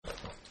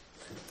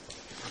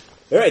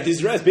Alright, this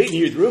is Ross Payton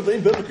here with Role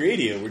Playing Public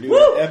Radio. We're doing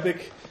an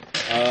epic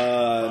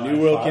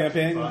New World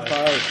campaign.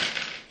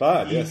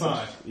 Five, yes.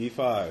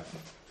 E5.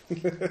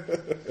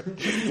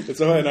 It's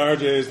so, and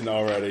RJ's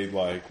already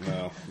like,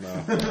 no.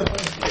 You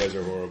guys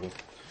are horrible.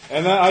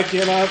 And I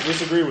cannot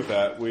disagree with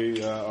that.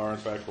 We are, in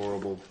fact,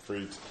 horrible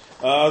freaks.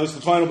 This is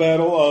the final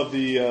battle of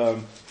the...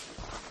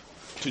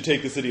 to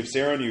take the city of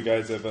Saron. You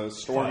guys have a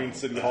storming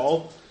City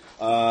Hall.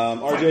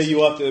 RJ,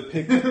 you have to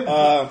pick...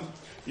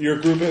 your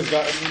group has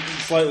gotten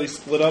slightly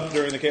split up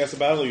during the cast of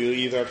battle. You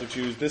either have to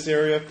choose this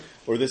area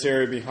or this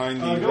area behind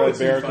the red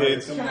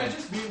barricades. Can I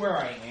just be where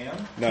I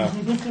am? No.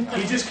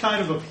 He just kind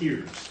of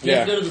appears.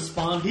 Yeah. Go to the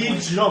spawn He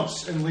point.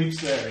 jumps and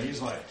leaps there. And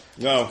he's like...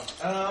 No.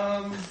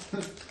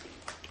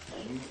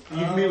 You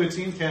can be with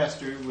Team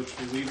Caster, which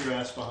will leave your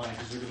ass behind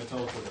because they're going to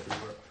teleport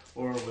everywhere.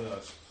 Or with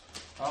us.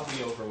 I'll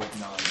be over with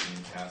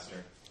non-team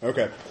caster.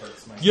 Okay.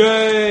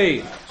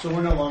 Yay! So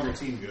we're no longer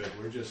Team Good.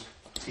 We're just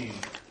Team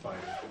Fighter.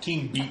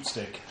 Team Beat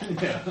Stick.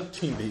 Yeah.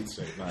 Team beat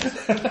state.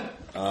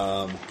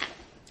 Nice.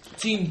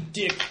 Team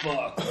Dick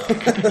Fuck.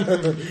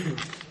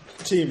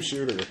 Team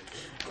shooter.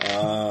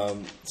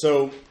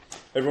 So,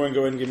 everyone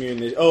go ahead and give me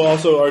an... Oh,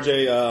 also,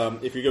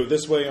 RJ, if you go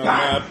this way on the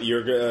map,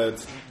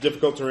 it's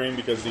difficult terrain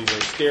because these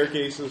are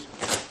staircases.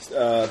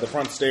 The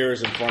front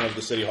stairs in front of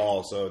the City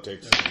Hall, so it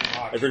takes...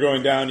 If you're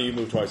going down, you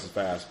move twice as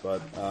fast,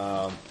 but...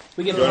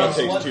 We get going up plus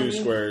takes what 2 from you?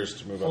 squares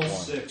to move up 1.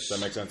 Plus 6. Does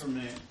that make sense? For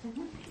me.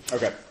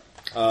 Okay.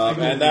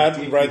 And that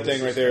red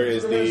thing right there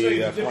is the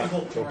difficult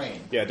front. terrain.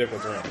 Yeah,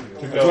 difficult terrain.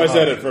 That's what I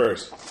said at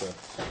first.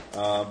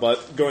 So.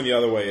 But going the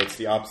other way, it's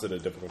the opposite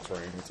of difficult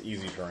terrain. It's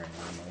easy terrain.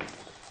 I don't know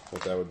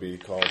what that would be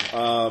called.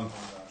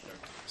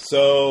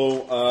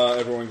 So,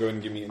 everyone go ahead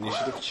and give me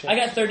initiative check. I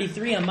got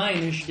 33 on my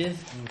initiative.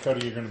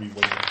 Cody, you're going to be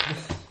waiting.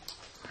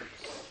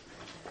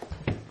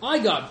 I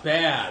got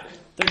bad.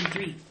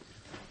 33.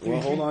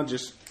 Well, hold on,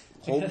 just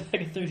hold. I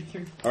got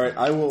 33. All right,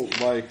 I will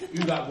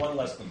You got one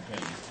less than him.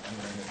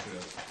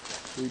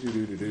 I'm going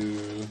to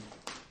do.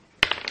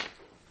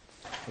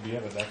 Do you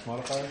have a dex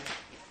modifier?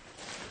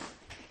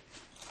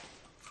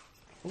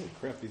 Holy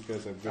crap! These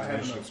guys have good I have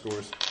initiative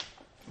scores.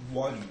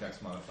 one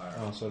dex modifier.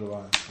 Oh, so do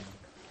I.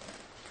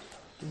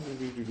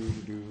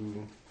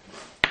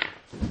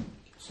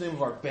 What's the name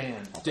of our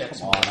band? Dex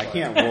Come on, I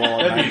can't roll.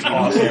 That'd be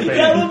awesome.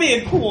 That would be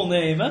a cool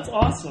name. That's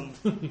awesome.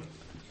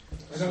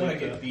 I don't want to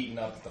get beaten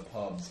up at the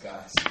pubs,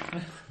 guys.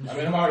 I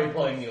mean, I'm already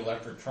playing the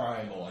Electric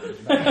Triangle. That's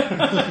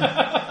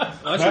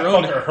That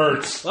fucker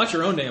hurts. That's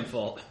your own damn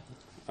fault.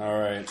 All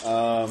right.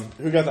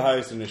 Who got the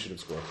highest initiative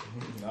score?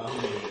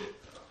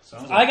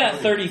 I got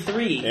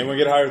 33. Anyone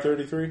get higher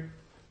 33?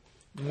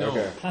 No.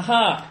 Okay.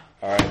 Haha.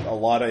 All right. A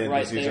lot of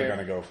Right NPCs there. are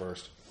going to go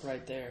first.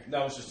 Right there.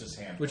 That was just his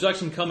hand. Would you like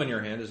some cum in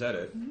your hand? Is that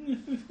it?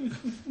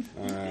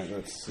 All right.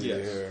 Let's see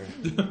Yes. here.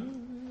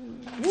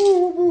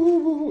 Woo, woo, woo,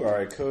 woo. All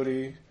right,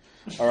 Cody.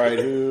 All right.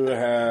 Who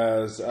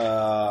has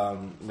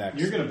next?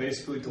 You're going to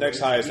basically... Next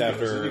highest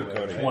after anyway,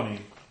 Cody. right? 20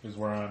 is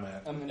where I'm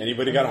at.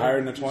 Anybody got higher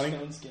than a 20?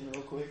 Stone skin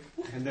real quick.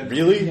 And then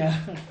Really? Yeah.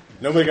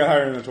 Nobody got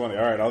higher than a 20.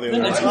 All right. All the other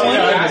Then ones. it's Why don't you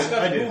I ask did.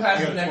 us I did. who has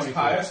You the got next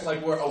 24. highest?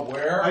 Like, we're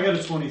aware I got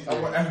a 23.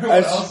 of what everyone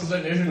That's- else's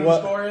initiative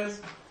what- score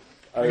is?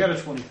 I got a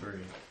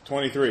 23.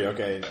 23.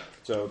 Okay.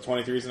 So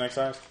 23 is the next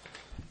highest.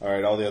 All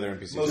right. All the other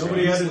NPCs.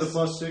 Nobody added the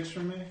plus 6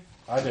 from me?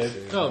 I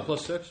did. Oh,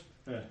 plus 6?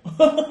 Yeah.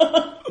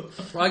 Well,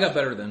 I got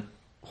better then.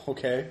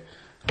 Okay.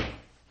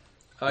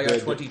 I got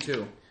Good.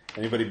 22.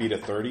 Anybody beat a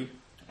 30?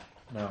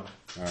 No.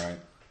 All right.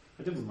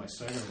 I did with my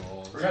second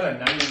roll. We got a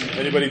 90.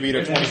 Anybody beat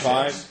a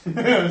 25?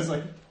 I was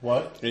like...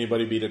 What?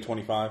 Anybody beat a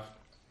 25?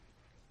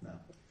 No.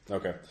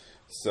 Okay.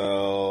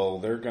 So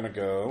they're going to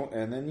go,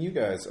 and then you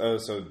guys. Oh,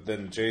 so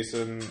then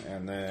Jason,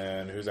 and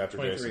then who's after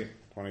 23. Jason?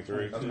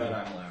 23. And then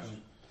I'm last.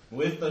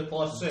 With the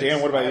plus 6.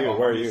 Dan, what about you?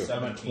 Where are you?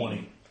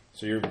 17.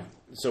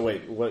 So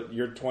wait, what?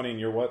 You're 20 and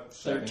you're what?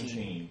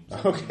 17.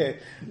 Okay.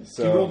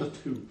 He rolled So a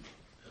 2.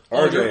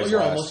 Oh, RJ is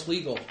you're last. almost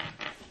legal.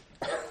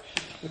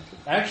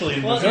 Actually,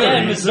 in Well, Missouri. yeah,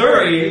 in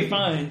Missouri, you're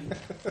fine.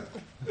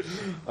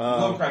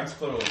 Low crack's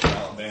clearly from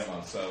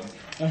Alabama, so.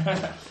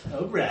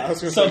 Oh, right. I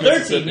was gonna So say 13.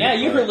 Mississippi, Yeah,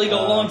 you were but, legal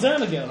a long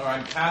time ago. Or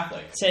I'm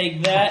Catholic.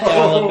 Take that,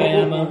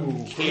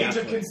 Alabama. Age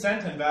of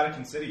consent in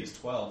Vatican City is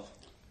 12.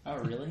 Oh,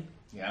 really?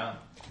 Yeah.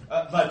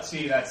 But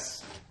see,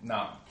 that's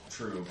not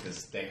true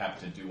because they have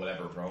to do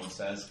whatever Rome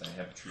says. They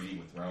have a treaty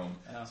with Rome.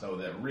 Oh. So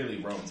that really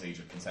Rome's age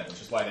of consent,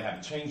 which is why they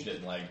haven't changed it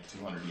in like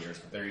 200 years.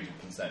 But their age of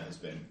consent has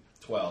been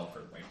 12 for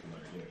like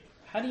 200 years.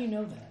 How do you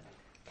know that?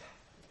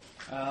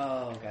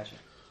 Oh, gotcha.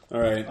 All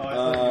right. Oh, I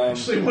thought you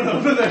actually went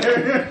over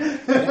there.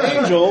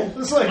 Angel.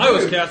 It's like, I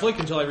was Catholic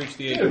until I reached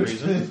the age of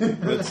reason.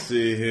 Let's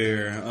see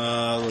here.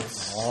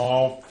 Let's.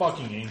 Oh,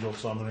 fucking angel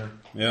summoner.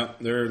 Yeah,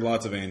 there are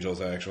lots of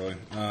angels actually.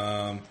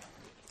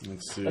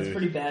 Let's see. That's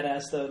pretty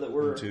badass, though. That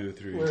we're 1, 2,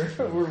 3, we're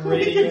 4.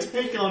 rating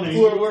take on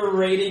we're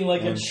rating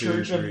like 1, a 2,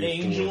 church 3, of 4,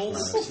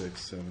 angels. 5,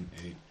 6, 7,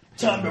 8,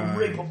 Time to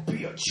rape a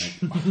bitch.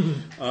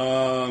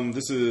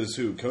 This is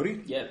who?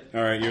 Cody? Yep.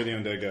 All right, you're the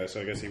undead guy,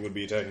 so I guess he would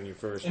be attacking you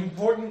first.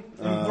 Important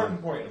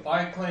point. If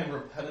I claim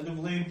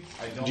repetitively,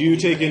 I don't Do you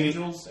believe take in any-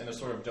 angels, and I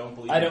sort of don't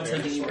believe I in don't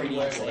fairies take any sort of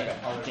radiant way, where I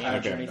have heart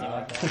damage or attack. anything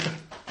like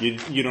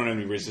that. You don't have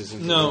any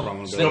resistance. No. to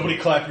problem Nobody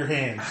clap your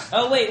hands.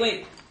 Oh,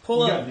 wait.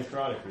 Pull You up. got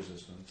necrotic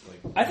resistance. Like,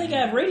 I think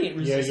I have radiant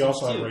Yeah, resistance you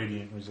also too. have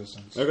radiant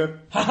resistance. Okay.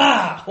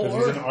 Ha Because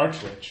he's an ha!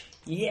 archlich.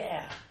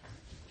 Yeah.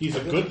 He's a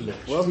good lich.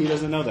 Well, he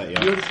doesn't know that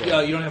yet. You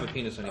don't have a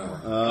penis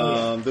anymore.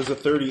 There's a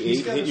 38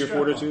 he's got hit a your strap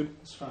on. fortitude.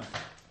 It's fine. He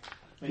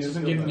Makes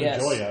doesn't us get feel any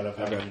better. Yes. joy out of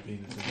having Okay. a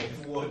penis.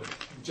 It would,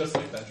 just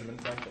like Benjamin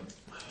Franklin.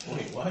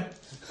 Wait, what?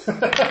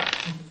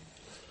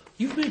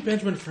 You've made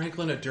Benjamin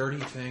Franklin a dirty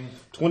thing.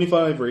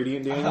 25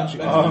 radiant damage.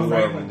 Benjamin You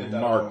Franklin are did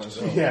that marked. on his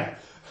own. Yeah.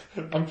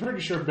 I'm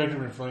pretty sure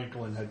Benjamin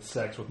Franklin had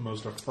sex with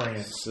most of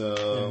France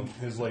So, in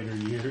his later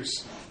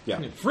years. yeah.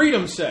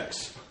 Freedom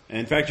sex.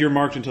 In fact, you're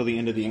marked until the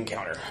end of the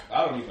encounter.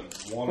 I don't even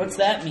want What's to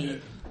that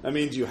mean? That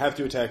means you have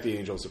to attack the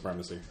angel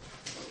supremacy.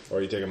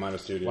 Or you take a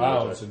 -2 to your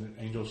Wow, attack. it's an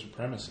angel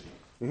supremacy.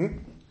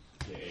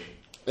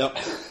 Yep.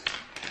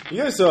 You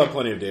guys still have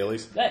plenty of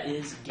dailies. That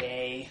is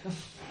gay.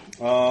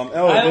 I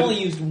Elliot,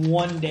 only used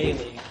one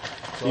daily.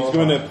 he's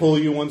going to pull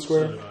you one So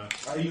square. do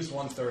I. I used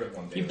 1/3 of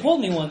one day. You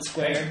pulled me one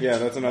square. Yeah,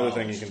 that's another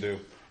thing you can do.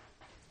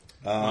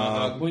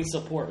 We can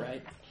still port,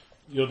 right?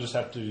 You'll just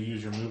have to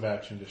use your move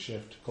action to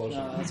shift closer.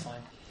 No, that's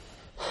fine.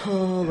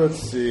 Let's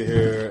see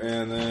here,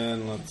 and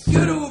then let's.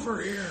 Get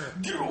over here.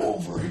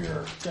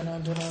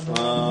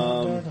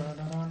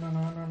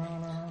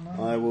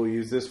 I will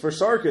use this for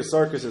Sarkis.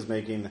 Sarkis is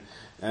making,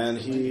 and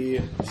he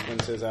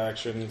spends his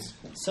actions.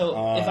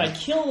 So, if I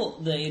kill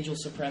the Angel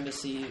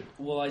Supremacy,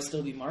 will I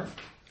still be marked?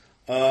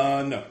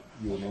 No,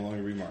 you will no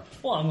longer be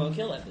marked. Well, I'm going to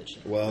kill that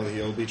bitch. Well,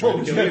 he'll be Oh, trying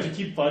you to have kill to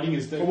you. keep fighting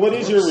his dead. What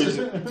is your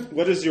corpse.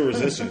 what is your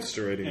resistance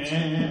to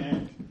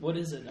radiant? What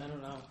is it? I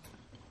don't know.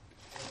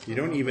 You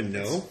don't even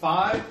know.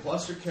 5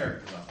 plus your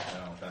character.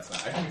 No, that's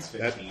not. I think it's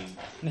 15.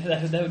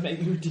 that would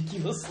make me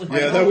ridiculously.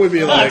 Yeah, that would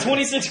be like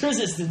 26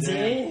 resistance,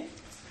 eh?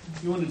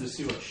 You wanted to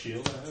see what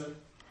shield I had?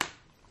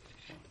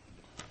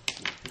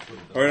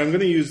 All right, I'm going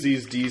to use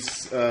these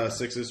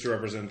D6s to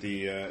represent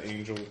the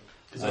angel.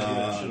 Because I do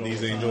that shit all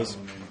These the time. angels.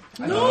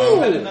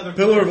 No!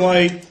 Pillar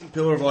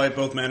of light,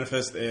 both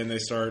manifest, and they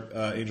start.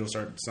 Angels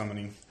start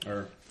summoning.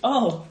 Or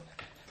Oh,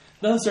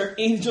 those are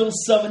angel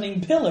summoning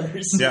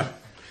pillars. yeah.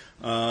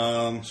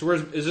 So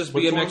is this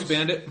Which BMX ones?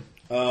 Bandit?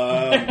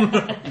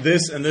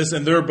 This, and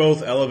they're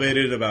both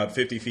elevated about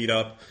 50 feet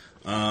up.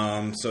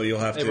 So you'll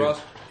have Hey, to.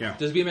 Ross. Yeah.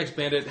 Does BMX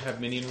Bandit have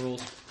minion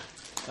rules?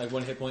 Like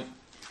 1 hit point?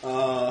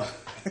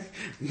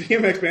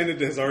 BMX Bandit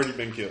has already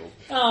been killed.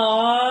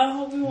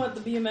 Aw, we want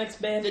the BMX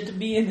Bandit to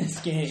be in this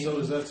game. So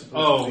is that supposed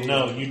Oh, to be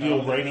no, you deal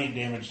paladin? radiant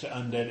damage to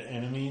undead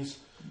enemies.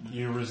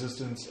 Your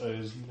resistance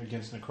is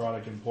against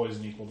necrotic and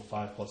poison equal to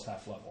 5 plus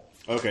half level.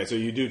 Okay, so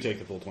you do take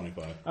the full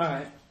 25.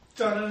 Alright.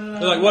 They're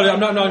like, what? I'm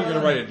not even going to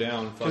write it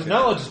down. Fuck Because it.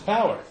 knowledge is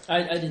power.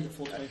 I did the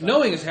full 25.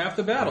 Knowing is half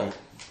the battle.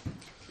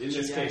 In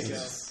this Yeah, case, I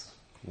it's...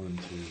 1,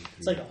 2, 3.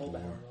 It's like a whole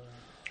battle.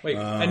 Wait,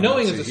 and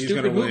Knowing let's is a see, he's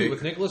stupid gonna movie wait.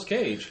 with Nicolas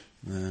Cage.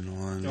 Then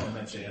 1. Don't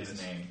mention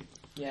his name.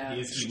 Yeah.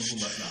 He is he who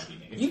must not be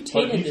named. You But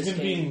tainted he's this going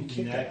to be game. in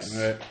Kick-Ass.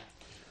 All right.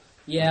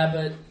 Yeah,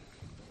 but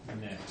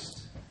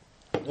Next.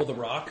 Oh, The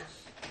Rock?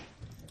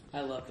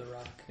 I love The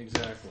Rock.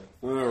 Exactly.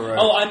 All right.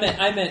 Oh, I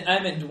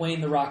meant Dwayne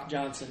The Rock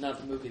Johnson, not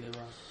the movie The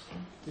Rock.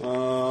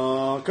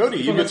 Cody,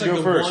 you get That's to like go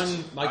the first.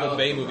 one Michael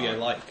Bay movie I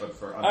like. But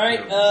for All right,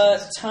 unfair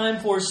reasons. time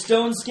for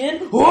Stone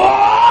Skin.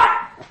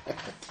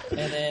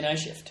 And then I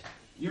shift.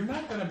 You're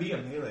not going to be a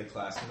melee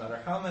class no matter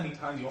how many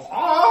times you... No,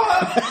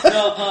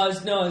 I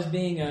was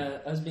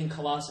being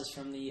Colossus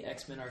from the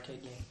X-Men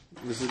arcade game.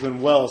 This has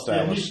been well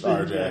established,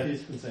 RJ.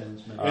 he's been saying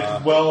this, man.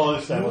 It's well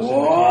established.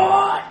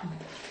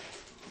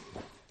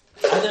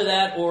 Either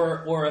that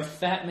or a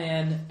fat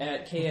man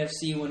at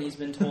KFC when he's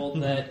been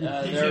told that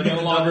there are no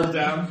Double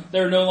down.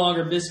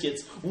 longer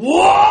biscuits.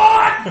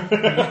 Are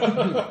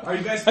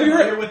you guys Have you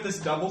familiar heard- with this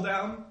double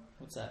down?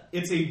 What's that?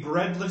 It's a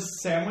breadless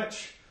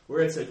sandwich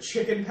where it's a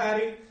chicken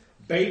patty,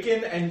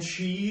 bacon and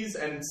cheese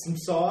and some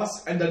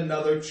sauce, and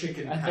another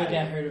chicken I patty. think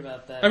I heard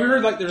about that. Have you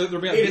heard like they're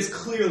bringing out It is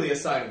clearly a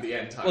sign of the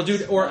end times. well,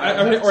 dude, or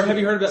have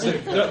you heard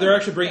about they're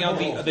actually bringing out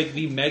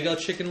the mega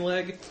chicken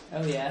leg?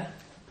 Oh yeah,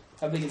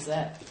 how big is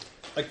that?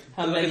 Like,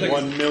 How many? it's like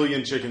 1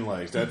 million chicken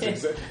legs.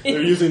 That's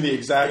they're using the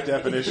exact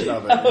definition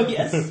of it. Oh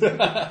yes.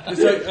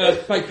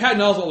 it's like Pat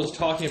Oswalt was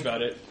talking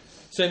about it,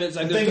 saying it's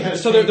like The thing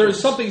has there's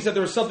pinkles. something. He said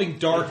there was something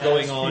dark It has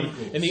going on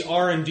pinkles. in the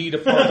R&D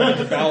department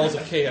in the bowels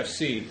of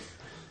KFC.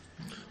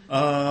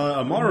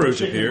 Amarouge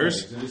Chicken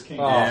appears. legs, it just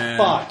came Oh, out. And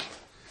fuck.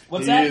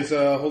 What's he that? is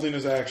holding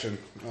his action.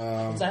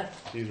 What's that?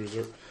 He's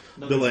reserved.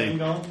 Another delaying. chain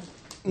going?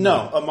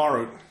 No,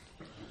 Amaru.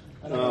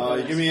 I don't know what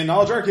that Give is. me a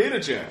knowledge arcana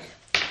check.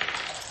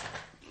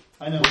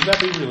 I know. Would that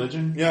be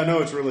religion? Yeah,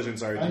 no, it's religion.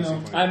 Sorry, I know.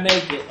 DC 20. I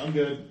make it. I'm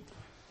good.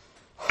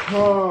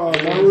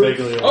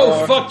 Vaguely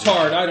Oh,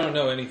 fucktard! I don't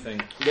know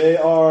anything. They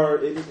are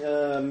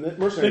mercenaries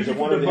Thank you that for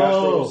wander the the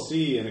astral bow.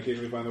 sea and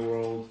occasionally find the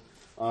world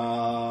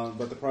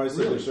But the price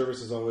of their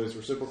service is always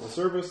reciprocal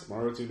service.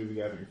 Tomorrow seem to be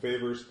gathering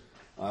favors.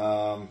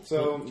 So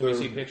Can we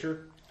see a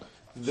picture?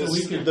 this So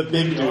we could the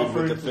big dude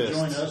offer with the to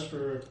join fists. us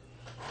for.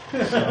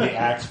 The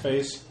axe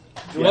face.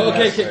 Well,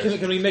 okay. that's fair.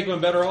 Can we make him a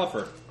better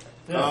offer?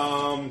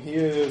 He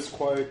is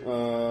quite.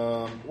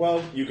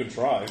 Well, you can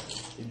try.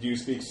 Do you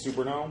speak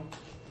super now?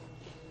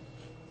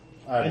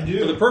 I For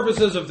do. the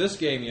purposes of this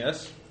game,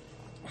 yes.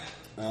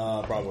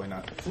 Probably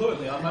not.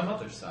 Fluently on my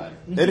mother's side.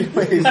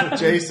 Anyways,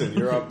 Jason,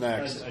 you're up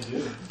next. I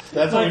do.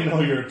 That's how you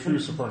know you're a true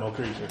supernal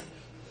creature.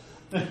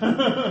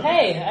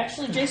 Hey,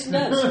 actually, Jason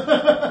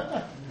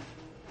does.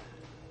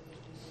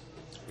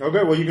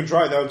 Okay, well you can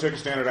try. That would take a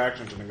standard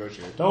action to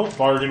negotiate. Don't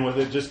bargain with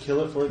it. Just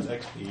kill it for its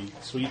XP.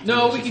 Sweet.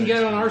 No, we delicious can get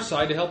it on XP. our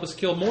side to help us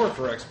kill more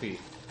for XP.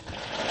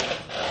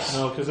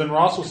 No, because then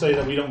Ross will say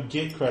that we don't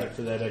get credit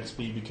for that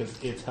XP because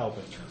it's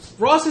helping us.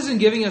 Ross isn't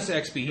giving us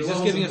XP. He's The just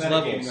levels giving of us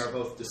metagaming levels. are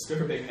both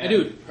disturbing Hey,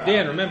 dude, proud.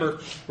 Dan, remember,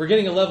 we're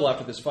getting a level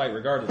after this fight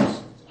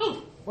regardless.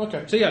 Oh,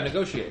 okay. So yeah,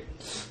 negotiate.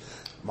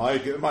 My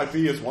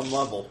fee is 1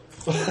 level.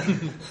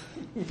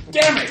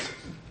 Damn it!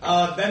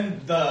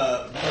 Then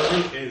the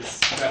Marut is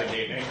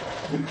metagaming.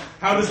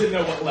 How does it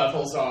know what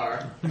levels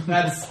are?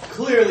 That's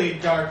clearly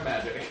dark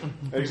magic.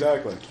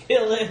 Exactly.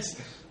 Kill it.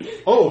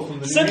 Oh, from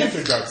the Send New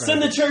Hampshire Dark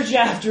send the Magic. church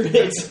after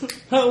it.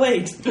 Oh,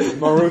 wait.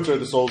 Maruts are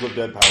the souls of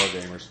dead power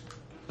gamers.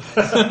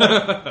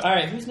 All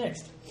right, who's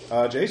next?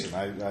 Jason,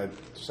 I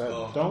said.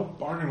 Don't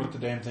bargain with the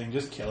damn thing.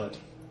 Just kill it.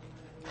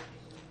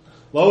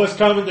 Lowest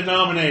common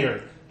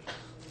denominator.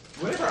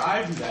 Whenever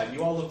I do that,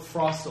 you all look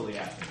frostily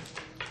at me.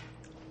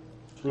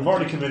 We've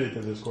already committed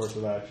to this course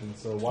of action,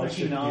 so why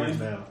shift 29. gears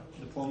now?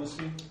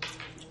 Diplomacy.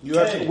 You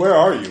have Hey. to, where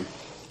are you?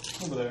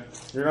 Over there.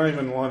 You're not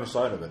even on the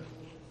side of it.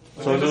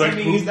 So do doesn't I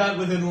mean he's move- not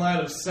within line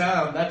of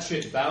sound. That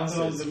shit bounces.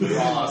 No, the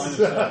Frost.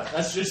 line of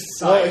That's just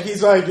Well, sight.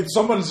 he's like,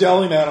 someone's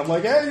yelling at him,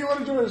 like, "Hey, you want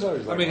to join us?"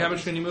 He's I like, mean, how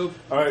much can you move?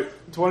 All right,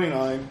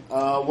 29.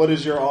 What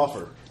is your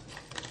offer?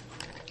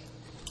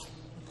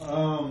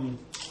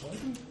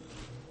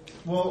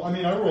 Well, I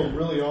mean, I rolled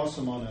really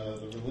awesome on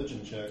the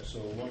religion check, so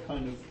what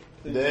kind of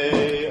thing?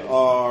 They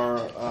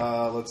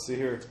are. Let's see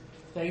here.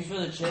 Thanks for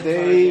the chip.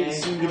 They Sarkis.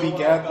 seem to be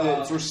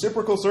gathering. It's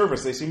reciprocal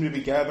service. They seem to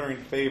be gathering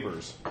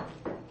favors.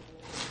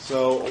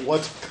 So,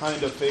 what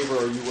kind of favor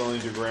are you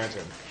willing to grant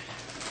him?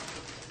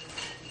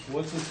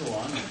 What's this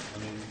alignment? I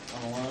mean,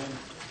 on a line?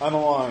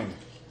 Unaligned.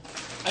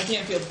 I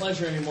can't feel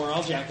pleasure anymore.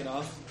 I'll jack it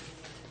off.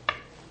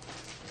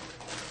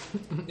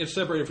 It's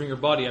separated from your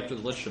body after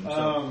the lich,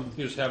 so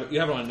you just have it. You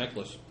have it on a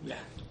necklace. Yeah.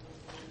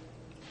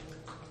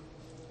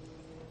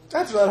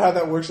 That's not how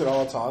that works at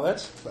all, Tom.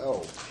 That's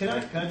Can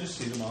I just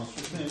see the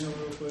monster's manual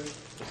real quick?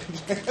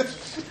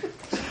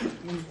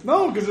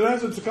 no, because it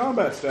has its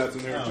combat stats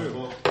in there Oh, too,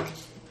 well,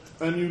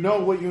 and you know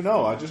what you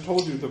know. I just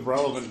told you the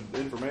relevant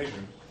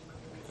information.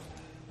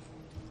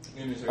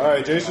 All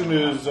right, Jason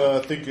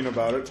is thinking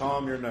about it.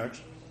 Tom, you're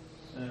next.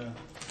 yeah.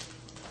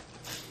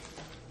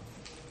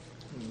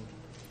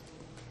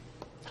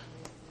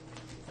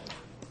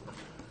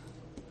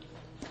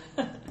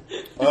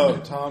 Oh,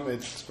 Tom,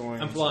 it's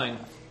going. I'm flying.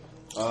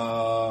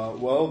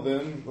 Well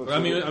then. let's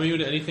I'm look. immune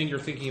to anything you're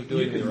thinking of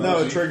doing. You can- No,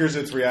 it triggers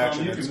its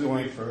reaction. You It's can move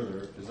going. me further,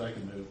 because I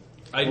can move.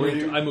 I Were moved.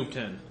 you- I moved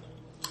 10.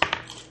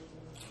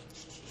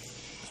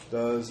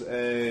 Does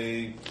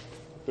a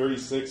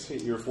 36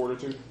 hit your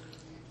fortitude?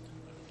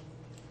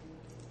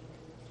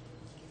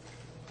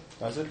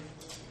 Does it?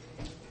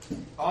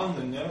 On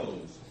the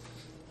nose.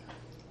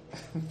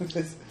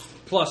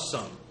 Plus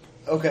some.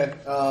 Okay.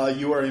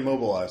 You are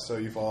immobilized, so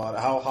you fall out.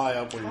 How high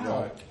up were you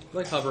going?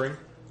 Like hovering.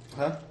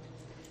 Huh?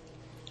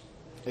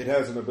 It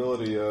has an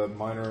ability,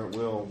 minor at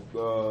will,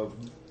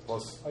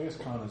 plus I guess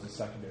con is a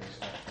secondary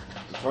stuff.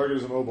 the target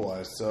is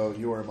immobilized, so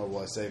you are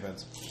immobilized. Save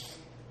ends.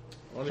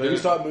 What So you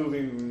stop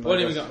moving. What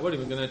I are we guess-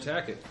 going to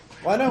attack it?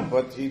 Well, I know,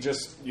 but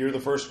you're the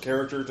first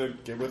character to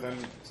get within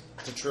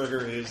to trigger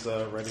his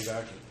ready to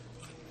action.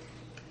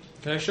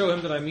 Can I show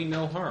him that I mean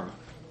no harm?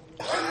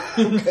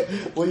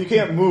 Well, you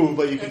can't move,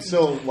 but you can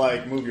still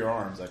move your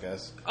arms, I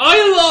guess.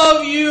 I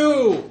love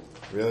you.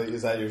 Really?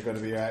 Is that you're going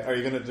to be? Are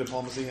you going to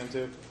diplomacy him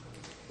too?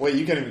 Wait,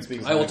 you can't even speak.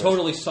 His I will language.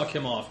 totally suck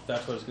him off.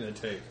 That's what it's going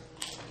to take.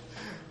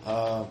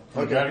 Okay.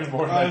 Okay.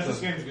 Dragonborn. This That's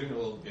game's getting a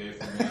little gay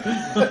for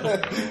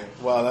me.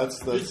 Wow,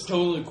 that's. It's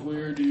totally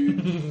queer,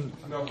 dude.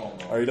 No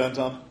homo. Are you done,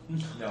 Tom?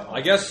 No homo.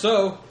 I guess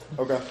so,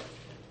 Okay.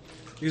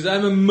 because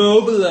I'm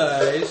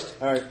immobilized.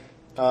 All right.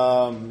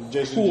 Jason.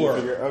 did you Poor.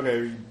 figure-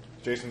 Okay.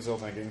 Jason's still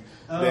thinking.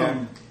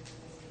 Dan.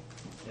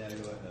 Yeah, go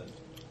ahead.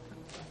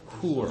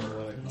 Poor.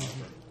 What I can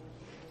offer.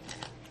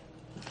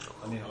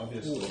 I mean,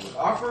 obviously.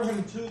 Offer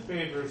him 2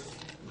 favors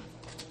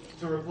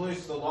to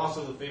replace the loss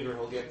of the favor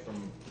he'll get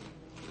from.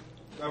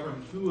 Offer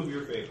him 2 of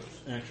your favors.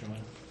 actually.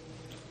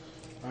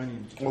 I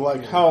need.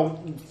 Well,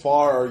 how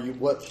far are you?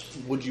 What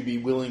would you be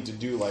willing to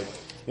do?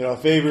 A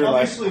favor.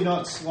 Obviously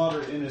not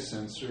slaughter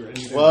innocents or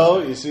anything.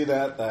 Well, you see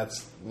that?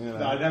 That's No,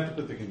 I'd have to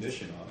put the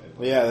condition on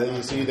it. Yeah,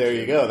 you see, there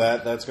you go.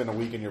 That's going to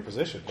weaken your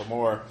position. The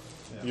more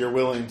you're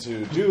willing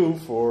to do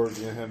for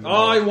him.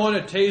 I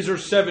want to taser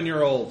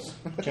 7-year-olds.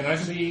 Can I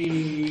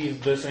see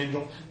this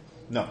angel?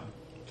 No.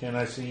 Can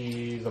I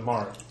see the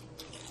mark?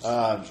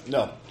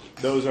 No.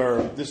 Those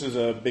are. This is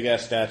a big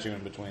ass statue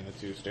in between the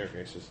two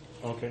staircases,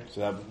 Okay.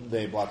 so that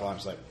they block line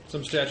of sight.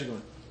 Some statue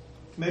going.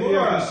 Maybe More,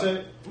 I can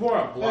say. more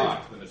a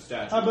block than a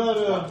statue. how about,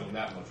 blocking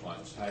that much line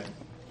of sight.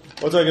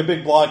 Well, it's like a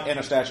big block and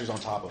a statue's on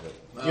top of it.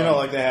 You know,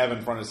 like they have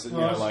in front of. You know,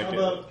 Well, like how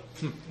about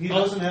he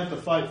doesn't have to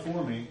fight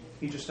for me.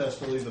 He just has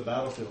to leave the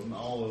battlefield, and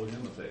I'll owe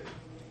him a favor.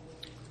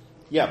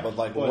 yeah, but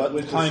like what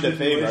with the kind of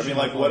favor? I mean, stipulation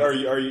like of, what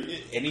like- are you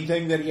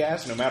anything that he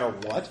asks, no matter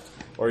what,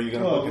 or are you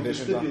going to put With the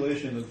conditions on?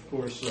 stipulation, of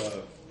course.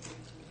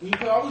 You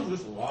could always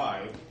just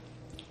lie.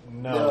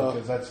 No, Yeah.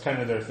 because that's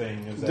kind of their thing.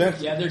 Is that,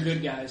 That's- Yeah, they're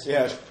good guys.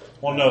 Yeah,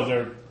 well, no,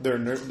 they're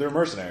they're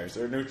mercenaries.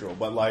 They're neutral,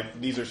 but like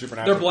these are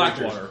supernatural. They're creatures.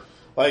 Blackwater.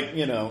 Like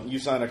you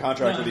sign a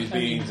contract No, with these I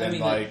mean- beings, I and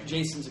mean, like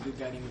Jason's a good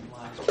guy. He wouldn't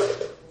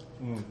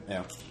lie.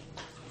 yeah,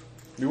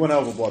 you want to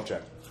have a blood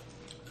check.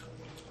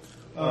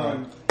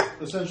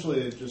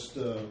 Essentially, it just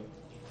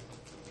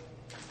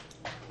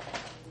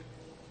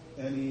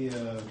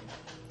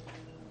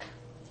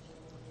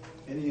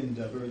any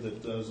endeavor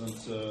that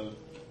doesn't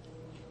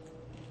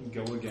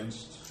go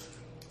against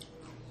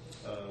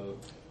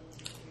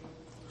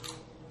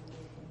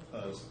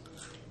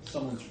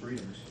someone's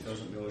freedoms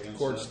doesn't go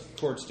against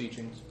Towards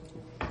teachings.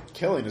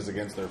 Killing is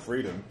against their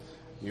freedom.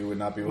 You would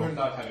not be We're willing.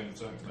 not having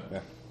something. Yeah.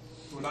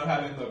 We're not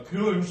having the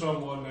killing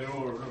someone they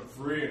are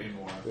free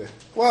anymore. Yeah.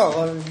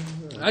 Well, I mean,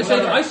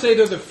 I say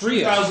they're the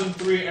freest.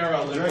 2003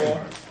 era liberal.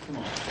 Dragonheart. Come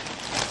on.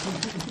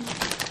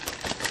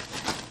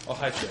 Oh,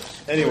 hi,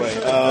 Chips. anyway,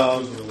 That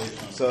was a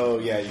relief. so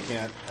yeah, you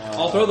can't.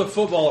 I'll throw the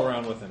football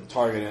around with him.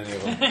 target any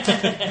of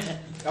them.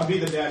 I'll be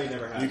the daddy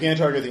never had. You can't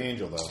target the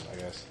angel, though. I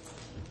guess.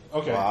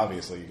 okay. Well,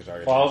 obviously you can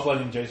target. Well, I was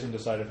letting Jason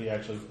decide if he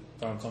actually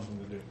found something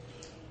to do.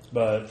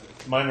 But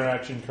minor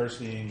action, curse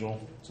the angel,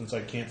 since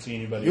I can't see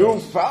anybody You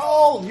else.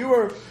 foul! You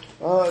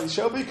are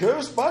shall be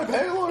cursed by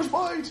Pelor's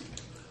bite.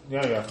 Yeah,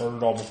 I've heard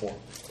it all before.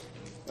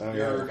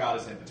 Your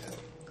god is impotent.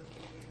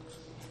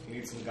 You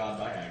need some god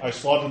Viagra. I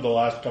slaughtered the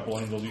last couple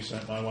angels you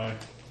sent my way.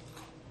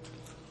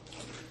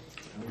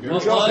 You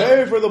shall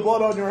pay for the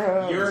blood on your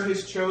hands. You're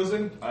his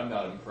chosen? I'm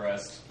not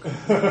impressed.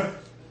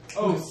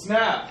 Oh,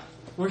 snap.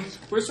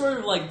 We're sort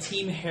of like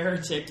Team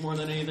Heretic more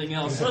than anything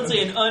else. So let's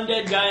say an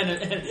undead guy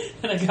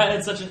and a guy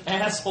that's such an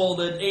asshole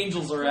that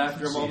angels are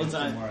after him all the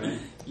time.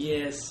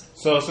 Yes.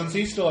 So since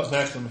he's still at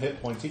maximum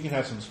hit points, he can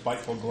have some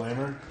spiteful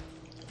glamour.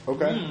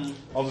 Okay.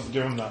 I'll just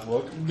give him that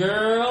look.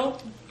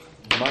 Girl.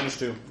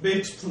 -2.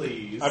 Bitch,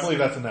 please. I believe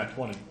that's in that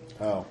 20.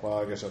 Oh, well,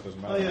 I guess that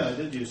doesn't matter. Oh yeah, I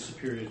did use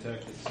superior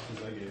tactics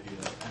because I gave you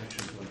that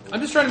action point. I'm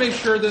just trying to make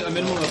sure that a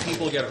minimum of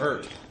people get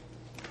hurt.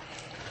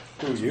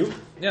 Who, you?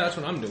 Yeah, that's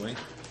what I'm doing.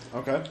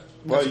 Okay.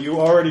 Well, you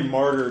already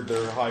martyred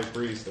their high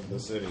priest of the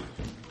city.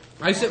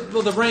 I said,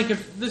 well, the rank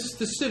of the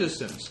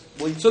citizens.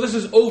 So this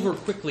is over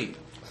quickly.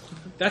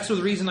 That's the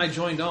reason I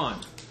joined on.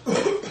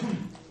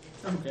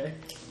 Okay.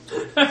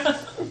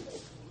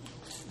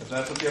 If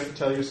that's what you have to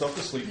tell yourself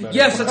to sleep better.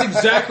 Yes, that's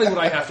exactly what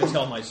I have to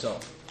tell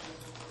myself.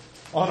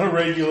 On a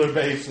regular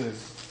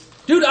basis.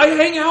 Dude, I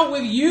hang out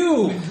with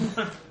you.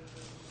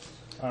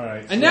 All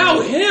right. And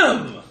now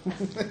him.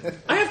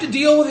 I have to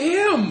deal with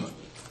him.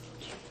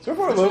 So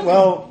far,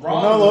 well,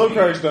 Wrong no, with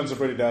Locard's done some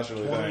pretty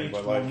dastardly 20, thing,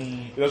 but like 20,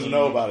 he doesn't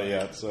know about it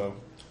yet. So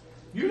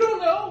You don't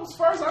know. As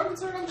far as I'm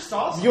concerned, I'm just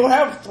awesome. you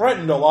have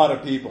threatened a lot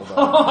of people,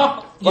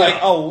 though. Like,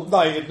 it's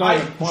not even I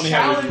funny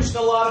how you. challenged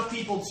a lot of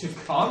people to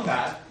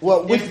combat.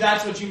 Well, if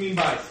that's what you mean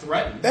by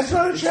threatened. That's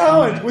not a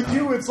challenge. With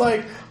you, it's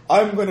like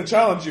I'm going to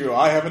challenge you.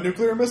 I have a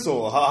nuclear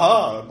missile,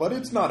 haha. But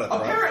it's not a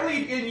threat.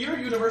 Apparently, in your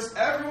universe,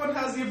 everyone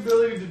has the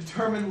ability to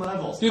determine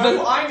levels. Dude, How that-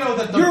 do I know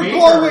that the You're Baker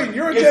glowing.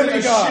 You're a isn't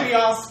demigod. shitty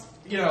ass,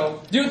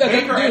 Dude, that-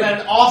 Baker dude.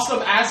 and an awesome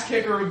ass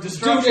kicker of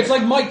destruction. Dude, it's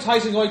like Mike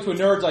Tyson going to a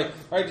nerd, like,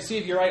 all right, to see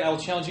if you're right, I will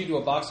challenge you to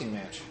a boxing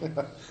match.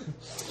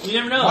 You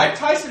never know. Mike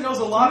Tyson knows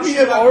a lot of We shit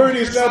have about already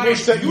computer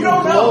established science. that you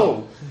don't glow.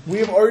 know. We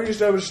have already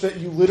established that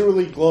you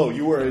literally glow.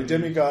 You are a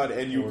demigod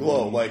and you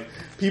glow. Like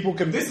people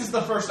can. This is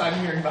the first I'm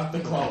hearing about the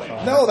glowing.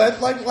 No, that's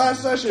like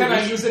last session. Can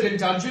I use it in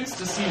dungeons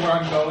to see where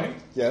I'm going?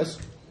 Yes.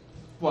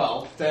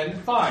 Well, then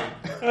fine.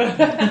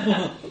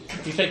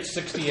 He takes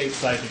 68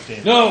 psychic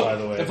damage, No, by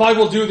the way. if I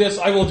will do this,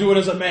 I will do it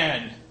as a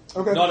man,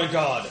 Okay. not a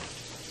god.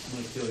 I'm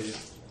going to kill you.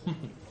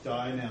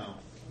 Die now.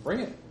 Bring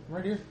it,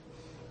 right here.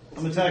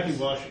 I'm attacking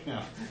Washington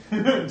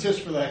now.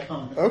 Just for that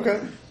comment.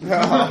 Okay. All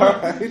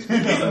right. He's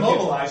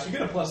immobilized. You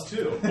get a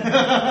 +2.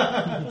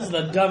 This is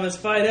the dumbest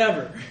fight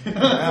ever.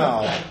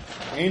 Now,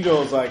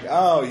 Angel's like,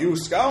 "Oh, you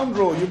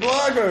scoundrel! You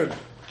blackguard!"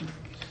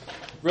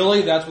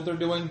 Really? That's what they're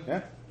doing?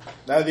 Yeah.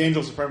 Now the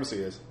angel supremacy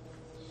is.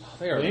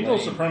 They are The Angel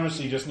lame.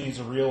 Supremacy just needs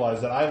to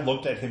realize that I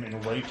looked at him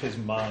and raped his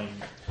mind.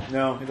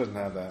 No, he doesn't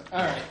have that. All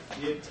right.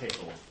 It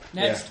tickled.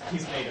 Next.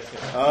 He's made us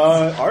get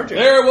RJ,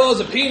 There was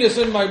a penis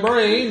in my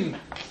brain.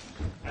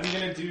 I'm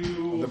gonna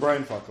do. the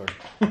brain fucker.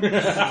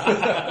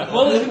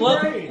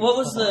 What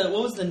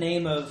was the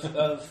name of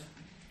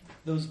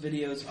those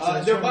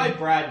videos? They're by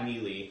Brad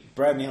Neely.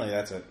 Brad Neely,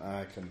 that's it.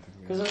 I couldn't think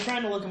of Because I it. was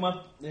trying to look them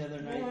up the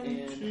other night,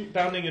 and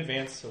Bounding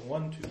advance. So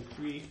 1, 2,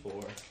 3, 4,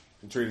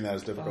 I'm treating that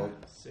as 5, difficult.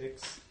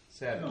 6,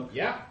 Said,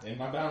 yeah, in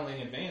my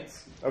battling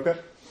advance. Okay.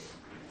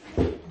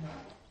 Does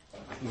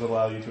it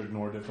allow you to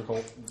ignore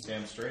difficult?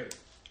 Damn straight.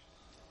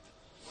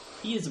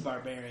 He is a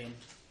barbarian.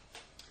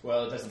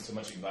 Well, it doesn't so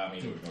much allow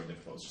me to ignore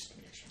difficult, it's just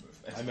an extra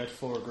move. I met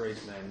 4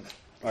 great men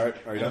All right.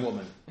 Are you and a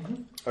done?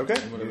 woman. Okay.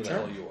 And whatever Your the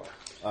turn. hell you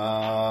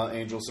are.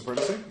 Angel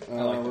Supremacy. I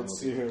like that Let's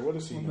see movie. here. What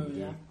is he What going to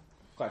movie do? is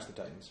Clash of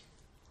the Titans.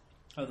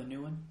 Oh, the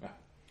new one?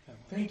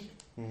 Thank you.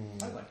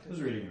 I liked I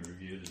was reading a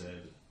review today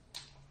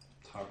that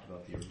talked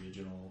about the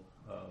original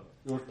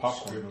It was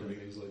popcorn script and movie.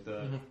 things like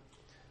that,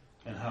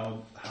 and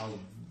how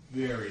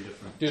very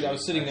different. Dude, I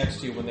was sitting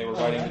next to you when they were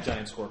riding the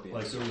giant scorpions.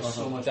 Like there was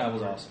so much That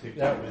was more awesome.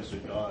 pictures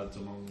of gods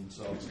among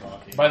themselves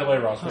talking. By the way,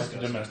 Ross, we have to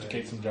Discussing domesticate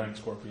things. some giant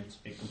scorpions.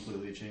 It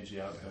completely changed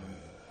the outcome.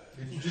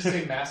 Did you just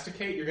say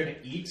masticate? You're going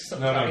to eat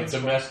some No, giant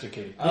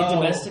domesticate. They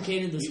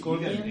domesticated the You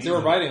scorpions? They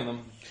were riding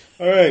them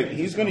All right.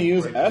 He's going to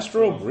use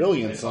Astral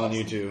Brilliance on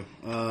you two.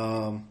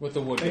 with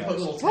the wood They put guys.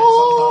 little tents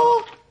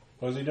on top.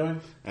 What is he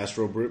doing?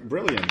 Astral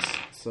Brilliance.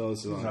 So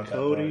this is on Not that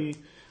Cody.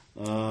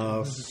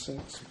 I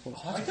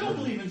don't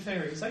believe in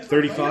fairies. I don't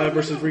 35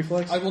 versus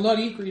Reflex. I will not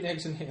eat green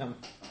eggs and ham.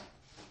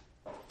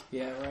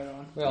 Yeah, right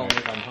on. Well,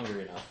 if I'm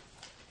hungry enough.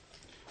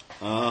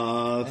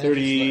 And if I'm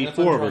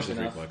 34 drunk versus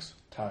enough. Reflex.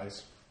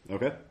 Ties.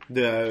 Okay.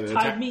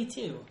 Tied me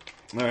too.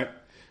 All right.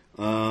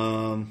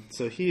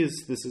 So he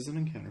is. This is an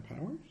encounter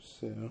power.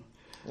 So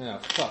Yeah,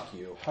 fuck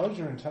you. How is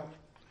your intel?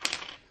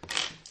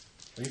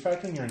 Are you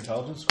factoring your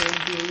intelligence score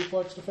into your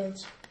reflex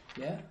defense?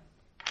 Yeah.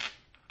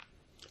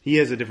 he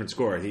has a different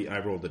score. I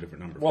rolled a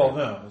different number. Well, for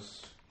him.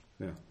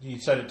 no. Yeah. He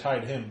said it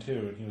tied him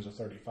too, and he was a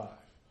 35.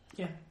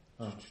 Yeah.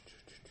 Oh.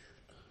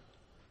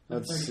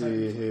 Let's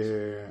see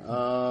here.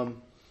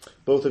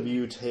 Both of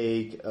you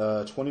take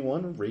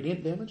 21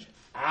 radiant damage.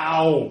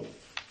 Ow!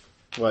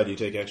 Why do you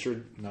take extra?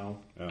 No.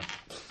 Oh.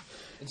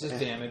 It's just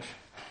damage.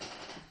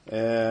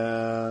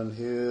 And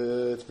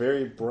it's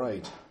very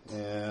bright.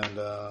 And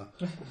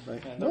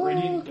And the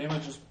radiant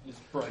damage is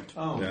bright.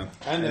 Oh, yeah.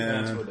 And the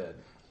vents were dead.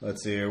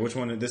 Let's see here. Which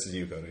one? This is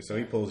you, Cody. So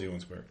he pulls you one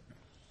square.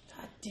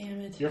 God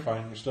damn it. You're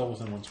fine. You're still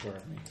within 1 square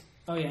of me.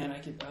 Oh, yeah, and I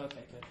could. Okay,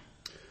 good.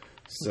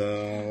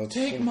 So let's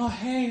Take my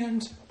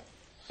hand.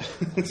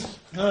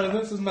 No,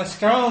 this is my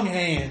strong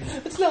hand.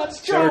 It's not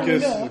strong Sarkis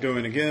enough. is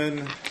going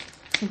again.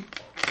 He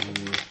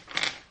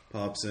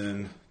pops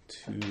in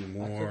 2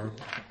 more.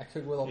 I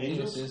could will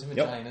Angels? penises and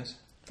Yep. vaginas.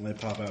 And they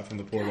pop out from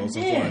the portals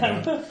and fly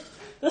Damn. down.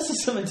 This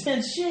is some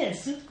intense shit.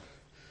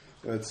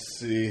 Let's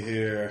see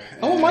here.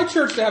 I want my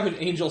church to have an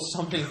angel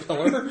summoning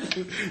pillar.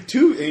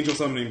 2 angel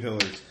summoning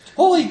pillars.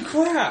 Holy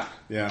crap!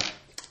 Yeah.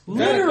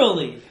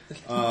 Literally.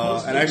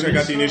 And actually, I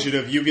got the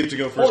initiative. You get to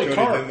go first, Holy Cody.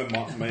 carp. Then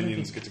the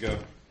minions get to go.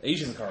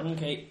 Asian card.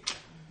 Okay.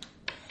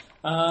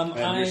 And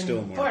you're I'm,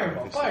 still more.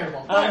 Fireball, obviously.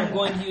 fireball, I'm fireball.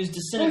 going to use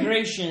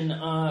disintegration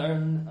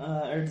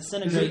or is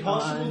disintegrate it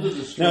possible on. to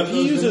destroy Now, if he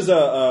those uses in- a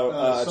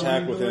attack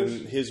summoning within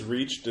pillars? his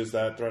reach, does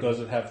that threaten? Does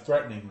it have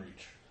threatening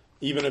reach?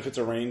 Even if it's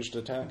a ranged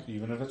attack?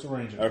 Even if it's a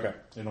range. Okay.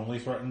 It only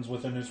threatens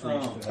within its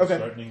reach. Oh. If it has Okay,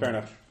 threatening fair reach.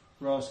 enough.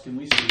 Ross, can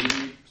we see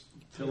the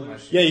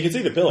pillars? Yeah, you can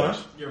see the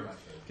pillars. You're my favorite.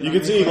 You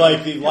can see,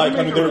 like, the light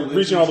coming. make a They're religion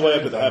reaching all the way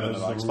up check to the if heavens,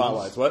 those like are the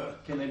spotlights.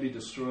 What? Can they be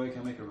destroyed?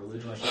 Can I make a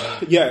religion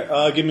check?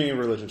 Yeah, give me a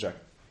religion check.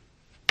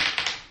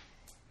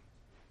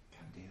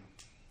 God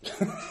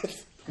damn.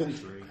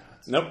 23.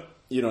 Nope,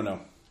 you don't know.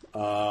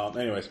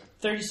 Anyways,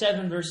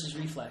 37 versus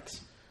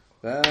reflex.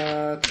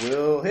 that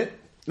will hit.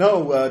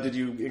 No, did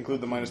you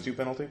include the -2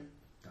 penalty?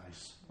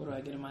 Nice. What do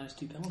I get a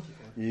 -2 penalty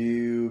for?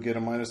 You get a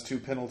 -2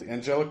 penalty.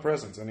 Angelic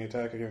presence. Any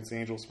attack against the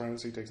angel's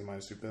supremacy takes a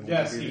 -2 penalty.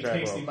 Yes, If you he attack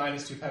takes well. the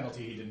 -2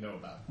 penalty he didn't know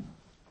about.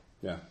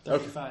 Yeah. Okay.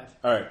 35.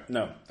 All right.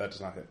 No, that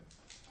does not hit.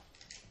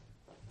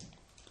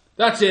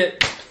 That's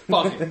it.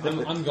 Fuck it.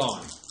 I'm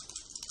gone.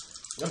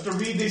 You have to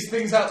read these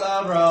things out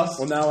loud, Ross.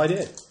 Well, now I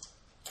did.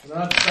 You're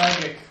not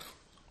psychic.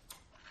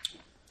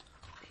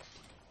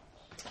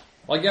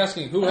 Like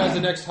asking who has the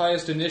next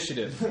highest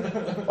initiative.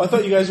 I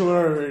thought you guys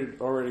were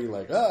already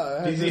like,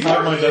 These You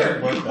are mine heard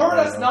doesn't work You that heard way,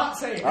 us though. not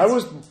say it. I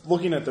was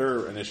looking at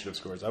their initiative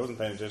scores. I wasn't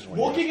paying attention. When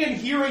you Looking and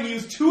hearing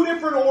use 2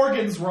 different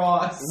organs,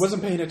 Ross. I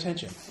wasn't paying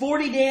attention.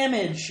 40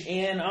 damage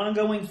and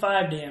ongoing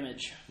 5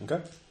 damage. Okay.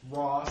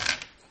 Ross.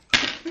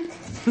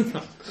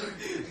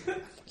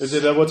 Is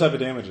it what type of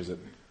damage is it?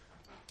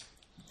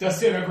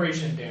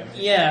 Disintegration damage.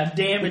 Yeah,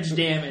 damage.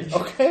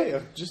 Okay,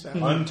 I'm just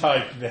asking.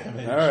 Untyped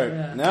damage. All right,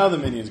 Yeah. now the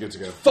minions get to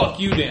go.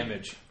 Fuck you,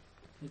 damage.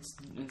 It's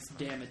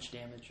damage.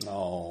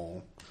 Oh,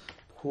 Are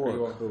poor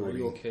you, Cody. are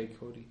you okay,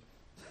 Cody?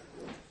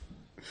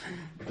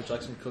 Would you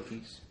like some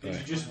cookies? Did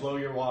you just blow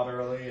your wad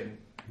early and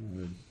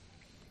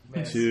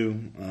miss?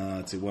 2.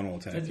 Let's see, 1 will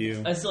attack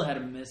you. I still had a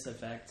miss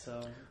effect, so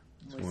at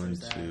least 1, there's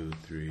that. 2,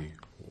 3,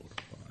 4,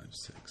 5,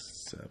 6,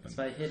 7. If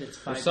I hit, it's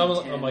 5. Some-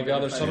 oh my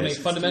God, there's so many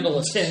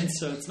fundamentalists. 10,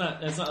 so it's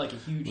not like a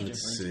huge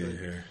Let's difference. see but-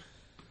 here.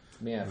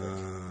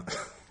 Yeah.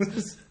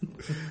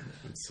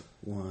 It's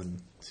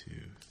 1, 2,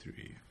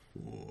 3,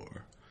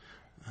 4.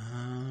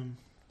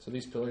 So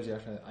these pillars, you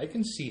actually, I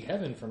can see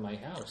heaven from my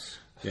house.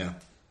 Yeah.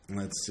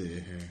 Let's see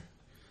here.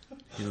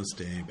 He'll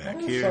stay back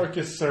What is here.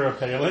 Sarkis Sarah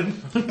Palin?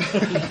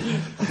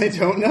 I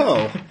don't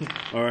know.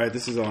 All right,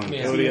 this is on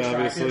Is Cody, he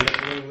attractive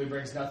obviously. and literally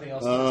brings nothing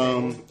else to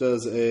the table?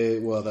 Does a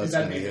that's Is that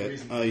gonna maybe the hit.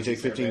 reason You take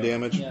he's 15 surveilled?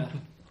 damage, Yeah.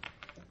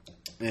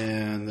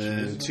 and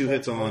then 2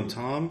 hits on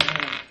Tom.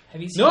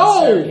 Have you seen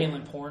No! Sarah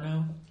Palin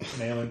porno?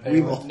 Nailing We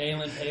Palin. will.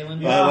 Nailing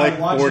Palin? Yeah, I Like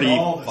watch it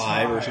all the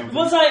 45 or time. something.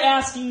 Was I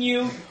asking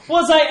you?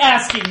 Was I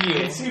asking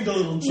It you? seemed a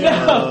little No.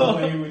 general the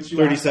way in which you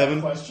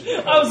 37? asked that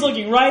question. I was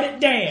looking right at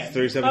Dan.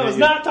 37 I was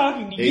hit you? not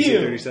talking to AC you.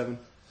 37.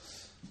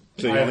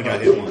 So you I only have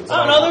got no hit once. I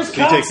don't know, there's So you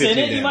take cocks in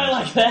 15 it. You might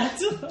damage. like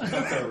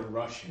that. They're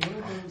Russian.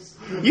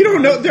 You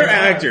don't know. They're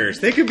actors.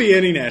 They could be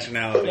any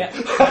nationality. Yeah.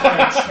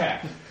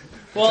 Check.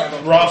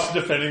 Well, Ross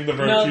defending the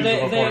virtues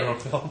no, of a porno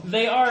film.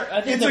 they are.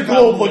 I think It's they're a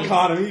global probably-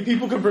 economy.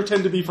 People can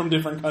pretend to be from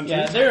different countries.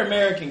 Yeah, they're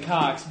American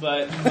cocks,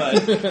 but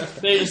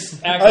they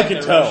just act I like can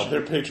they're tell. Russian.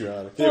 They're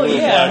patriotic. They Well, wear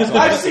yeah. flags on.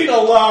 I've seen a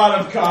lot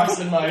of cocks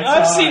in my time.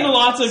 I've seen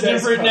lots of says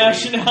different Cody.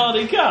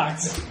 nationality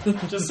cocks.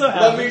 Just so Let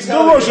me happens. The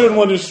tell you. Russian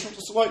one is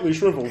slightly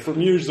shriveled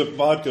from years of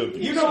vodka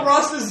abuse. You know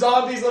Ross's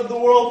zombies of the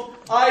world?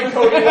 I,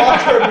 Cody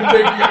Walker, have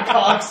been making your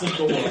cocks of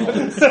the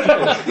world.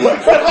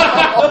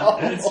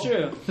 It's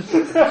true.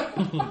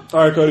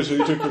 All right, Cody. So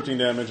you took 15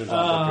 damage and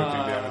Tom took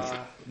 15 damage.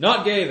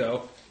 Not gay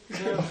though.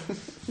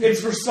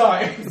 It's for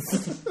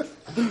science.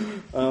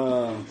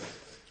 Um,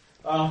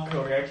 Oh,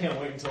 Cody, I can't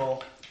wait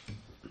until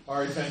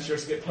our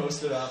adventures get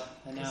posted up.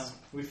 I know.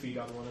 We feed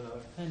on one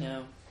another. I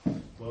know.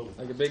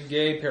 Like a big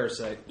gay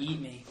parasite. Eat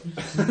me.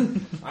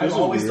 I'm Those are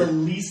always the weird.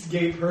 least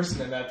gay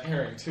person in that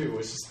pairing, too,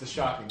 which is the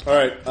shocking all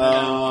right.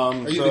 Are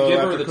you so the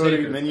giver after or the Cody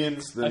taker?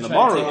 minions, I then try to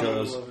Namaru take it a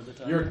goes. little over the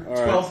top. Your All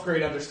right. 12th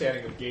grade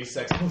understanding of gay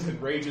sex both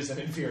enrages and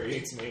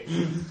infuriates me.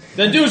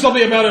 Then do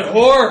something about it,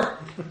 whore!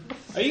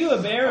 Are you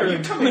a bear or Are a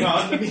you coming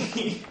on to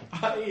me?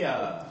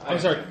 I'm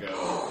sorry.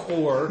 Go.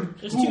 Whore.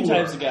 There's two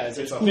types of guys.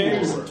 There's It's a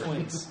bears whore.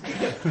 and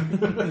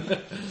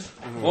twinks.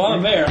 Well, I'm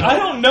a bear. I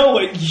don't know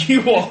what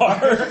you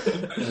are.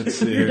 Let's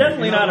see. You're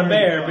definitely not a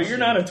bear, but you're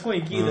not a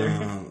twink either.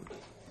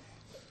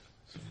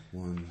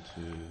 1,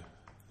 2,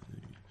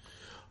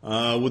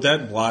 3. Would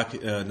that block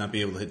not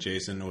be able to hit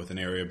Jason with an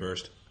area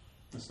burst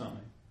That's not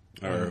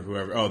me. or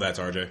whoever? Oh, that's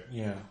RJ.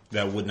 Yeah.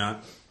 That would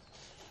not,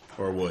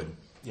 or would?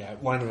 Yeah,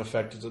 line of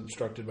effect is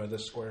obstructed by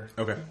this square.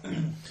 Okay,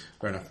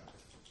 fair enough.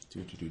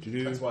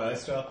 That's why I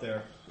stopped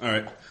there. All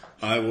right,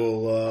 I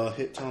will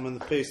hit Tom in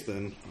the face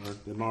then, or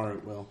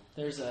Namaru will.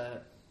 There's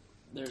a.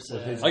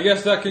 his- I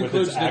guess that With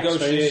concludes its axe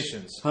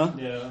negotiations. Huh?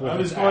 Yeah, With I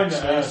was his going axe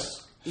to face.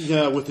 ask.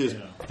 Yeah, with his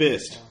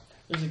fist.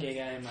 There's a gay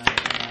guy in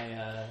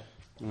my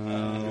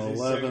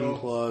 11 single?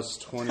 plus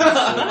 26.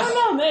 I don't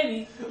know,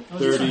 maybe. He's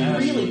 30.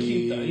 really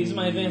cute though. He's in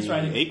my advanced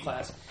riding 8?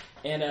 class,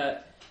 and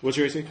What's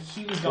your AC?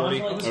 he was gone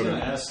for I like was 2 going to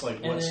minutes. ask like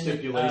And what then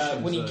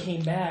stipulations when he that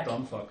came back,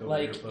 Dumbfuck over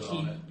like here put he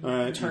on it. All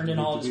right, turned in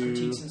all his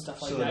critiques and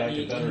stuff like So that. that I He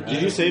could better he handle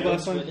Did you save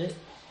notes last time? with it.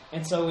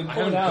 And so we pulled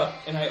haven't it out, got-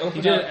 and I opened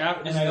He did up, it after.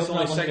 and This I is opened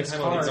only up one of second his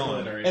time I've cards, done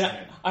it. Very and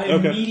sad. I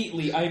Okay.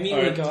 immediately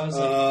Alright, go, I was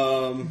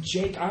like,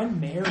 Jake, I'm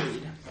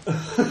married.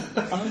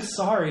 I'm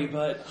sorry,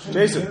 but I'm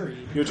Jason,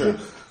 married. your turn.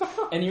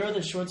 And you wrote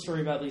this short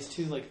story about these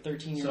two like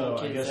 13-year-old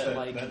So I kids guess that that-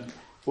 like. that-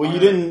 Well, you are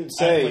didn't at,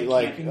 say camping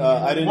I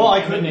together. didn't. Well, I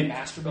And then couldn't they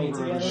masturbate over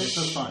together. everybody,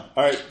 so it's fine.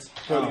 All right,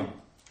 Cody. Um,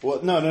 Well,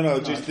 no.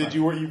 Just it's did fine.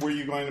 you were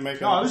you going to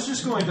make? No, I was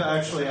just going to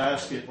actually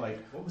ask it like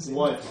What was in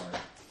what the card?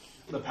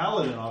 the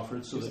paladin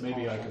offered, so that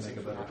maybe I can make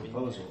a better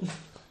proposal.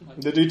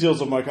 The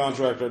details of my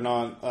contract are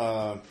not.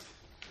 I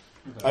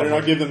do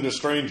not give them to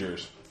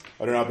strangers.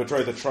 I do not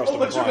betray the trust Oh,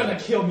 of a but you're gonna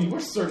client. kill me. We're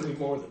certainly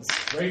more than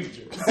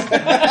strangers.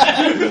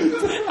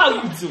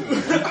 How you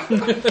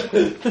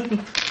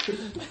doing?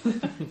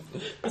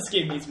 This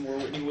game needs more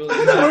Whitney Williams.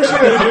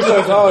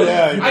 Oh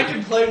yeah. I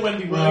can play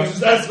Wendy Williams.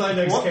 That's my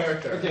next What?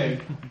 character. Okay,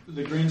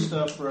 the green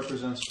stuff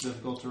represents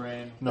difficult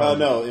terrain.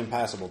 No,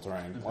 impassable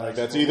terrain. Like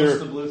that's What's either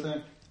the blue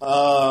thing?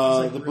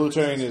 the blue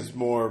terrain is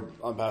more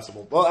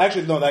unpassable. Well,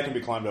 actually, no, that can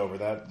be climbed over.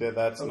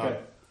 That's Okay. not.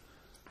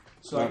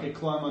 So I could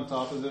climb on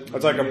top of it. And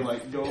It's like a maybe,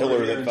 go pillar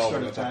over that here and fell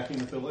start from the top. attacking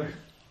the pillar.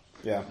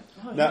 Yeah.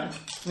 Oh, Now,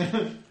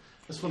 yeah.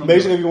 That's what I'm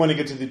basically, if doing. you want to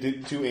get to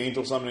the two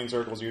angel summoning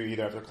circles, you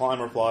either have to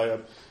climb or fly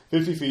up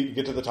 50 feet,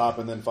 get to the top,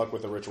 and then fuck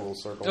with the ritual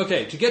circle.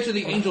 Okay, to get to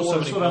the angel Well,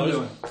 that's summoning what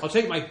I'm pose, doing. I'll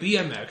take my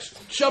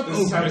BMX, jump This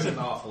over sounds it. an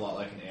awful lot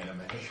like an anime.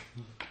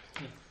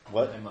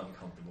 What? I'm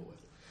uncomfortable with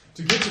it.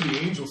 To get to the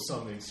angel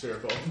summoning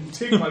circle,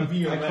 take my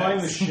BMX. I climb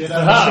the shit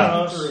out of the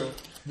house. through.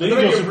 The And then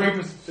I angel get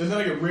raped- and then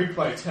I get raped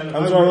by 10 of I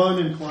them. sorry. run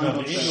and climb No, up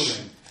the that angel-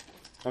 thing.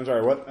 I'm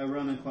sorry, what? I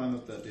run and climb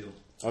up that deal.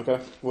 Okay.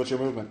 What's your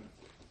movement?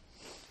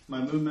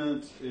 My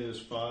movement is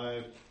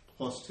 5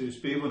 plus 2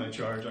 speed when I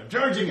charge. I'm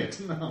charging it!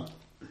 No.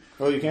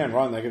 Well, you can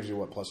run. That gives you,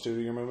 what, +2 to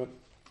your movement?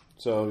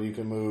 So you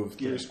can move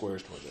 3 Yeah.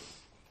 squares towards it.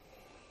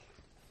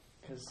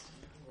 'Cause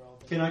we're all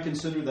Can I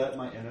consider that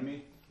my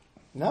enemy?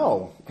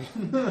 No.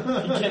 Can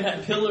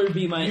that pillar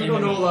be my You enemy?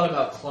 don't know a lot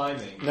about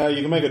climbing. No,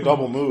 you can make a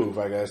double move,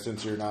 I guess,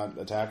 since you're not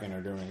attacking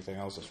or doing anything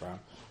else this round.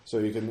 So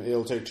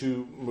it'll take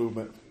 2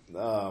 movement,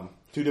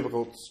 2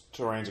 difficult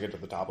terrains to get to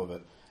the top of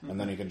it, and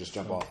then you can just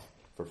jump off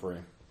for free.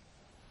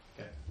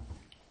 Okay.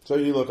 So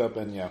you look up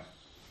and, yeah.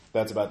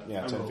 That's about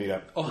 10 feet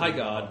up. Oh, hi,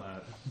 God.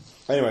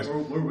 Anyways, Where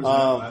was that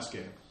last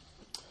game?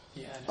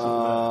 Yeah.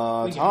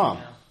 We can Tom.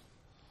 do now.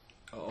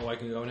 Oh, I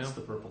can go now? It's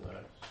the purple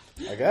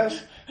die. I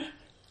guess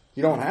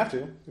you don't have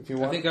to if you I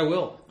want. think I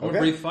will. I'm going to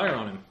breathe fire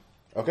on him.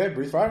 Okay,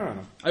 breathe fire on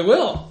him. I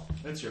will.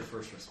 That's your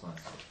first response.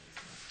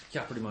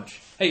 Yeah, pretty much.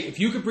 Hey, if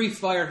you could breathe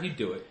fire, he'd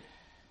do it.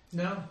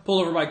 No. Pull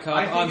over my cup.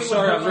 I think I'm it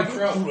sorry. would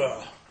hurt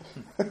my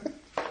throat.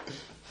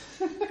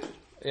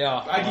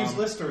 Yeah. I'd use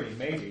Listerine,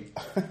 maybe.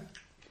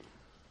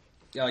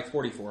 Yeah, like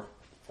 44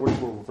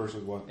 44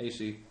 versus what?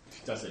 AC.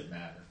 Doesn't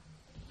matter.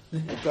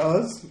 It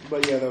does,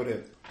 but yeah, that would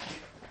hit.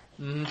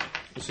 Mm-hmm.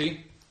 You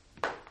see?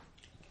 10,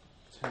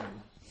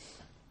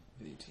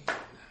 18, 21.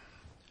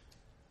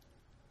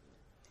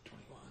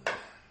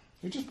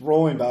 You're just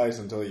rolling dice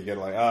until you get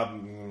like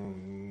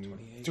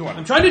 200.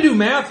 I'm trying to do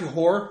math, you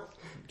whore.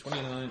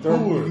 29.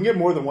 You can get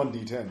more than one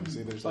d10.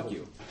 See, there's Fuck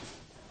you.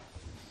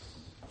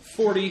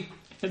 40.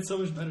 It's so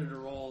much better to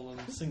roll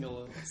on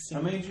single.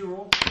 How many did you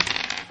roll?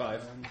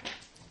 5.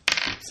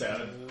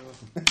 7.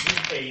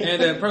 8.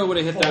 And probably would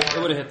have hit that. It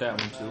would have hit that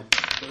one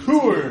too.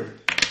 Cooler.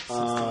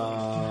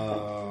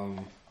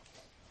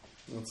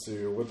 Let's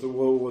see. What's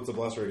the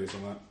blast radius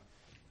on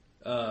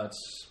that?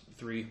 It's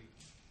 3.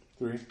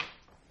 3. Okay,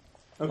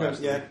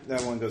 Blast yeah, 3.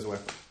 that one goes away.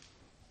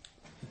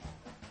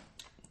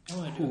 I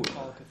want to do a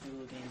Call of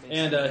Cthulhu game based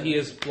And on he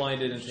is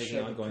blinded and taking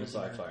Shove a ongoing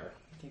prisoner. side fire.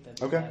 I think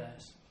that's Okay.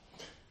 badass.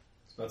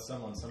 It's about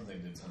someone,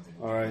 something did something.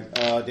 All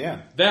right,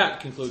 Dan. That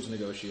concludes The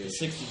negotiation.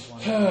 60s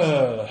one is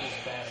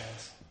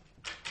badass.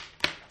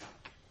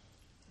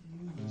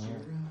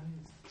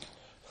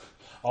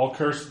 I'll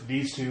curse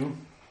these two.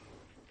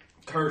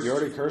 Curse. You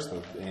already cursed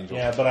the angel.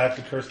 Yeah, but I have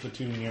to curse the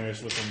two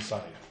nearest within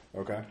sight.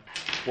 Okay.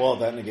 Well,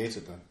 that negates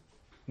it then.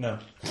 No,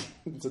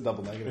 It's a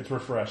double negative. it's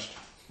refreshed.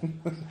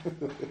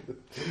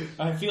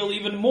 I feel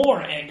even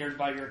more angered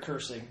by your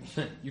cursing.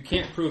 You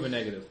can't prove a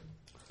negative.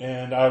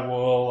 And I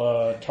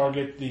will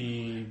target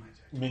the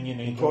minion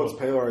He angel. quotes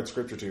Pelor at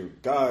Scripture 2.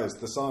 Guys,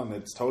 the sun,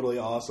 it's totally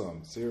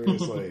awesome.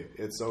 Seriously,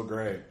 it's so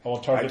great. I'll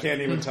I target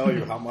can't even tell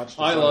you how much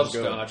the I sun love is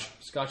good. scotch.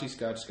 Scotchy,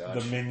 scotch, scotch.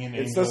 the minion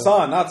It's angel. the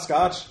sun, not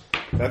scotch.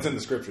 That's in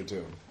the Scripture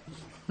too.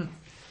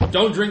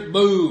 Don't drink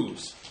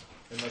booze.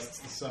 Unless it's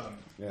the sun.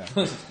 Yeah.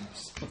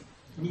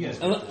 You guys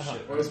Unle- got this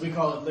shit. Or as we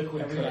call it,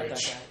 liquid We got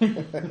courage.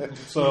 that guy.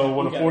 So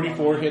would We a got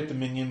 44 one. hit the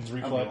minion's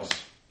reflex?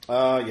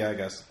 Yeah, I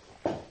guess.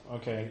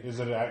 Okay, is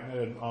it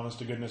an honest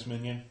to goodness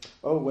minion?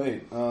 Oh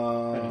wait. Anything,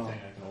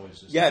 I can always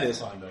just Yeah, it is.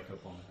 climb back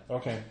up on it.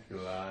 Okay,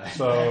 Glide.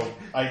 so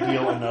I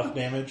deal enough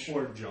damage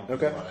Or jump.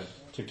 Okay. And glide.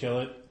 to kill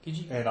it, Could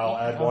you- and I'll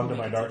add How one would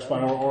to we my make it dark so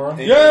spinal that- aura.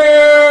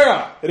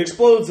 Yeah! It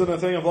explodes in a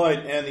thing of light,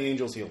 and the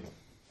angel's healed.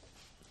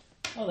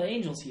 Oh, the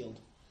angel's healed.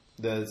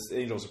 The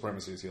angel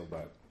supremacy is healed by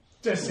it.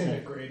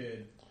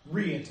 Disintegrated.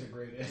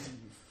 Reintegrated.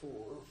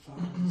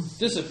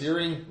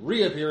 Disappearing,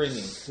 reappearing.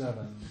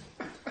 7.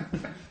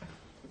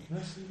 Can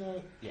I see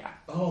that? Yeah.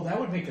 Oh, that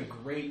would make a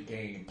great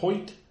game.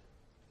 Point.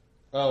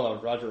 Oh,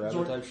 Roger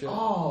Rabbit type shit.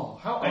 Oh,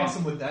 how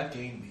awesome would that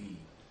game be?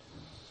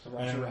 The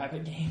Roger And-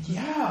 Rabbit game.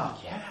 Yeah.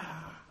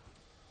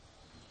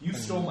 You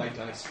stole my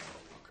dice.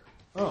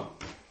 Oh.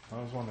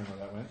 I was wondering where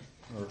that went,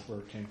 or where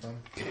it came from.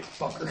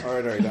 All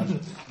right, are you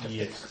done?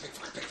 Yes.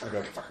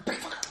 Okay.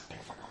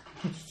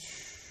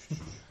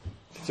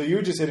 So you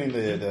were just hitting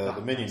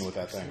the minion with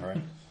that thing,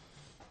 right?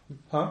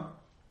 Huh?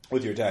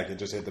 With your attack, it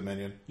just hit the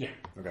minion? Yeah.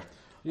 Okay.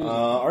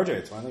 RJ,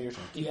 it's finally your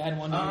turn. Do you add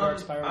one to your dark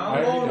spiral?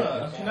 I already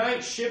wanna. did. Can I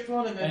shift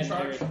one and then And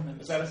charge? carry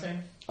it. Is that a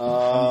thing?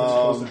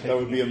 That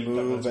would be a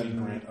move,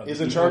 and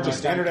is a charge a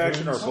standard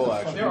action or a full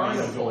action? There are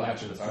no full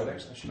actions, are there?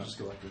 I should just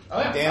go like this. Oh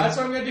yeah, Dan? that's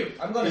what I'm gonna do.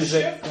 I'm gonna Is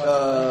it shift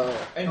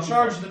and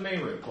charge the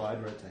Mayroot.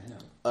 Glide right to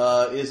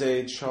him. is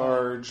a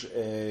charge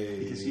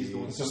Because he's the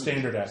one It's a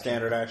standard action.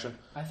 standard action?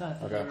 I thought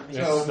that Okay. they were being-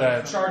 Yes. So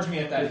that- charge me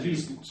at that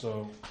heat.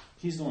 So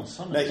He's the one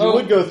summoning. Now, he Oh.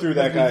 would go through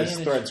that Would be guy's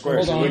damage. threat square,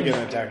 Hold so he on. would get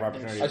an attack of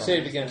opportunity. I from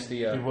saved it. against the.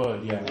 he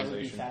would, yeah. That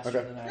would be faster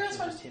Okay. than That's actually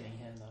fine. just hitting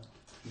him,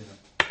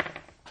 though.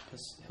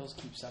 Because he'll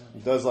keep summoning.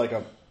 It does like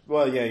a...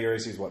 Well, yeah, your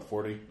AC is what,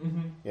 40?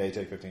 Mm-hmm. Yeah, you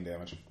take 15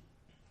 damage.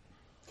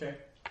 Okay.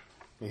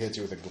 He hits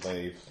you with a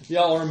glaive.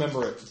 Yeah, I'll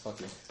remember it. Fuck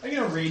you. I'm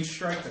gonna rage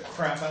strike the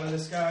crap out of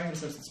this guy, and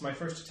since it's my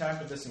first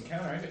attack of this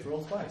encounter, I get to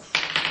roll twice.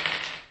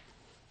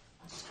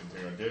 Just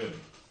gonna do it.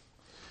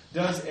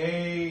 Does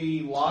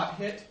a lot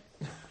hit?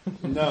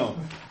 No.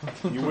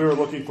 We were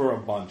looking for a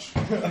bunch.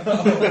 How about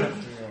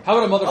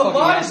a A motherfucking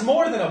lot ass? is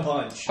more than a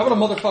bunch. How about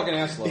a motherfucking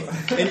ass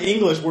load? In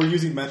English, we're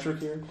using metric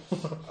here.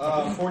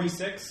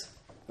 46.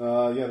 Yeah,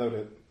 that would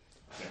hit.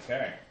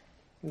 Okay.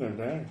 Oh,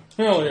 dang.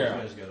 Hell You yeah.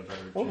 guys got a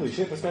better Holy chance.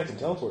 shit, this guy can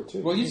teleport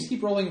too. Well, you just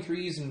keep rolling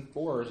 3s and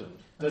 4s. And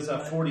Does a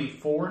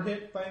 44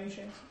 hit by any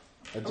chance?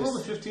 I I rolled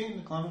a just, 15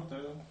 to climb up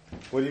there, though.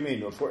 what do you mean?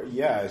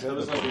 Yeah, I said That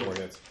was the like 44 a-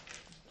 hits.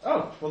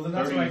 Oh, well then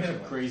that's what I hit him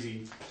with.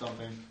 Crazy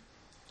something.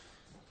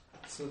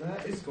 So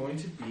that is going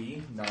to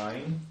be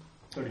 9.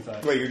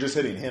 35. Wait, you're just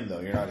hitting him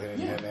though. You're not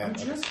hitting Yeah, him. I'm And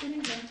just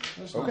hitting him.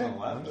 That's okay. not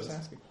gonna laugh, I'm just but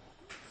asking.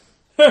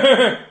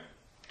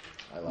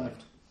 I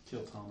laughed.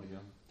 kill Tom again.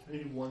 I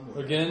need one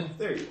more. again?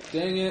 There you go.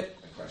 Dang it.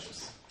 My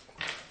precious.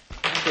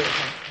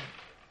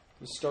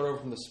 Let's start over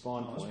from the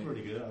spawn Oh, that's point.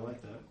 pretty good. I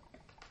like that.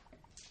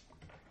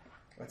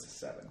 That's a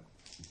 7.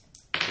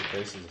 Your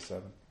face is a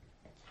 7.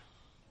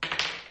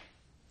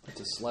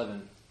 It's a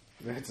 11.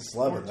 It's a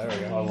 11. There we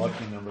go. Oh,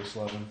 lucky number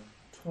 11.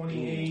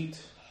 28.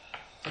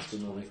 That's the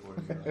movie.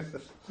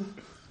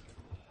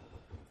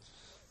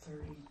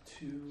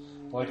 32.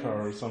 I like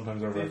how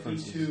sometimes our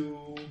references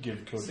 52.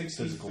 give Cody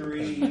physical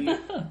 63. pain.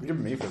 You're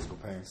giving me physical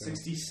pain. too.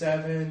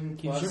 67.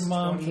 Gives plus your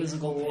mom 24,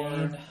 physical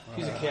pain.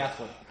 He's a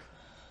Catholic.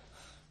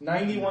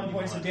 91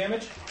 points of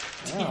damage.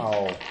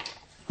 Ow.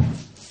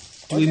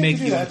 Do we make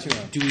do you? that to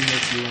him? Do we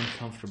make you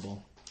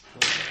uncomfortable?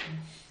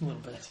 A little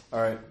bit. All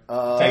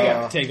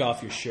right. Take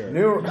off your shirt.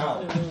 New.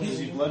 Is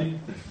he bloody?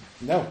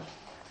 No.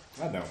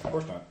 God, no. Of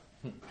course not.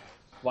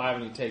 Why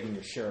haven't you taken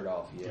your shirt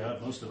off yet? Yeah,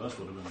 most of us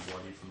would have been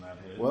bloody from that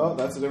hit. Well,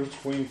 that's the difference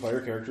between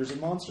player characters and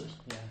monsters.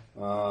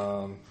 Yeah.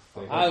 I'm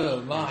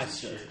a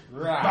monster.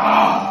 Liar.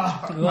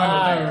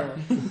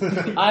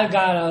 I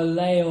got a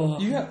layer.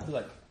 You have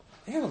like,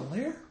 I have a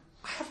lair.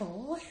 I have a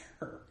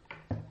lair.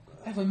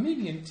 I have a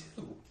minion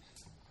too.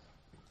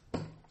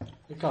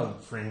 They call him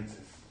Francis.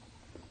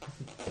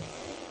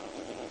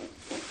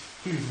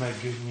 He's my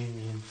good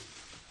minion.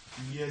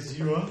 Yes,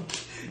 you are.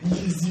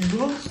 Yes,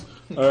 you are.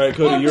 All right,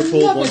 Cody, you're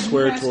pulled love one it,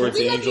 square Master. towards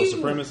We the love angel you.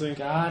 supremacy.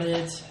 Got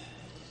it.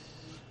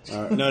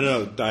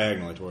 No,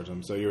 diagonally towards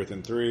him. So you're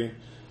within 3.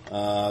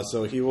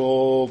 So he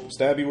will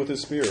stab you with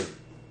his spear.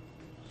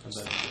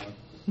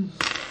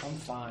 I'm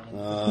fine.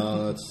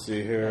 Let's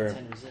see here.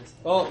 10 resist.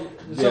 Well,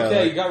 it's Yeah, okay.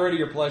 like- You got rid of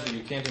your pleasure.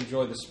 You can't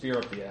enjoy the spear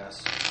up the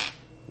ass.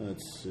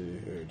 Let's see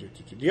here. Do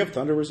you have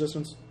thunder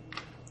resistance?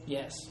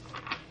 Yes.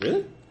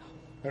 Really?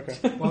 Okay.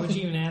 Why would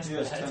you even ask He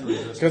has that? 10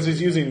 resistance. Because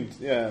he's using.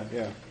 Yeah.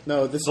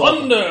 No, this.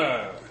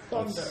 Thunder.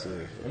 Let's see.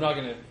 I'm not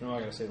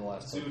gonna say the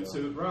last part. Suit, though.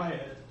 suit,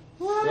 riot.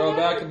 Throw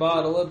back a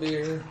bottle of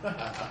beer.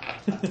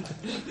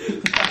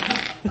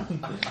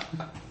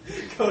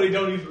 Cody,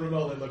 don't even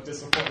remotely look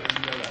disappointed.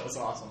 You know that was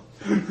awesome.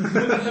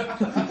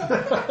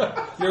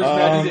 You're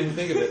mad you didn't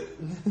think of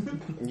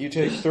it. You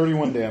take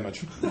 31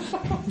 damage.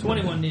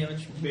 21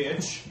 damage.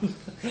 Bitch.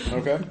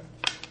 Okay.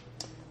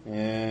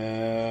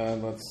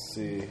 And let's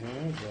see here.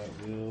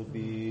 That will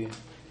be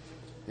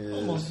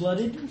Almost his.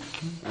 blooded.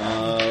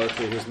 Let's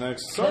see. Who's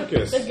next?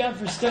 Sarkis. They've got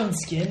for stone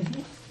skin.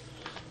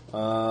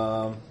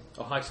 Oh,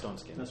 high stone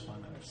skin. That's fine.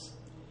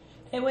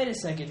 Hey, wait a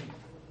second.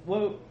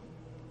 Whoa.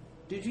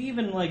 Did you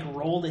even, like,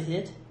 roll to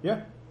hit?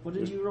 Yeah. What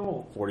did you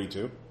roll?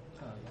 42.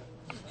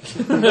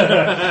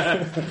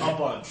 A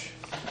bunch.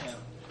 Yeah.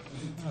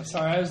 Oh,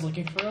 sorry, I was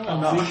looking for a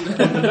lot. When the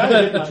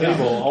die hit the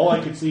table, all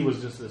I could see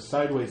was just a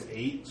sideways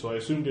 8, so I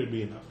assumed it'd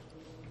be enough.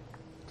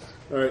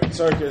 All right.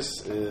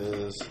 Sarkis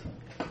is.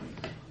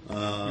 You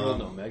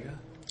rolled an omega.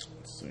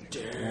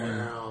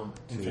 Damn. 1,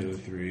 2,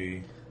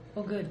 3,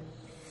 Oh, good.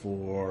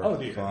 4, Oh,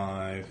 dear.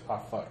 5, Ah,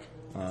 fuck.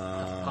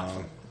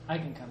 I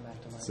can come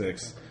back to my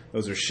 6.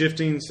 Those are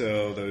shifting,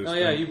 so those. Oh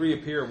yeah, you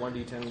reappear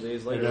 1d10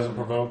 days It later. doesn't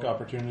provoke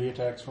opportunity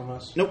attacks from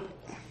us? Nope.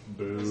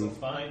 It's a Boo.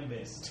 fine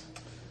mist.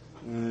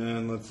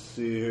 And let's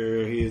see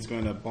here. He is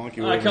going to bonk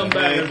you I over come the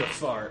back head. as a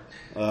fart.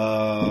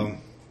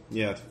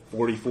 Yeah,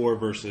 44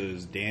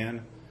 versus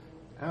Dan.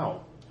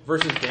 Ow.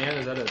 Versus Dan,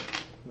 is that a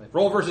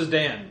roll versus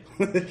Dan?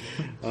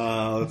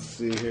 Let's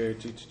see here.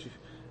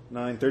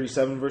 9,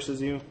 37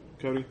 versus you,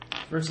 Cody.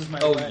 Versus my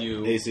Oh, right.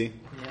 you. AC.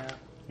 Yeah.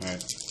 All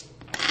right.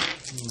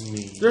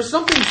 Me. There's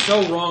something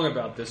so wrong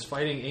about this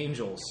fighting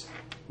angels.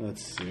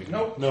 Let's see.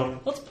 Nope. No.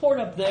 Let's port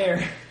up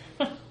there.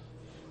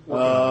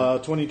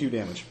 22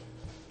 damage.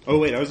 Oh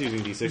wait, I was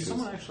using Did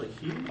someone D6s. actually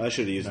heal? I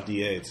should have used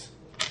D8s.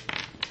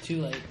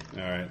 Too late.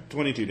 All right,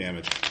 22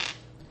 damage.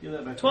 Heal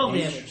that back to 12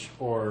 me. damage.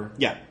 Or.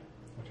 Yeah.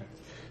 Okay.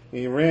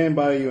 He ran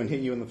by you and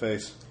hit you in the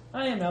face.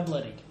 I am now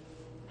bloody.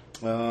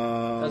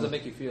 How does it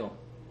make you feel?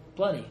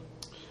 Bloody.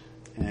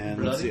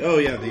 And let's see. Oh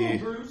yeah, the.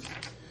 Bruce.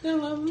 A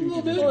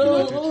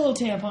little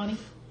tampon-y.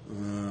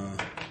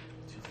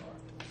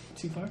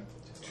 Too far?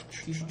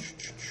 Too far?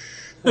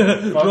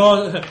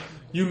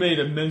 You made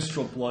a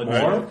menstrual blood.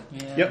 More?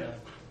 Yeah.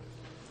 Yep.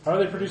 How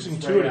are they producing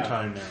 2 at a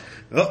time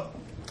now?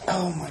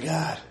 Oh my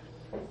god.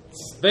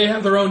 They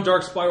have their own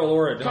dark spiral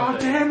aura, don't God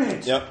they? damn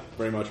it! Yep,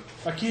 very much.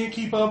 I can't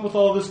keep up with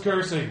all this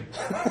cursing.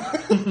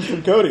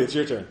 Cody, it's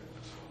your turn.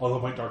 Although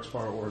my Dark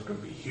Spiral Aura is going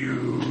to be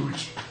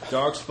huge.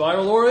 Dark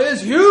spiral aura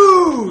is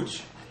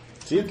huge.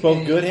 See, it's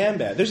both good and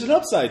bad. There's an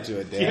upside to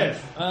it, Dan.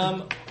 Yes.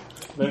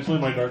 Eventually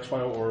my Dark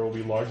Spiral Aura will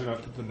be large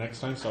enough that the next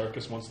time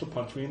Sarkis wants to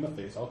punch me in the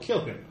face, I'll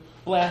kill him.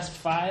 Blast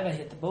 5, I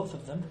hit the both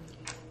of them.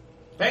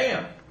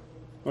 Bam!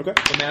 Okay.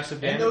 The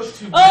massive And damage. those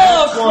two.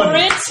 Oh,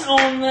 crit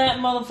on that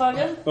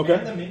motherfucker. And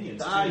Okay. the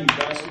minions. You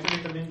bastard.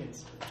 Get the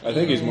minions. I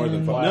think he's more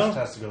than 5. Blast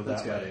No. has to go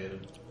that way.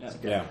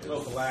 Yeah.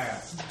 Go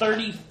blast.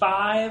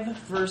 35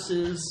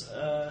 versus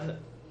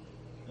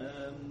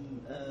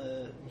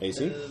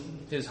AC?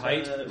 His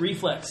height.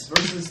 reflex.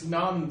 Versus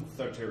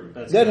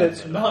non-Thurtude. That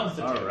hits.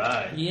 Non-Thurtude.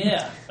 Alright.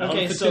 Yeah.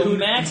 Okay, so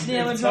max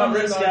damage It's not on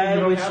this written on it, guy, you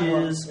don't which have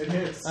one. is It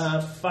hits.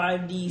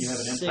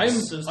 5d6. I'm-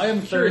 so I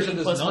am curious 30 at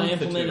this plus my non-Thurtude.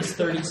 implement is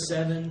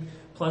 37,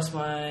 plus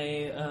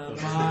my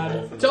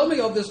mod. Tell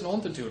me of this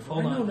multitude, for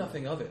Hold I know on.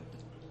 nothing of it.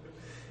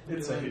 I'm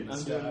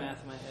doing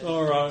math in my head.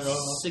 All right.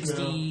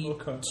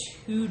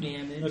 62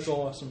 damage. That's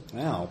awesome.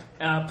 Ow.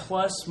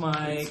 Plus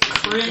my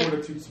crit,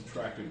 Fortitude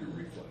subtracted your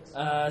reflex.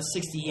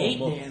 68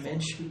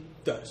 damage.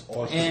 That's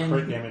Plus And- the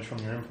crit damage from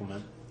your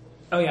implement.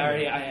 Oh yeah,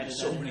 I added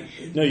that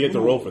in. No, you have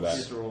to roll for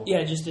that. Yeah,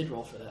 I just did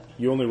roll for that.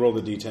 You only roll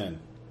the d10.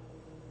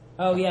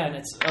 Oh yeah, and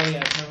it's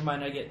never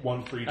mind. I get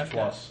One for each I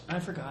forgot. plus. I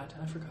forgot.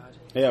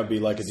 Yeah, it'd be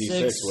like a d6,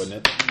 Six.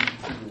 wouldn't it?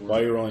 Why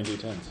are you rolling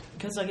d10s?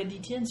 Because I get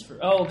D10s for.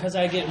 Oh, because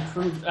I get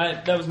improved.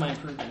 That was my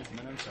improved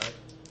implement. I'm sorry.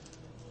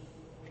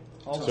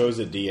 Hold So on. is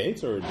it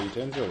d8s or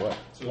d10s or what?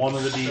 One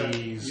of the You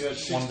Ds,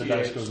 got one of the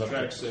dice 68, goes up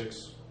subtract to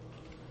 6.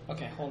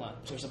 Okay, hold on.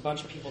 There's a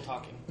bunch of people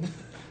talking.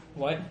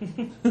 What?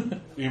 the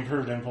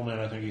improved implement.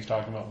 I think he's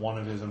talking about one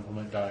of his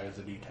implement die is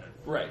a D10.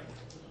 Right.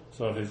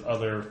 So if his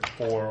other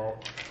 3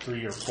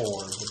 or 4,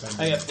 depending.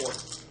 I got 4.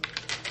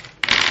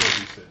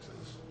 4d6s.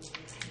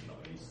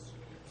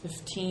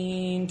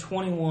 15,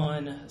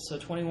 21. So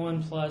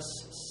 21 plus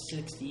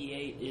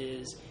 68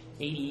 is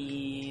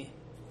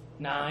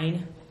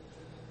 89.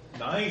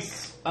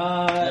 Nice.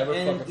 Never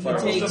And fucking he fire.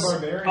 takes Almost a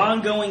barbarian.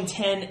 ongoing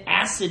 10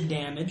 acid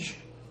damage.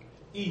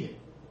 Eat it.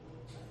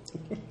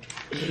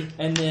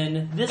 And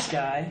then this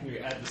guy,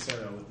 You're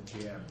adversarial with the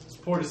GM. It's a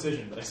poor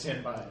decision, but I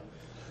stand by it.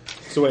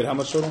 So wait, how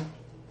much total?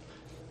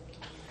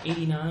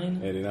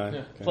 89, 89? Yeah.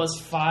 Okay. plus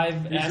 5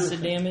 Here's acid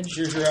your- damage.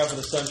 Here's your out for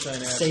the sunshine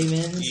ass. Save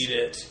ins. Eat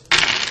it.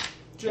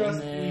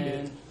 Just And eat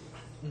then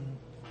it.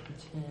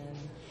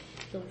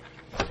 10.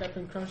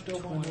 Captain Crunch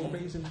don't want no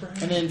raisin bran.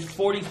 And then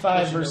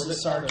 45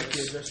 versus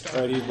Sarkis.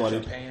 Alright, he's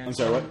bloodied. I'm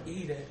sorry, what?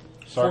 Eat it.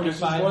 Sarkis is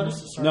 45 blood?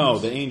 versus Sarkis. No,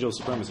 the Angel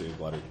Supremacy is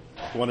bloodied.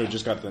 The one who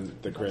just got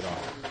the crit on.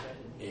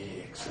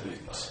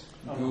 Excellent.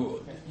 Oh,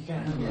 Good. You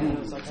kind of, I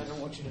was like, I don't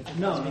want you to think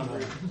No, that's no.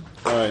 me.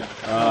 Alright. I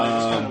just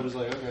kind of was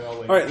like, okay,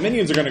 I'll wait. Alright,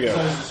 minions are gonna So I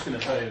go. was just going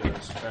to tell you that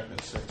it's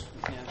subtracted 6.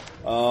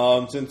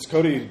 Yeah. Since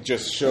Cody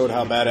just showed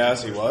how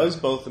badass he was,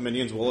 both the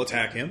minions will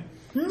attack him.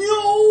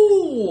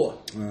 No!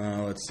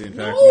 Let's see. In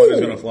fact, No! one is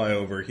going to fly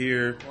over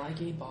here,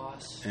 Like a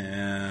boss.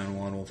 and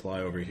one will fly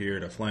over here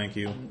to flank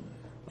you.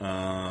 You're a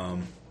Oh,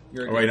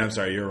 wait, gay- I'm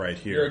sorry. You're right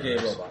here. You're a gay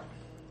robot.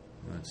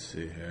 Let's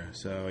see here.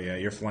 So, yeah,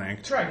 you're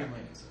flanked. Dragon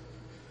Lance.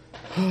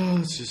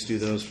 Let's just do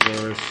those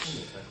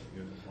first.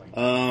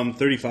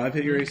 35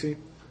 hit your AC?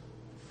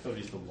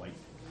 Cody's the white.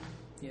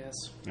 Yes.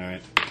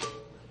 Alright.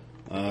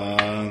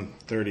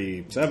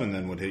 37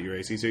 then would hit your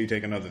AC, so you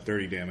take another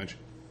 30 damage.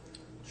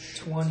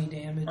 20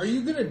 damage. Are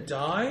you gonna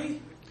die?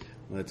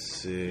 Let's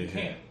see. He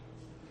can't.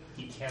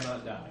 He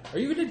cannot die. Are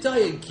you gonna die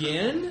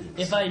again?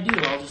 If I do,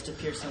 I'll just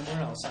appear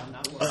somewhere else. I'm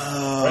not worried.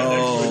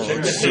 Oh,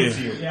 let's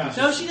see. Yeah.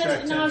 No, she doesn't.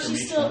 subtract No, 10 she from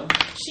each still. one.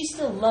 She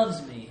still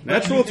loves me.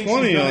 Natural You think she's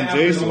 20 gonna on have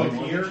to Jason. go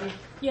here?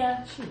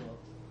 Yeah, she will.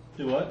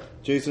 Do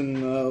what?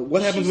 Jason,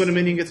 what happens when a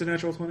minion gets a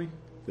natural 20? Is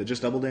it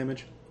just double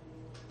damage?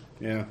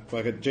 Yeah,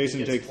 fuck it.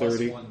 Jason, take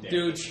 30.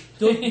 Dude,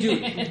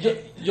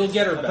 you'll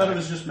get her I thought it back.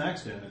 was just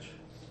max damage.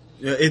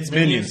 Yeah, it's Minions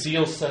minions.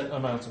 deal set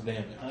amounts of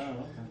damage. Oh, okay.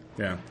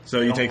 Yeah,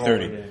 so you take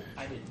 30.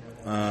 I didn't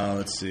know that.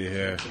 Let's see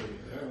here.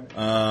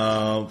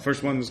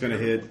 First one's going to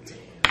hit.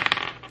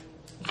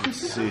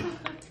 Let's see.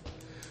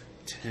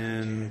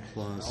 10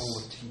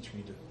 plus. Teach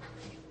me to.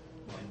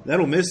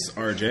 That'll miss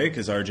RJ,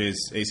 because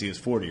RJ's AC is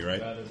 40, right?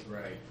 That is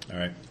right.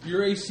 Alright,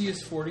 Your AC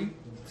is 40.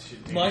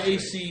 My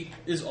AC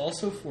is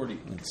also 40.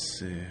 let's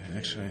see.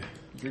 Actually,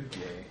 You're gay.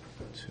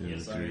 2,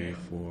 Yes, I 3, am.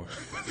 4,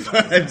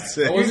 5, 6,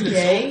 I You're wasn't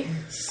gay?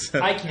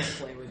 7, I can't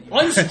play with you.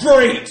 I'm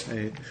straight!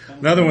 8.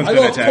 Another one's I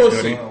going to got attack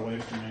pussy. Cody. Far away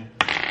from me.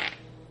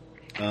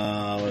 Let's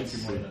Thank you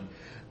see. more than.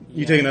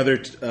 You take another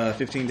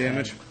 15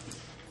 damage.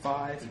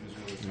 5.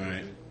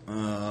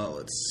 Alright.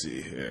 Let's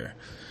see here.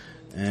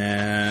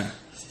 And.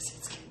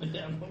 It's coming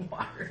down the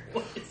water.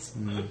 What is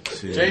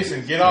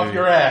Jason, get off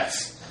your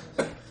ass.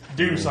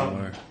 Do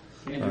something.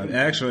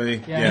 Actually,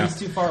 Yeah, yeah. he's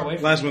too far away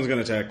from Last one's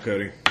going to attack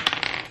Cody.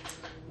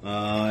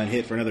 And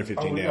hit for another 15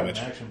 Oh, we got damage.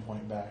 an action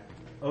point back.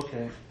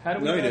 Okay. How do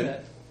we No, you know didn't.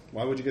 that?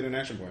 Why would you get an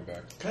action point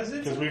back?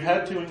 Because we've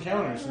had 2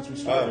 encounters since we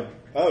started.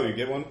 Oh, you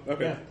get one?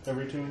 Okay. Yeah,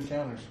 every 2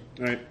 encounters.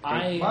 Alright.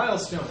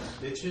 Milestone,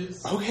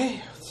 bitches.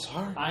 Okay,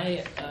 sorry.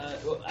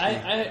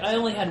 I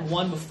only had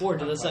one before.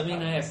 Does that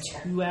mean I have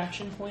 2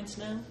 action points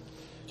now?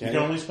 You can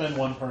only spend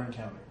 1 per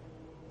encounter.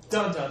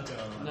 Dun dun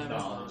dun. Never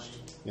Knowledge.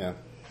 Yeah.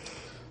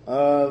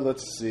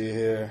 Let's see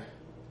here.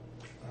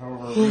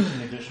 However,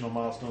 reaching additional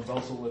milestones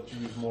also lets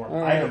you use more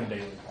item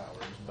daily powers,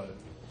 but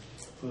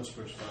Close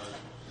first 5.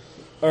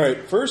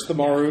 Alright, first the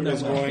Maroon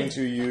is going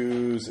to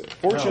use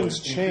Fortune's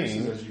it increases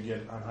Chain as you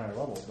get on higher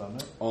levels,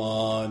 doesn't it?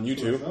 on you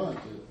two.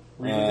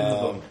 Read it in the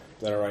book.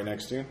 That are right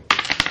next to you.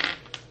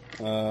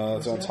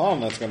 It's on Tom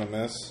that's going to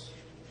miss.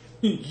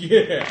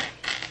 Yeah.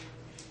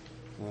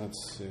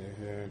 Let's see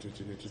here.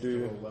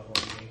 Level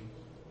game.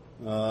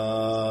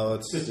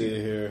 Let's see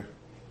here.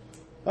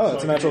 Oh,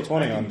 it's a natural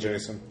 20 on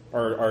Jason.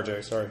 Or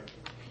RJ, sorry.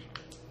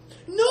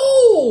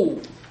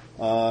 No!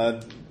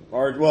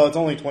 Well, it's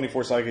only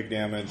 24 psychic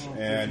damage,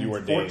 and you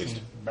are 14,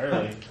 dazed.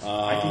 barely.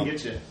 I can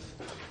get you.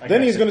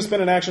 Then he's going to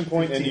spend an action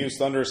point and use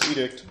Thunderous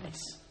Edict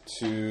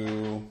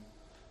to...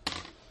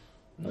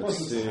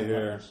 Let's see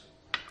here.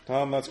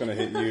 Tom, that's going to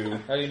hit you.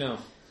 How do you know?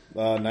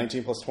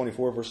 19 plus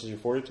 24 versus your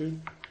Fortitude.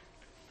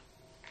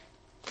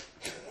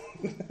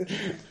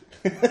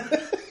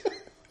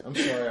 I'm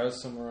sorry, I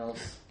was somewhere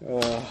else.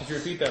 Could you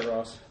repeat that,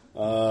 Ross?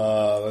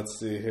 Let's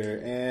see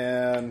here.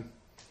 And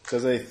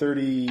does a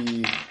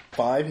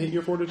 35 hit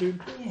your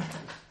Fortitude? Yeah.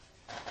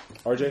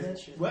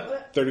 RJ?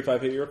 What?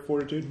 35 hit your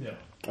Fortitude? No.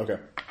 Okay.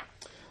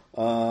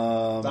 I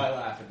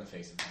laugh in the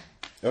face of that.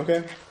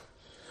 Okay.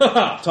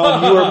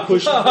 Tom, you are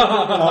pushed.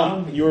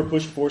 Tom, you are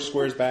pushed 4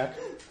 squares back.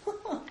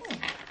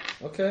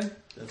 Okay.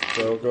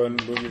 So go ahead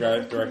and move your guy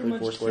directly Pretty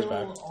much 4 squares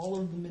kill back. all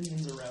of the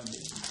minions around you.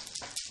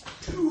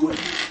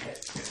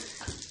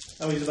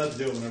 Oh, he's about to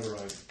do it whenever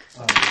I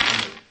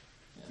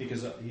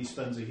because he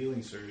spends a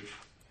healing surge.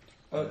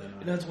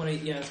 That's when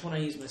that's when I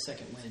use my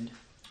second wind.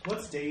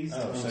 What's days?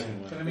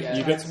 Second Can I one. make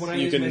You That's get- when I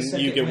you use can- my you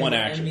second get wind. one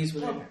action. Enemies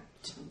within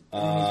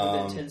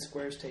 10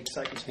 squares take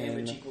psychic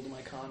damage 10. equal to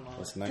my con mod.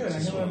 That's Good, I know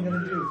what I'm 19.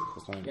 gonna do.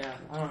 That's fine. Yeah,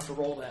 I don't have to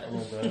roll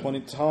that.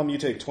 20, Tom, you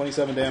take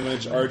 27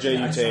 damage. RJ,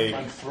 you I'm take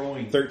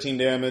throwing 13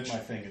 damage. my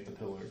thing at the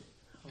pillar.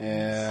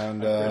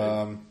 And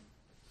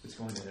It's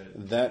going to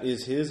hit. that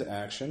is his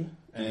action.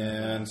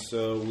 And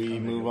so we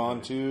move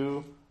on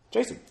to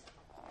Jason.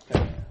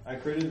 Okay. I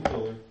created the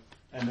pillar,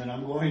 and then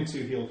I'm going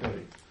to heal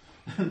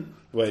Cody.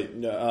 Wait,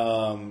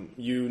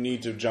 you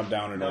need to jump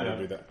down in order to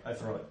do that. I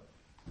throw it.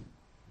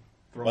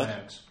 Throw What? my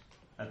axe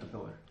at the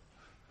pillar.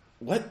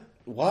 What?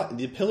 What?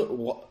 The pillar?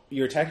 What?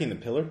 You're attacking the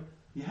pillar?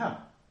 Yeah.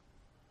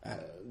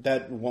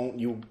 That won't.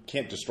 You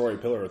can't destroy a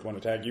pillar with one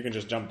attack. You can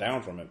just jump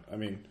down from it. I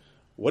mean,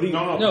 what do you?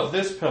 No.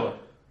 This pillar.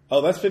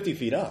 Oh, that's 50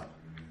 feet up.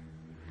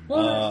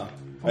 What? I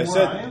Where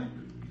said. I am?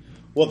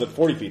 Well, the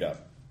 40 feet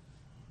up.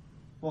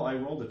 Well, I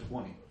rolled a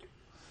 20.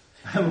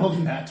 I rolled a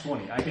nat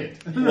 20. I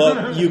hit.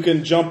 Well, you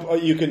can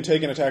jump. You can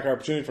take an attack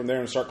opportunity from there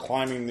and start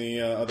climbing the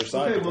other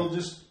side. Okay, well,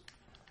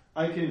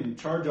 I can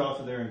charge off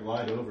of there and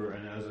glide over,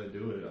 and as I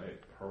do it,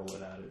 I hurl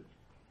it at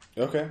it.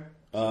 Okay.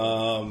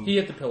 He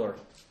hit the pillar.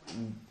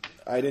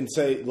 I didn't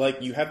say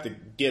you have to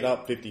get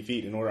up 50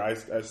 feet in order. I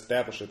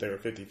established that they were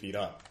 50 feet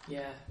up.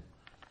 Yeah.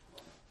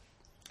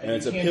 And you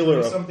it's a can't pillar do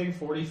of- something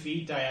 40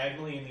 feet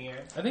diagonally in the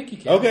air. I think he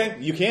can. Okay,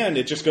 you can.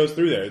 It just goes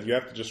through there. You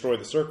have to destroy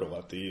the circle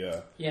at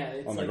the Yeah,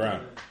 it's on the like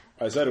ground.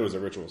 I said it was a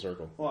ritual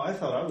circle. Well, I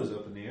thought I was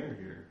up in the air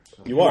here.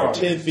 So. You are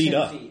 10 10 feet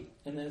up.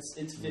 and then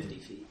it's 50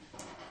 feet.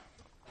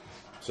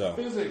 So.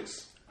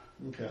 Physics.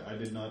 Okay, I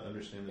did not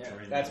understand the Yeah,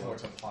 terrain. That's more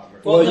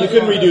topography. Well, no, you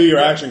can no, redo your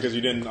action because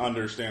you didn't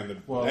understand the.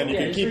 Well, and you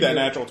yeah, can just keep that redo it.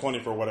 natural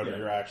 20 for whatever Yeah.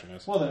 your action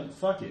is. Well, then,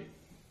 fuck it.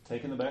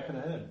 Taking the back of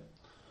the head.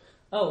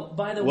 Oh,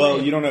 by the Well,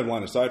 way, you don't have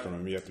line of sight from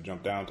him. You have to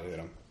jump down to hit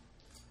him.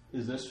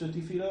 Is this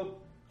 50 feet up?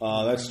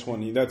 That's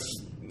 20. That's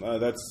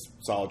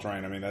solid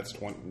terrain. I mean, that's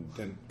 20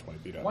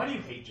 feet up. Why do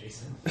you hate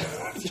Jason?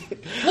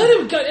 Let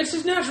him go. It's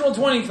his natural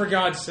 20, for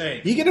God's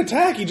sake. He can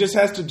attack. He just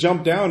has to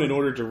jump down in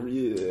order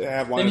to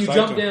have line Then of you sight.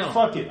 jump to him. down.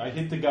 Fuck it. I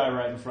hit the guy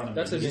right in front of me.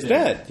 That's a He's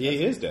dead.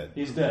 He is dead.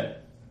 He's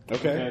dead.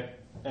 Okay.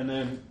 And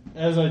then,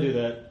 as I do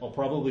that, I'll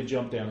probably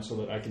jump down so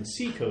that I can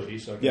see Cody,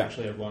 so I can Yeah.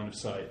 actually have line of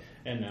sight.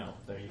 And now,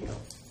 there you go.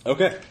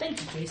 Okay.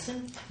 thank you,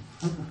 Jason.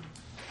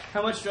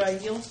 How much do I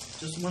heal?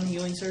 Just one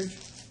healing surge?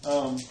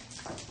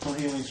 One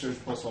healing surge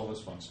plus all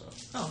this fun stuff.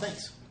 Oh,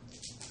 thanks.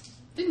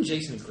 Didn't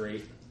Jason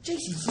great?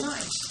 Jason's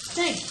nice.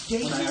 Thanks,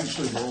 When Jason. I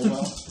actually roll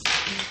well,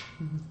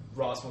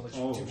 Ross will let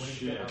you Oh, do winning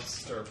shit.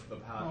 bounce or the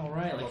pot. All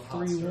right, like pot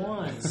 3 stir.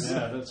 ones.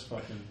 yeah, that's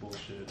fucking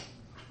bullshit.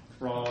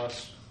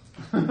 Ross.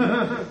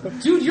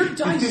 Dude, your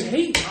dice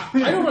hate.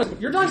 I don't know.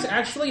 Your dice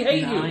actually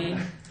hate 9. you.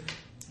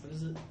 What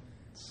is it?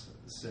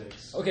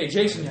 6. Okay,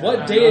 Jason, Yeah,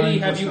 what deity 9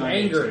 have plus you 9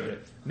 angered? is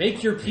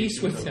Make your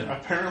peace with him.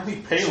 Apparently,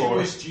 Jewish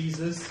Pelor.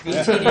 Jesus.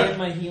 18 and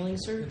my healing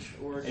surge?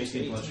 Or just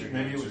 18 plus 18? your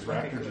Maybe it was surge.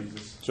 Raptor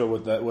Jesus. So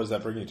what does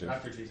that bring you to?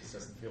 After Jesus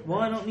doesn't feel Well,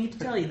 I right. don't need to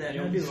tell you that,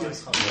 You now only do feel I?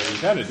 comfortable. You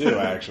kind of do,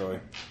 actually.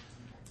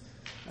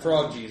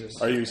 Frog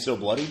Jesus. Are you still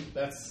bloody?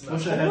 That's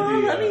Wish not I had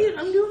Well, the. I mean,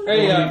 I'm doing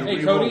Hey, ability to hey,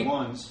 reroll Cody.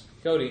 Ones.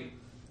 Cody,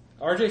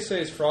 RJ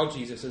says Frog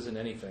Jesus isn't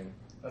anything.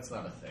 That's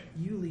not a thing.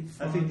 You leave.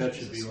 I think that Frog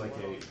should be Jesus like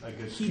alone. a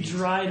good He feat.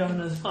 dried on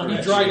He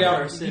a dried out.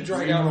 person. He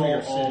dried out for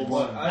your Reroll all sins.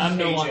 ones. I'm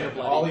no Cajun. longer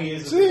bloody. All he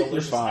is See, a you're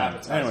delicious fine.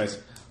 appetizer. Anyways,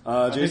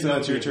 I think Jason, that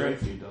that's would your be a turn. great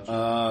feat,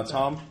 don't you?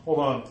 Tom, Hold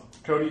on.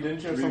 Cody,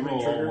 didn't you have something Reroll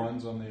all triggered?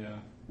 ones on the.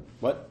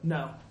 what?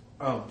 No,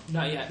 Oh.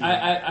 not yet.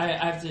 I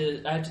have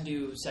to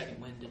do second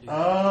wind to do that.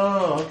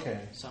 Oh, okay.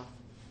 So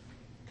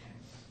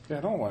Yeah,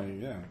 I don't want you.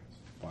 Yeah,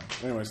 fine.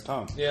 Anyways,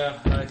 Tom, Yeah,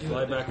 I do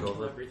fly it, back kill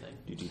over. everything.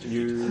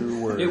 you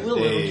were It will.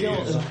 It'll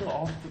dazed kill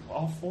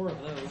all 4 of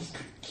those.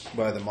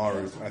 by the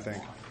Maru, I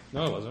think.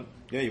 No, it wasn't.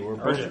 Yeah, you were.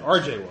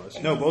 RJ was.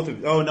 No, both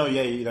of. Oh no,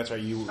 yeah, that's right.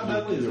 You. How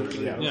badly is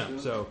it? yeah. Yeah,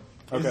 so.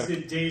 Is Okay.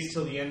 it days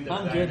till the end of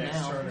I'm that good next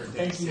now. turn or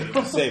Thank days?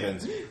 you.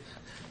 Savings.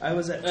 I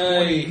was at 20.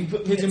 Hey, You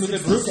put me hit at him with a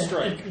 67.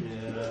 brute strike.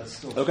 Yeah, that's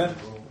still Okay.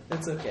 roll.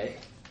 That's okay.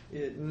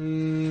 It got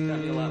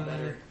me a lot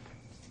better.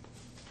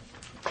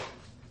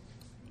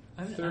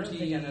 I don't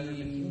think I've ever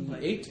been healed by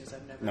 38? because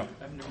No.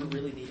 I've never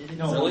really needed it.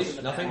 No, So really? it's in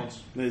the Nothing? past.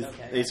 His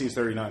Okay. AC is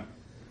 39.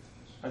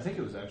 I think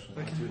it was actually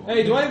not too long.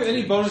 Hey, do I have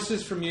any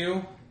bonuses from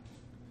you?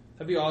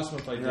 That'd be awesome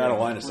if I did. You're out of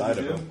line of sight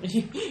of him.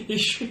 You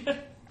should.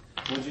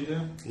 What'd you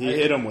do? He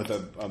hit him with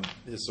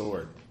his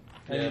sword.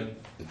 Yeah.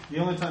 The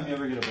only time you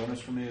ever get a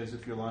bonus from me is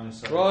if you're line of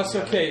sight. Ross,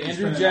 Yeah, okay. you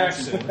Andrew spend an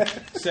Jackson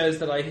action. says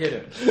that I hit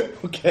him.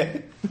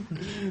 Okay.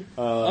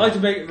 I'd like to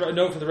make a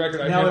note for the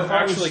record. I've Now, never if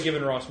I was- actually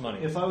given Ross money.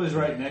 If I was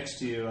right next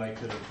to you, I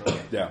could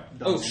have Yeah.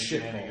 done Oh some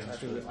shit! shenanigans.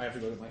 I have to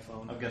go to my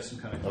phone. I've got some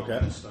kind of Okay.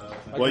 confidence style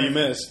thing. Well, you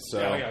missed, so.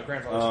 Yeah,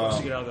 grandfather's supposed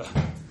to get out of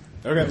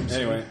the. Okay,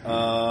 anyway.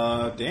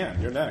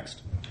 Dan, you're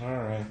next. All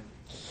right.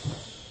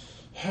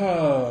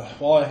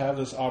 While I have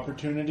this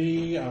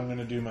opportunity, I'm going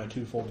to do my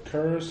twofold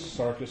curse.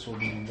 Sarkis will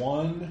be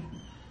 1.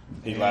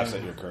 He laughs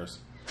at your curse.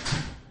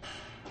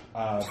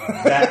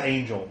 That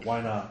angel.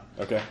 Why not?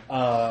 Okay.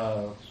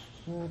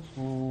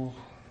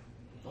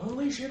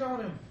 Holy shit on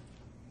him.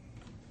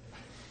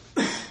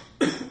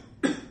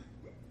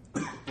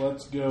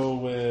 Let's go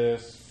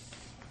with.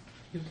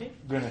 You okay?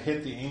 I'm going to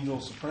hit the angel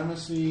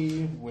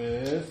supremacy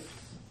with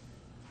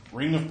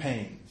Ring of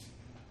Pain.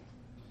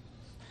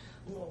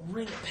 Little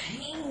ring of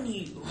pain,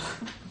 you.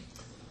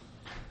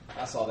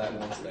 I saw that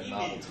once in a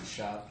novelty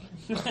shop.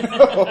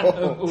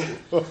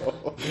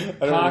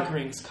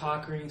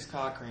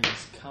 Cock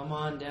rings. Come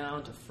on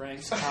down to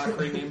Frank's Cock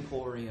Ring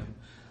Emporium,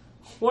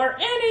 where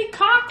any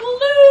cock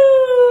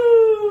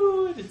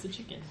lewd. It's a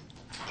chicken.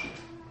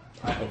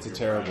 That's a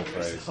terrible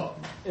phrase.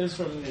 It was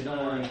from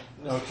the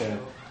Okay.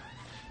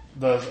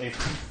 Does a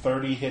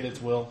 30 hit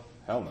its will?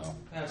 Hell no.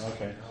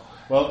 Okay.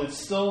 Well, it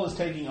still is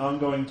taking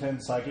ongoing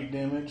 10 psychic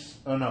damage.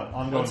 Oh no,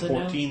 ongoing What's it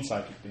now? 14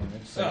 psychic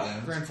damage. So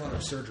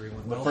Grandfather's surgery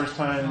went the well. first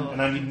time,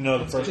 and I need to know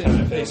the first time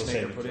it fails a Pacemaker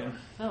saving put throw. in.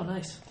 Oh,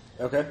 nice.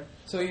 Okay.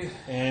 So you.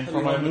 And Have for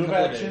you my won a move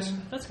couple of action, days?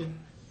 That's good.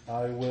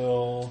 I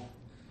will.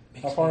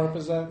 How far up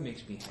is that?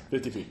 Makes me happy.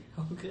 50 feet.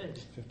 Oh, good.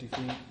 50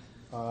 feet.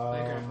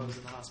 My grandpa was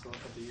in the hospital a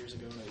couple of years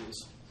ago, and I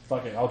was.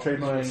 Fuck it. I'll trade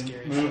my Really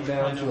scary. move I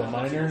down know to a how that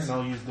minor, feels. and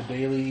I'll use the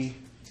daily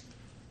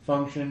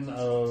function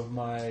of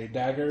my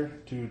dagger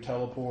to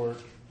teleport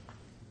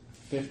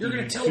 50 You're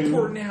going to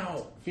teleport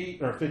now. feet,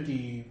 or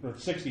 50, or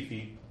 60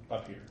 feet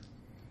up here.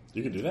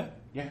 You can do that?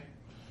 Yeah.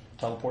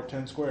 Teleport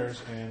 10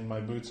 squares, and my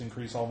boots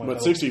increase all my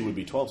But 60 would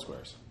be 12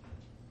 squares.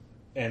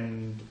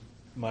 And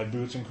my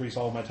boots increase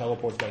all my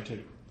teleports by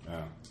 2. Oh.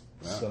 Yeah.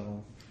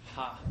 So,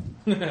 Ha.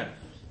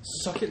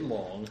 Suck it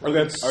long.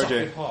 Okay, Suck RJ.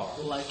 it hard.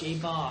 Like a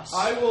boss.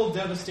 I will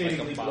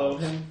devastatingly Like a blow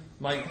boss. him.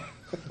 Mike.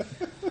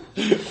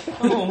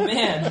 Oh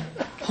man,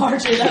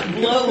 RJ, that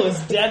blow was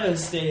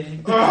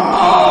devastating.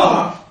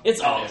 Oh, it's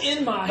all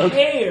in my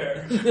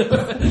hair.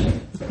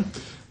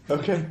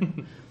 Okay.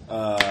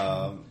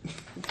 Oh,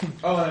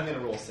 and I'm gonna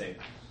roll save.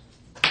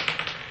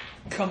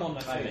 Come on, my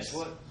I face. missed.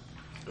 What?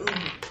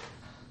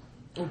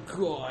 Oh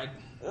God.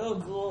 Oh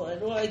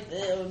god, right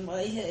there in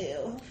my hair.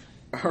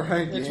 All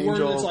right. It's the word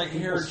angel that's like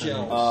hair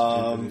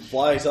gel.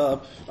 flies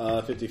up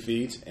 50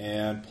 feet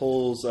and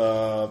pulls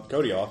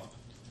Cody off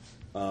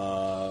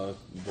the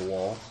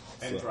wall.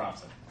 And So-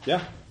 drops him.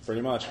 Yeah,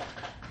 pretty much.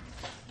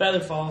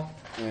 Featherfall.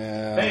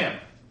 And Bam!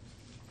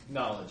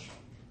 Knowledge.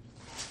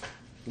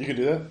 You can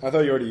do that? I thought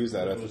you already used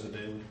that. It was a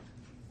daily.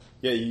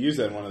 Yeah, you used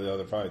that in one of the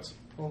other fights.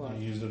 Hold I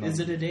on. used it Is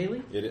on- it a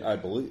daily? I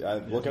believe.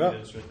 Look it up.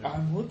 It is right there.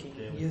 I'm looking.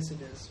 Daily. Yes, it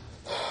is.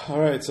 All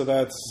right, so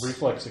that's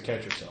reflex to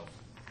catch yourself.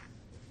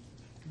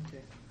 Okay.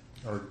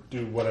 Or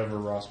do whatever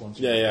Ross wants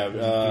you yeah. to do.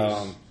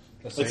 A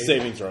It's save?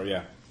 saving throw.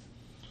 Yeah.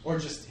 Or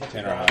just hit the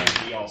 10 or ground higher.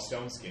 and be all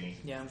stone skinny.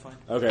 Yeah, I'm fine.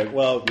 Okay.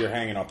 Well, you're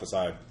hanging off the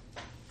side.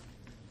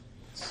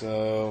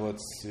 So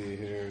let's see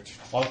here.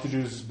 All I have to do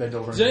is bend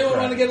over. Does and anyone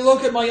grab want to it. get a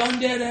look at my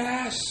undead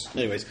ass?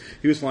 Anyways,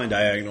 he was flying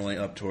diagonally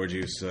up towards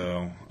you,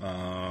 so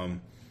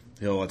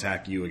he'll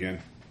attack you again.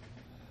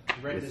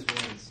 Rend his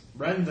wings.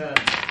 Rend them.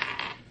 Kick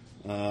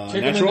him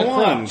in Natural the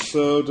one. crotch.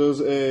 So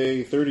does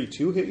a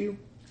 32 hit you?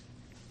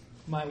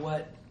 My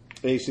what?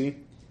 AC.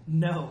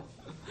 No,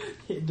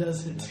 it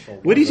doesn't.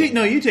 What do you take?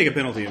 No, you take a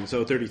penalty, and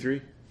so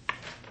 33.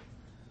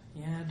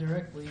 Yeah,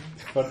 directly.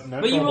 But,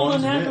 But you rolled a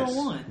ones natural miss.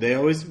 one. They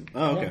always.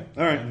 Oh, okay.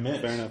 All right. I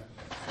missed. Fair enough.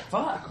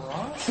 Fuck,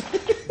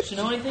 Ross. Should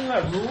know anything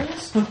about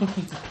rules?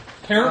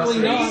 Apparently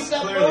He's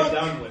not. clearly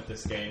done with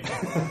this game.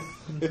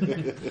 All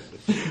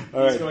He's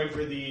right. going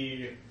for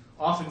the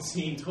often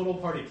seen total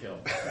party kill.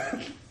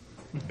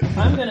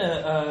 I'm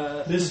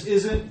gonna. This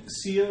isn't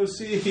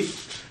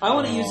COC. I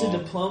want to use a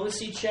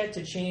diplomacy check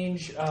to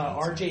change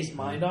RJ's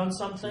mind on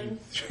something.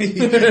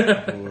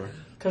 4.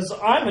 Because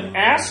I'm an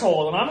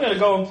asshole and I'm going to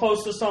go and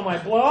post this on my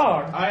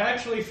blog. I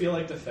actually feel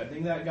like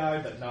defending that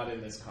guy, but not in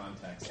this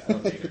context. At a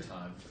later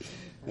time.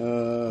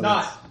 Uh,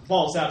 Not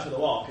balls out to the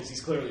wall, because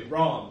he's clearly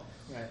wrong.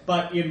 Right.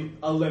 But in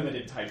a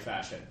limited type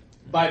fashion.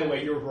 By the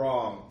way, you're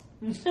wrong.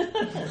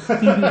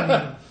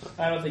 I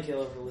don't think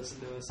he'll ever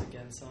listen to us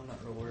again, so I'm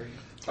not real worried.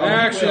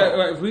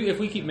 Actually, if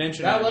we keep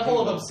mentioning That it,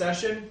 level of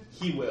obsession,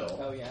 he will.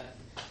 Oh, yeah.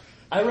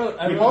 I wrote.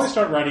 We probably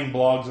start writing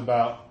blogs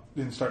about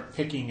and start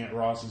picking at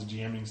Ross's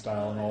GMing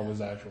style and all of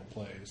his actual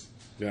plays.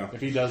 Yeah.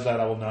 If he does that,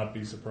 I will not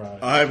be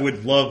surprised. I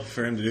would love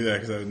for him to do that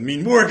because that would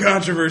mean more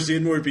controversy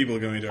and more people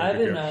going to I've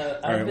been, All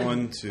I've right, been,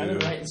 1, 2. I've been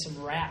writing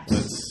some raps.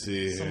 Let's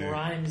see Some here.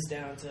 rhymes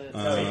down to take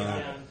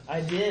down.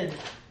 I did.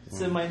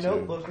 It's in my 1, 2,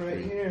 notebook right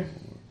here.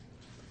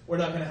 We're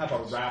not going to have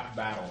a rap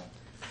battle.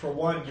 For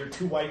one, you're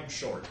too white and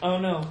short. Oh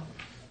no.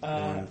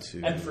 1,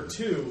 2. And for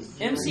two,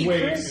 you're MC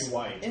way Chris. too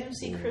white.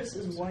 MC Chris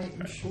is white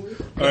and short.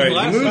 All right,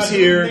 Last he moves time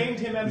here, you named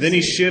him MC then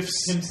he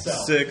shifts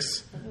himself.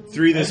 6,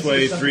 3 this MC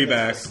way, something 3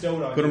 that's back.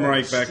 bestowed on Put him you.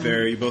 right back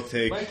there. You both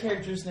take My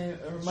character's name,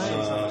 or my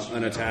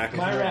an attack.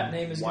 my rap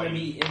name is going to White.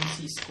 be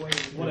MC Squared.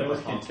 Whatever.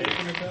 Can take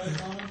an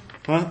attack on him?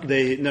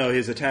 Huh? No,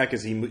 his attack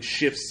is he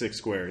shifts 6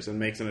 squares and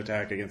makes an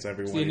attack against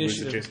everyone. The he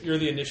moves initiative. You're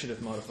the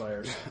initiative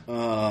modifiers.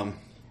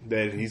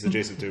 that he's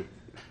adjacent to.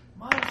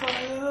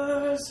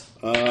 Modifiers!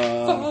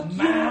 Uh,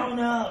 Mount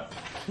up!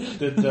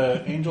 Did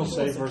the angel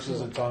save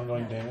versus its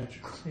ongoing damage?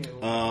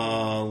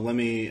 let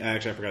me.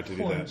 Actually, I forgot to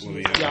do that. Let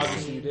me, Yeah,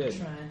 obviously you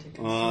did.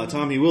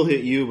 Tom, he will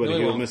hit you, but No, he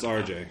he'll won't. miss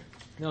RJ.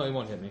 No, he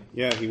won't hit me.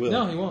 Yeah, he will.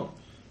 No, he won't.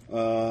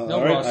 All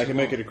right, Ross, I he can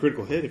make won't. it a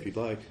critical hit if you'd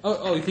like.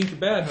 Oh, you think you're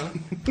bad, huh?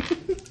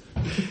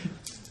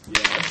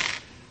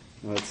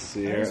 Let's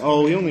see here.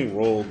 Oh, he only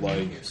rolled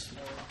like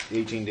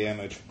 18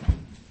 damage.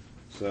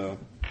 So,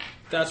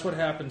 That's what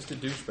happens to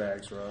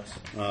douchebags,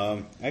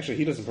 Ross. actually,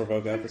 he doesn't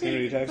provoke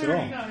opportunity attacks at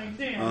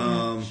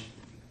all.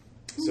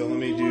 So let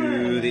me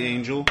do the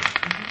angel.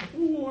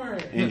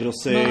 Angel My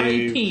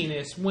save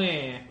penis,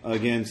 where?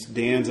 against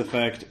Dan's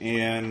effect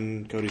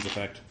and Cody's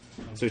effect.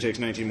 So he takes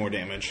 19 more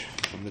damage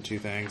from the 2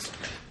 things,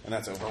 and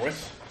that's over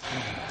with.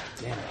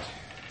 Damn it.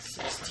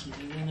 16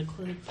 in the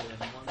clip and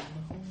 1 in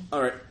the hole.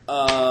 All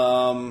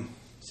right.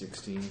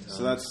 16.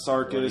 So that's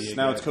Sarkis.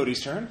 Now it's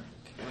Cody's turn.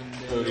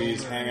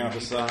 Cody's hanging out the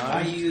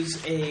I side.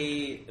 use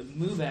a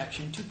move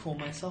action to pull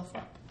myself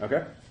up.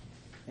 Okay.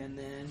 And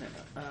then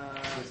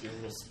With your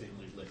real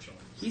stately lich on.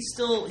 he's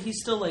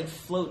still like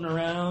floating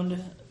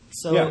around.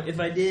 So Yeah. if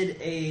I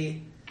did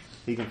a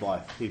He can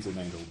fly. He's an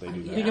angel. They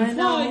do that. He can I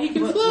know, fly, he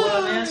can what, fly.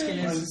 What I'm asking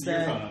is You're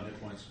fine that on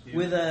hit points. Yeah.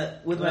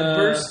 with my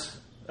burst.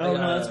 Oh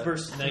no, that's uh,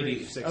 burst 3.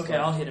 96 Okay,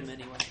 left. I'll hit him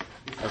anyway.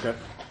 Okay.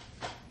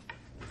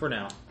 For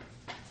now.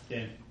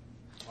 Dan.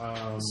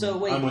 So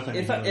wait, I'm with him,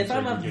 if so I'm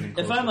you're up getting if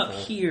close I'm to up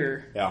full.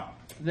 here, Yeah.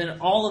 then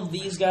all of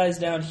these guys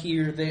down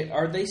here,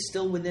 are they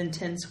still within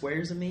 10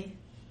 squares of me?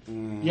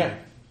 Yeah,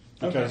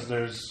 because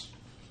there's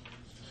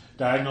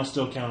diagonal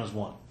still count as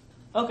 1.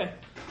 Okay.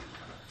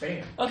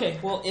 Bam. Okay,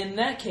 well, in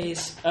that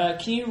case, can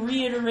you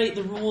reiterate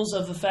the rules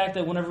of the fact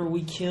that whenever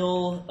we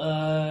kill,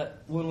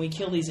 when we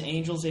kill these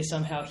angels, they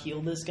somehow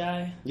heal this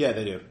guy? Yeah,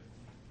 they do.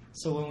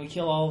 So when we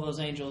kill all of those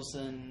angels,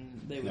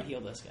 then they would Yeah.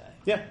 heal this guy.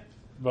 Yeah,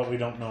 But we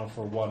don't know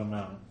for what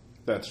amount.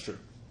 that's true.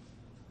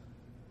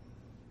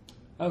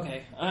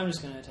 Okay, I'm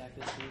just going to attack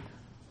this dude.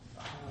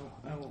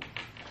 I won't.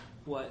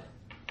 What?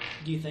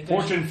 Do you think?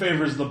 Fortune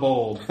favors the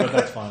bold, but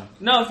that's fine.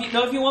 No,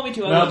 if you want me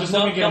to. I No, will. just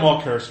let me get them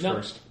all cursed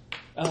first.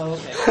 Oh,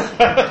 okay.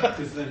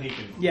 Because then he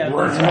can. Yeah,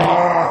 that's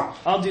right.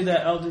 I'll do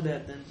that. I'll do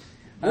that then.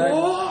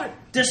 What?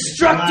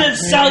 Destructive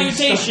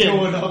salutation.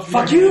 going up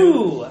Fuck your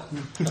you.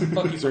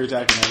 So you're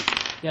attacking him.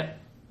 Yep.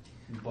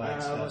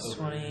 Black stuff Was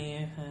over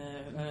 20.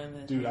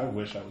 Dude, I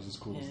wish I was as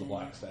cool as the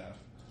Black Staff.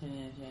 We're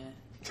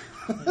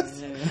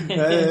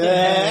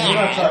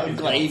not talking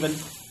Even No,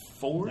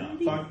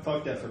 40?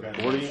 fuck that for guys.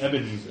 40?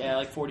 Ebenezer. Yeah,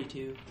 like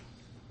 42.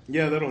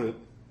 Yeah, that'll hit.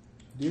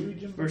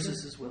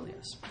 Versus his will,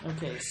 yes.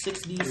 Okay,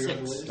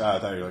 6d6. I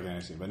thought you were looking at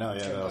anything, but no,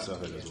 yeah, that'll still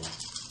hit as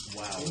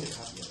well.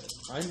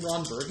 Wow. I'm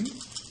Ron Burgundy.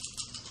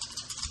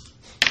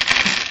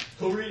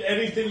 He'll read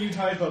anything you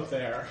type up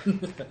there.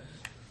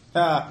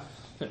 Ah,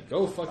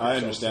 Go fuck yourself. I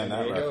understand San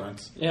that Diego.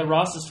 reference. Yeah,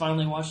 Ross has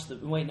finally watched the.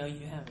 Wait, no,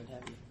 you haven't,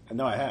 have you?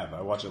 No, I have. I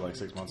watched it like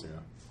 6 months ago.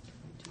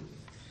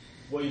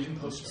 Well, you can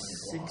post it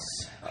on your blog.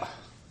 6.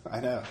 I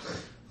know.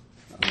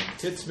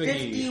 Tits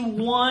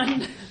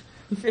McGee.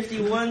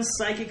 51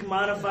 psychic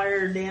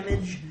modifier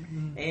damage,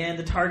 and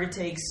the target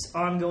takes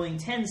ongoing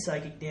 10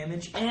 psychic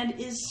damage and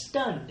is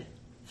stunned.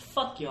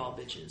 Fuck y'all,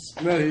 bitches.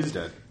 No, he's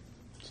dead.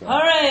 So.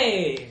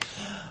 Hooray!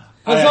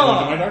 I have one to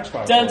my Huzzah! dark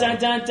spot. Dun dun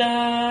dun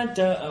dun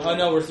dun. Oh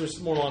no, there's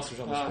more monsters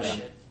on the Oh, screen.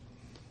 shit.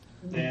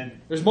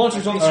 Dan. There's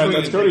monsters on the All right,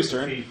 screen. that's Cody's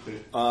turn. Defeat,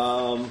 but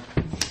Um,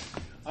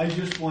 I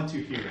just want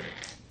to hear it.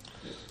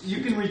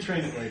 You can retrain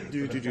it later.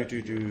 do, but do, do, okay.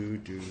 do, do,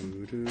 do,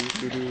 do,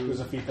 do. There's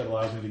a feat that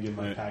allows me to give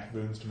my Right. pack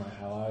boons to my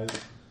allies.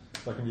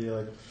 So I can be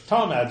like,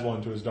 Tom adds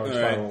 1 to his dark All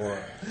spiral right.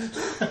 aura.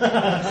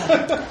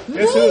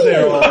 Guess who's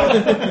there?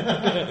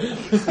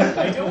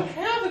 I don't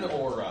have an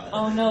aura.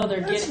 Oh no,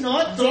 they're getting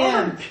not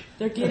Dan, dark.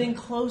 They're getting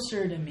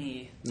closer to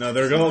me. No,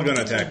 they're all going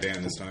to attack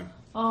Dan this time.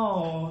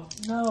 Oh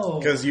no,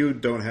 Because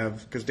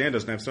Dan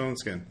doesn't have stone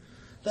skin.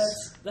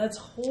 that's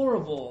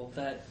horrible.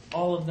 That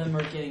all of them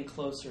are getting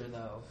closer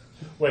though.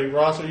 Wait,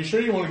 Ross, are you sure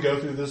you want to go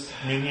through this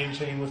minion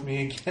chain with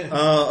me again?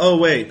 Oh,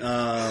 wait.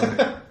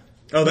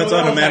 Oh, that's No,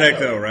 automatic, no,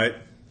 no. though, right?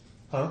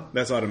 Huh?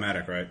 That's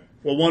automatic, right?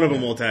 Well, one of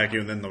them will attack you,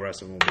 and then the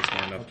rest of them will be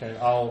stand up. Okay,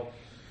 I'll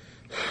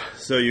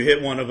So you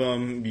hit one of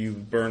them, you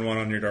burn one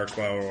on your dark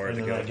spiral or And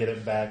then I get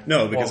it back.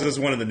 No, because Well, this is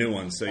one of the new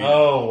ones. So you,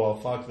 well,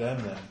 fuck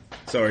them then.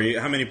 so are you?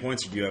 How many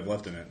points do you have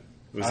left in it?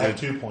 Was I have it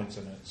 2 points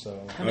in it,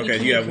 so. How many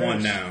okay? You have Candy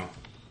one Crush? now.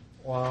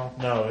 Well,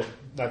 no,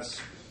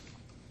 that's.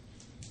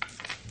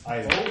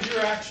 Hold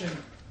your action.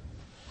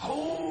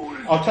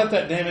 I'll cut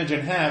that damage in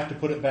half to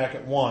put it back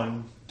at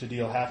 1 to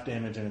deal half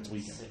damage and it's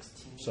weakened.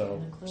 16 So,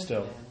 in the clip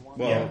still. and one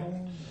Well,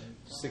 hole.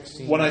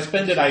 16. When I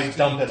spend it, I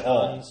dump it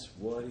all.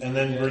 And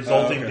then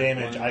resulting okay.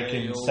 damage, I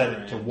can set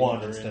it to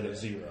 1 instead of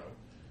 0.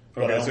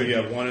 But I Okay, so only you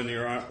do- have one in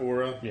your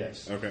aura.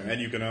 Yes. Okay, and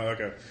you can.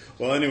 Okay.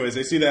 Well, anyways,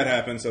 they see that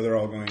happen, so they're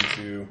all going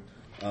to.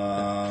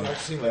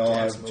 seem like They all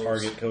dance have moves.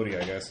 target Cody,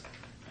 I guess.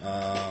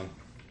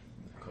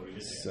 Cody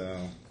just So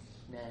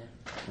Nah.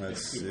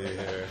 let's see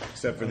here.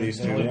 Except for They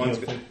these only two, do one's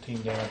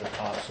 15 down at the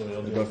top, so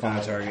they'll they do both on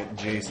the 5. target.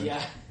 Jason.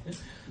 Yeah.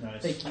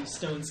 nice. Thank you,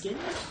 Stone Skin.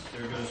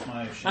 There goes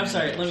my. I'm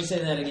sorry, let me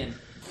say that again.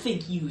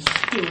 Thank you,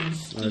 Stone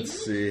Skin.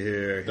 Let's see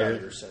here. Butter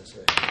Hit.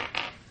 Sensei.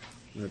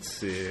 Let's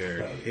see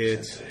here.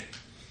 Hit.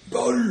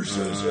 Butter 2, 3,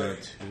 4,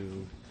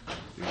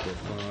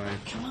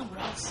 5, Come on,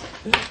 Ross.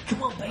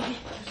 Come on, baby.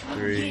 Come on,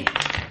 3,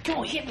 yeah. Come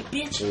on, hit me,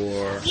 bitch.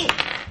 4,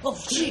 Yeah. Oh,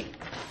 shit.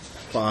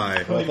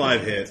 5. All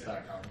 5 hit.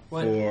 Back on.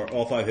 What? For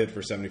all 5 hit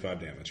for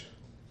 75 damage.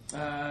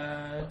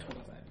 25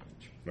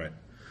 Right.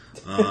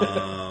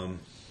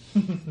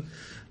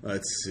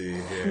 Let's see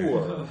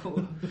here.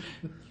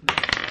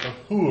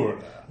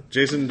 Hoorah.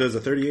 Jason, does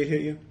a 38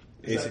 hit you?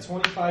 Is that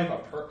 25 a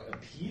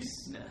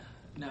piece? damage.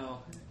 No.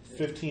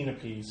 15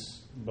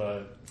 apiece,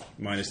 but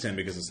Minus 10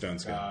 because of stone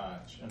skin.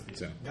 Gotcha.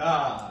 So,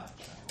 Gotcha.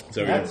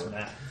 so that's yeah.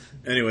 math.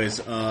 Anyways,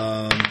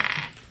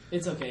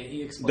 It's okay.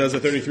 He explains. does a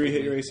 33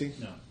 hit your AC?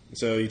 No.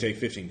 So you take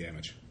 15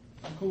 damage.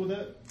 I'm cool with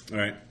that. All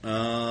right.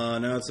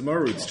 Now it's the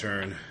Marut's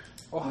turn.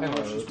 Oh, Push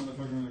hello. this motherfucker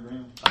on the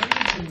ground.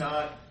 I need to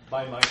not,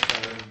 by my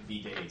turn,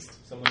 be dazed.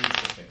 Someone needs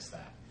to fix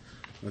that.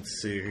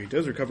 Let's see. He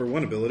does recover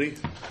one ability.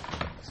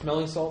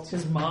 Smelling salts?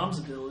 His mom's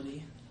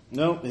ability.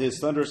 No, his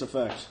thunderous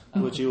effect,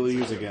 which he will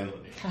use again.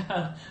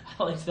 I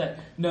like that.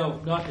 No,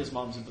 not his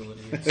mom's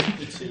ability.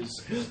 It's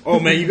his. Oh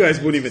man, you guys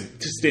wouldn't even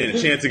stand a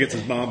chance against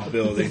his mom's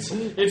ability.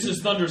 It's his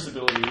thunderous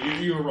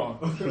ability. You were wrong.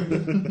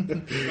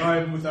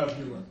 I'm without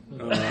humor.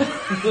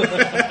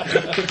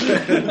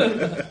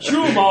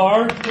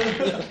 Humor.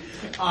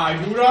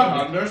 I do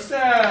not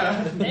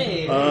understand.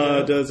 Hey.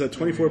 Does a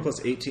 24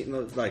 plus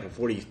 18, like a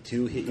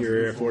 42, hit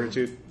your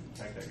fortitude?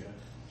 Attack that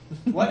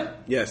guy. What?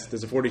 Yes.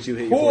 Does a 42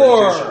 hit your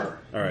 4! fortitude?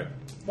 All right.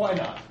 Why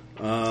not?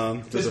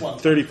 Does This a one.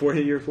 34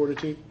 hit your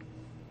fortitude?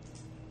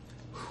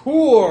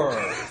 4!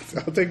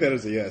 I'll take that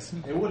as a yes.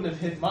 It wouldn't have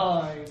hit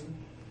mine.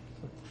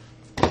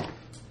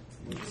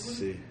 Let's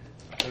see.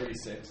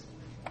 36.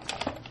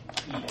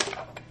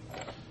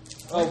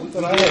 Oh,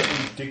 but I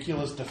have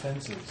ridiculous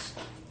defenses.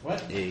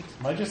 What? 8.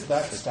 Am I just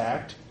that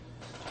stacked?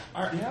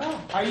 Are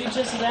you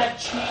just that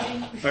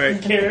cheating? All right.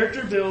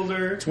 Character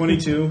builder.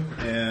 22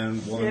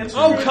 and 1. Yep. two,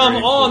 Oh, come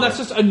three, on! four. That's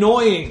just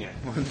annoying!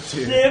 1, 2, 3,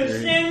 4.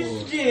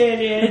 Simpsons did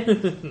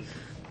it.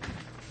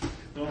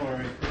 Don't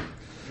worry.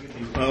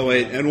 Oh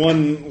wait, and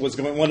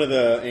one of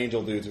the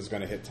angel dudes was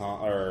going to hit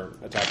Tom or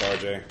attack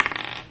RJ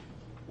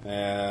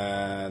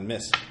and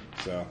miss.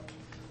 So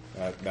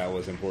that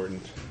was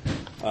important.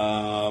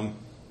 And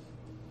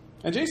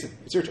Jason,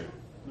 it's your turn.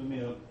 Move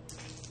me up.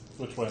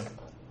 Which way?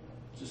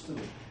 Just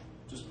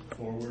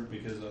forward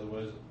because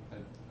otherwise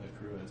I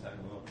crew and attack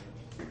him up.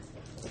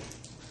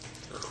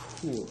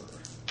 Cool.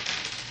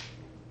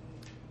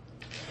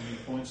 How many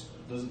points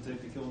does it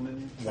take to kill a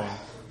minion? 1.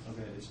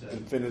 Okay, it's dead.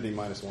 Infinity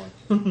minus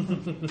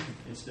 1.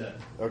 It's dead.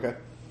 Okay.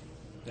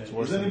 Okay.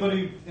 worse Is than-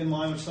 anybody in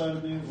line of sight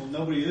of me? Well,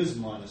 nobody is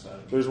in line of sight of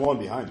me. There's one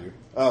behind you.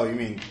 Oh, you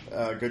mean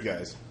good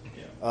guys?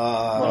 Yeah.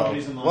 Well,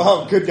 he's in line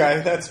of sight. good guy.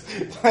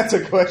 That's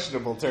a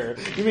questionable term.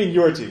 You mean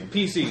your team?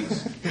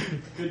 PCs.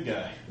 Good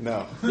guy.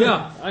 No.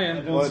 Yeah, I I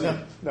am. don't Well, see.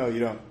 no, you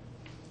don't.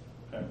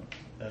 Okay.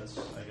 That's,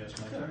 I guess,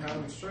 my How turn.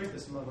 do we straight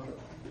this motherfucker?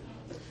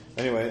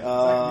 Anyway,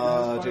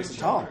 Jason,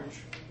 Tom.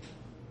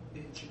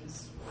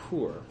 Bitches.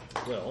 Poor.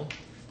 Well,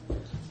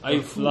 I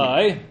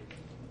fly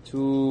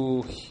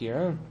to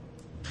here.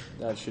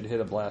 That should hit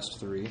a blast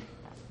 3.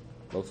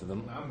 Both of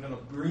them. I'm gonna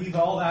breathe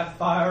all that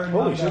fire in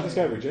Holy my shit, belly. this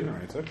guy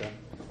regenerates. Okay.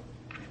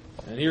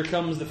 And here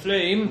comes the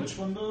flame. Which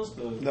one does?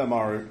 The The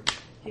Maru.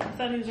 I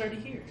thought he was already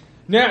here.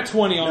 Nat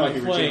 20 on No, my he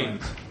flame.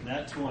 regenerates.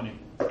 Nat 20.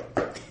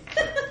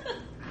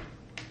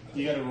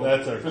 You gotta roll.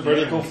 That's a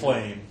critical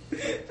flame.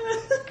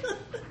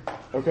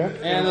 Okay.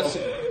 And let's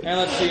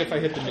see if I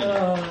hit the minion.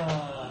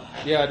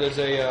 Yeah, does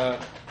a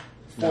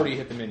 40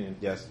 hit the minion?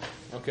 Yes.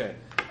 Okay.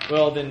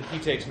 Well, then he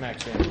takes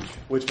max damage.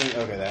 Which minion?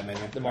 Okay, that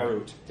minion. The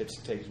Marut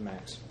takes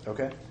max,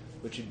 Okay.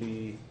 which would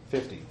be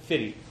 50.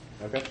 50.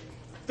 Okay.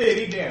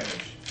 50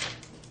 damage.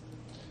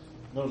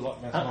 No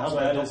luck. That's How not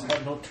bad I is don't it?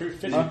 have no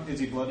truth. Is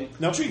he bloody?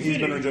 Nope, he's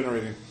been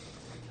regenerating.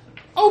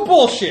 Oh,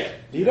 bullshit!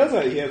 He does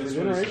that. He has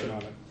regeneration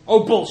on it.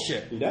 Oh,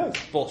 bullshit. He does.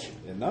 Bullshit.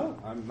 Yeah, no,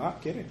 I'm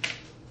not kidding.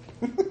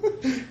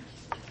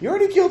 You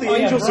already killed the Oh,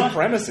 yeah, angel Brian-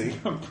 supremacy.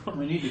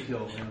 We need to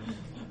kill him.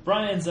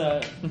 Brian's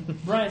Because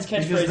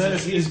catchphrase then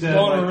is if he's he's dead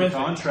like the bonerific.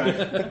 contract,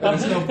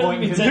 there's no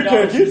point in You him.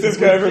 can't keep this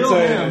guy from Kill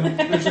saying him,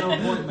 there's no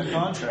point in the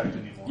contract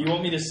anymore. You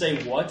want me to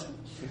say what?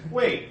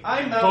 Wait,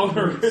 I'm out.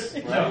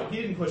 Bonerific. No,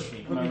 he didn't push me.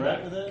 Am I Put me right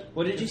back. with that?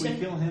 What did you If say? we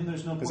kill him,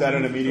 there's no point. Is that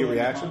in an immediate fulfilling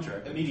the reaction?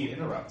 contract. Immediate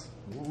interrupt.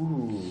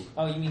 Ooh.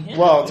 Oh, you mean him?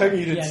 Well, technically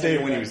you didn't Yeah, stay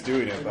no, when you're he was right.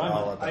 doing it, but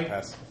I'll let I that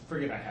pass.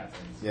 forget I have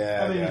things.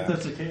 Yeah, I mean, yeah. if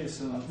that's the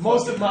case,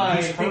 Most of my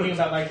he's thinking hurt.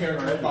 about my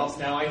character Already. evolves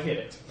now. I hit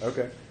it.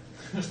 Okay.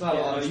 There's not a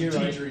lot of you're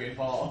right. strategy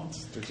involved.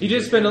 He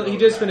did spend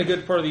a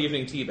good part of the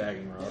evening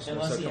teabagging, Ross.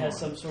 Unless so he come has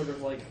on. some sort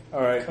of like.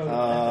 All right. code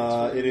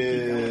of ethics It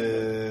where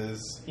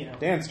is You know.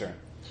 Dan's turn.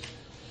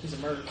 he's a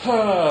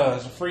murderer.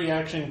 As a free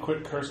action,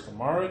 quick curse the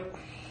Marret.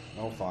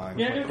 Oh, fine.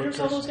 You're not gonna quick curse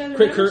all curse. those guys?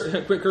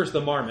 Quick curse the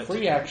marmot.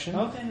 Free action.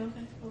 Okay.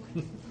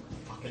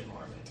 Fucking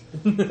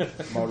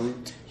marmot.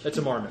 Marut. That's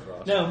a marmot,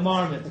 Ross. No,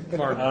 marmot.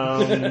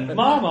 Marmot.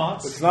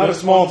 Marmots. It's not a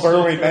This small one still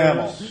burrowing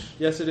mammal. curse.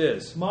 Yes, it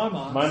is.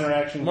 Marmots. Minor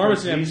action.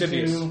 Marmot's curse an these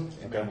amphibious two.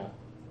 mammal.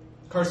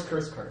 Curse,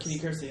 curse, curse. Can you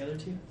curse the other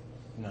two?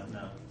 No.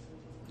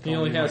 He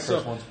only has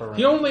curse so. once per round.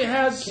 He only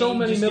has Can so you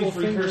many just middle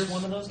free curse fingers.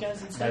 one of those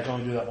guys I instead? can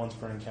only do that once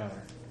per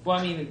encounter. Well,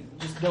 I mean,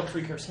 just don't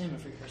free curse him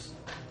and free curse.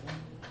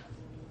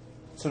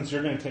 Since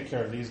you're going to take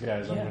care of these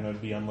guys, Yeah. I'm going to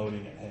be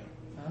unloading at him.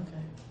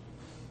 Okay.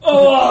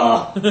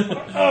 Oh!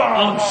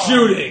 I'm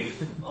shooting.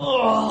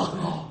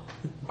 Oh!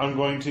 I'm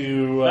going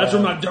to. That's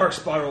where my dark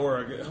spiral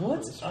work.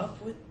 What's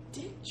up with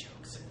dick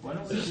jokes? Why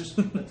don't we just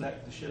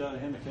attack the shit out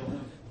of him and kill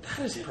him?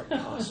 That is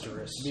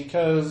preposterous.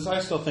 Because I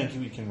still think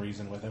we can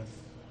reason with him.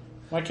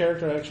 My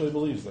character actually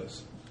believes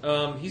this.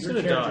 He's Your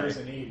gonna character die. is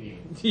an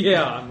alien.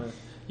 Yeah, I'm.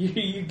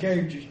 You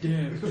character's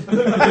dead.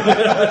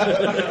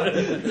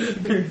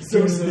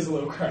 So says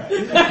low crack. Low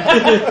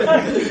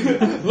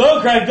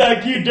crack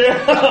that you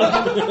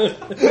down.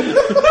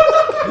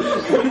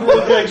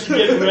 Low crack should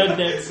get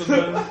redneck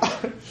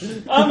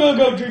sometimes. I'm gonna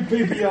go drink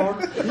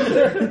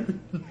PBR.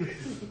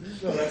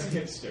 No, that's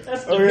hipster.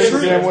 That's the Okay,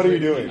 truth. Dan, what are you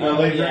doing?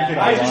 They drink it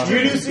I a just lot. You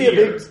do see a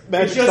big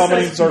magic just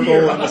summoning says circle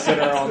beer. in the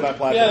center on that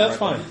platform. Yeah, that's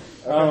right fine.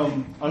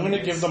 I'm going to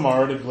give the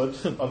Mard a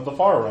glimpse of the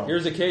far realm.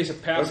 Here's a case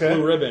of past Okay.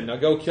 blue ribbon. Now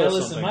go kill Now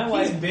listen, something.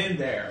 my He's wife, been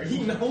there. He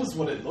knows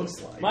what it looks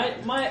like. my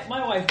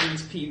wife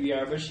drinks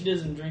PBR, but she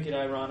doesn't drink it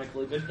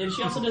ironically. But and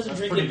she also doesn't That's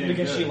drink pretty it damn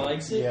because she good.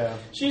 likes it. Yeah.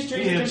 She's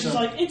drinking it because she's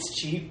some. like, it's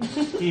cheap.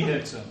 He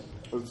hits him.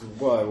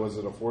 What was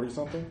it? A 40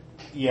 something?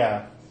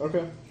 Yeah.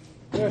 Okay.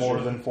 Yeah, More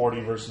sure. than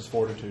 40 versus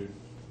fortitude.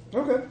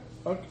 Okay.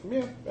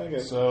 Yeah, I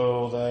guess.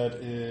 So that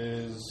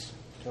is.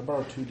 Can I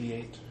borrow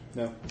 2d8?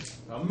 No.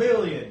 $1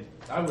 million.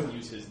 I wouldn't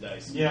use his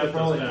dice. Yeah, Put those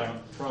probably down.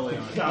 not. Probably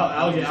not.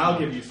 I'll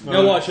give you some.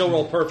 Now watch, he'll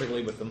roll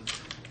perfectly with them.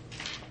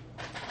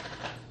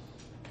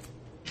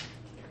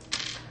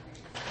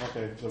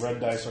 Okay, the red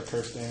dice are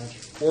curse damage.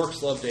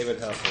 Orcs love David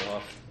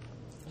Hasselhoff.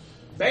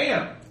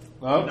 Bam!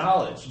 Oh,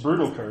 Knowledge.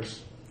 brutal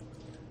curse.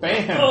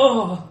 Bam!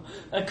 Oh,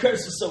 that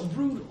curse is so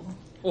brutal.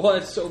 Oh,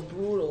 that's so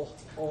brutal.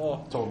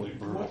 Oh, Totally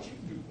brutal. What you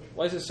doing?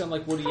 why does it sound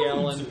like Woody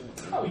Allen?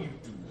 How you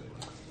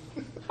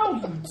doing? How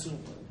you doing?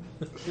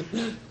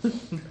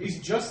 He's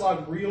just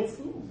like real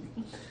food.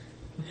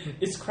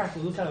 It's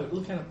crackling. Look kind of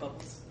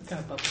bubbles. Look kind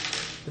of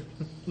bubbles.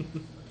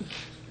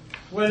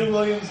 Wendy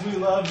Williams, we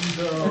love you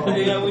though.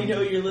 Yeah, we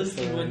know you're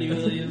listening, Wendy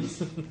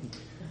Williams.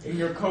 In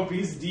your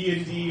Kopi's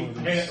D&D Holy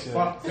fan shit.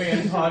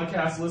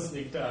 podcast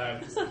listening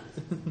times.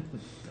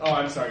 Oh,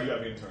 I'm sorry, you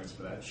got me in turns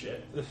for that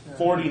shit.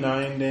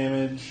 49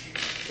 damage,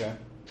 Okay.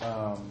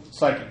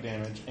 psychic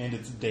damage, and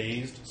it's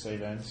dazed,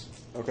 save ends.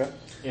 Okay.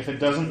 If it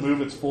doesn't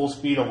move its full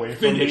speed away from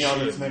Finish me on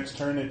it. its next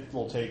turn, it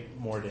will take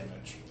more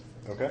damage.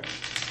 Okay.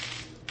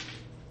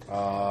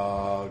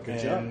 Good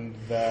job. And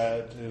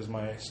that is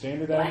my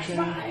standard action.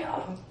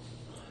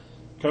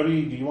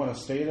 Cody, do you want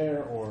to stay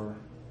there or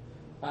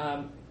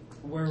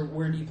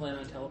Where do you plan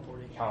on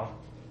teleporting? how?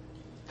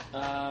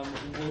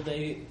 Will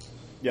they?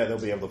 Yeah, they'll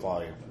be able to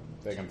follow you.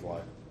 They can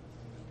fly.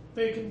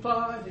 They can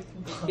fly, they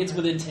can fly. It's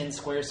within 10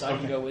 squares, so I can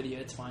Okay. go with you.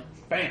 It's fine.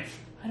 Bam!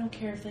 I don't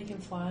care if they can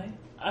fly.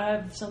 I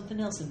have something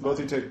else in Both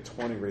mind. you take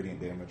 20 radiant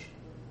damage.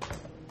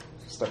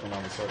 Stepping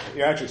on the circle.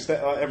 Yeah, actually,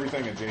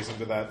 everything adjacent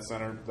to that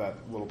center, that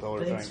little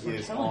pillar Thanks thing, for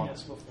is telling on.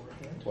 us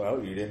beforehand.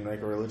 Well, you didn't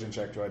make a religion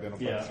check to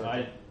identify the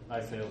circle. I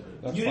failed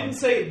it. That's You fine. didn't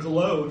say it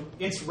glowed.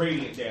 It's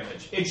radiant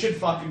damage. It should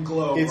fucking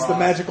glow. It's the Ross.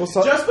 magical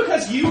Just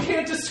because you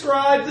can't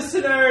describe the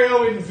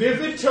scenario in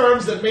vivid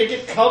terms that make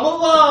it come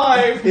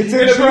alive It's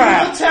in a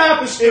trap. beautiful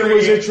tapestry. It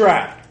was a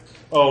trap.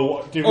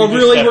 Oh, did we Oh, just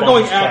really? step We're on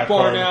going this trap Akbar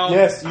card? now?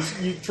 Yes,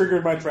 you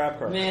triggered my trap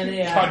card. Man, they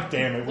God act.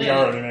 damn it, we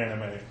Yeah. are in an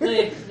anime.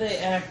 They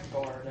act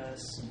barred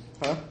us.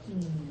 Huh?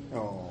 Oh.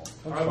 All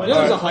You right, know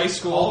there's a it's high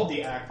school. called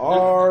the act.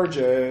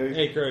 RJ.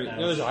 Hey, Kurt, you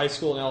know there's a high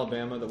school in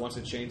Alabama that wants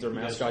to change their You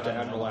guys mascot to find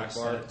that Admiral on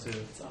Akbar. set, too.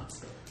 It's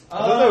awesome. I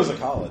thought that was a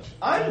college.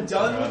 I'm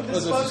done with this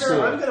This is fucker.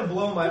 school. I'm gonna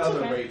blow my other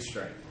okay. rage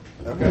strike.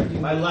 Okay.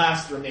 My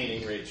last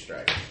remaining rage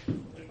strike.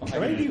 How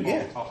many do you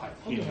get?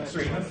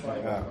 Three.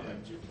 Oh.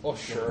 Oh,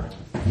 sure.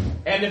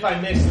 And if I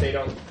miss, they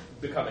don't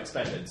become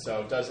expended.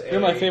 So does a You're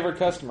my favorite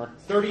customer.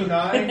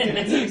 39 hit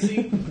its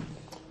AC?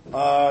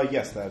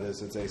 Yes, that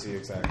is. It's AC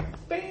exactly.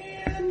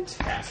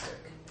 Fantastic.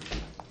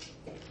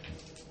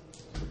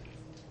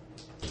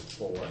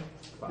 4,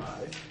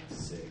 5,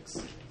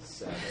 6,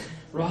 7.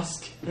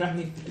 Ross, I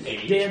mean,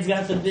 8. Dan's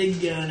got the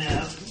big gun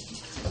out.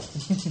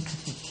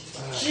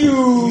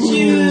 You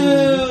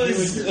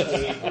Juice! and your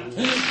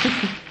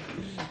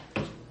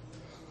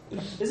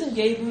gay Isn't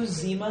gay booze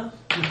Zima?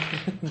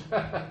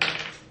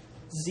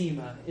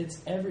 Zima. It's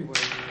everywhere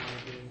you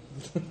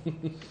want to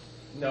be.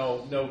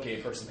 No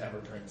gay person ever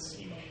drinks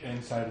Zima.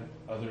 Inside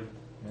other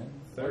men?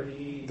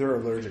 30, They're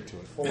allergic to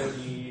it.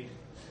 40,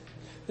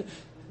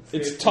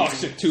 It's 50,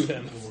 toxic to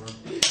them.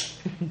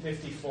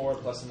 54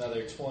 plus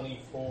another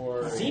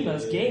 24.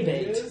 Zima's gay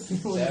bait.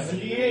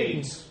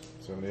 78.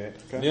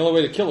 78. The Okay.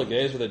 only way to kill a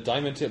gay is with a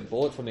diamond-tipped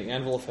bullet from the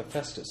anvil of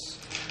Hephaestus.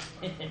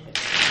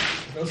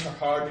 Those are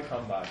hard to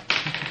come by.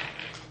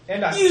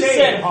 And I You saved,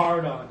 said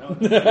hard on. Oh,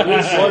 no.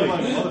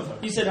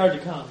 Motherfucker. You said hard to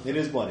come. It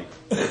is bloody.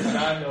 and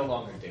I'm no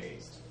longer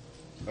dazed.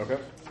 Okay.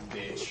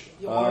 Bitch.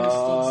 You already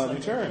New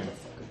stinks like turn.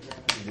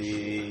 Let's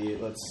see.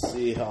 Let's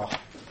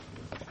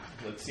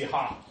see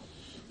how.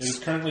 It is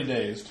currently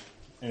dazed,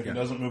 and if it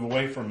doesn't move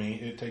away from me,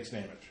 it takes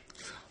damage.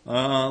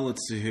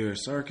 Let's see here.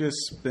 Sarkis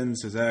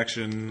spends his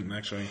action.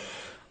 Actually,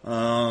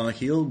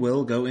 he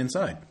will go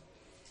inside.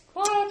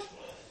 What?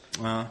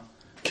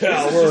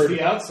 Coward. This is just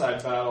the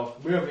outside battle.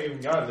 We haven't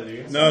even gotten to the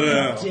inside.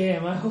 No.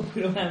 Damn, I hope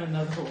we don't have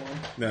another one.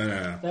 No.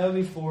 That would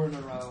be 4 in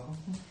a row.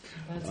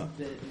 That's a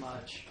bit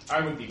much. I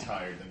would be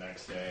tired the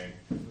next day.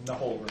 The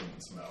whole room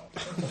would smell.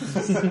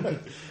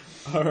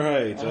 All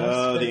right.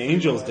 I'll The spend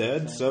angel's my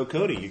dead, time. so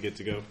Cody, you get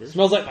to go first.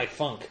 Smells like my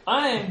funk.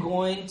 I am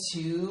going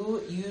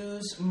to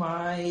use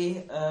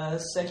my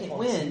second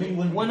Mingling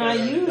wind. When I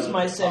together use doesn't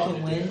my bother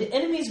second me. wind,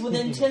 enemies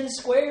within 10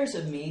 squares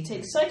of me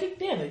take psychic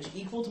damage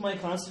equal to my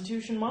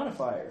Constitution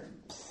modifier.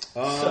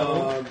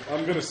 So-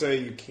 I'm gonna say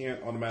you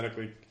can't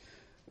automatically.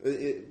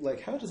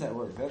 How does that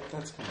work?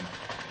 That's kind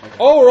of.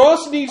 Oh,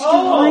 Ross needs to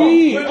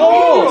read. When we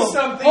Oh, do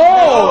something, oh.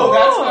 no,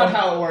 that's not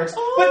how it works.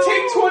 But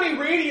take 20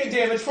 radiant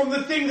damage from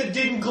the thing that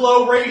didn't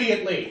glow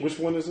radiantly. Which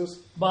one is this?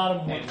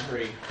 Bottom one.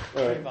 Entry. All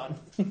Very right. bottom.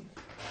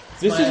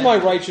 This is my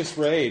righteous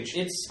rage.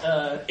 It's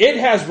It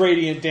has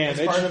radiant it's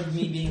damage. part of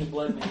me being a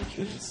blood mage.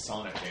 It's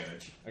sonic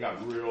damage. I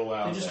got real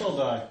loud. They just there. all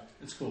die.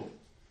 It's cool.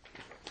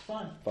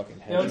 Fun.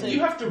 Fucking It'll heavy. take- You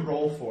have to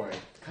roll for it.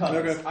 'Cause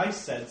Okay. I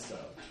said so.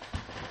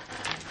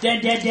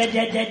 Dead.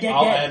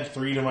 I'll add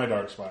 3 to my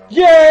dark spiral.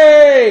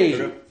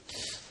 Yay! Okay.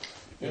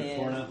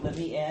 And let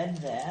me add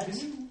that.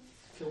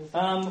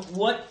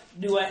 What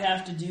do I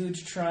have to do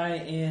to try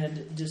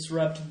and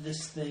disrupt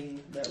this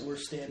thing that we're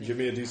standing? Give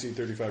me a DC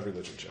 35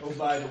 religion check. Oh,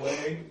 by the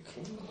way,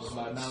 with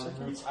my mountain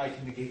roots, I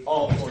can negate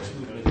all force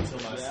movement until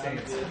my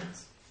stance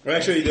ends. Well,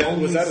 actually,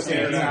 was that a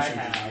standard Stance action?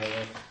 I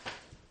have,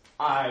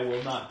 I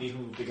will not be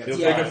moved against. He'll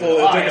Yeah. take a full.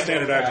 He'll I take a am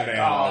standard a action to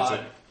analyze god.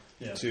 it,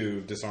 Yeah.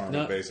 to disarm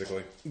No. it,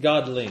 basically,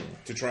 Godling.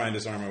 to try and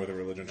disarm it with a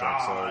religion check.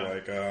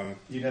 God. So,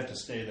 You'd have to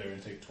stay there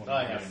and take 20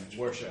 I have damage.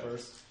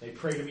 worshippers. They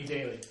pray to me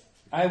daily.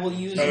 I will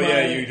use oh my...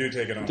 yeah, you do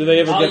take it on. Do they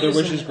ever I'll get their use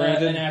wishes an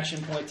granted?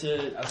 action point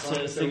to As long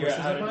as their figure out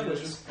wishes how are my to do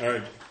wishes. this. All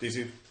right,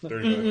 DC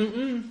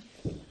 35.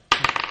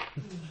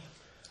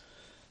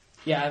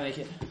 Yeah, I make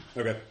it.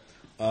 Okay.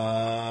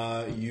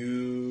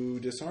 You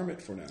disarm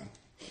it for now.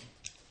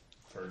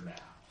 For now.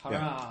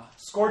 Hurrah.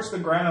 Scorch the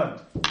ground.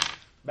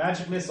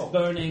 Magic missile.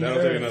 Burning That'll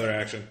earth. take another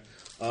action.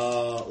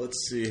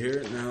 Let's see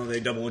here. Now they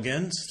double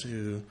again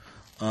to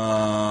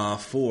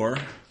 4.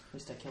 At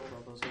least I killed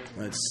all those guys.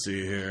 Let's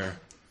see here.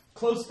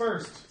 Close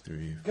first.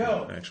 3, 4.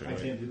 Go. Actually, I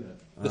wait. can't do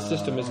that. The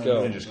system is Let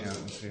go. me just count.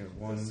 Let's see here.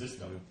 1, The 2,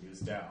 system is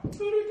down.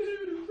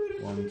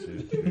 1,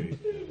 2, 3.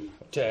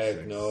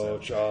 Techno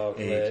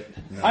chocolate.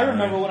 I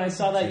remember when I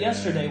saw that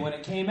yesterday when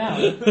it came out.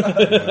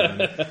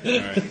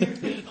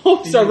 Alright.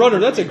 Oh, Star Runner,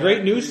 that's a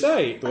great new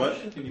site.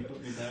 What? Can you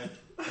put me back?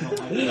 I don't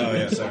like Oh,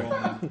 yeah, sorry.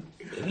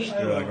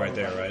 You're like right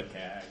there, right?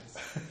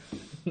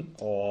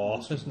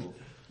 Aw.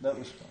 That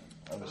was fun.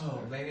 I was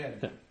Oh, there.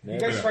 man. You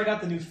guys tried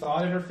out the new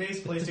thought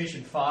interface,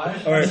 PlayStation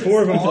 5? Alright,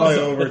 4 of them fly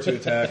over to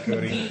attack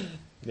Cody.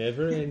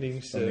 Never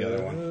ending On the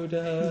other one.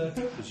 soda.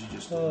 Because you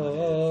just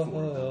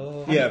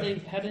Oh. Yeah,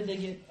 How did they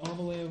get all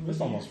the way over This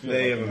here? almost feels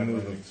they like have a never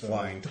move ending, of so-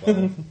 flying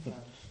 12.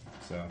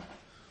 So,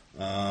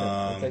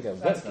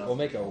 We'll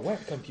make a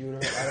wet computer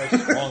out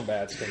of strong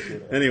bad's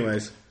computer.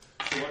 anyways.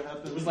 So what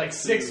happened? It was like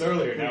 6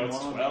 earlier, now it's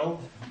 12.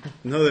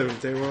 No,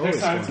 they were always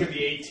Next time it's flying. going to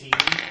be 18.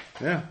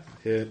 Yeah.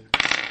 Hit.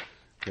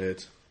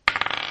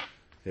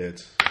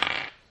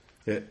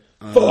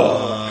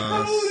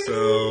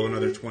 So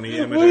another 20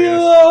 damage, I We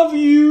guess. love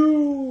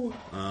you.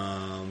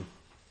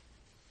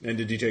 And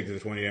did you take the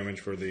 20 damage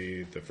for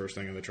the first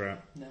thing in the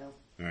trap? No.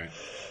 Alright.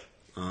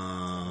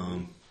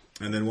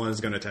 And then one is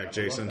going to attack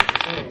Jason.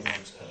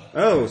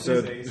 Oh,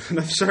 so,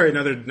 sorry,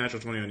 another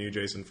natural 20 on you,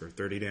 Jason, for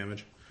 30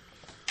 damage.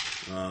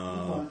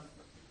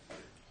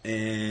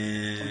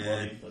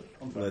 And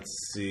let's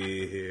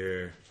see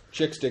here.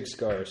 Chick stick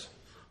scars.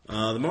 The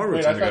Wait,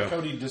 Marwood's I going to thought go.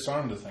 Cody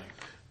disarmed the thing.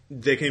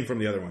 They came from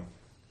the other one.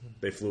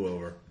 They flew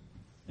over.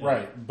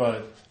 Right,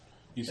 but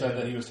you said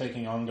that he was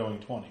taking ongoing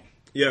 20.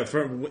 Yeah,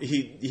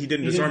 he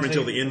didn't disarm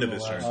until the end of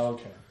his turn. Oh,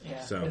 okay.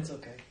 Yeah, So. it's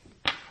okay.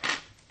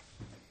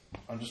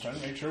 I'm just trying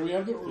to make sure we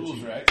have the rules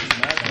right. 'Cause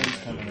that one's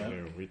coming up.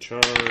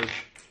 Recharge.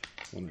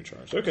 One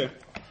recharge. Okay.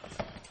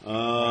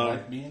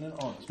 Like being an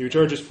honest. He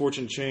recharges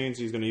Fortune Chains.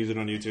 He's going to use it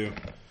on you two.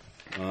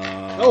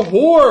 Oh,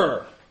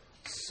 whore!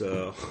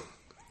 So,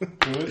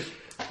 Good.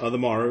 the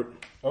Marut.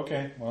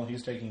 Okay, well,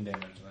 he's taking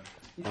damage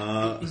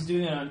then. He's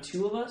doing it on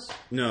 2 of us?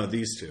 No,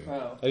 these two.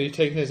 Oh. Are you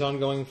taking his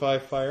ongoing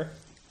 5 fire?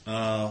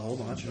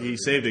 Hold on. He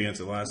saved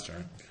against it last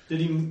turn. Did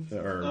he?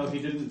 Or- Oh, he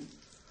didn't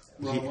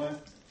run away.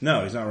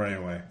 No, he's not running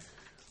away.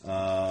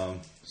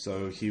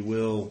 So he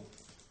will.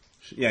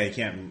 Yeah, he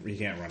can't. He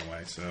can't run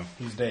away. So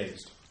He's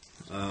dazed.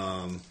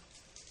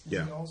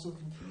 yeah. Also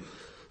confused.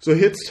 So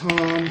hits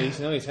Tom.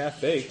 He's half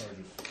baked.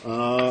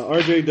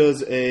 RJ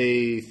does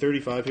a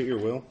 35 hit your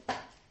will.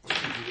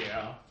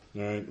 Yeah.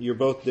 All right, you're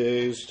both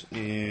dazed,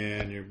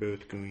 and you're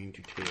both going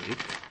to take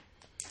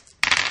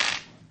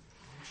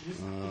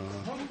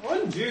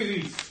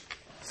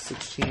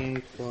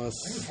 16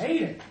 plus. I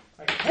hate it.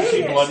 I Is hate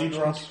he it. bloodied,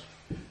 Russ?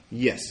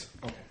 Yes.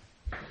 Okay.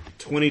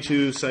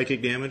 22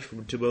 psychic damage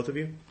to both of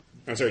you.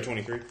 I'm sorry,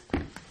 23.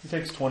 He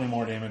takes 20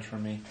 more damage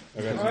from me.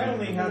 Okay. I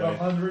only have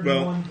 101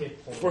 Well,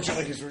 hit points.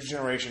 Fortunately, his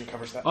regeneration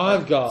covers that.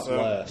 I've got So-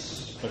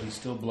 less. But he's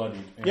still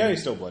bloodied. And Yeah,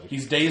 he's still bloody.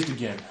 He's dazed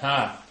again.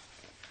 Ha!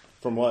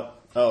 From what?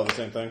 Oh, the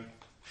same thing.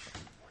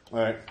 All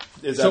right.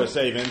 Is that So- a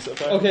save in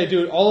effect? Okay,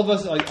 dude, all of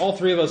us, like, all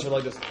 3 of us are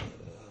like this.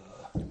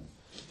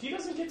 He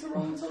doesn't get to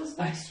roll until his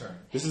next turn.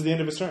 This is the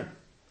end of his turn.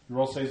 Your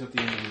roll saves at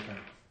the end of your turn.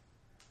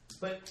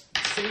 But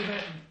save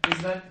it,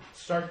 does that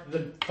start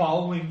the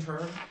following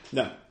turn?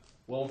 No.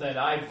 Well, then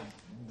I've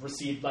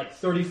received like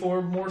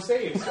 34 more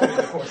saves during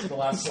the course of the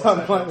last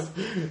 4 seconds.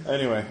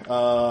 Anyway,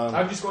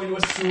 I'm just going to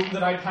assume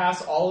that I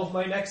pass all of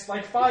my next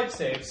like 5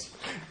 saves.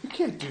 you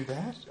can't do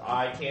that.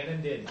 I can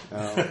and did.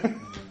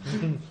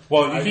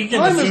 Well, he can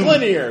Time is assume,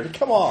 linear.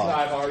 Come on.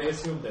 I've already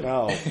assumed it.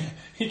 No.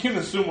 he can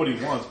assume what he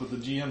wants, but the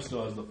GM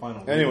still has the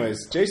final.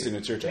 Anyways, Jason,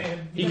 it's your turn.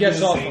 Man, He you gets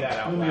didn't off say on- that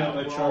out Who loud. am I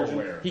We're all charging?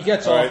 aware. He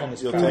gets All off right, on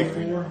this you'll power. take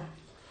 3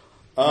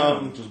 now.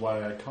 Which is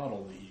why I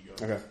coddle the ego.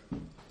 Okay.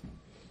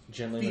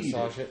 Gently Feed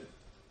massage it.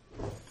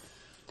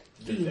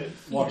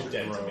 Watch He's it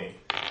dead grow. to me.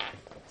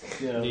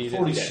 Yeah, Need it.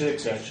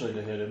 46 actually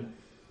to hit him.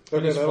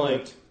 Okay, He's that'll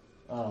flanked.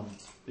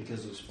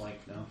 Because it's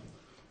flanked now.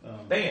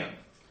 Bam!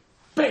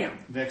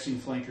 Vexing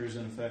flanker is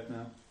in effect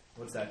now.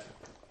 What's that?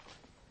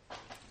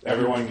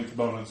 Everyone gets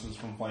bonuses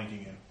from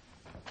flanking him.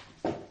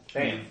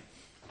 Bam.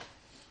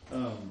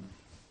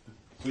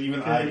 So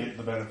even I get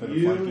the benefit of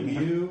flanking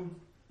him.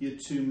 You get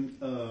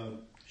to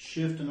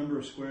shift a number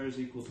of squares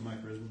equal to my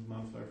charisma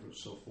modifier,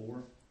 so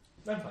 4.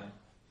 I'm fine.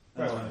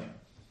 That's Right. fine.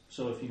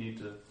 So if you need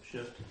to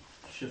shift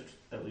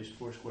at least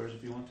 4 squares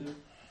if you want to.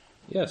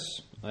 Yes,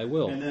 I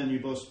will. And then you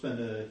both spend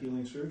a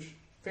healing surge.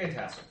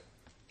 Fantastic.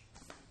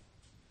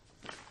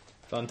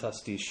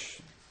 Fantastisch.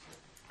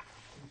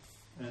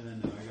 And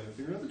then now I gotta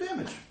figure out the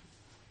damage.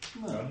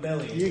 A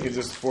million. You can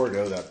just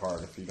forego that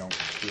part if you don't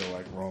feel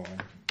like rolling.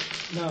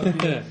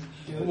 No,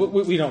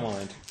 We don't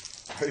mind.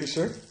 Are you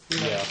sure?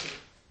 Yeah.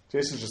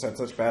 Jason's just had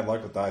such bad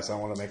luck with dice. I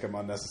don't want to make him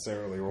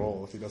unnecessarily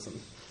roll if he doesn't,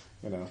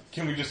 you know.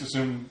 Can we just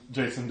assume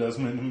Jason does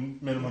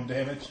minimum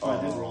damage?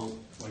 I did roll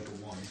like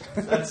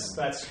a 1.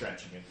 That's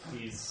stretching it.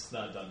 He's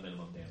not done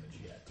minimum damage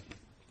yet.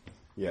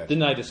 Yeah. The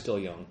night is still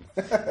young.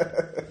 He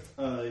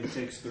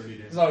takes 30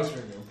 damage. As long as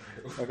you're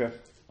new. Okay.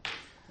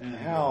 And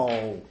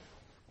Ow.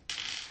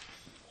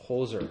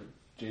 Hoser.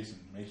 Jason,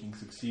 making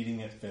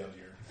succeeding at failure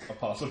a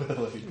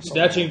possibility.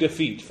 Snatching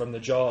defeat from the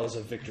jaws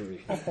of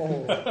victory.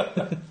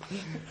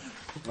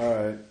 All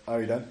right.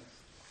 Are you done?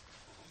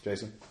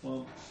 Jason?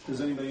 Well,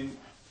 does anybody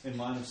in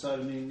line of sight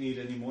of me need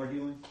any more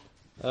healing?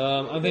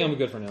 I think I'm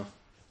good for now.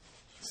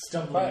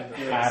 Stumbling in the If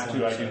face. I have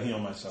to, I can heal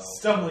myself.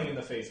 Stumbling in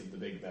the face of the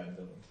big bad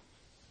villain.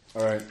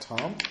 All right,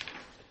 Tom?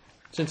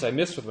 Since I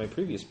missed with my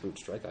previous brute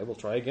strike, I will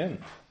try again.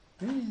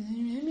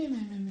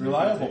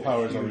 Reliable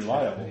powers are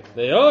reliable.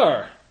 They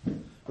are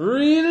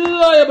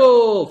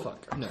reliable.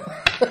 Fuck. No.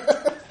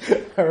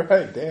 All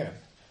right, Dan.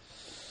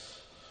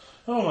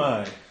 Oh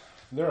my.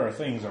 There are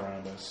things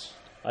around us.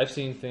 I've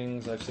seen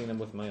things. I've seen them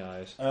with my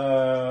eyes.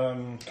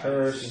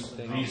 Curse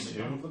Things. these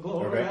two. The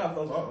glory Okay. of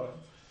the Lord.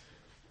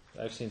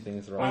 I've seen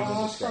things throughout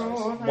the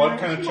disguise. What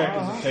kind of check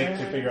does it take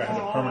to figure out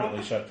how to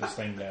permanently shut this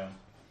thing down?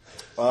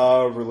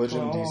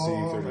 Religion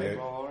DC 38.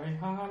 Glory,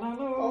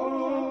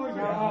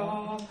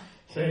 hallelujah.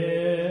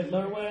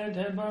 Hitler went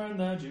and burned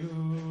the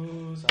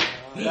Jews.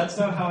 That's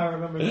not how I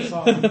remember the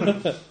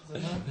song.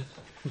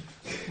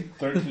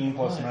 13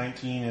 plus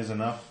 19 is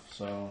enough,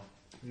 so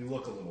You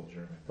look a little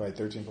German. Right,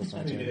 13 plus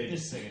Maybe 19. they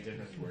just sing it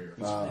differently where you're.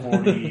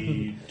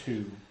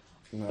 42.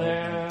 No,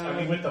 I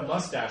mean, with the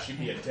mustache, you'd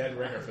be a dead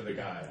ringer for the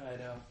guy. I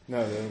know.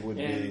 no, that would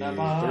be In the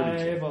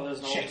 32. Bible,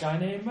 there's no Shit. guy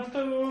named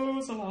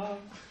Methuselah.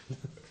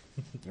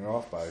 You're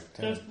off by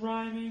 10. Just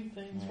rhyming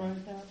things right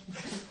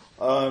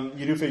now.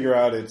 You do figure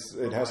out it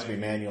has to be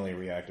manually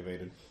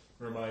reactivated.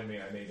 Remind me,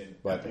 I made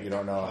it. But you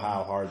don't know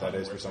how hard that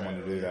is for someone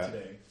to do that.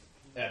 Today.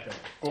 Epic.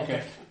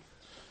 Okay.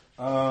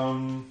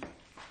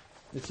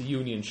 It's a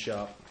union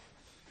shop.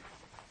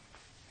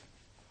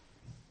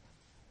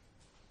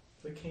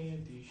 The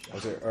candy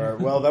shop.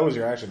 Well, that was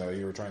your action, though.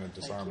 You were trying to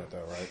disarm it,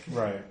 though, right?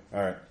 Right.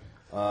 All right.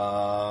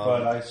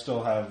 But I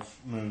still have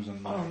moves and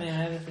Oh minors. man,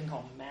 I have a thing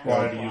called Master Well,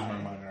 I had to Fly. use my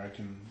minor. I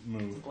can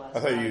move. I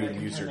thought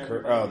you used your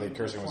the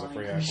cursing was a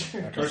free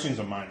action. Cursing's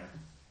a minor.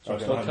 So I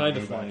Okay. still What have kind the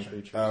of move flying action.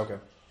 creature? Oh, okay.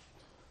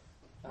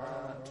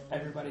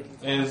 Everybody can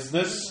fly. Is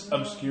this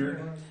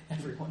obscured?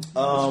 Everyone.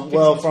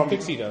 Well, from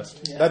Pixie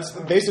dust. Yeah. that's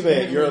basically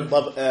at your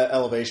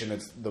elevation.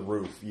 It's the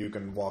roof. You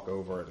can walk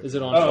over it. Is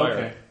it on Oh, fire?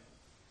 okay.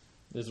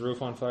 Is the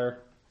roof on fire?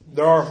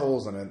 There are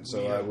holes in it,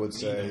 so Yeah, I would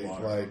say need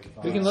water. like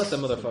We can let that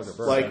motherfucker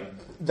burn. like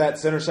that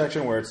center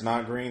section where it's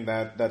not green.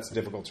 That's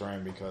difficult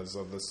terrain because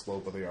of the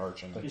slope of the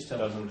arch and It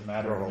doesn't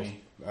matter to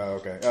me. Oh,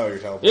 okay. Oh, you're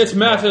teleporting. It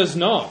matters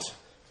not.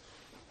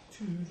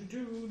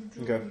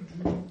 Okay.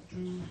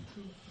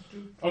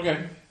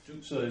 Okay.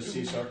 So is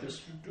C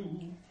Sarkis?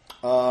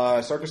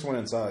 Sarkis went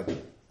inside.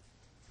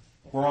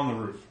 We're on the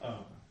roof.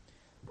 Oh.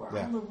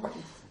 Yeah.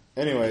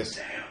 Anyways.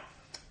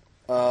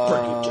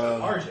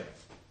 RJ.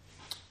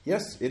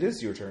 Yes, it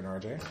is your turn,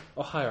 RJ.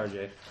 Oh, hi,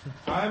 RJ.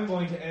 I'm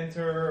going to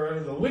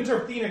enter the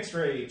Winter Phoenix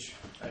Rage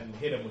and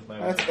hit him with my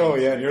That's, weapon. oh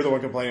yeah, and you're the one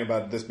complaining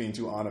about this being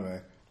too anime.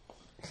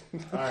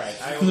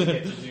 Alright, I only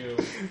get to do...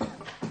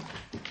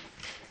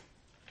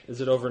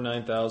 Is it over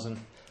 9,000?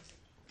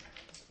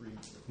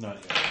 Not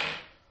yet.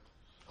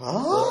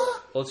 Huh?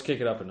 Let's kick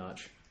it up a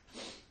notch.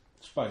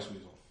 Spice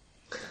Weasel.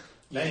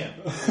 Damn.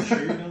 You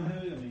sure you don't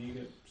have it? I mean, you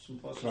get some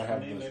pluses So I from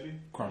have me, this maybe?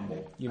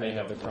 crumble. You may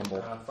have the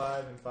crumble.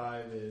 5 and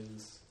 5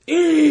 is...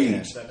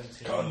 Eat!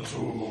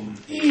 17.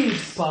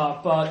 Eat,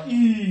 Papa,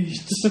 eat.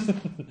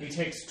 He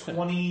takes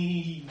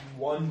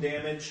 21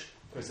 damage,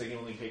 because he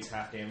only takes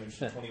half damage,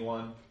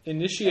 21.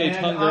 Initiate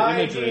And hunger I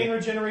imagery. gain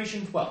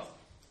regeneration 12.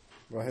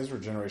 Well, his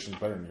regeneration's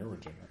better than your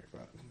regeneration.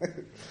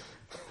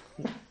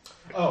 But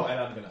Oh, and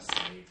I'm going to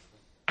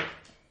save.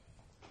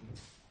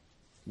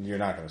 you're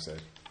not going to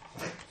save.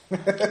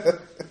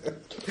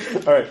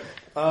 All right.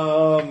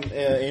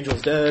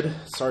 Angel's dead.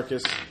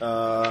 Sarkis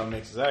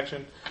makes his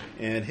action,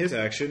 and his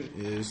action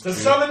is To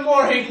summon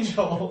more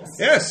angels!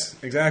 Yes,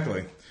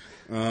 exactly.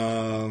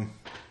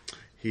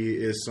 He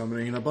is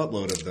summoning a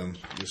buttload of them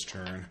this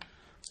turn.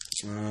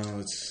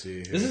 Let's see.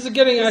 Here. This is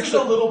getting This is a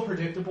actually. little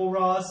predictable,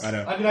 Ross. I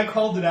know. I mean, I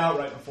called it out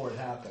right before it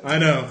happened. I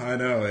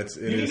know. It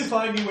You need to is.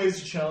 find new ways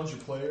to challenge your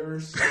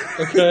players.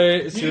 Okay,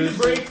 You need to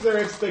seriously. break their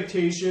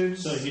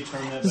expectations. So you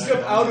turn that To back step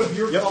on. out of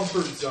your Yep.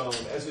 comfort zone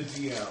as a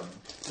GM.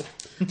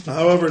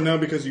 However, no,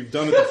 because you've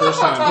done it the first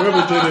time.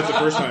 Whoever did it the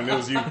first time, it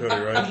was you, Cody,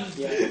 right?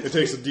 Yeah. It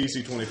takes a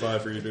DC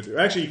 25 for you to do.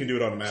 Actually, you can do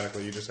it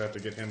automatically. You just have to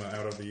get him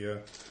out of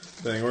the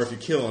thing, or if you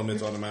kill him,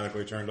 it's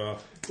automatically turned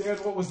off. Dan,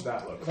 what was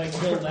that look If I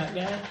kill that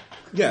guy?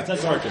 Yeah,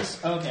 That's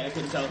Sarkis. Okay, I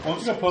couldn't tell. Why don't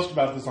you go post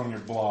about this on your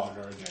blog,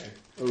 RJ?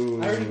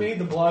 Ooh. I already made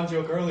the blog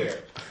joke earlier.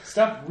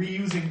 Stop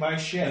reusing my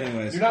shit.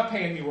 Anyways. You're not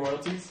paying me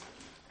royalties.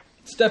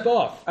 Step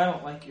off. I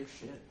don't like your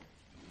shit.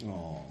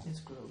 Aw. It's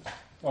gross.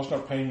 I'll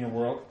start paying you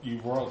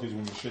royalties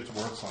when your shit's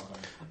worth something.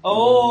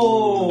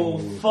 Oh,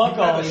 fuck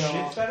You have all a y'all.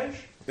 shit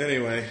fetish?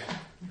 Anyway,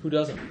 Who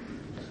doesn't?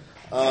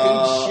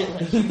 Eat shit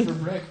like you for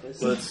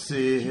breakfast. let's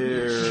see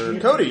here.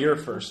 Cody, you're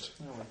first.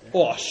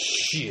 Oh,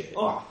 shit.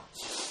 Oh,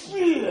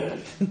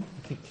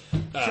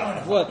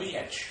 What?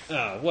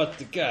 What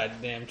the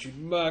goddamn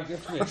Chewbacca?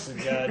 Fix the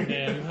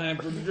goddamn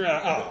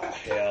hyperdrive. Oh,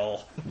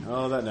 hell.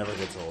 Oh, that never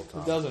gets old,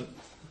 Tom. It doesn't.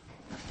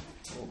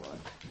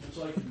 It's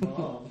like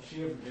Mom. She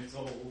never gets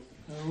old.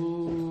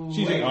 Ooh.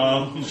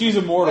 She's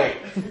immortal.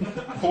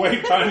 The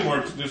way Time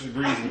Works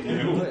disagrees with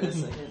you. Wait a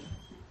second.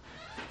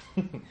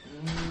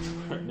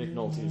 Nick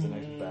Nolte is the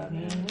next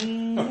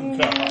Batman. Oh,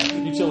 God.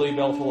 Utility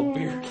belt full of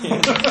beer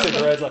cans and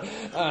cigarettes. Like,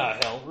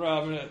 hell,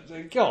 Robin,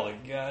 call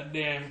it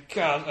goddamn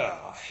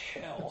cops.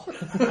 Hell.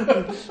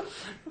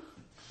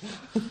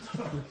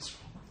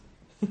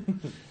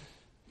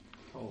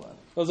 Hold on.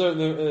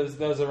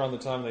 That was around the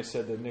time they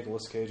said that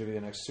Nicolas Cage would be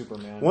the next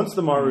Superman. Once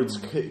the Marut's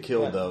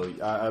killed, though,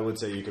 I would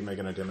say you can make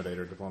an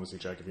intimidator diplomacy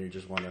check if you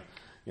just want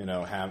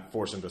to,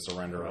 force him to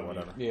surrender or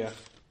whatever. Yeah.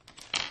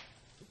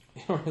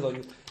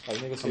 like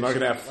Nicolas I'm not going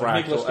to have fractal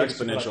Nicolas Cage is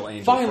exponential like,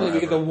 angel. finally, we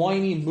get the forever.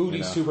 whiny, moody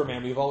You know.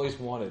 Superman we've always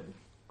wanted.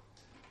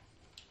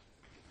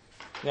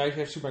 Yeah, you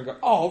have Superman go,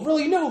 oh,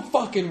 really? No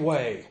fucking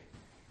way.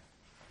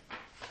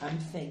 I'm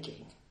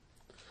thinking.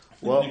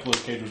 Well,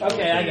 Nicolas Cage was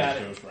Okay, I okay got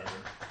as it. Ghost Rider.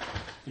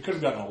 You could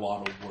have gotten a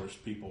lot of worse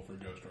people for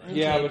Ghost Rider.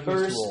 Yeah, Okay, but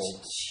he's burst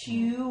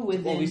too 2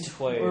 within, Well, at least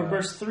play, or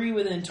burst 3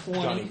 within Johnny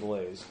 20.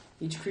 Blaze.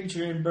 Each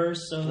creature in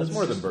burst, so that's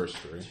more than burst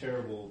 3.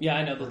 Terrible. Yeah,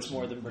 I know that's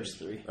more than burst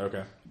 3.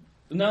 Okay.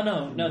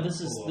 No. This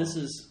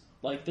is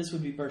like this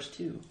would be burst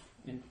 2.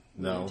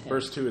 No, within 10.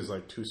 burst 2 is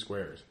like 2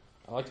 squares.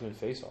 I liked him in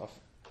Face Off.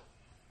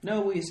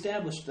 No, we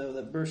established though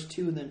that burst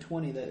 2 and then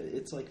 20 that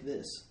it's like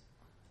this.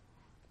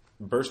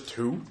 Burst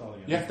 2? Oh,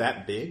 Yeah. It's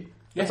that big?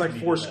 Yeah. It's like You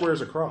 4 did that.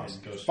 squares across.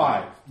 And Ghost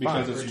 5, Rider.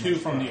 because Five. it's 2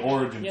 from the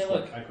origin. Yeah,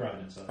 look. I cried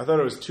inside. I thought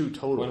it was 2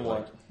 total. When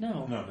what?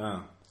 No. No.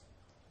 Oh.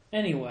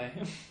 Anyway,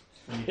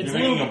 it's You're a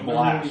little making a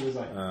blast. He was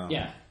like, Oh.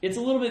 yeah, it's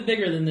a little bit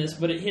bigger than this,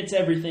 but it hits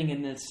everything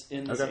in this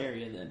Okay.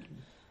 area. Then,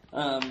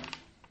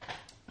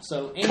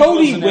 so angels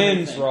Cody and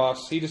wins, everything.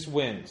 Ross. He just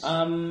wins.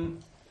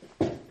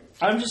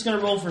 I'm just going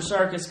to roll for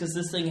Sarkis because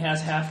this thing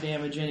has half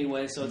damage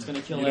anyway, so it's going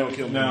to kill You don't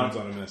everything. kill minions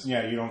on a miss.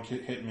 Yeah, you don't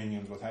hit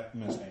minions with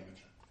miss damage.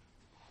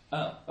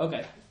 Oh,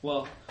 okay.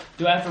 Well,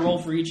 do I have to roll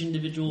for each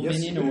individual Yes,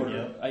 minion, you do. or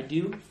Yeah. I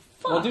do?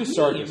 Well, do Fuck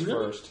Sarkis me,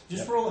 really? first.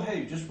 Just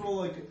roll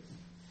like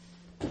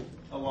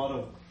a lot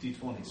of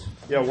d20s.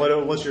 Yeah. What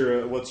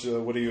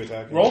are you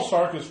attacking? Roll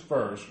Sarkis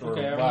first, or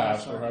Okay, I roll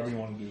last, or Sarkis. however you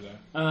want to do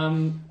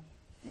that.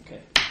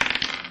 Okay.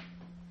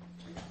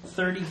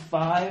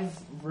 35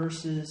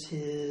 versus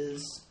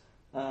his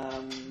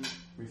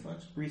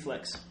Reflex?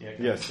 reflex. Yeah.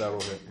 Yes, that will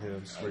hit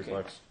his Okay.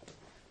 reflex.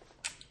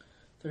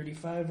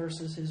 35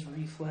 versus his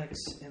reflex,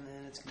 and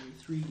then it's going to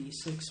be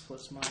 3d6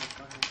 plus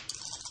modifier.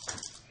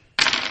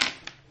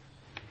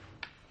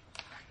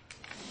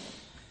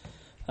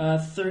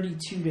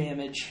 32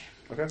 damage,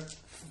 Okay.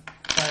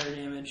 fire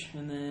damage,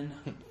 and then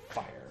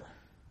Fire.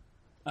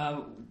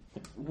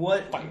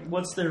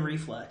 what's their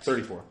reflex?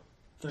 34.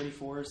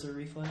 34 is their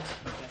reflex.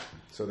 Okay.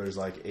 So there's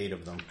like 8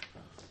 of them.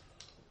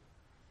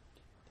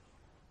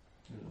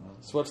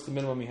 So what's the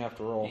minimum you have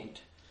to roll?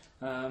 8.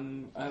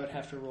 I would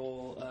have to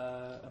roll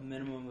a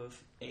minimum of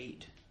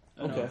 8.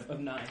 No, Okay. of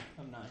 9.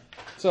 Of 9.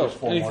 So There's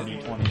 4 more anything-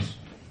 d20s.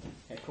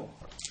 Okay, cool.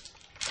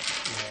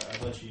 Yeah,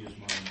 I'd let you use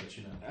mine, but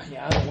you know.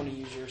 Yeah, I don't want to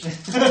use yours.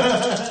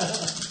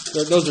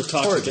 those are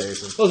Poor toxic.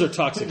 Jason. Those are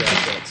toxic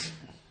assets.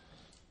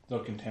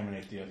 They'll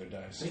contaminate the other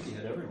I dice. think you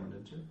had everyone,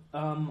 didn't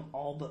you?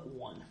 All but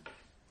 1.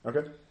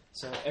 Okay.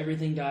 So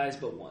everything dies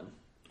but 1.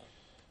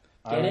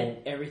 I Get will-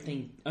 it?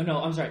 Everything. Oh no,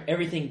 I'm sorry.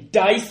 Everything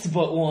dice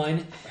but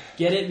 1.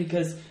 Get it?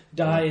 Because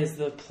dice is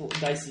the plural.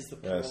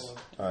 Yes,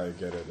 I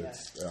get it.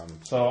 It's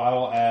So I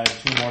will add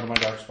 2 more to my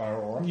Dark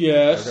Spiral Aura.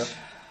 Yes. Okay.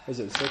 Is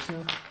it 6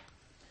 now?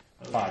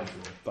 5. 5.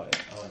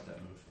 I like that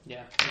move.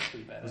 Yeah, that's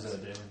pretty bad. Was that a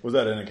daily? was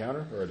that an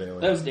encounter or a daily?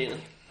 That was daily.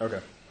 Okay.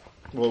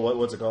 Well,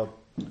 what's it called?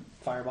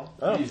 Fireball.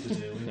 Oh. I used a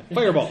daily.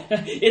 Fireball.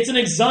 It's an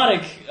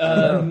exotic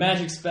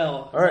magic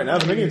spell. All right. Now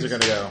the minions are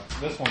going to go.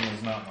 This one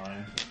is not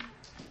mine.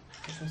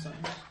 This one's not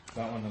yours.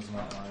 That one is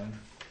not mine.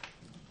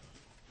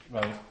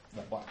 Well,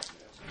 that black.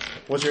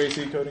 What's your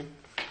AC, Cody?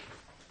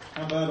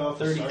 How about off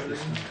 33.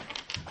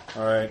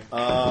 All right.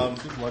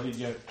 What did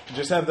you get?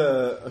 Just have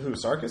the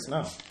Sarkis?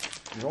 No,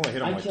 you've only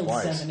hit him I like killed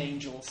twice. 7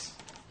 angels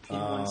in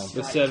one The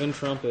strike. 7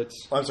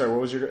 trumpets. I'm sorry.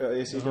 What was your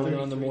AC? Going Cody?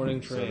 on the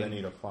morning So they train.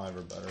 need a 5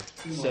 or better.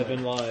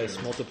 7 lies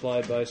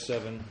multiplied by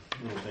 7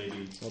 Little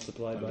baby.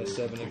 multiplied by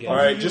 7 again. All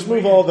right. Just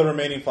move all the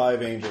remaining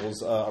 5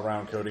 angels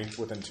around Cody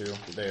within 2.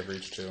 They have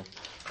reached 2.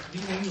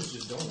 These angels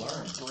just don't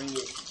learn. Bring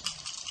it.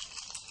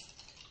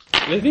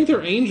 I think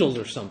they're angels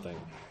or something.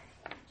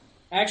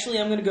 Actually,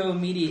 I'm going to go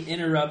immediate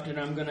interrupt, and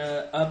I'm going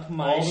to up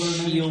my All the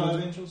remaining 5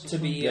 shield angels? to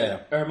be, Yeah.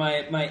 or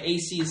my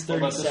AC is What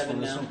about this 37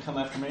 one? This now. one come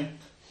after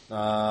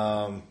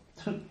me?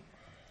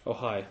 Oh,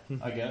 hi.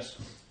 I guess.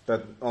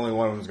 That only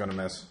one of them is going to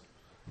miss.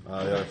 The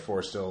other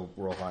 4 still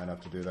roll high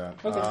enough to do that.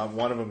 Okay.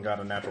 One of them got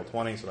a natural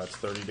 20, so that's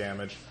 30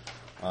 damage.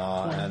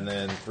 And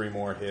then 3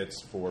 more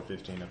hits for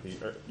 15 apiece.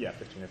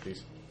 15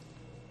 apiece.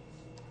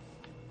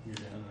 You're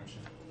down, aren't you?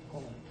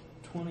 Hold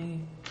on.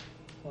 20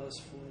 plus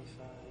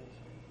 45.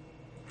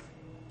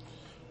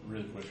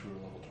 Really wish we were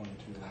level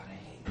 22. God, I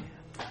hate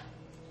math.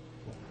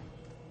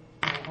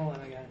 Oh, hold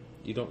on, I got it.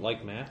 You don't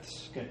like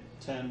maths? Okay,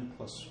 10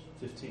 plus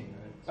 15, right?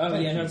 Oh,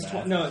 Thank yeah, no, you, it's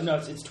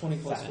Matt. it's 20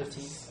 plus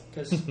 15.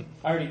 Because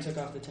I already took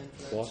off the 10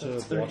 for that. So Water,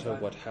 it's water,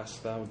 35. what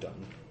hast thou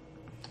done?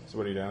 So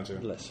what are you down to?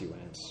 Bless you,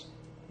 ants.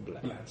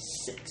 Bless.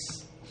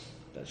 6.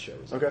 That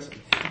shows. Okay.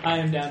 I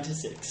am down to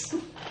 6.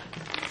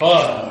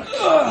 Fuck!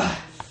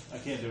 I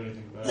can't do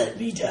anything about Let it.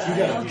 me die,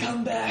 I'll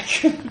come back.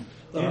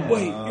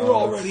 Wait, you're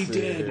already Let's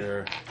see dead.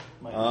 here.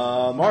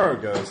 Morrow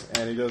goes,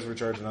 and he does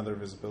recharge another of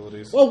his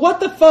abilities. Well,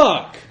 what the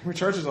fuck?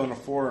 Recharges on a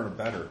 4 and a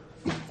better.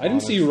 I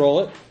didn't see you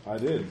roll it. I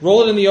did.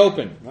 Roll it in the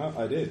open, No,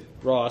 I did.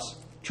 Ross.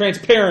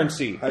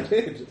 Transparency. I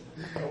did.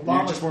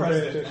 Obama's just weren't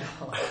paying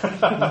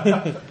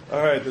president.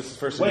 All right, this is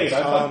first. Wait,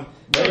 I thought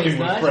Reagan he's was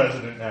not.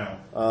 president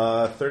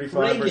now.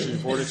 35 Reagan.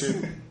 versus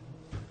 42.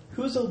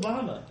 Who's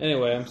Obama?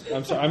 Anyway,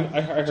 I'm sorry.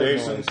 I heard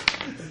Jason. noise.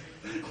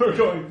 We're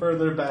going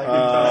further back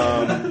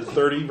in time.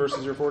 30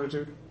 versus your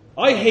fortitude.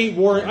 I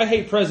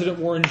hate President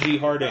Warren G.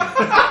 Harding.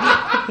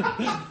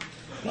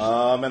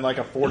 And like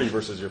a 40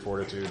 versus your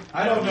fortitude.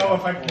 I don't know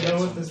if I can go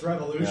with this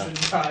revolution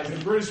time.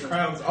 The British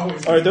Crown's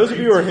always. All right, those of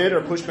you who are hit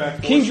or pushed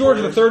back. King 4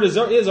 George squares.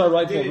 III is our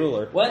rightful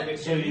ruler. What?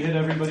 So you hit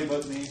everybody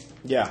but me?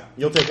 Yeah,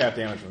 you'll take half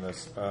damage from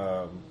this.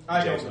 I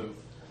don't Jason.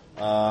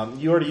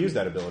 move. You already used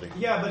that ability.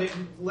 Yeah, but it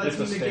lets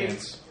me It's a negate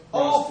stance.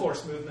 all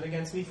force movement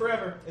against me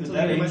forever Did until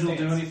that I get my angel do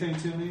stance.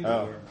 anything to me?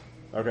 Oh. or-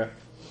 Okay.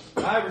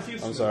 I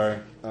refuse to I'm move. sorry.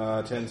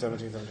 10,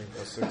 17, 17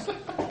 plus 6.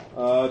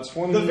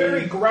 20. The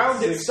very ground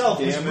 6 itself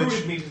has damage.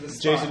 rooted me to the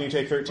spot. Jason, you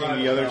take 13.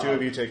 Right. The other 2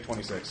 of you take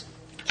 26.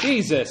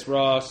 Jesus,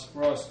 Ross.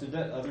 Ross, did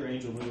that other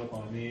angel move up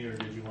on me, or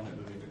did you want it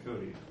moving to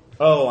Cody?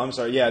 Oh, I'm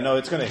sorry. Yeah, no,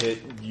 it's going to hit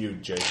you,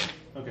 Jason.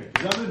 Okay,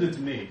 because I moved it to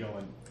me,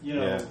 going,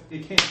 Yeah.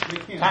 it can't.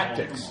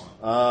 Tactics.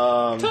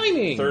 All, come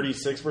Timing.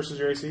 36 versus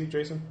your AC,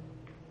 Jason.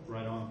 on.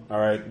 Right on. All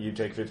right, you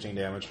take 15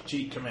 damage.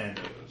 Cheat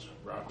commandos.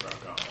 Rock, rock,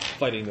 on.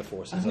 fighting the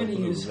forces I'm of going to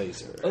Blue use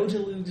Laser.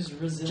 Odelug's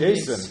Resilient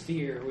Jason.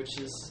 Sphere, which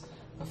is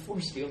a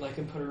force field I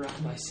can put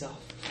around myself.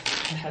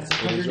 It has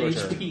It is 100 your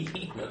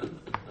HP.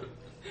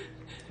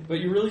 But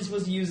you're really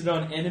supposed to use it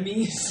on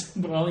enemies,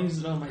 but I'll use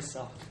it on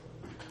myself.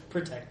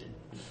 Protected.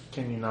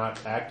 Can you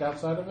not act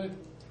outside of it?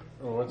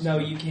 Or what's No,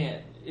 you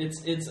can't.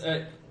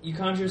 You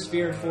conjure a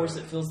sphere of force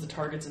that fills the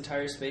target's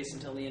entire space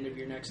until the end of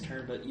your next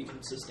turn, but you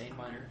can sustain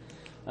minor.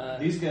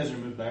 These guys are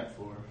moved back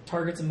 4.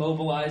 Target's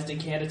immobilized and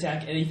can't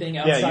attack anything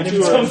Yeah, outside you of two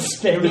its are- own The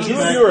space. two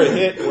of you are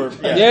hit. Or,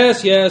 yeah.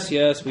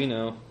 Yes, we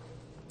know.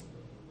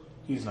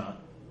 He's not.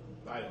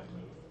 I don't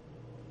move.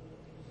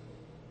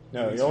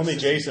 No, only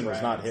Jason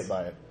was not hit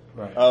by it.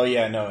 Right. Oh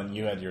yeah, no, and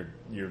you had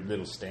your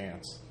little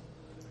stance.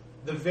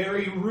 The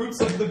very roots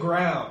of the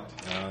ground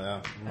Oh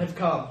yeah. have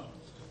come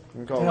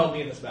You can to call help it.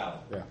 me in this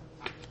battle. Yeah.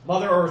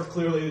 Mother Earth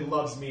clearly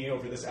loves me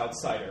over this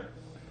outsider.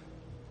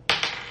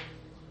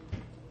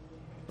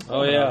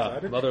 Oh yeah,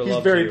 Outsider. Mother He's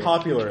loves very you.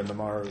 popular in the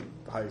Maru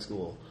High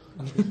School.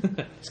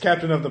 He's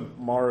captain of the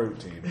Maru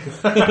team.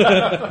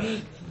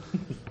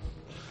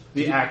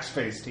 The Axe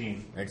Face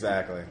team.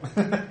 Exactly.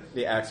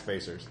 The Axe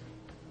Facers.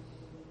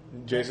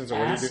 Jason, so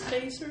what do Ass you do?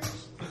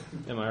 spacers?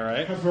 Am I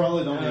right? I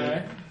probably don't hit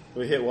Alright.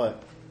 We hit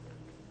what?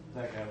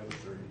 that guy with a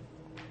 3.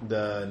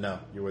 No,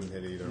 you wouldn't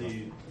hit either. The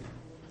one.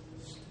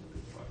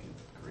 stupid fucking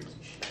crazy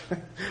shit.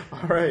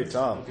 All right,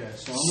 Tom. Okay,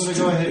 so I'm gonna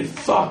go ahead.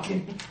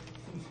 Fucking.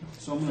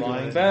 So I'm gonna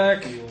Flying go ahead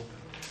back. and heal.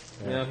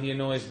 Yeah, he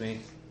annoys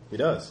me. He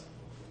does.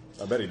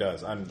 I bet he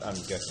does. I'm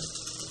guessing.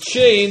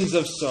 Chains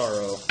of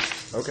Sorrow.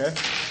 Okay.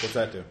 What's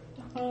that do?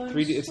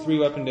 It's 3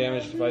 weapon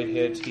damage. If I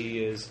hit,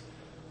 he is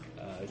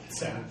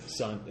Sad.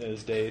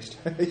 is dazed.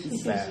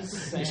 He's sad. just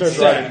He sad. starts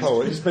writing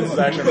poetry. He spends his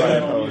action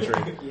writing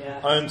poetry. Yeah.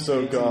 I'm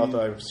so goth,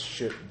 I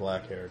shit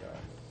black hair dye.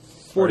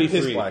 43.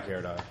 His black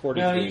hair dye.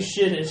 43. No, you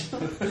shit it.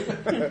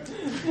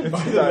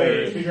 By the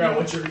way, figure out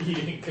what you're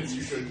eating because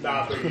you should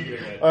not be eating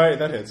it. All right,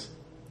 that hits.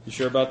 You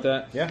sure about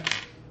that? Yeah.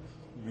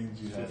 Means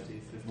you have 50,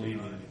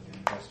 leave 59. it.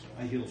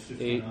 I healed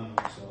 59 on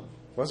myself.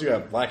 Once you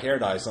have black hair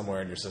dye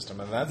somewhere in your system,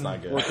 and that's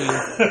not good. 14,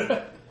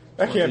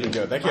 That can't be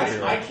good. That can't be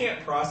I right. can't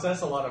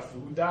process a lot of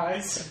food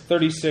dyes.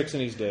 36,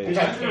 and he's dazed.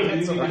 I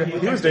can't, so I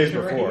He was dazed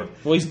before.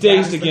 Well, he's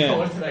dazed That's the again.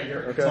 color that I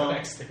urine Okay. the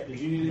next day. Did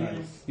you need to heal?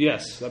 Nice.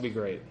 Yes, that'd be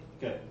great.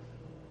 Okay.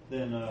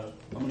 Then I'm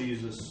going to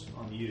use this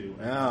on you.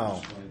 Ow.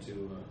 I'm just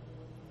going to,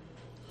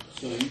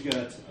 so you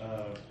got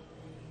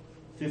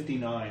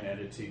 59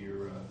 added to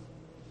your.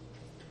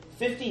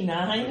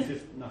 59?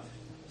 No,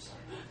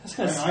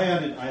 sorry. I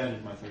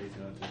added my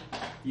 32 onto it.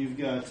 You've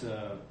got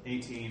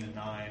 18 and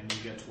 9.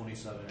 You got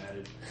 27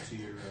 added to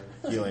your.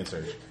 Healing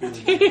surge. I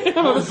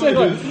was going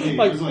like, to do it.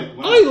 like, It was like,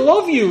 wow. I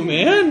love you,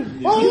 man.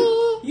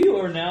 You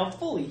are now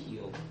fully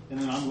healed. And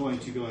then I'm going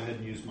to go ahead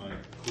and use my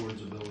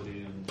Hordes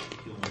ability and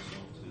heal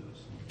myself too.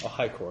 So. A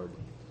high chord.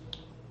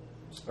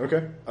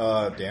 Okay.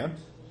 Dan?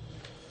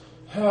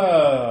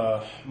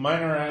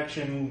 Minor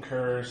action,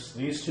 curse.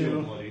 These Still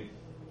two. bloody.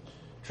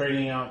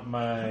 Trading out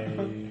my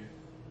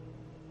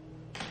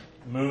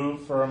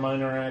move for a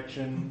minor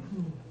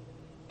action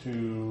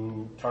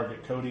to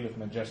target Cody with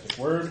Majestic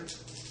Word.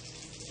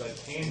 That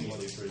can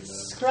bloody pretty bad.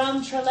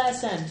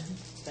 Scrumtralescent.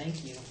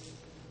 Thank you.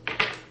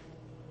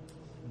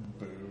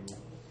 Boo.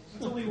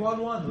 It's only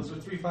 1-1. Those are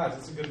 3 5s.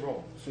 That's a good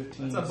roll.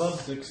 15, That's above.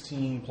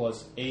 16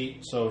 plus 8,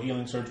 so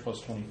healing surge plus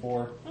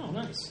 24. Oh,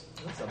 nice.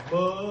 That's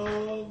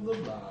above the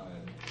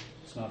line.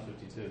 It's not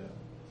 52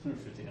 though. Or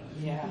 59.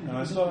 Yeah. And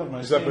I still have my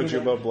Does that put you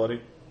standard- above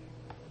bloody?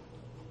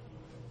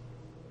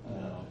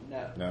 No.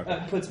 No. No, okay.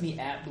 That puts me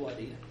at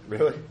bloody.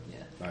 Really?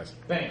 Yeah. Nice.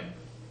 Bam.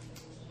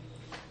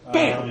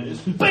 Bam!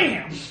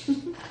 Bam!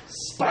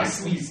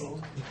 Spice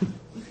Weasel.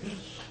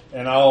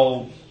 And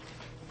I'll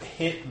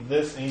hit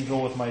this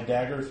angel with my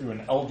dagger through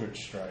an Eldritch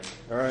Strike.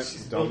 All right.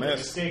 She's Don't built like a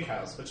miss.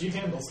 steakhouse, but she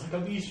handles like a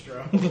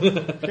bistro.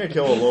 You can't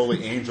kill a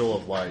lowly angel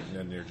of light, and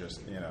then you're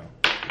just,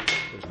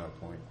 there's no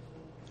point.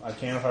 I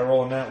can if I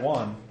roll a nat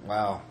 1.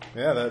 Wow.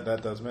 Yeah,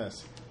 that does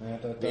miss.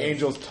 The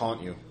angels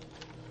taunt you.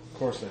 Of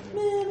course they do.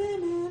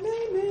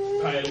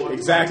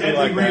 Exactly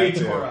Deadly like that, Rage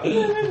too. Aura.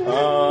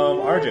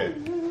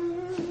 RJ.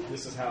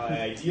 This is how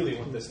I ideally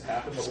want this to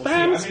happen, but we'll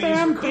Spam, see.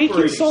 I'm spam, gonna use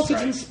bacon, Recuperating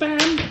sausage, Strike. and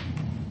spam.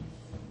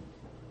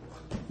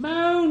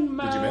 Moan,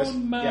 Did you miss?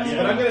 moan, moan. Yes,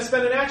 but I'm going to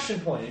spend an action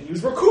point and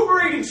use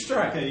Recuperating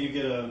Strike. Okay, you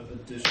get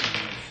additional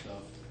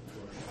stuff.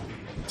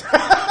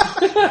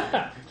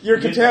 You're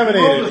You get-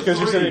 contaminated Roll a because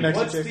you're 3. sitting next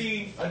What's to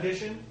Jason. the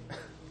addition?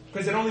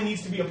 Because it only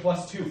needs to be a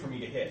 +2 for me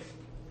to hit.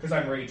 Because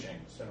I'm raging,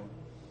 so.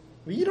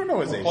 Well, you don't know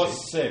his AC.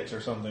 Plus 6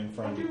 or something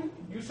from.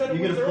 You said it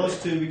You was get a earlier.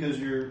 +2 because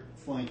you're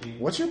flanking.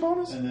 What's your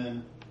bonus? And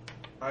then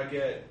I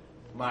get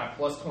my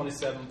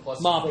 +27,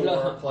 plus Ma, 4,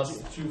 blah.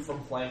 plus 2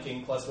 from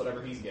flanking, plus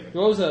whatever he's giving.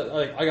 What was that?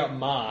 Like, I got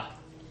ma.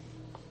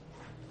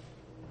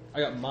 I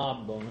got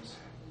ma bonus.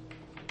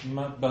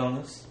 My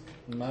bonus.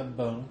 My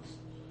bonus.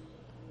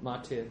 Ma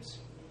tits.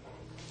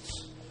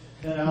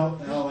 And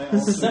I'll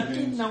also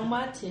Sucking on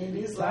my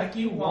titties like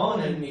you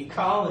wanted me,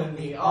 calling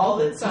me all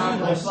the time.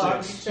 Plus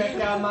Like, six. check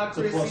out my It's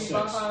a plus Chrissy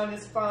six. behind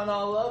his fine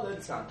all of the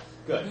time.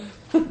 Good.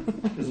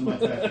 This is my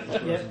tactical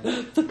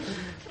person.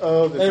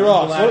 Oh, Hey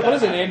Ross, what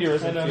does an I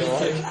aneurysm know. feel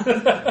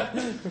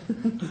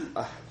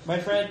like? My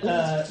friend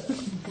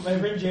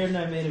Jared and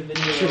I made a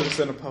video. Should have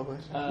sent a poet.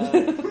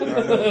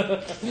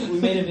 We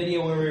made a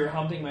video where we were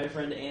humping my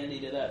friend Andy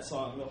to that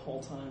song the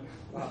whole time.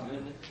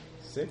 And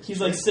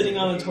he's like sitting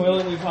on the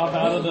toilet. We pop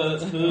out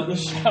of the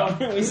shower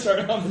and we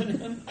start humping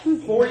him.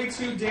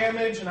 42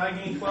 damage, and I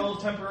gain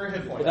 12 temporary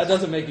hit points. That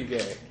doesn't make you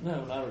gay.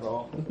 No, not at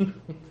all. All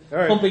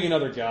right. Pumping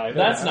another guy.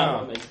 That's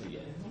not what makes me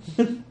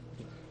gay.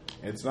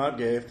 It's not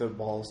gay if the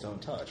balls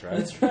don't touch, right?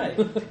 That's right.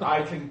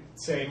 I can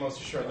say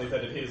most assuredly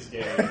that it is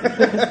gay.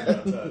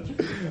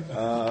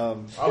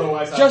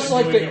 Otherwise, Just I've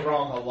like been doing the- it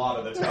wrong a lot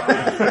of the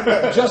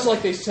time. Just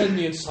like they said in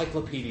the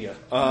encyclopedia.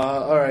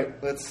 All right,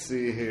 let's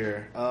see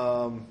here.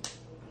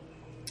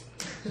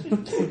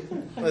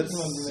 Let's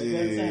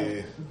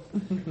see.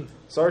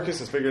 Sarkis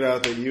has figured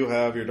out that you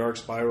have your Dark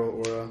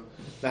Spiral aura.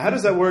 Now, how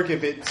does that work?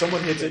 If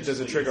someone hits it, does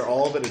it trigger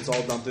all of it? It's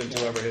all dumped into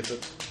whoever hits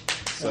it.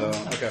 So,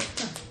 okay.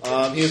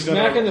 He's going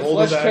Smack in to the hold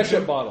flesh his action.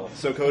 ketchup bottle.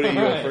 So, Cody, you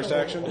Alright. have first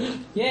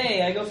action.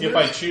 Yay! I go first. If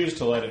I choose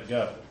to let it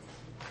go,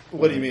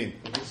 What do you mean?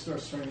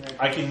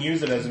 I can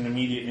use it as an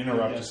immediate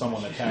interrupt to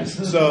someone attacking.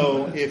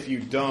 So, if you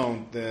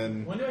don't,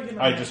 then When do I get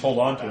my I just hold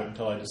on to it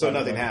until I decide. so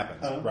nothing to-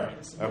 happens. Right.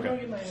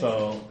 Okay.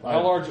 So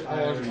How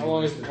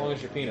long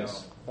is your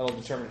penis? That'll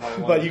determine how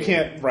long. But you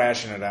can't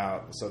ration it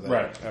out. So that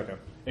Right. Okay.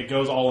 it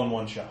goes all in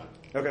one shot.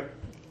 Okay.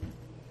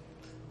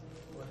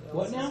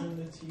 What now?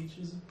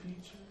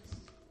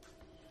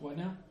 What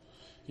now?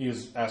 He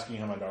was asking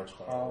how my dark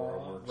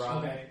spiral works.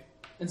 Okay.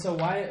 And so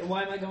why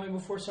am I going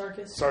before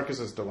Sarkis? Sarkis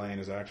is delaying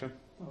his action.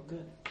 Oh,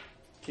 good.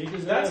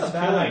 That's a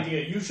bad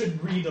idea. You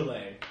should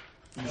re-delay.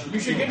 You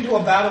should get into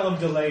a battle of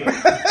delay.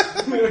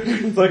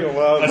 It's like,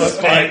 well, A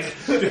spike.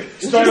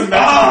 Start a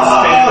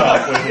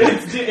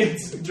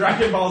It's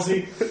Dragon Ball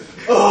Z.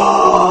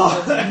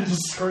 Oh! And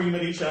just scream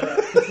at each other.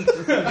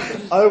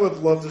 I would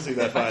love to see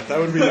that fight. That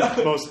would be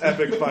the most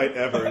epic fight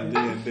ever in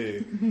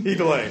D&D. He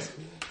delays.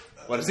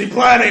 What is he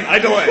planning? I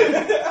delay.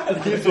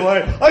 He's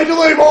delaying. I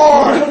delay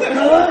more.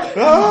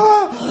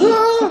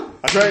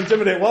 I try to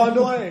intimidate while I'm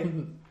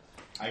delaying.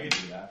 I could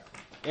do that.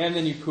 And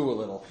then you poo a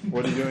little.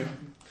 What are you doing?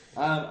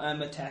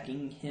 I'm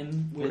attacking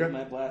him with Okay.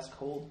 my blast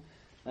cold.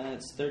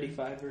 It's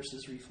 35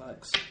 versus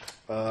reflex.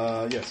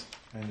 Yes.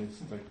 And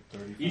it's like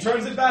 30. He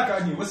turns it back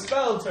on you with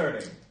spell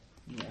turning.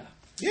 Yeah.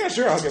 Yeah,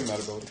 sure. I'll give him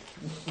that ability.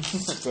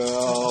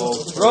 Spell.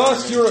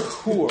 Ross, you're a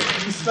whore.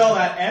 You spell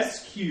that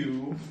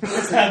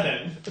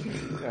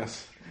SQ7.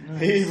 Yes.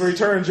 He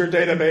returns your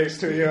database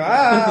to you.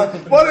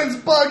 Buttons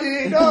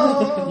buggy.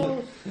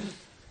 No.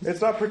 It's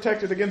not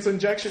protected against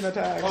injection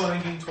attacks. Oh, and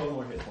I gain 12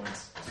 more hit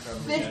points.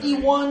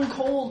 51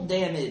 cold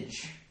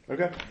damage.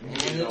 Okay.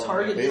 And the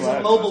target Hey, is lads.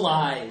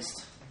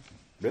 immobilized.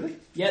 Really?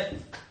 Yep.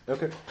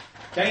 Okay.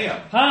 Damn.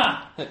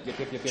 Ha!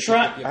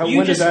 Try- You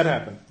When just- does that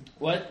happen?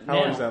 What? How now.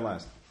 long does that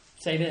last?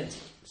 Save in.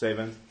 Save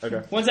in.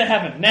 Okay. When's that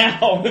happen?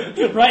 Now!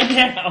 Right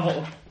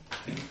now!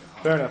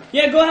 Fair enough.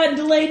 Yeah, go ahead and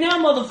delay now,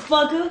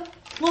 motherfucker!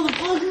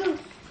 Motherfucker!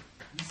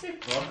 You say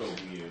bucko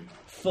weird.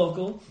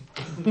 Fuckle.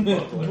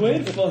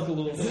 Wait,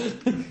 fuckle.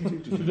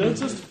 That's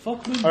just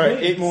fucking All right.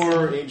 great. 8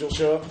 more angels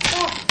show up.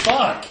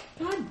 Fuck!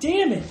 God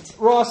damn it!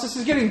 Ross, this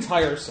is getting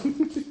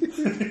tiresome.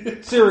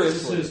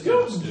 Seriously.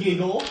 Don't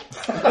giggle.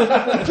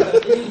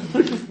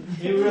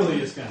 It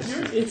really is kind of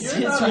stupid. It's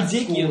not a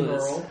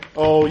ridiculous. schoolgirl.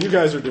 Oh, you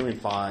guys are doing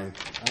fine.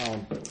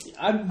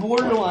 I'm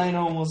borderline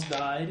almost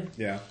died.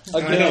 Yeah.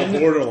 Again. I know,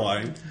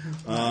 borderline.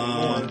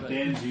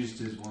 Dan's used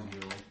his one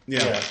hero.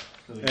 Yeah.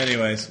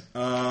 Anyways,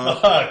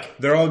 Fuck.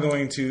 they're all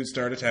going to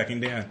start attacking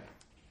Dan.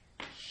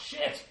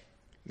 Shit.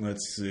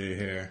 Let's see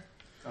here.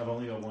 I've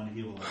only got one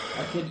heal left.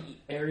 I could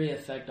area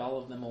effect all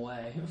of them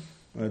away.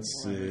 Let's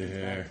see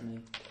here. Back to me.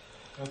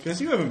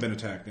 Guess you haven't been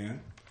attacked, Dan.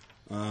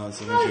 So I 1,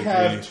 2,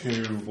 have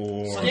 3,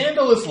 4,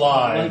 Scandalous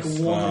lies.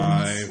 Like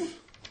once. 5,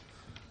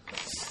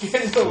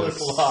 Scandalous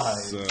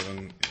lies.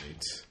 7,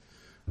 8.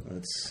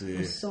 Let's see.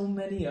 There's so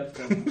many of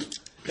them.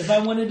 If I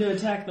wanted to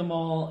attack them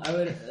all, I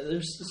would.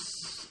 There's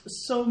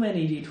so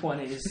many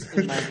d20s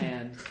in my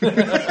hand.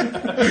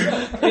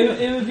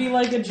 it would be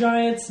like a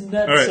giant's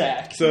nutsack All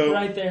right, so-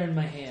 right there in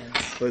my hand.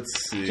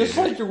 Let's see. Just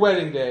like your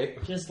wedding day.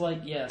 Just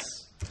like yes.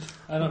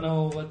 I don't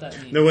know what that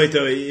means. No, wait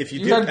though. If you,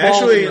 You did had balls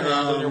actually, in your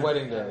hands on your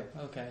wedding day.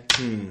 Okay.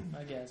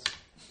 I guess.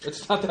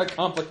 It's not that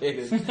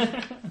complicated.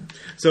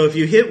 so if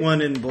you hit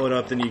one and blow it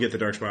up, then you get the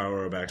dark spiral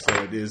aura back. So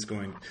it is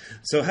going.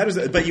 So how does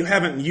that? But you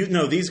haven't.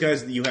 These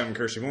guys that you haven't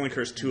cursed. You've only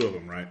cursed 2 of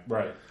them, right?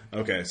 Right.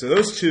 Okay. So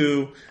those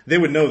 2, they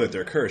would know that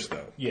they're cursed,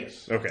 though.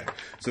 Yes. Okay.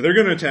 So they're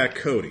going to attack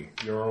Cody.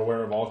 You're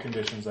aware of all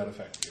conditions that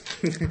affect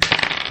you.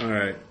 All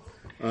right.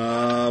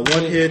 1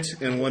 hit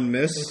and 1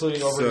 miss.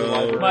 Including over the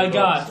library. My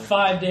God,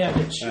 5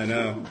 damage. I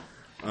know.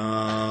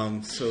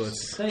 So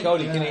let's. Thank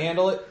Cody, God. can you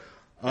handle it?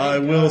 I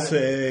will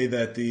say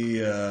that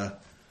the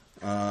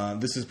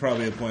This is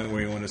probably a point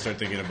where you want to start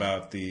thinking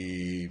about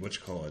the,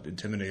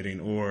 intimidating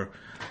or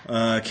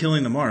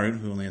killing the Marut,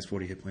 who only has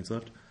 40 hit points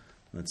left.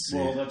 Let's see.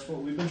 Well, that's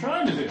what we've been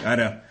trying to do. I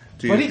know.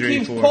 2, But he 3,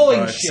 keeps 4, pulling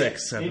 5, shit.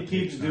 6, 7, He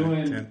keeps 8, 9,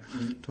 doing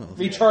 10, 12.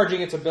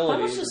 Recharging its How much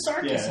abilities. does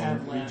Sarkis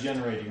have left?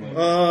 regenerating.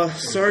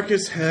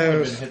 Sarkis I've been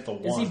has... hit the Is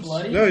once. he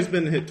bloody? No, he's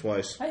been hit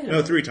twice. I hit No,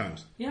 him. 3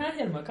 times. Yeah, I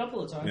hit him a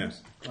couple of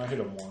times. I hit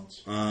him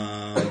once.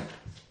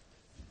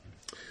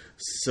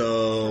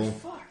 So,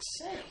 For fuck's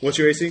sake. what's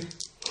your AC?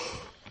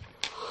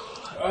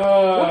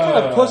 What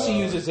kind of pussy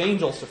uses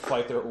angels to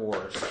fight their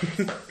ores?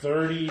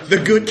 30. The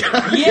good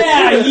guy.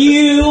 Yeah,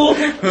 you!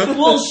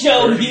 We'll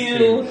show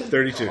you!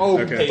 32. Oh,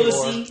 Okay.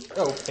 Pelor.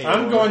 Oh, Pelor.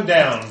 I'm going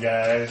down,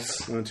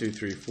 guys. 1, 2,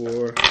 3,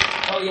 4.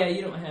 Oh yeah,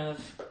 you don't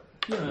have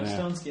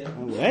stone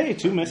skin. Hey,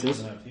 2 He misses.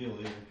 doesn't have heal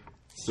either.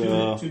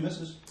 So, Two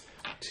misses.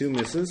 2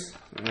 misses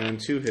and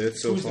 2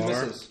 hits so Who's the far.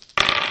 misses?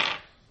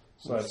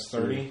 So that's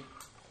 30.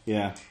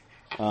 Yeah.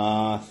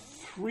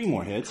 3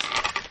 more hits.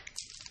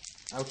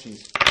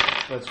 Ouchies.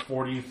 That's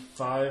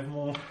 45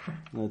 more.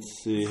 Let's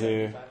see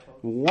here.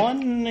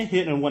 1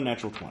 hit and 1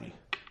 natural 20.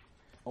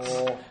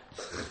 Oh,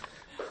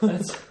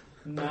 That's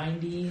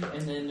 90,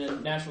 and then a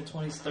natural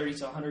 20 is 30,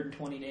 so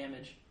 120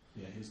 damage.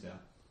 Yeah, he's down.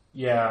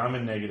 Yeah, I'm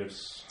in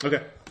negatives.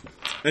 Okay.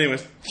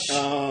 Anyways.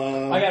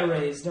 I got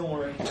raised, don't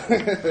worry.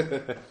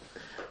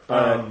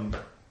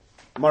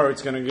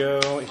 Marut's gonna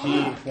go.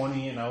 He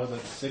 20 and I was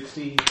at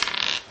 60.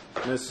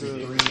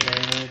 misses. 3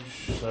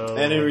 damage. So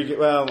And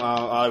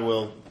I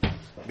will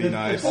be The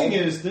nice. thing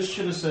is, this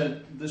should have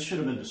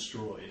been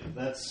destroyed.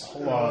 That's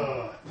hold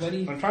on.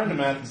 I'm trying to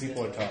math and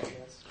people are talking.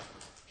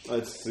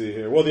 Let's see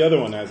here. Well, the other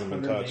one hasn't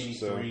been touched,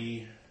 so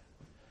 183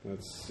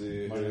 let's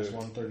see minus here.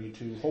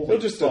 132. They'll Holy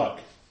just fuck!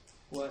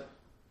 What?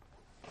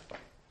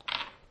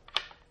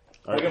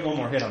 I get one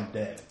more hit, I'm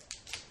dead.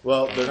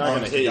 Well, they're not going to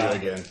Honest hit to you God.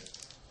 again.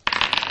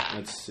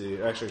 Let's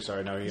see. Actually,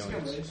 sorry, no, he only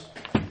hits.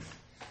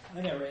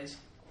 I got raised.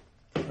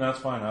 That's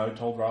fine. I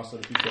told Ross that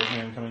if he kills me,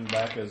 I'm coming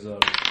back as a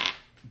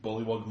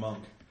bullywug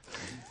monk.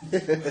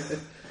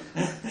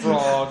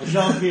 frog.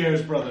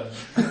 Jean-Pierre's brother.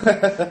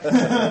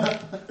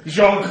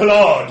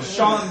 Jean-Claude!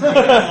 Sean.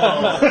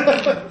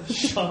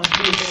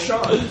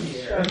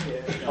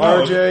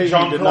 RJ, he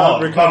Jean-Claude. did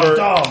not recover,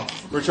 Tom.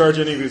 recharge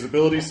any of his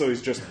abilities, so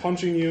he's just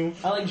punching you.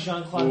 I like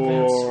Jean-Claude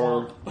Van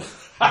Or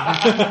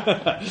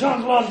Swamp.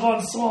 Jean-Claude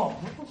Van Swamp.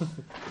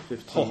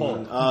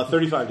 15.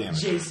 35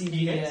 damage.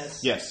 JCBS.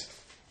 Yes.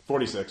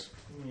 46.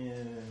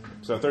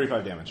 So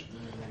 35 damage.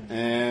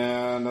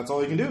 And that's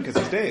all he can do because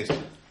he's dazed.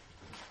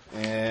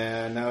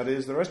 And now it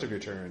is the rest of your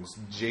turns.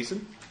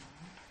 Jason?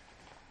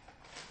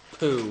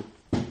 Poo.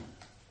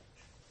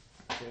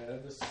 Do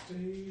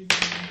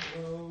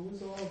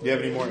you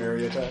have any more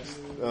area attacks,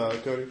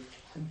 Cody?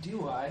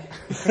 Do I?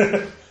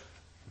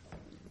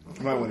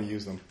 You might want to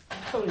use them.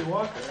 Cody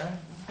Walker.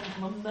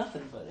 I'm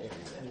nothing but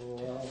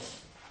area.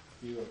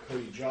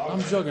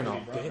 I'm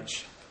Juggernaut,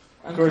 bitch.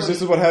 Of course,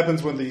 this is what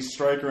happens when the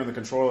striker and the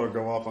controller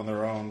go off on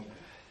their own.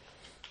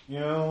 You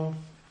know,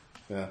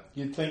 Yeah.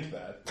 you'd think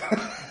that.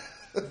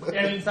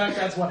 And in fact,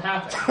 that's what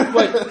happened.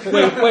 Wait.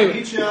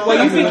 Each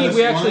Well, you think ally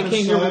we has actually line came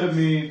of here sight with- of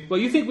me. Well,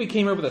 you think we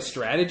came up with a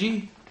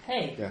strategy?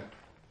 Hey, Yeah.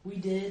 we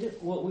did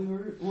what we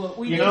were. What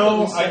we You did. know,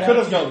 what we set I could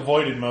out have to.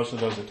 avoided most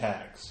of those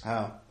attacks.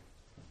 How?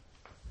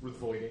 With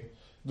voiding.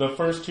 The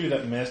first 2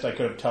 that missed, I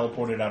could have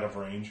teleported out of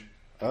range.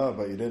 Oh,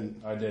 but you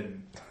didn't. I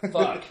didn't.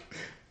 Fuck.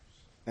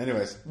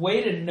 Anyways.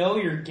 Way to know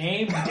your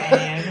game,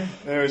 Dan.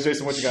 Anyways,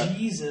 Jason, what you got?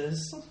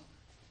 Jesus.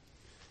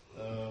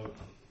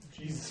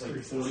 Jesus Like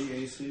Christ. 40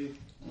 AC.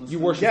 You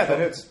worship. Yeah, that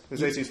hits.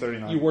 His AC is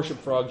 39. You worship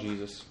Frog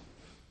Jesus.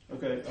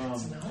 Okay.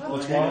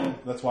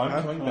 That's why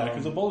I'm coming back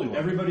as a bullywug.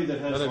 Everybody that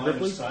has Are they line of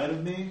Gripply? sight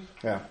of me,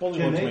 Yeah. can Bullywugs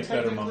they make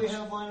better technically monks.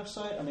 have line of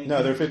sight? I mean,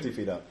 No, they're 50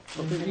 feet up.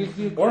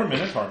 Or a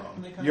Minotaur monk.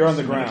 can they kind You're of on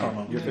the see ground. Minotaur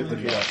monk. You're 50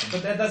 feet up.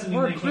 But that doesn't mean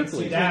Or they can't Gripply. see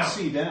They can't down.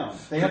 see down.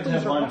 They have to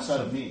have line of sight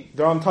of me.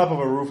 They're on top of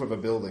a roof of a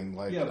building.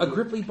 Like, Yeah, A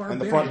Gripply barbarian.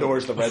 and the front door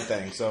is the red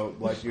thing, so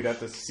like you'd have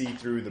to see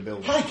through the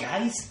building.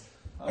 guys.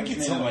 I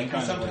get so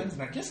angry sometimes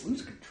and I just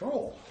lose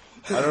control.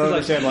 I don't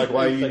understand like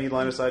why you need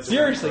line of sight. To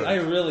Seriously, run, I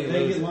really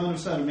They lose. get line of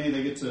sight of me.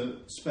 They get to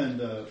spend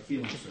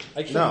feeling surge.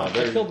 I killed, No,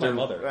 I killed my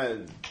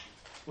mother.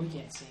 We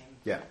can't see him.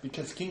 Yeah.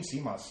 Because King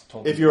Seamus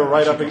told If me you were that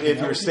right I up, should if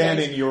go you're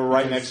standing, you were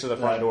right next to the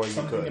front door. You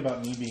Something could,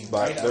 about me being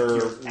but right up they're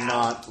your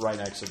not right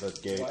next to the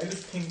gate. Why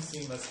does King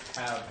Seamus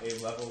have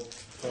a level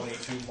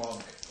 22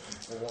 monk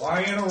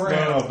flying No,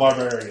 around?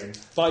 barbarian.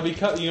 But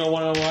because you know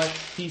what?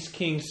 He's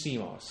King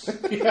Seamos.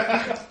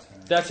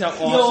 That's how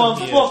awesome Yo, I'm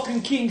he is.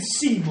 fucking King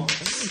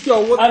Seamus. Yo,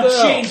 what I've the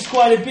hell? changed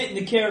quite a bit in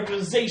the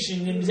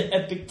characterization in the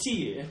epic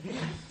tier.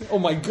 Oh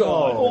my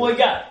god. Oh my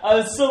god,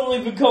 I've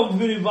suddenly become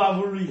Vinny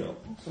Barbarino.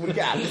 What do you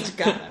got? What you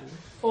got?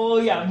 Oh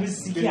yeah,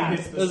 Mr. Did he Cat.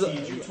 miss the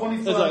siege?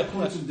 25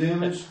 points of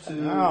damage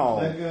to Ow.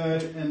 that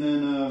guy, and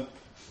then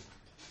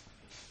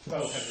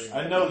Oh, Henry.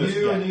 I know this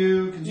you guy. and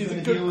you can He's spend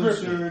a a good healing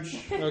gripper.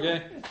 surge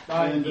Okay?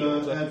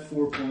 and add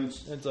 4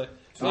 points. It's like,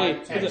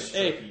 Five hey, extra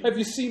hey, feet. have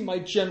you seen my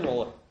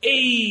general?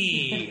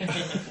 Hey!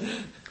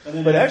 And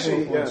then But add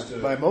actually, 4 yeah, points to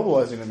by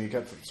mobilizing them, you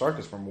kept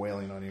Sarkis from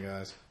wailing on you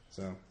guys.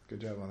 So, good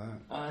job on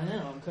that. I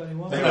know, I'm Cody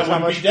Walker. Then That's I how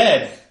wouldn't much- be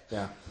dead.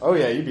 Yeah. Oh,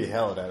 yeah, you'd be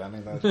hella dead. I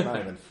mean, that's not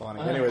even funny.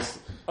 I know. Anyways,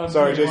 I'm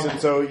sorry, Cody Jason. Walker.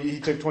 So, he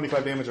took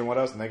 25 damage and what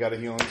else? And they got a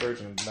healing surge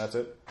and that's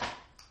it?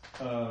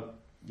 Yeah,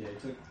 he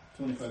took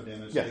 25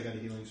 damage. Yeah. They got a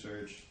healing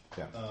surge.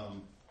 Yeah.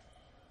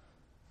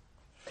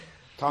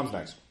 Tom's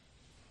next.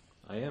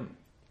 I am.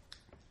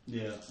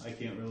 Yeah, I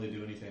can't really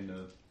do anything to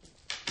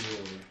heal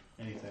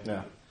or anything.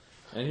 Yeah.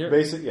 And here,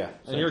 Basic, yeah.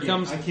 and here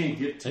comes, I can't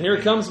get to and here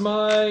him. comes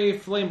my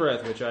flame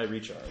breath, which I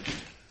recharge.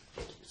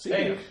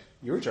 See,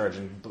 you're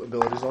charging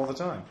abilities all the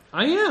time.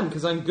 I am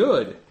because I'm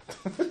good.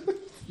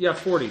 Yeah,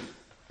 40.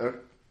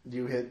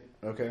 You hit,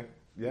 okay.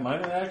 Yeah.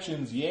 Minor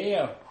actions,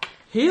 yeah.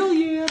 Hell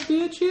yeah,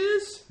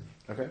 bitches!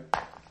 Okay.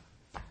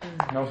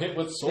 No hit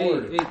with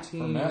sword 18,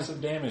 for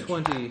massive damage.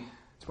 20,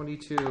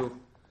 22,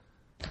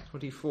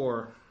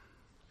 24.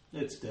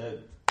 It's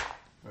dead.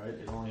 Right?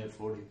 It only had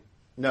 40.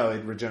 No,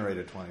 it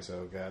regenerated 20,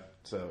 so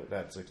it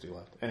had 60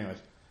 left. Anyways,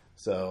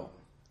 so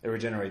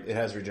it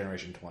has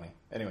regeneration 20.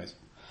 Anyways.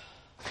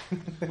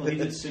 Well, he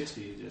did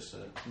 60, he just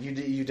said.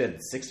 You did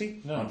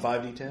 60 No. on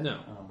 5d10? No,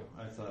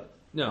 I thought.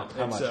 no,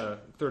 How it's much?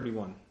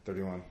 31.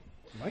 31.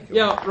 Might kill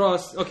Yeah,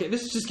 Ross. Okay,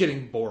 this is just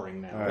getting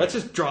boring now. All right. Let's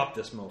just drop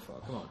this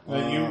mofo. Come on.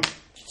 Then you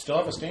still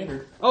have a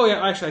standard. Oh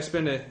yeah, actually, I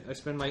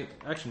spend my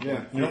action Yeah,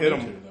 point. You you don't hit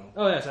need him. to, though.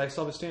 Oh yes, I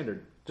still have a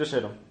standard. Just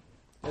hit him.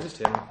 I just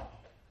hit him.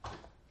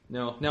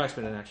 No, now I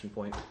spend an action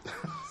point.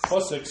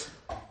 Plus 6.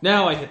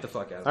 Now I hit the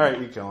fuck out of him. Alright,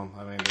 you kill him.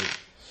 I mean,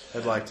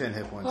 there's like 10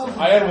 hit points.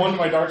 I had 1 to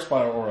my dark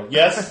spot aura.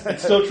 Yes, it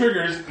still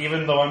triggers,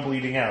 even though I'm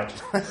bleeding out.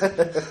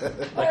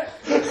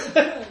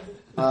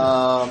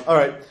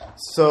 Alright, Can you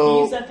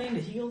so use that thing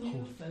to heal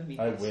you? That'd be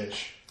I nice.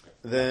 wish.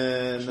 Can you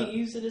then...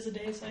 use it as a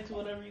Deus Ex,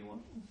 whatever you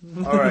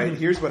want? Alright,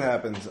 here's what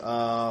happens.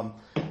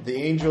 The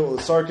angel,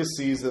 Sarkis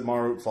sees that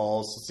Marut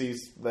falls,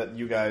 sees that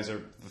you guys are,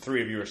 the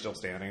three of you are still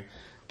standing.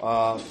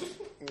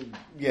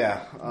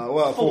 Yeah,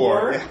 well,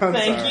 four. Yeah, I'm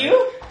Thank sorry.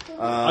 you.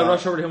 I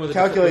rush over to him with a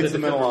Calculates the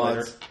with a mental defibrillator.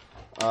 odds.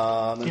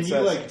 Can And you,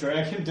 says,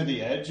 drag him to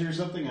the edge or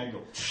something? I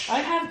go, I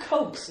have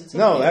cokes. It's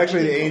no, okay.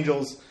 actually, the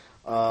angels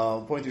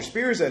point their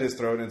spears at his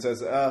throat and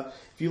says,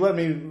 if you let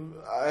me,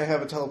 I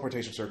have a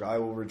teleportation circle. I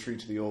will retreat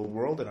to the old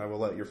world and I will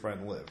let your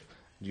friend live.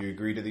 Do you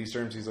agree to these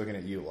terms? He's looking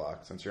at you,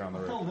 Locke, since you're on the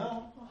roof. hell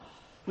no.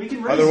 We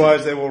can raise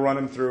Otherwise, they will run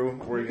him through,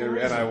 can raise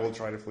and I him. will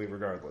try to flee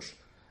regardless.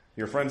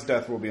 Your friend's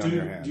death will be on Do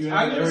your you, hands. do you have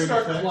I'm an gonna area of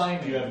start effect?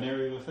 climbing. Do you have an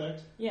area of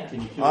effect? Yeah.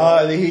 Can you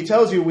kill He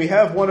tells you, we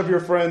have one of your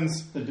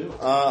friends to do it?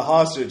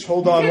 hostage.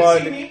 Hold You on,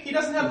 can't see while me. He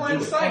doesn't have line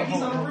of sight.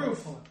 He's on a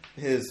roof.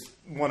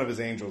 one of his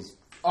angels.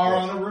 Are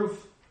on a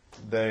roof.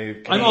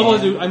 They. I'm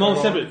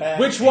almost tempted.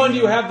 Which one do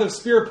you have the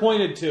spear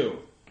pointed to?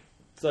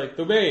 It's like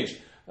the mage.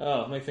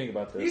 Oh, let me think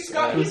about this.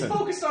 He's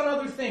focused on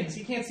other things.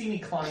 He can't see me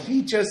climbing.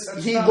 He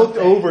That's he not looked a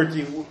thing. over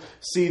to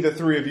see the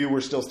three of you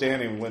were still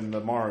standing when the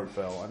Maru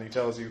fell, and he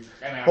tells you,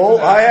 And after "Oh,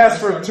 that, I asked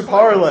started to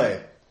climbing. parlay."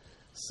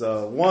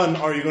 So, one,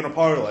 are you going to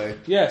parlay?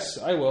 Yes,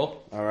 I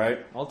will. All right.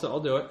 I'll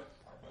do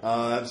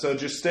it. So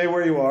just stay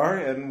where you are,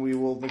 and we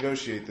will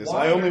negotiate this.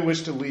 Why? I only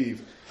wish to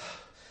leave.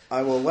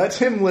 I will let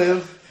him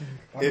live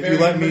if you Barbarian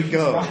let me rage is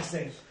go.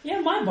 rising. Yeah,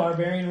 my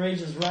barbarian rage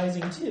is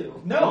rising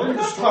too. No, We're we're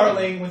not destroying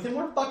parlaying with him.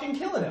 We're fucking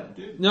killing him.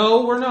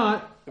 No, we're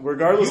not.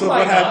 Regardless You of might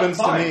what not. happens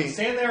to Fine. me,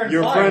 Stand there and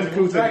your fire friend and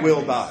we'll Kuthin drag will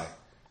things. die.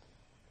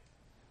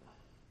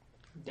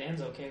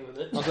 Dan's okay with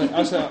it.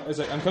 I was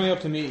like, I'm coming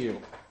up to meet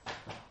you.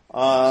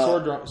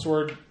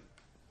 Sword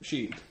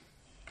sheath.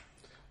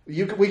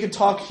 We can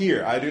talk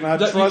here. I do not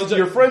That- trust that-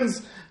 your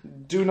friends.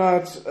 Do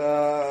not.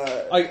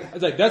 I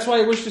was like, that's why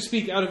I wish to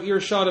speak out of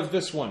earshot of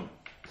this one.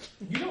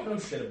 You don't know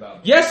shit about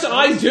me. Yes,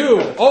 I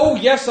do. Oh,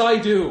 yes, I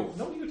do.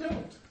 No, you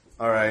don't.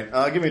 All right.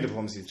 Give me a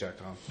diplomacy check,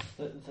 Tom.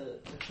 The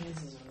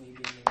chances of me being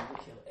able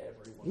to kill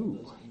every one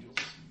of those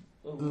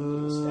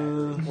angels is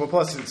staggering. Well,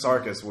 plus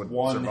Sarkis would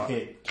One survive.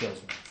 hit kills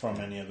him from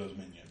any of those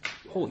minions.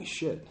 Holy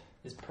shit.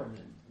 Is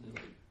permanent.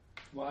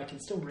 Well, I can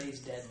still raise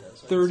dead though.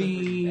 So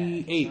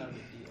 38. It's not a big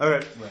deal. All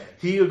right.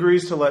 He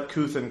agrees to let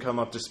Kuthin come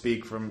up to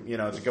speak from,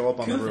 to go up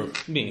on the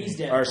roof. Me. He's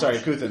dead. Or sorry,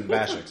 Kuthin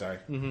Bashik. Sorry.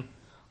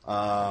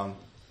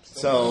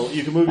 So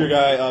you can move your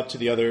guy up to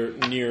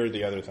near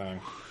the other thing.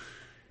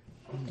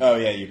 Oh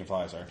yeah, you can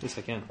fly. Sorry. Yes,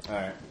 I can.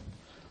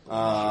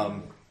 All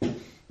right.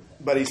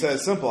 But he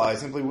says,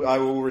 I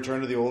will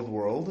return to the old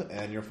world,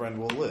 and your friend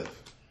will live.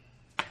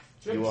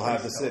 You will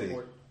have the city.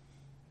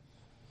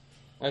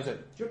 I said,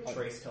 Do you have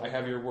trace I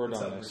have your word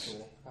It's on a this.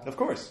 ritual. Of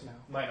course.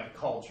 Might not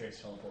call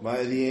trace teleport.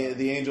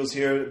 The angels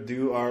here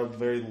are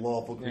very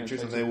lawful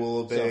creatures, and they will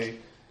obey.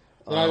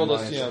 Then I will my-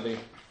 just,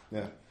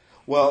 Yeah.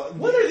 Well,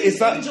 What are these it's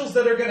not. angels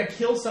that are going to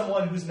kill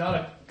someone who's not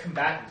a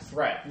combatant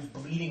threat, who's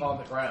bleeding on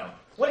the ground?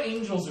 What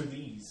angels are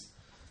these?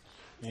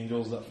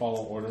 Angels that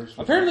follow orders.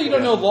 apparently you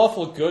don't know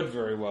lawful good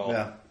very well.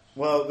 Yeah.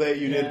 Well,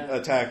 you did Yeah.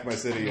 attack my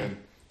city, and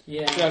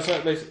Yeah. Yeah,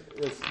 so it's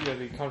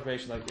the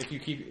confirmation, like, if you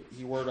keep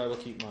your word, I will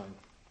keep mine.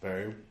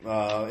 very.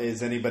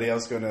 Is anybody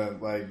else going to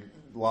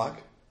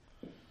lock?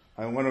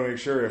 I want to make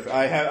sure if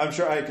I have. I'm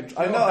sure I can.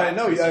 I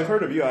know. I've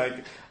heard of you.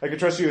 I can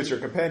trust you as your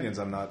companions.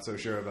 I'm not so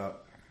sure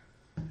about.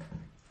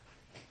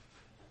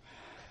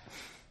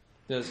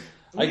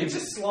 We can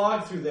just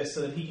slog through this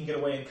so that he can get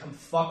away and come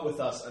fuck with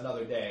us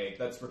another day.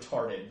 That's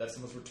retarded. That's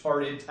the most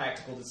retarded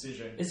tactical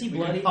decision Is he we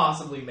bloody? could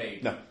possibly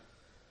make. No.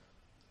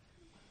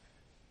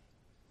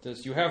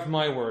 You have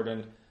my word,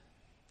 and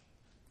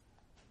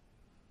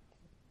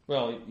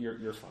well,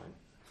 you're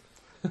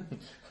fine.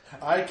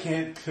 I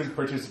can't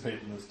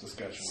participate in this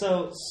discussion.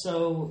 So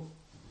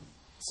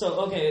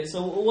okay.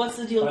 So what's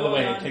the deal By the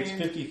going way, on it takes here?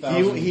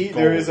 50,000.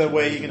 There is a gold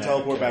way to you can raise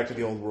teleport an back to active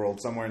the old world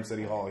somewhere in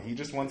City Hall. He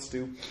just wants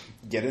to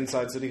get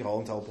inside City Hall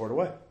and teleport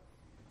away.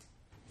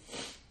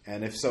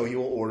 And if so, he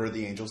will order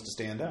the angels to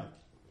stand down.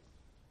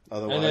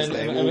 Otherwise,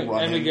 they will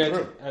run him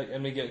through.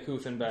 And we get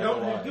Kuthin back No,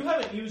 alive. you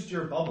haven't used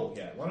your bubble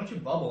yet. Why don't you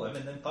bubble him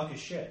and then fuck his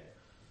shit?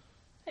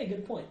 Hey,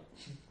 good point.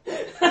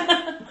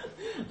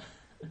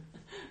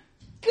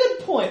 Good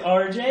point,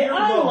 RJ.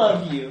 I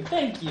love you.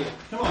 Thank you.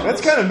 Come on, That's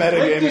let's- kind of make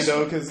metagaming, this-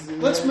 though, because...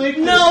 Let's make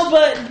No,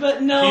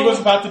 but no. He was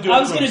about to do it I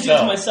was to going to do it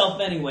to himself.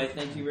 myself anyway.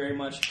 Thank you very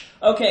much.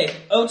 Okay,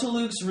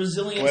 Otaluke's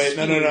resilience. Wait,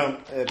 no.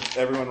 Spear.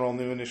 Everyone roll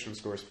new initiative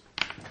scores.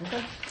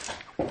 Okay.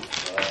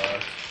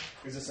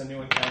 Is this a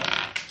new encounter?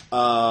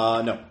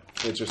 No.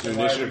 It's just new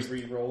Why are we initiative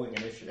re-rolling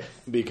initiative?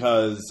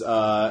 because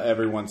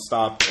everyone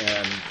stopped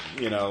and,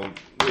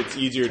 it's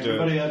easier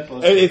Everybody to... had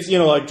plus It's,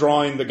 like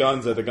drawing the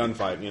guns at the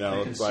gunfight, They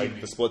can it's see like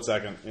me. the split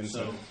second So,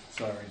 instant.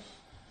 sorry.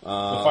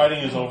 The fighting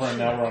is over, and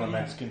now we're on a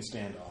Mexican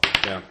standoff.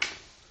 Yeah.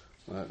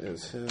 That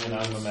is his. And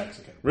I'm a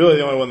Mexican. Really,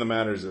 the only one that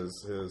matters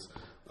is his.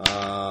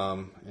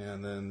 And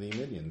then the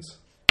minions.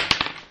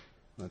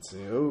 Let's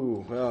see.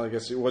 Oh, well, I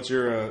guess. What's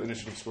your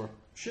initiative score?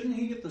 Shouldn't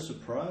he get the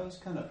surprise?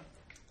 Kind of.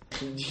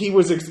 He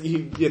was, He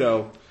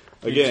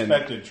again.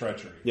 expected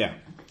treachery. Yeah.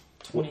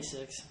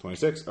 26.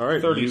 26. All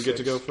right, 36. you get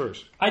to go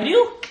first. I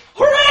do?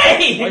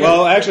 Hooray!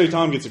 Well, actually,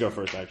 Tom gets to go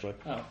first, actually.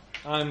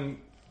 Oh.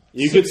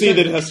 You could see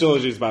that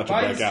hostility is about to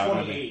Mine's break out.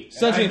 28.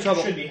 Sensing and I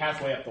trouble. should be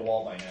halfway up the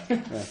wall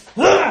by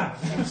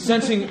now.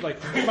 Sensing like,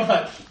 Pretty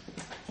much.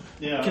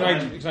 Yeah. can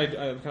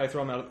I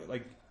throw him out?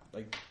 Like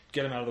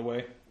get him out of the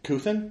way?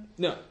 Kuthin?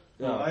 No.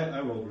 No, I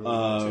rolled really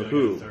well, too. I got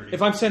who? a 30.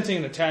 If I'm sensing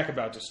an attack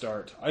about to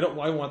start, I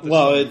want this.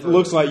 Well, to be it further.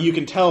 looks like you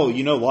can tell,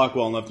 Locke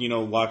well enough,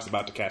 Locke's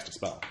about to cast a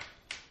spell.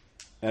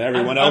 And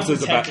everyone I'm else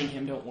is about... protecting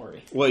him, don't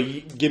worry. Well,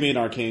 give me an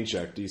arcane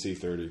check, DC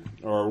 30.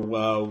 Or,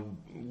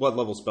 what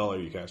level spell are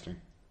you casting?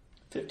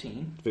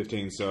 15.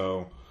 15,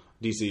 so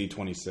DC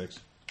 26.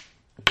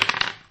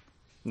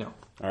 No,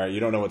 Alright, you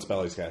don't know what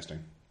spell he's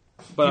casting.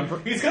 but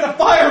He's gonna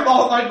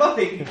fireball my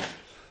buddy!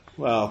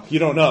 Well, you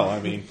don't know,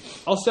 I mean...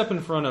 I'll step in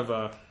front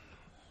of.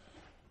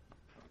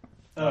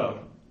 Oh,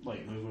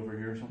 like move over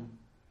here or something?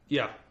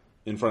 Yeah,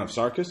 In front of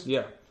Sarkis?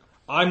 yeah.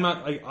 I'm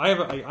not.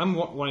 I'm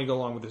wanting to go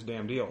along with this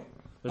damn deal.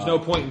 There's no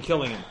point in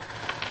killing him.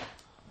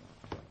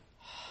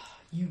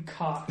 You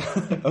cock.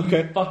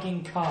 Okay.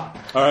 Fucking cock.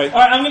 Alright.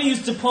 Alright, I'm going to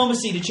use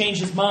diplomacy to change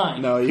his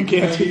mind. No, you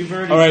can't. No, you've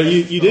already- Alright,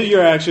 you did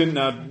your action,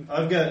 now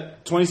I've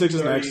got 26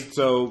 is 30. next,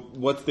 so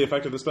what's the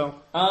effect of the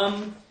spell?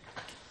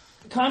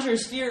 Conjure a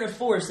sphere of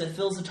force that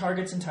fills the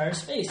target's entire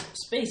space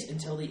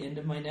until the end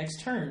of my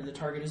next turn. The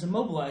target is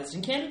immobilized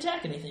and can't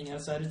attack anything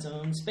outside its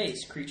own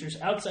space. Creatures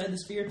outside the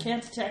sphere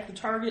can't attack the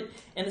target,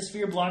 and the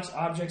sphere blocks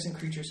objects and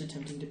creatures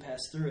attempting to pass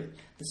through it.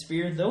 The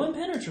sphere, though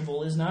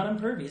impenetrable, is not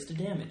impervious to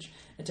damage.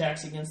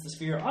 Attacks against the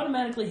sphere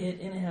automatically hit,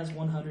 and it has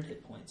 100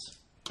 hit points.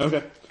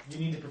 Okay. You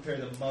need to prepare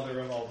the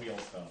mother of all wheel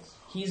spells.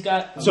 He's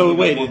got... So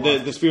wait,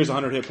 the spear's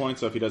 100 hit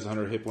points, so if he does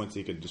 100 hit points,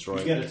 he could destroy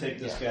You it. got to take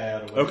this guy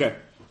out of the way. Okay.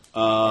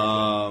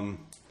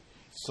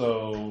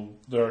 So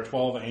there are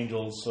 12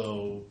 angels,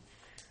 so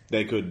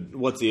They could...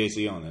 What's the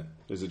AC on it?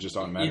 Is it just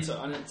automatic? It's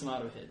an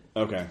auto hit.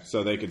 Okay,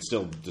 so they could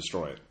still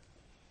destroy it.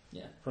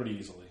 Yeah. pretty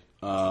easily.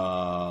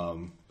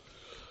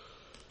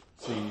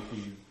 See, if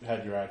you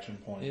had your action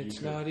point, It's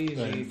you could not easy.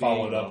 then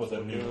follow it being up with a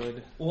awful new.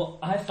 good. Well,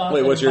 I thought.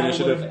 Wait, that what's if your I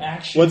initiative? would've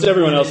actually What's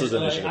everyone done else's it,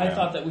 initiative I now?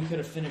 thought that we could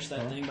have finished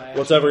that thing by.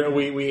 What's accident.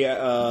 every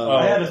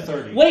I had a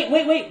 30.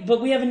 Wait!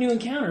 But we have a new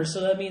encounter,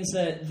 so that means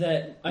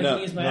that I No,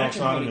 can use my no, it's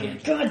action not point a new again.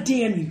 encounter. God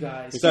damn you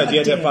guys! Besides, God you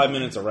have to have damn 5 it.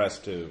 minutes of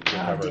rest to God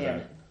recover damn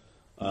that.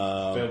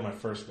 it! Failed my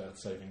first death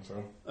saving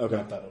throw. Okay.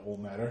 Not that it will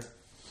matter.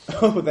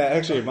 Oh, that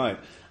actually it might.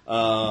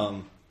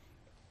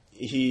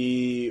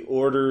 He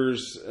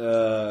orders,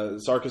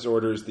 Sarkis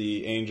orders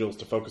the angels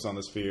to focus on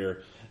the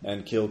sphere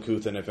and kill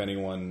Kuthin if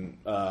anyone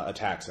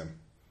attacks him.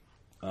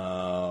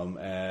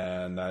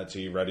 And that's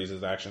he readies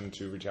his action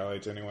to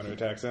retaliate to anyone who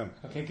attacks him.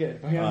 Okay,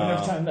 good. We have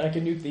enough time that I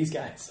can nuke these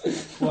guys.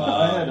 Well,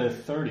 I had a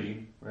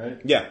 30,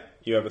 right? Yeah,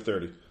 you have a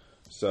 30.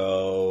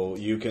 So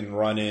you can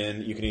run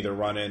in, you can either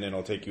run in and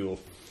it'll take you...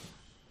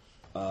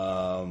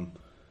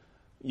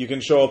 you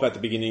can show up at the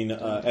beginning,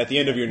 at the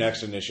end of your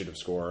next initiative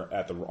score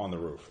on the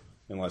roof.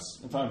 Unless...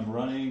 If I'm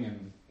running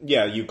and...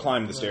 Yeah, you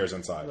climb the stairs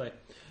inside. Like,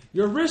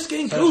 you're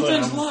risking Essentially,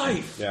 Kuthin's I'm-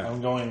 life. Yeah.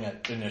 I'm going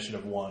at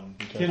initiative 1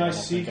 because Can I don't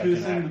see think I can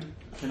Kuthin?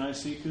 act. Can I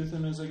see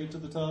Kuthin as I get to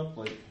the top?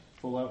 Like,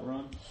 full out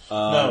run?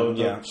 No,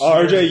 the yeah.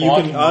 sphere's RJ, you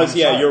blocking can... my yeah,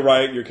 side. you're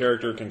right. Your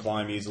character can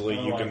climb easily.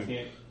 Oh, You I can...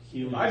 can't.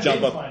 I've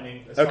Jump been up.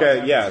 climbing as far as Okay,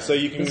 I'm yeah. concerned. So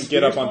you can The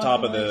get up spear on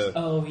top of spawning the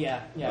Oh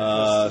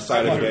yeah.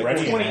 side of the You're ready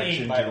gate. in 28,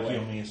 action by to the way.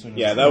 heal me as soon as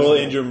Yeah, that will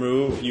end your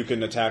move. You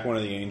can attack one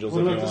of the angels What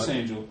if you about want. this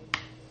angel?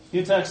 He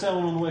attacks that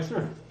one on the way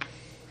through.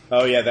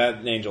 Oh yeah,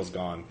 that angel's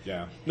gone.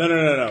 Yeah. No.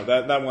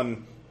 That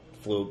one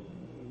flew.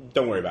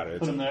 Don't worry about it.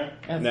 Put him there.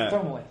 Nah. Throw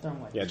him away. Throw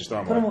him away. Yeah, just throw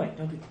him Put him away. away.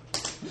 Don't do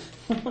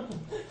that.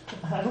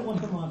 I don't want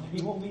him on there.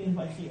 He won't be in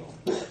my field.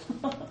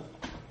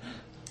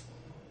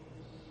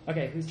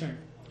 Okay, whose turn?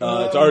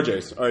 It's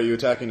RJ's. Are you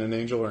attacking an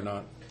angel or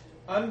not?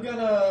 I'm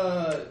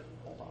gonna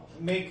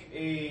make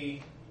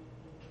a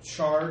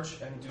charge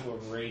and do a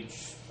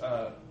rage.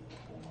 I'm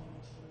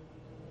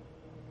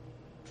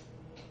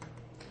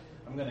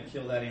gonna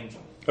kill that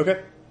angel.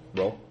 Okay.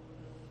 Roll.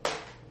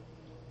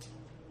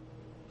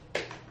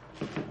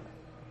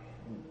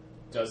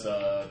 Does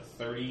a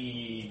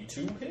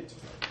 32 hit?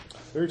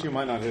 32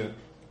 might not hit.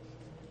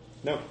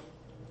 No.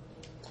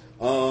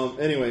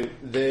 Anyway, Stop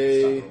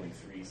they. rolling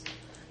threes.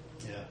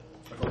 Yeah.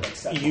 I rolled like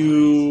 7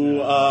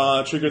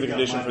 You trigger the You got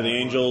condition mine for the on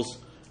angels.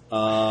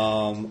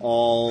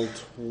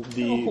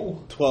 The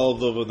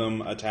 12 of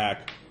them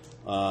attack.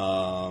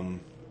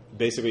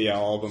 Basically, yeah,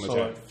 all of them So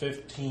attack. at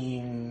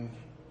 15...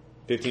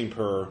 15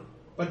 per.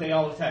 But they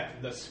all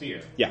attack the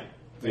sphere. Yeah,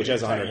 They which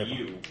has attack 100 hit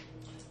points. you.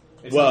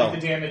 It's Well- not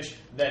like the damage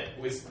that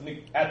was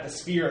at the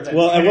sphere. That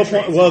Well, at what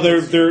penetrates point? Well,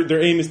 into the sphere.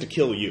 their aim is to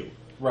kill you.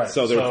 Right.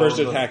 So they're first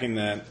the attacking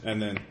that,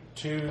 and then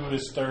 2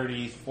 is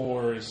 30,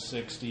 4 is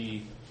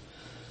 60,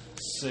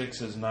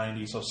 6 is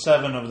 90. So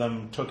 7 of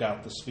them took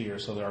out the sphere,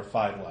 so there are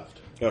 5 left.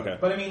 okay.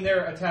 But I mean,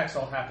 their attacks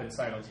all happen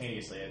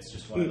simultaneously. It's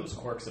just one of those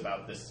quirks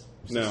about this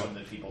system No.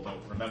 that people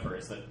don't remember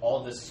is that all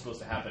of this is supposed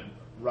to happen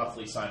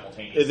roughly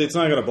simultaneously. It's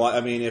not going to block. I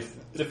mean, if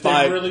If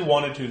 5. they really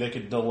wanted to, they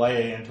could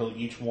delay until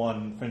each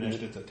one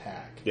finished its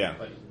attack. Yeah.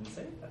 But you didn't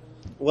say that.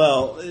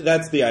 Well,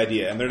 that's the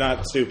idea, and they're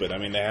not stupid. I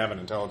mean, they have an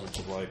intelligence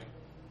of like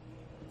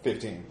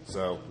 15,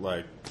 so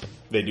like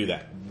they do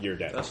that. You're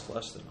dead. That's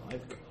less than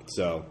I've got.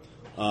 So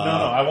No,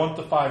 I want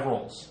the 5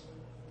 rolls.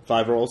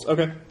 5 rolls.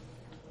 Okay.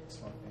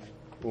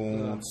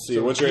 Let's see.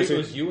 So What's your it AC?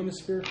 was you in the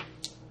sphere?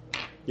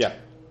 Yeah.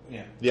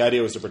 Yeah. The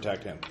idea was to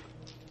protect him.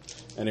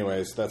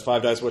 Anyways, that's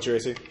 5 dice. What's your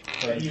AC?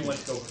 Then you went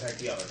to go protect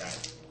the other guy.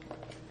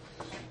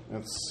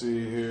 Let's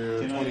see here.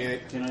 Can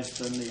 28. Can I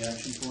spend the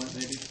action point,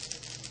 maybe?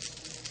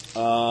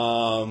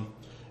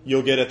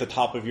 You'll get at the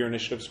top of your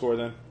initiative score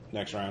then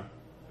next round.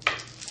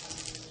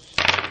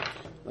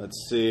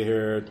 Let's see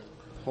here.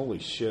 Holy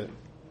shit!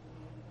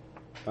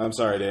 I'm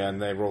sorry, Dan.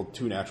 They rolled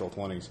 2 natural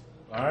 20s.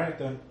 All right,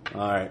 then. All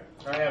right.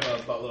 I have a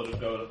buttload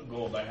of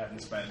gold I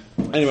haven't spent.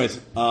 Anyways,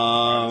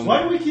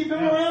 Why do we keep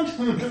him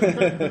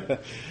around?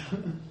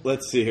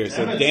 let's see here.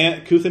 So Damn it.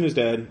 Dan Kuthin is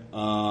dead.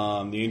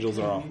 The angels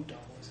are off.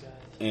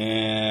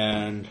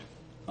 And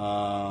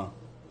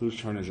whose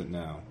turn is it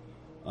now?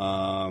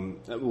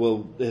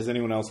 Well, has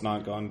anyone else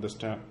not gone this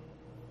time?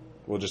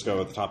 We'll just go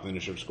at the top of the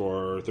initiative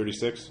score,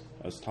 36.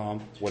 That's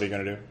Tom. What are you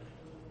going to do?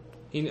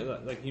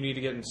 You need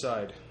to get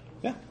inside.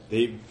 Yeah.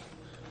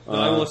 But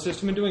I will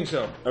assist him in doing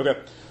so. Okay.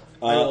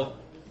 I will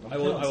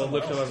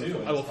lift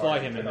him. I will fly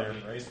him in there.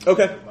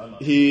 Okay.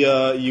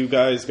 You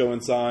guys go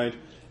inside.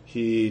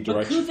 He But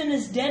directs. Kuthin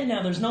is dead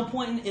now. There's no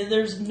point.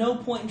 There's no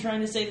point in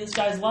trying to save this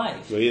guy's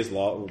life. Well, he is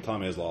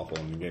Tom is lawful,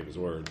 and he gave his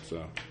word.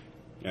 So,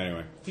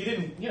 anyway, He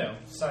didn't,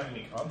 sign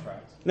any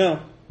contracts. no,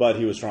 but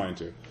he was trying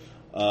to.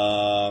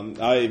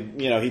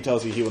 He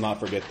tells you he will not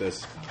forget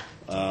this.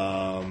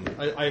 I'm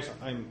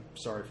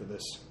sorry for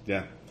this.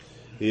 Yeah,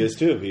 he is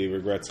too. He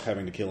regrets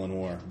having to kill in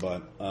war,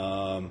 but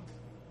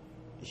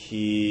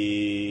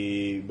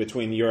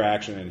between your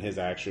action and his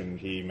action,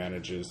 he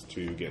manages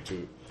to get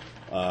to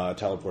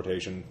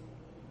teleportation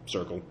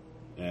circle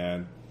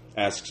and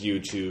asks you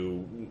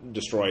to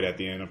destroy it at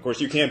the end. Of course,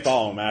 you can't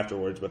follow him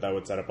afterwards, but that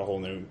would set up a whole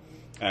new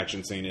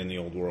action scene in the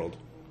old world.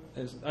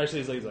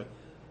 Actually, he's like,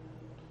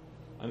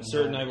 I'm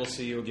certain I will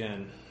see you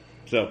again.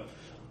 So,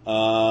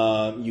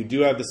 you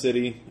do have the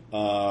city.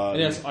 And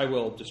yes, I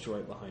will destroy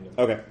it behind him.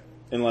 Okay.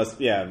 Unless,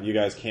 you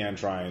guys can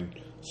try and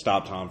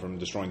stop Tom from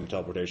destroying the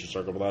teleportation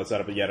circle, but that would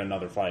set up yet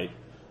another fight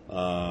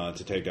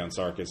to take down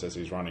Sarkis as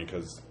he's running,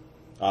 because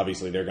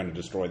obviously they're going to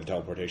destroy the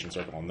teleportation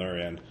circle on their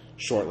end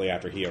shortly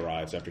after he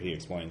arrives, after he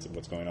explains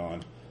what's going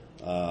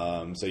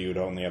on. So you would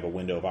only have a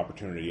window of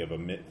opportunity of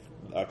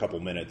a couple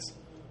minutes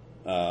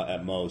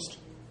at most.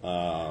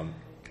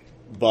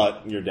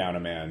 But you're down a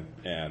man,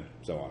 and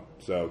so on.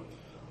 So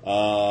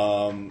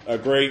a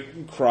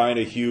great cry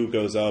to Hugh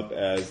goes up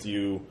as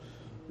you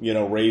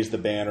raise the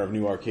banner of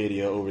New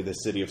Arcadia over the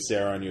city of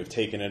Sarah, and you have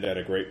taken it at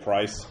a great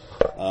price.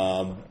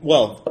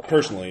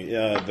 Personally,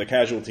 the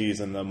casualties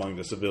among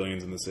the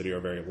civilians in the city are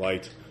very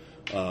light,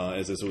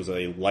 as this was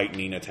a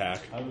lightning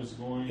attack. I was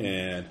going.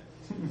 And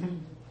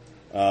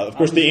of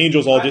course, the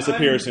angels all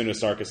disappear as soon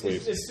as Sarkis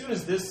leaves. As soon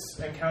as this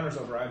encounter's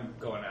over, I'm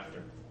going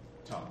after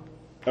Tom.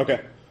 Okay.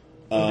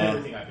 With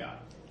everything I've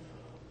got.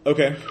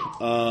 Okay.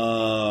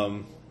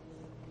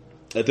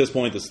 At this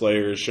point, the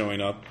Slayer is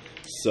showing up.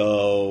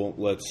 So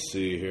let's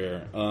see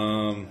here.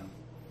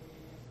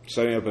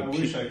 Setting up a. I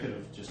wish I could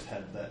have just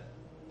had that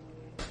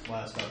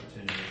last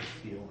opportunity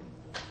to heal.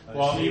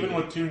 Well, even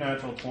with 2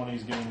 natural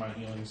 20s giving my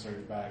healing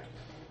surge back,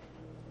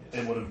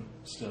 it would have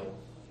still.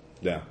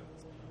 Yeah.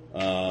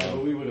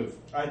 We would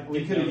have.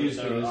 We could have used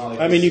it as like.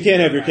 I mean, you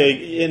can't have your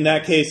cake. In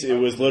that case, it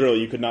was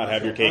literally you could not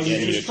have your cake. You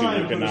needed to.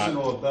 You could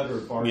not.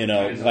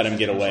 Let him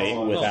get away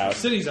without. The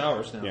city's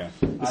ours now. Yeah,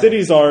 the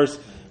city's ours.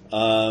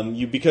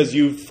 Because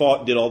you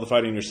did all the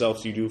fighting yourself.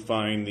 So you do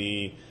find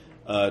the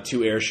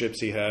 2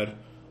 airships he had.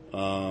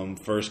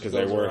 First, because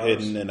they were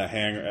hidden in a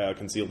hangar,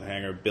 concealed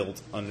hangar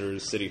built under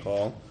City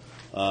Hall.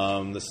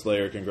 The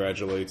Slayer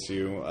congratulates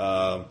you.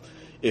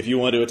 If you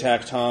want to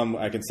attack Tom,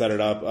 I can set it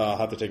up. I'll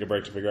have to take a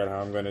break to figure out how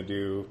I'm going to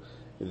do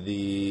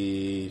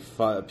the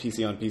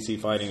PC on PC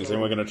fighting. Is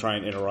anyone going to try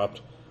and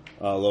interrupt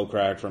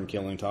Lowcrack from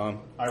killing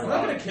Tom? I'm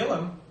not going to kill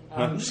him.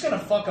 I'm just going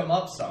to fuck him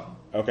up some.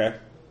 Okay.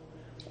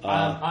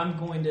 I'm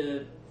going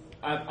to.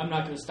 I'm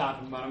not going to stop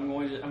him, but I'm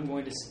going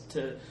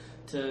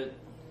to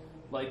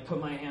like put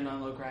my hand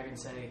on Lowcrack and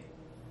say,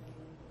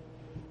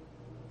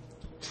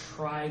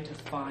 try to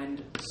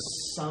find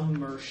some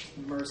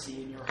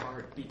mercy in your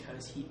heart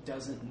because he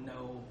doesn't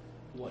know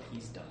what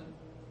he's done.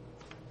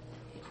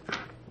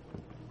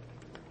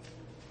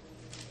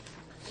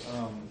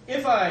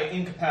 If I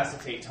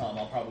incapacitate Tom,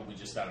 I'll probably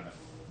just, I don't know,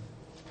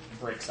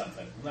 break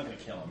something. I'm not going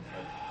to kill him.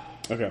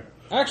 But... Okay.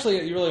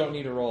 Actually, you really don't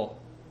need to roll.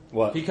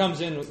 What? If he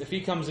comes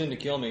in to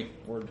kill me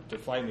or to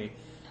fight me,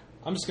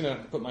 I'm just going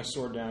to put my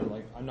sword down.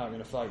 Like, I'm not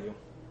going to fight you.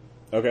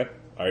 Okay.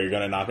 Are you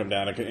going to knock him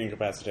down to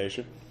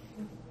incapacitation?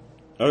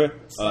 Okay.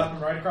 Slap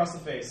him right across the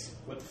face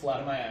with the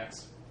flat of my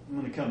axe. I'm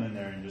going to come in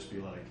there and just be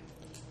like,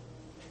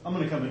 I'm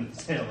going to come in and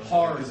tail it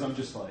hard because I'm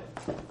just like,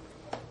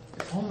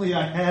 if only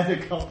I had a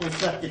couple of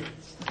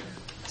seconds.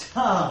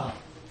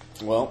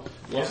 Well,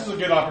 this is a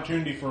good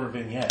opportunity for a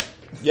vignette.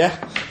 Yeah.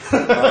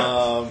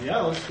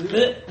 Yeah, let's do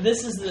it.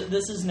 This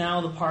is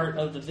now the part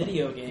of the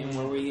video game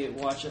where we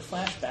watch a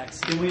flashback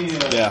scene. Can we?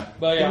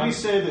 Can we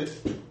say that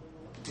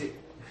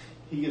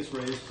he gets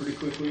raised pretty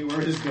quickly, where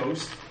his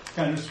ghost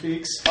kind of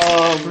speaks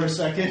for a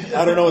second?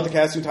 I don't know what the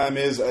casting time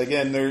is.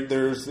 Again,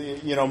 there's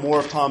more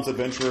of Tom's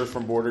adventurers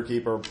from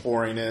Borderkeeper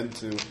pouring in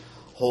to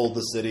hold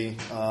the city.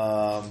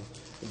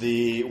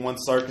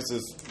 Once Sarkis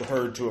is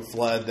heard to have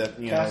fled,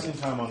 casting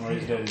time on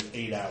Raised Dead is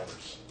 8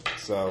 hours.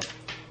 So,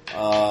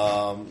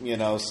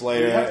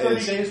 Slayer you have 30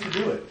 is, days to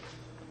do it.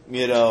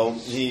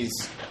 He's,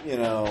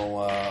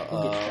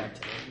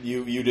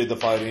 you did the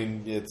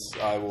fighting.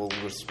 I will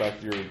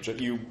respect your.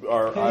 You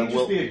are. Can I you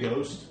will just be a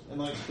ghost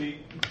and like speak?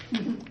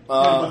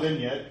 A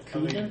vignette.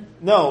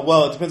 No,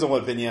 well, it depends on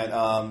what vignette.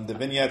 The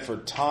vignette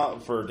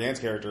for Dan's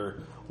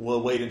character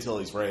will wait until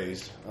he's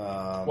raised.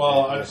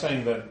 I'm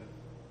saying that.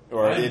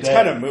 Or it's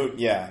kind of moot.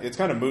 Yeah, it's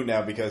kind of moot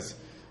now because.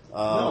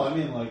 No, I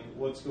mean like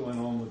what's going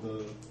on with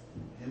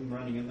him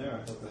running in there.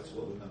 I thought that's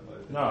what we meant by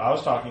it. No, I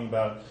was talking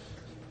about.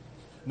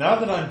 Now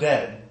that I'm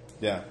dead,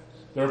 yeah,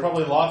 there are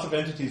probably lots of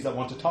entities that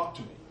want to talk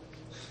to me.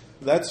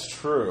 That's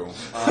true.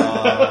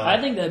 I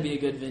think that'd be a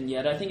good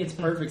vignette. I think it's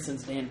perfect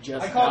since Dan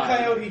just I call died.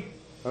 Coyote.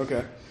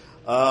 Okay.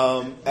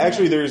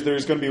 Actually, there's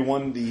going to be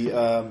one.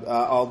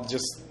 I'll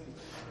just.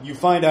 You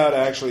find out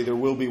actually there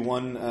will be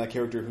one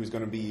character who's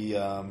going to be.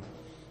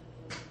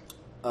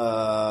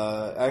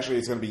 Actually,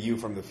 it's going to be you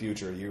from the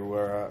future.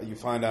 You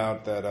find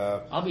out that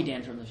I'll be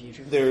Dan from the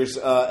future. There's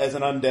as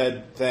an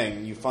undead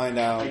thing. You find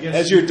out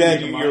as you're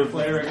dead, you're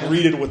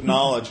greeted with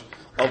knowledge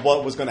of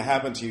what was going to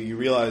happen to you. You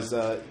realize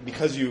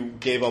because you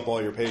gave up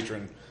all your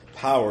patron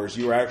powers,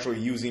 you were actually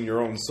using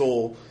your own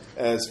soul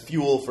as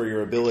fuel for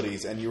your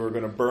abilities, and you were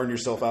going to burn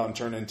yourself out and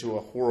turn into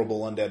a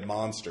horrible undead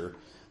monster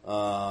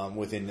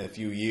within a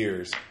few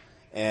years.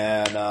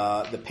 And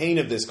the pain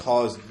of this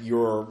caused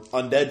your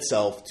undead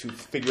self to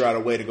figure out a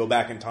way to go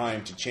back in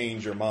time to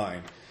change your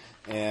mind,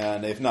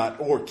 and if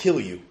not, or kill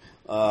you,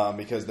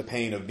 because the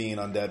pain of being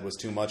undead was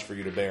too much for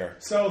you to bear.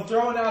 So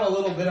throwing out a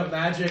little bit of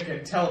magic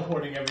and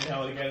teleporting every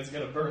now and again is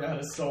going to burn out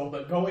his soul,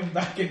 but going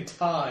back in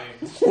time...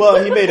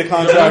 Well, he made a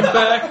contract...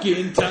 back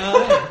in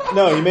time?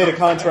 No, he made a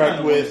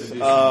contract with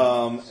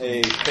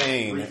a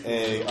Thane,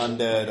 a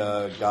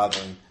undead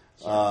godling.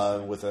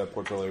 With a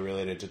portfolio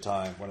related to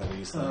time, one of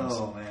these things.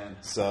 Oh man!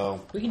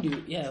 So we can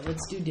do,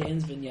 let's do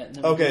Dan's vignette. And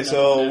then okay,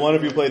 so one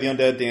of you play the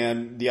undead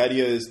Dan. The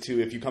idea is to,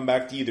 if you come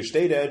back, to either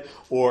stay dead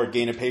or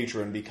gain a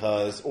patron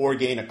or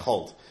gain a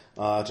cult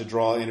to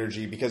draw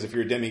energy. Because if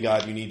you're a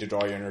demigod, you need to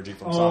draw your energy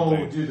from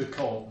something. Oh, do the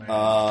cult, man.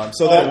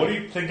 What do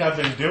you think I've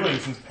been doing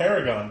since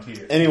Paragon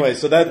tier? Anyway,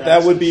 so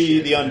that would be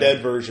the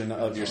undead version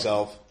of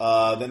yourself.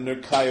 Then the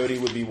coyote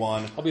would be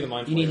one. I'll be the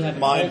mind you player. Need to have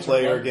Mind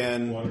player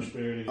again. Water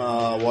spirit.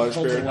 Water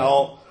spirit.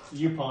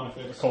 You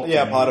Pontifex.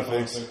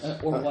 Pontifex.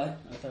 Or what?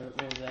 I thought,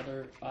 what was the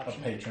other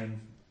option? A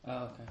patron.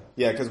 Oh, okay.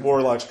 Yeah, because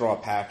warlocks draw a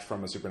pact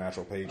from a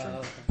supernatural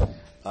patron.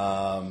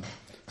 Oh, okay.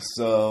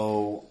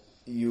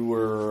 you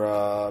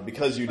were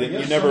because you didn't. I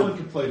guess You never. someone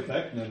could play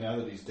Vecna now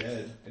that he's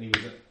dead, and he was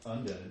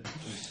undead.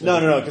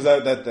 No, because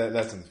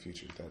that's in the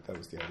future. That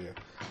was the idea.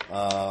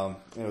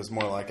 It was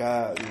more like,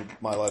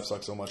 my life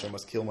sucks so much, I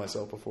must kill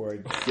myself before I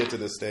get to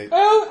this state.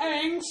 Oh,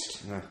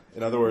 angst! Yeah.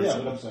 In other words, Yeah,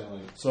 but I'm saying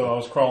like, So I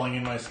was crawling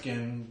in my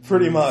skin.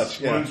 Pretty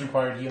much, yeah. Wounds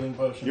required healing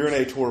potions. you're in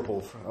a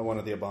torpor, one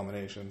of the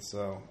abominations.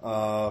 So,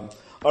 all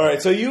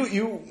right. So you're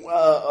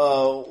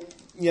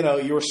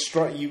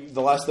struck.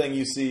 The last thing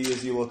you see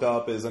as you look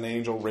up is an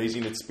angel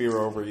raising its spear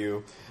over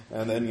you,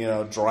 and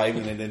then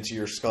driving it into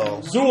your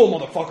skull. Zool,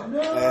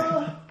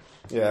 motherfucker!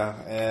 Yeah,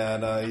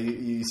 and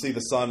you see the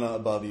sun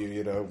above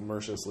you,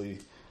 mercilessly.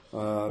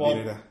 Well,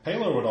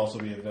 Pelor would also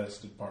be a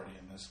vested party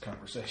in this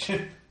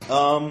conversation.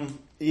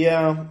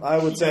 Yeah, I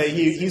would say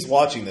he's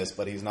watching this,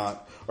 but he's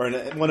not. Or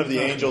one of the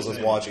angels is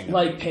watching him.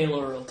 Like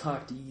Pelor will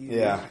talk to you.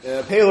 Yeah,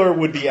 Pelor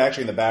would be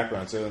actually in the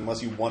background. So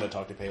unless you want to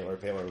talk to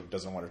Pelor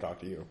doesn't want to talk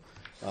to you.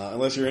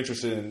 Unless you're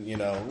interested in,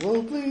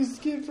 please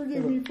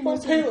forgive me for my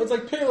sin. It's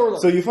like Pelor.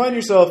 So you find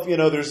yourself,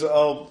 there's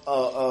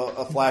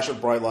a flash of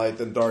bright light,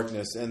 then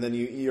darkness, and then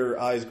your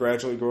eyes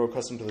gradually grow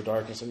accustomed to the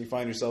darkness, and you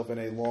find yourself in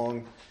a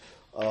long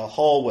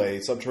hallway,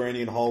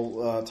 subterranean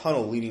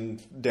tunnel leading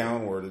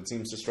downward. It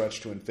seems to stretch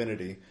to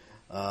infinity.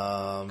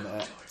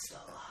 But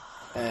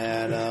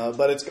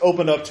it's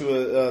opened up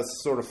to a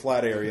sort of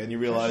flat area, and you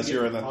realize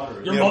you're in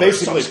the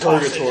basically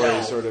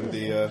purgatory, sort of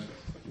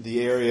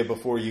the area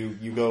before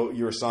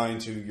you're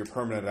assigned to your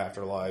permanent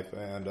afterlife,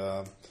 and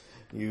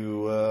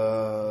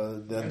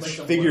then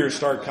figures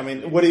start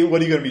coming. What are you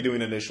going to be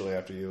doing initially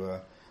after you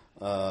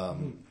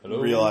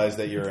realize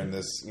that you're in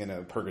this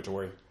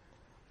purgatory?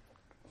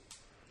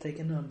 Take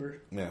a number.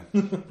 Yeah.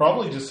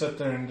 Probably just sit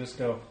there and just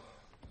go,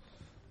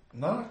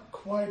 not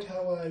quite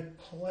how I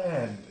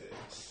planned it.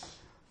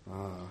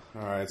 All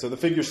right, so the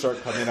figures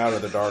start coming out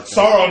of the darkness.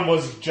 Sauron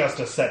was just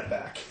a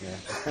setback.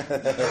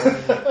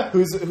 Yeah.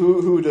 Who's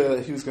going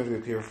to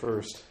appear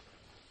first?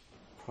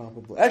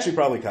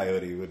 Probably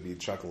Coyote would be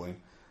chuckling.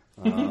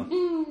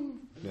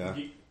 Yeah.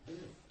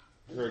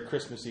 Very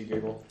Christmassy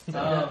giggle.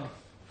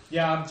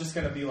 Yeah, I'm just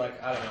gonna be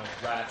like, I don't know,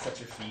 rats at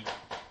your feet,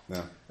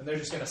 Yeah. and they're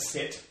just gonna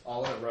sit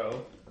all in a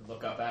row and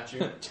look up at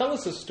you. Tell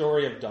us a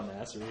story of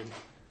dumbassery.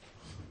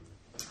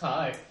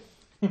 Hi.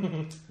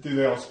 Do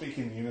they all speak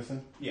in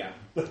unison? Yeah.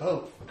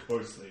 Oh, of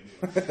course they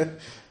do.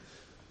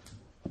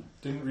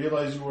 Didn't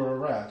realize you were a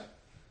rat.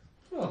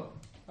 Oh,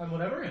 I'm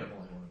whatever animal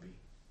I want to be.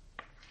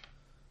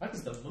 I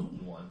was the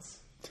moon once.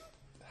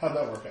 How'd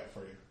that work out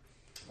for you?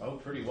 Oh,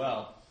 pretty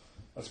well.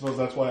 I suppose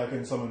that's why I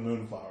can summon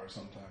moonflowers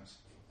sometimes.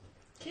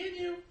 Can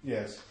you?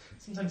 Yes.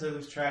 Sometimes I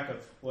lose track of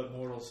what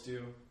mortals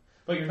do.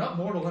 But you're not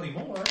mortal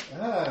anymore.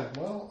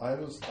 Well, I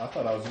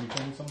thought I was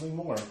becoming something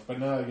more, but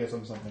now I guess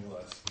I'm something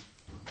less.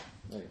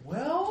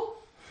 Well,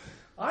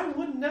 I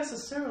wouldn't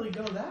necessarily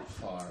go that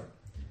far.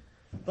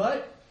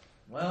 But,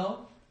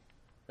 well,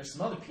 there's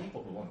some other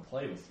people who want to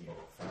play with you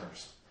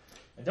first.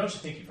 And don't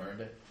you think you've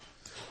earned it?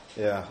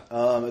 Yeah.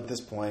 At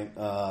this point,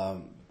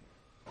 a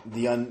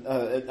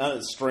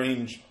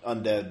strange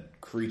undead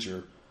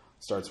creature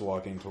starts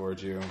walking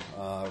towards you,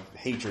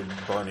 hatred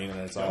burning in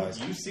its eyes.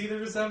 Do you see the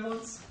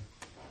resemblance?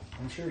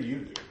 I'm sure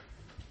you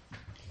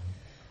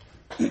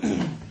do.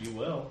 You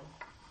will.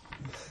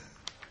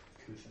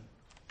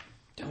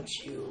 Don't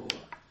you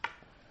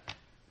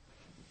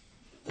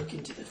look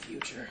into the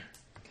future,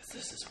 because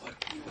this is what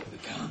you will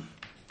become.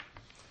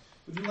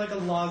 Would you like a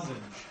lozenge?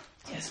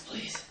 Yes,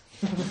 please.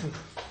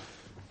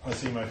 I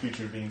see my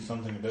future being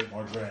something a bit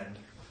more grand.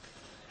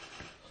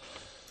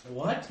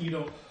 What? You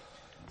don't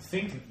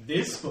think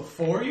this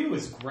before you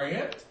is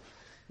grand?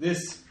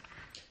 This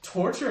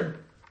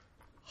tortured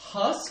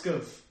husk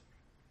of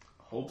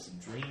hopes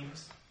and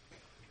dreams?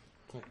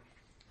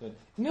 You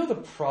know the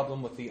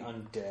problem with the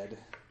undead?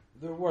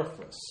 They're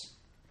worthless.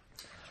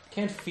 You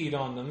can't feed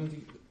on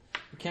them.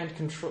 You can't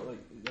control.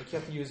 You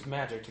have to use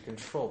magic to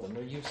control them.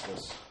 They're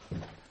useless.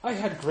 I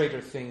had greater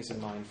things in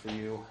mind for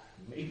you.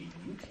 Maybe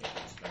you can't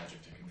use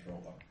magic to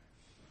control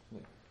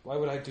them. Why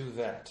would I do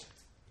that?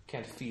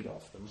 Can't feed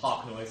off them.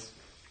 Hawk noise.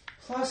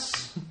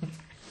 Plus,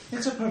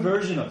 it's a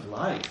perversion of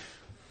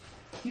life.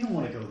 You don't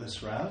want to go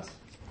this route.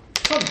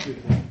 Come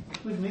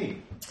with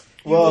me.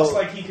 He looks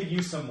like he could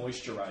use some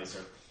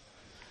moisturizer.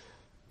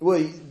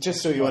 Well,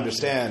 just so you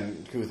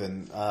understand,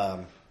 Kuthin,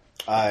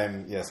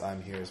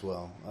 I'm here as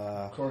well.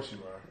 Of course you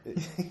are.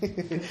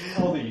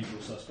 All the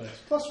usual suspects.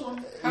 Plus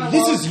one.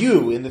 This is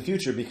you in the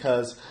future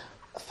because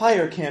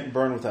fire can't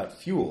burn without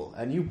fuel,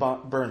 and you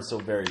burn so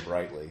very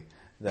brightly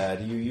that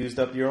you used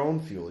up your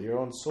own fuel, your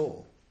own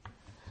soul.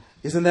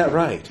 Isn't that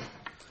right,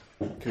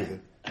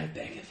 Kuthin? I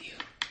beg of you,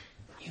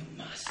 you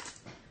must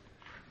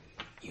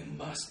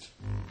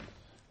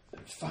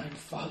find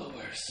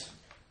followers.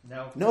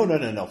 No.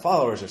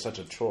 Followers are such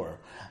a chore.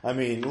 I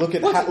mean, look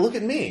at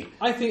me.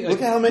 I think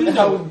look at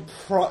how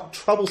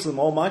troublesome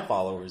all my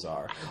followers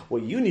are.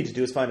 What you need to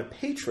do is find a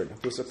patron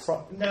who's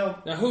Now,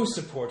 who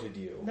supported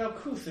you? Now,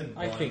 Kuthin,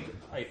 I think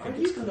are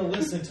you going to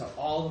listen to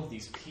all of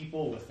these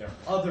people with their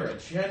other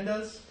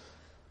agendas,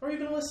 or are you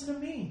going to listen to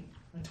me?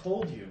 I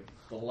told you,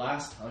 the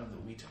last time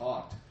that we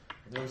talked,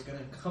 there was going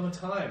to come a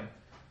time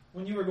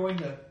when you were going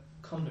to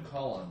come to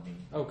call on me.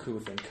 Oh,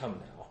 Kuthin, come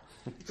now.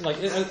 Like,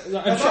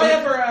 Have I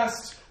ever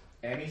asked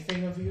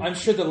anything of you? I'm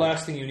sure the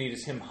last thing you need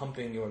is him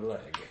humping your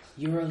leg.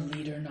 You're a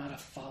leader, not a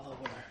follower.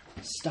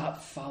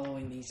 Stop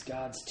following these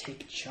gods.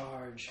 Take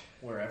charge.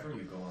 Wherever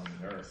you go on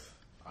the earth,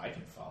 I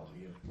can follow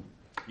you.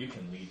 You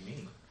can lead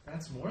me.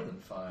 That's more than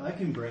fun. I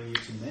can bring you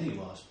to many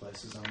lost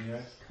places on the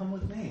earth. Come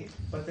with me.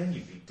 But then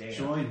you'd be damned.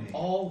 Join me.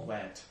 All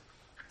wet.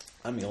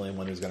 I'm the only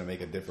one who's going to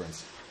make a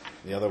difference.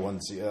 The other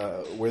ones,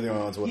 we're the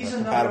only ones with He's a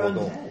another compatible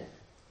goal. undead.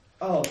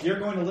 Oh, you're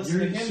going to listen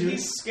to You're him?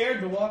 serious? He's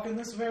scared to walk in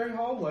this very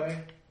hallway.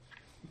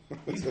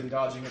 He's been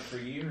dodging it for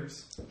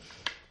years.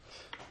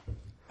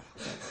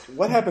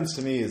 What happens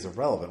to me is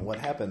irrelevant. What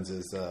happens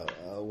is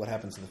what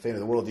happens to the fate of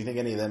the world. Do you think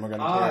any of them are going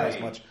to care as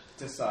much?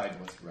 Decide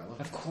what's relevant.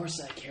 Of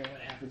course I care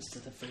what happens to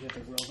the fate of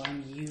the world.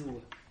 I'm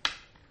you.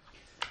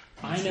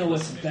 I know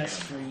what's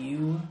best for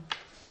you.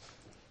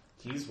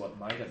 He's what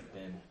might have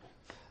been.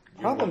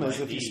 The problem is,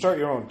 if you start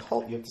your own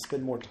cult, you have to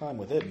spend more time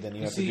with it than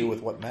you have to do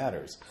with what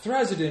matters.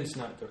 Thrasidon's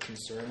not their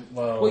concern.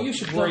 Well, what you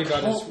should worry about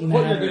is cult what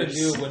you're going to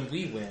matters. do when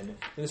we win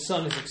and the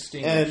sun is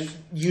extinguished.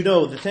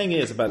 And the thing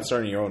is about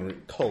starting your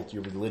own cult,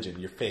 your religion,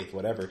 your faith,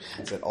 whatever,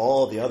 is that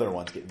all the other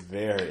ones get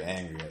very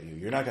angry at you.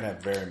 You're not going to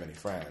have very many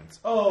friends.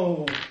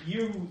 Oh,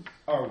 you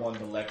are one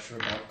to lecture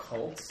about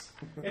cults.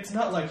 It's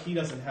not like he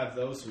doesn't have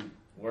those who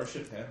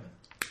worship him,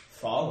 and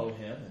follow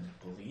him,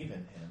 and believe in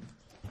him.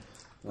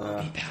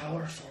 To be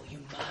powerful, you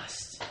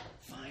must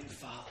find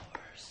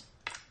followers.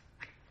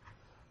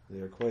 They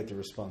are quite the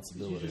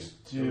responsibility.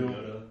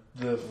 do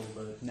the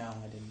No,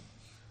 I didn't.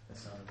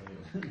 That's not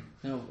a video.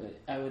 No,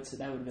 I would say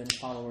that would have been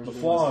followers. the of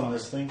flaw in Islam.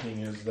 this thinking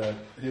is that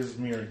his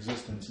mere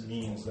existence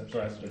means that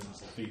Thrasidon is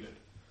defeated.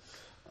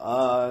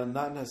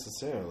 Not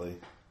necessarily.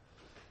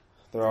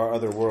 There are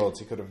other worlds.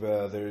 He could have.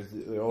 There's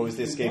always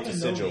the escape to If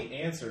you want to Sigil. know the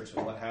answer to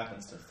what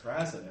happens to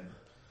Thrasidon,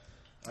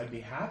 I'd be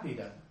happy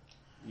to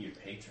be your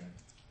patron.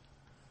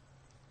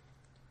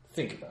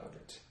 Think about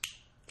it.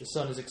 The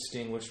sun is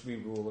extinguished, we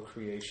rule a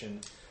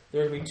creation.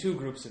 There will be two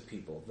groups of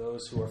people,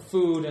 those who are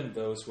food and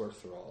those who are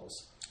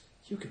thralls.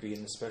 You could be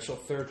in the special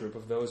third group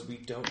of those we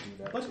don't do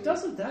that But to.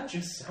 doesn't that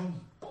just sound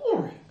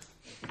boring?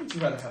 Would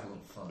you rather have a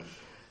little fun?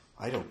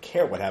 I don't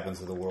care what happens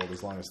to the world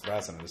as long as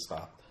Thrasidon is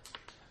stopped.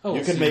 Oh,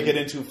 You can make it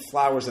into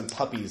flowers and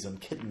puppies and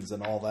kittens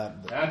and all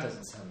that. That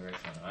doesn't sound very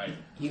fun either.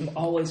 You've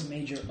always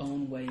made your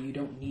own way. You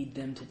don't need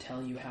them to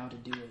tell you how to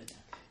do it.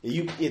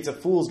 It's a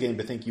fool's game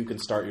to think you can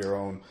start your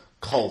own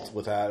cult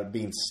without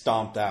being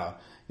stomped out.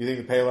 You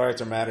think the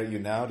Pelorites are mad at you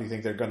now? Do you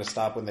think they're going to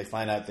stop when they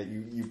find out that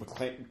you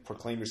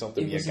proclaim yourself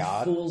to It be a was a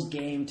god? fool's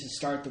game to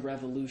start the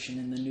revolution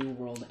in the New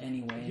World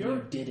anyway, and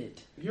you did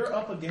it. You're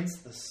up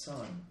against the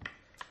sun.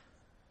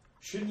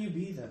 Shouldn't you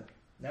be the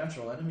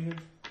natural enemy of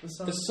the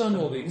sun? The sun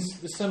will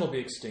be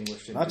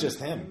extinguished. in Not due just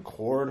time. him.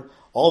 Kord,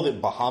 all the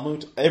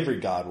Bahamut, every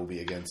god will be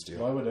against you.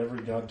 Why would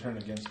every god turn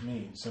against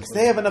me? Simply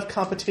They have enough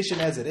competition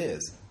as it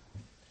is.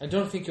 And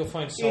don't think you'll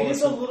find It solace.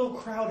 is a little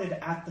crowded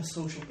at the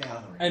social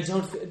gathering. And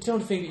don't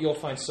think that you'll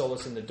find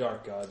solace in the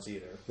dark gods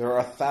either. There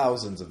are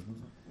thousands of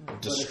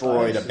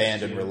destroyed, assist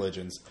abandoned you-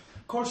 religions.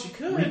 Of course, you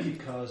could. We could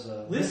cause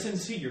a Listen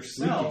to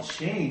yourself,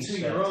 We could change to that.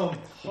 your own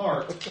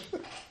heart,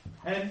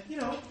 and,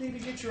 maybe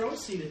get your own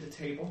seat at the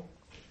table.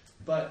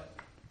 But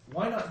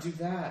why not do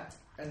that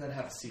and then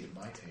have a seat at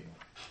my table?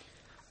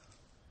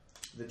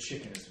 The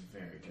chicken is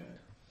very good.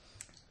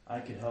 I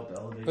could help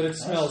elevate. But it the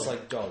smells pasture.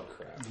 like dog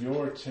crap.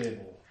 Your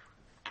table.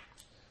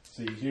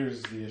 See,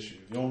 here's the issue.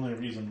 The only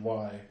reason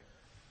why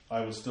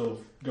I was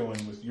still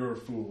going with your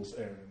fool's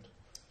errand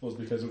was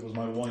because it was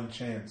my one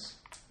chance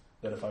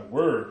that if I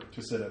were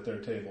to sit at their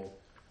table,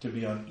 to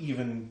be on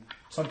even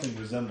something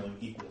resembling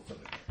equal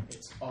footing.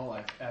 It's all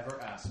I've ever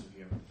asked of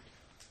you.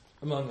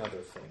 Among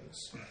other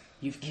things.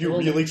 You've Do you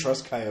killed, really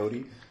trust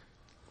Coyote?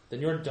 Then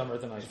you're dumber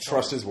than I thought.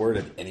 Trust his word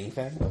at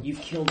anything? You've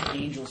killed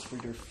angels for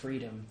your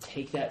freedom.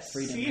 Take that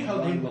freedom See and how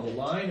they run with it.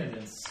 malign and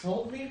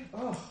insult me?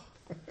 Oh,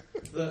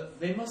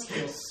 they must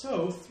feel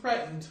so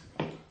threatened.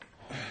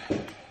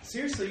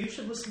 Seriously, you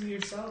should listen to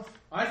yourself.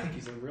 I think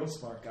he's a real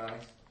smart guy.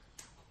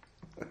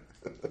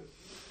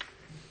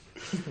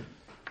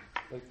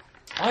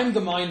 I'm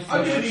the mind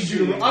I'm gonna need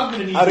you. I'm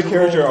gonna need Out you of to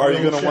character, roll are a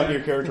you will going to want check.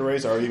 your character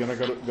raised, or are you going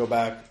to go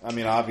back? I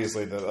mean,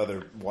 obviously, the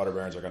other water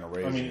barons are going to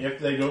raise I mean, you. if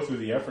they go through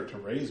the effort to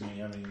raise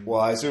me, I mean... Well,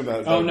 I assume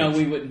that... Oh, no,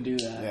 we wouldn't do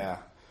that. Yeah.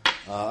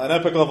 An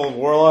epic level of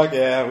Warlock,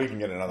 yeah, we can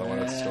get another one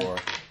at the store.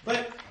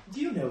 But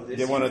do you know this?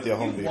 Get one at the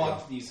Home You've Depot.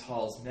 walked these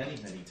halls many,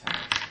 many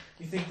times.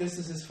 You think this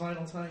is his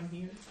final time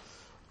here?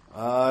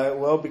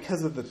 Well,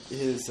 because of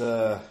his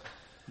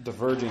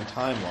diverging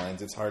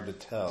timelines, it's hard to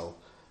tell.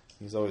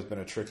 He's always been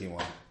a tricky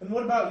one. And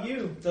what about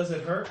you? Does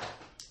it hurt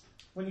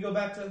when you go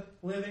back to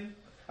living?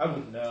 I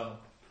wouldn't know.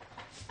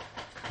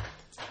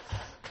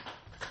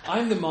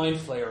 I'm the mind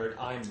flayer and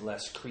I'm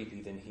less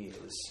creepy than he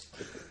is.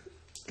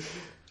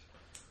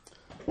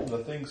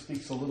 the thing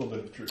speaks a little bit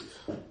of truth.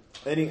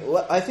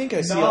 I think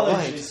I see a Knowledge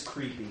light. is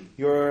creepy.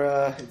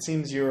 It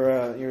seems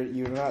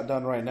you're not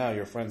done right now.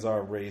 Your friends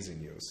are raising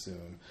you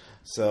soon.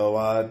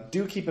 So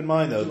do keep in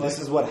mind, though, this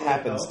is what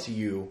happens to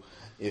you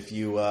if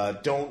you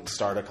don't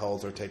start a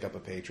cult or take up a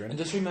patron. And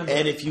just remember...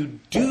 And if you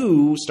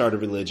do start a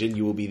religion,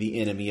 you will be the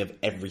enemy of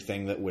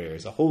everything that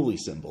wears a holy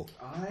symbol.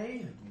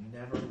 I have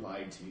never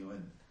lied to you,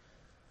 and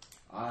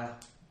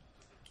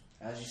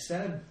as you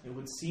said, it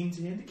would seem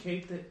to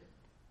indicate that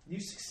you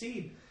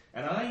succeed.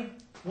 And I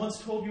once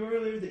told you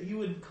earlier that you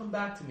would come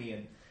back to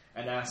me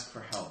and ask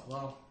for help.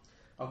 Well,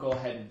 I'll go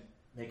ahead and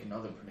make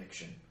another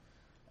prediction.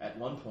 At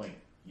one point,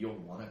 you'll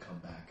want to come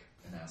back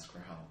and ask for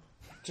help.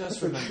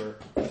 Just remember,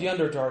 the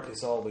Underdark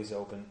is always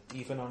open,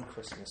 even on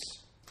Christmas.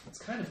 It's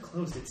kind of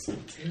closed. It's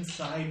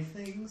inside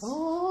things.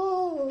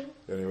 Oh.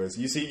 Anyways,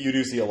 you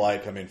do see a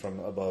light coming from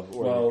above.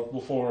 Well,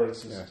 before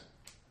it's just... Yeah.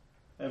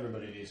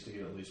 Everybody needs to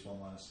get at least one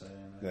last say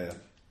in it. Yeah.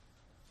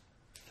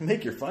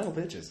 Make your final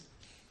pitches.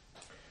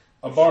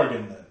 A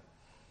bargain, then.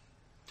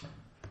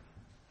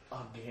 A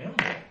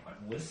gamble.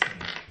 I'm listening.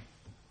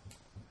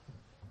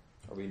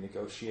 Are we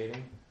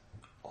negotiating?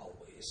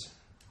 Always.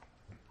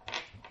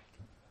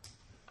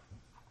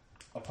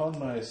 Upon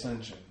my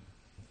ascension,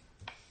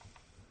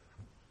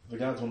 the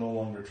gods will no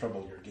longer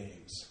trouble your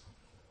games.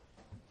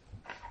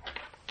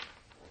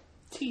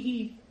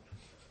 Tee.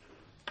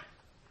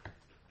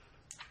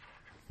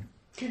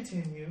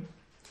 Continue.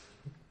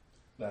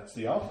 That's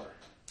the offer.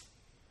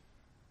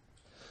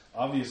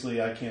 Obviously,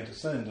 I can't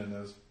ascend in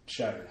a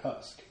shattered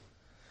husk.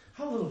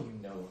 How little you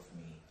know of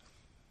me.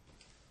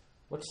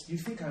 What's... Do you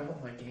think I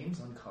want my games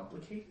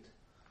uncomplicated?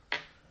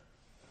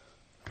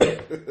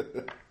 That's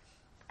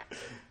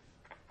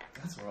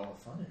where all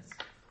the fun is.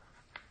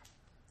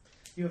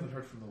 You haven't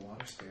heard from the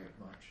water spirit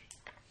much.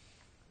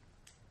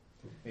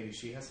 Maybe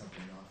she has something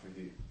to offer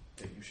you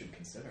that you should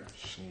consider.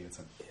 She is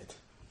an it.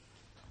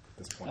 At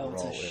this point, Oh, we're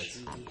it's all a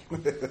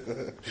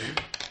it. she.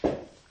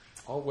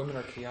 All women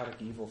are chaotic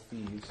evil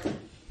thieves.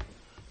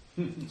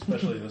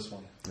 Especially this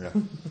one. Yeah.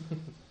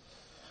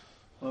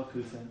 Well,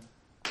 Kuthin,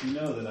 you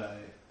know that I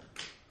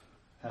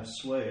have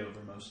sway over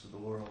most of the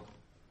world.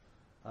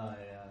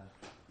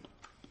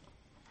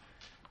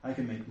 I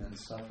can make men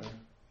suffer.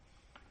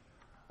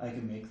 I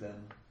can make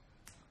them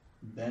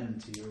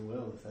bend to your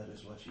will if that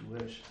is what you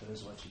wish, if that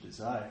is what you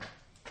desire.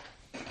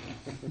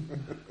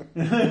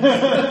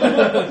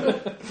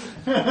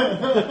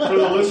 For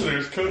the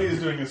listeners, Cody is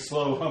doing a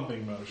slow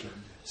humping motion.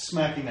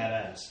 Smacking that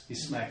ass.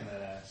 He's smacking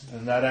that ass.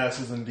 And that ass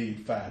is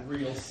indeed fat.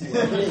 Real slow.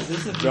 It is.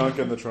 This is Junk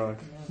in the trunk.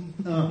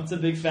 it's a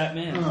big fat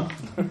man.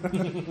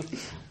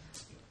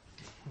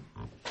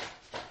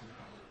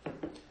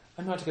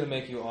 I'm not going to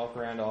make you all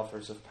grand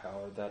offers of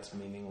power. That's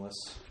meaningless.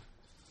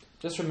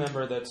 Just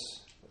remember that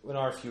when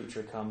our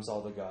future comes,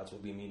 all the gods will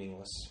be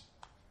meaningless.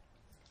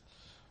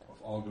 If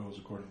all goes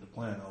according to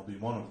plan, I'll be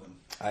one of them.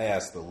 I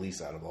asked the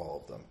least out of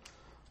all of them.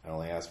 I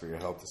only asked for your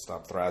help to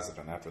stop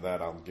Thrasidon. After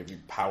that, I'll give you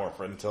power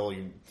for until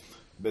you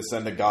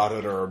ascend to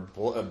godhood or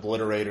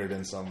obliterated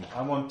in some...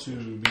 I want to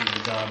be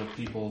the god of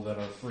people that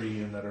are free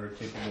and that are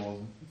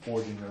capable of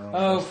forging their own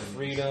Oh, destinies.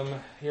 freedom.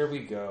 Here we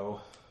go.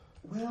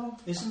 Well,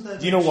 isn't that...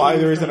 Do you know why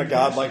there isn't a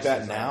god Cassius's like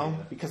that now?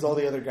 idea? Because all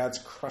the other gods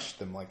crushed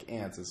them like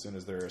ants as soon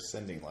as they're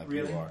ascending like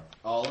Really? you are.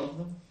 All of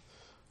them?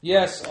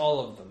 Yes, all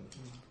of them.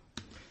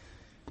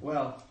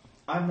 Well,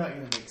 I'm not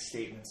going to make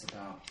statements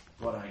about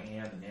what I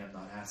am and am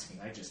not asking.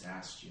 I just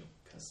asked you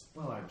because,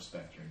 well, I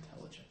respect your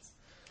intelligence.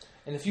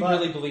 And if you But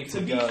really believe to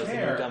in be gods, then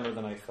fair- you're dumber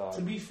than I thought.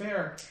 To be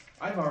fair,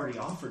 I've already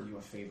offered you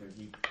a favor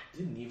you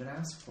didn't even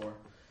ask for.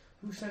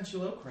 Who sent you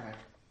Lokrak?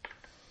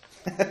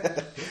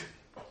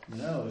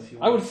 No, if you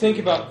I would want think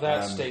to, about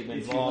that um,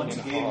 statement if you long want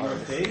to and gain more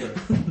hard. favor,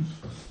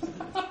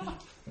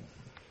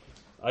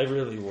 I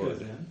really would.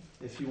 Kuthin,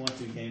 if you want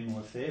to gain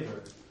more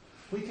favor,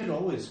 we could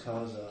always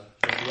cause a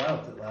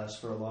drought that lasts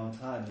for a long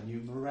time, and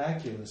you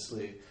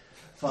miraculously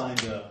find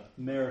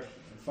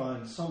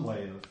some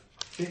way of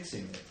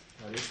fixing it.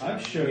 Now, is I'm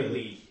that sure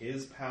really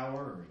his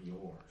power or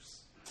yours?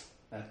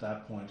 At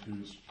that point, who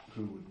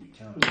would be Who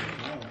counted? would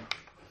know?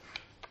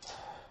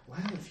 Well,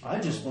 if you I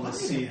just want to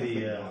see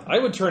the. I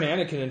would turn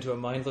Anakin into a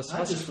mindless I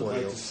husk just would for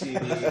like you. to see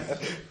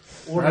the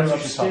order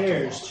Perhaps you should talk to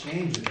him. upstairs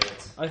change a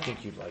bit. I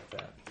think you'd like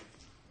that.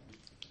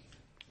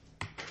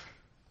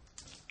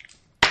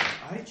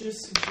 I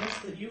just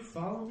suggest that you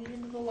follow me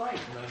into the light.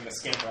 And then I'm going to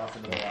scamper off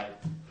into the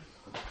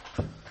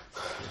light.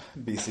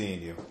 Be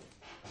seeing you.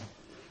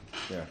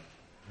 Yeah.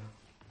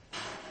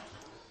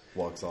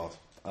 Walks off.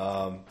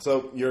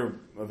 So you're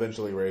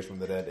eventually raised from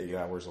the dead 8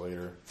 hours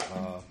later.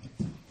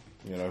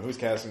 Who's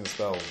casting the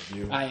spell?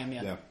 You? I am,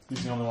 yeah. Yeah.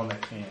 He's the only one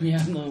that can. Yeah,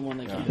 I'm the only one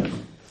that Yeah.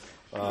 can.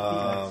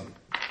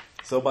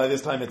 So by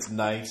this time it's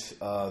night.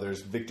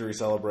 There's victory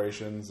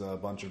celebrations. A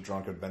bunch of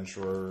drunk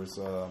adventurers.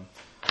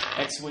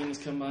 X-wings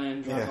come by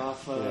and drop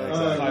off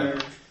exactly. fire.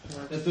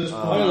 At this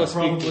point, One of I'm the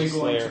probably speakers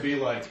going there. to be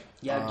like,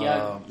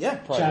 Yeah. Yeah.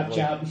 Chop,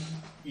 chop.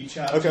 You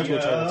chop Okay.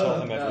 Which I will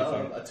tell him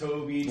everything. a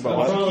Toby. About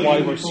what? Probably Why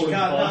gonna we're be so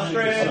pulling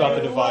bullshit. about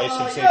the device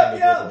and saving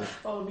the Riddler.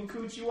 Oh, me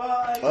coochie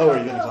Oh, are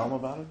you going to tell them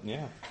about it?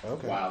 Yeah.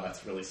 Okay. Wow,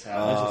 that's really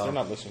sad. They're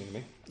not listening to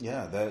me.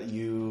 Yeah, that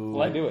you.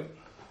 Well, I do it.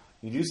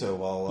 You do so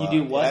well.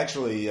 You do what?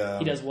 Actually,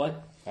 He does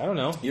what? I don't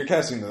know. You're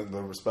casting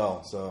the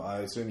spell, so I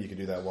assume you could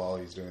do that while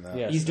he's doing that.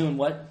 Yeah. He's doing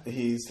what? I I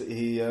did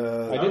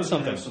did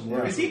something.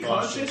 Is he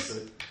conscious?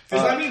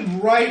 Because I mean,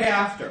 right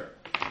after.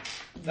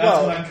 That's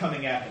Well, when I'm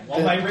coming at him.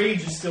 While my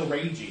rage is still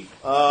ragey.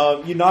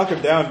 You knock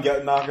him down,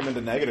 knock him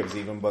into negatives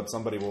even, but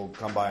somebody will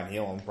come by and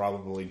heal him.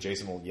 Probably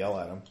Jason will yell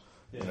at him.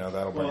 You know,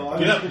 that'll bring Well, him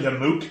Get back. up, you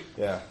mook.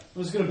 Yeah. It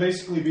was going to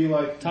basically be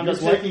like, Tom you're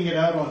does what? taking it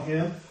out on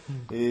him.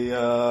 He,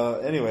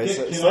 anyway,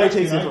 Can Slayer I-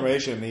 takes can I-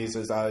 information. He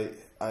says, out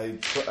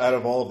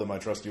of all of them, I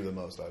trust you the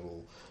most. I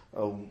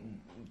will,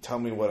 tell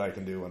me what I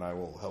can do and I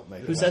will help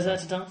make Who it says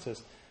happen." that to Tom?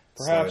 Says,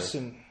 perhaps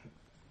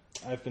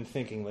I've been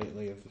thinking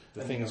lately of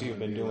the things you've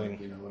been doing.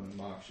 Like, an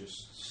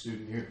obnoxious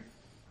student here.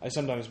 I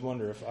sometimes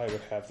wonder if I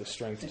would have the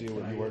strength to do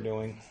what you are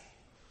doing.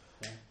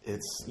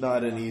 It's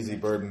not an easy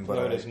burden, but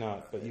No, it is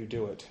not, but you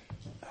do it.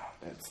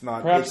 it's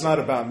not. Perhaps- It's not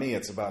about me.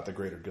 It's about the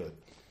greater good.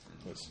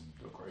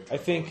 I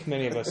think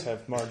many of us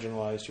have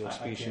marginalized your I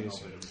can't species.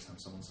 help it every time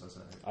someone says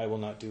that. I will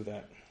not do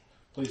that.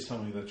 Please tell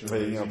me that you're. But,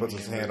 raising puts me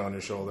his and hand that on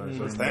your shoulder and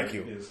your says, "Thank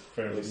you." is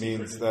fairly It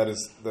means secretive.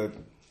 that.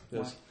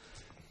 Yes.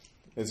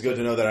 It's good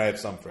to know that I have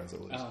some friends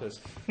at least. Oh. Yes.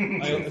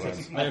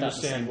 friends. I I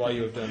understand thought why the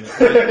you have done it.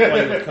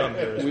 Why you have come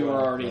here as We well.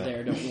 were already Yeah.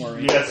 there, don't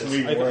worry. Yes,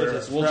 we I think were. it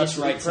is- We'll perhaps-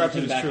 just write perhaps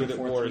something it is back true and that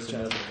forth war to is each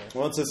other.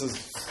 inevitable. Once this is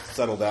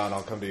settled down,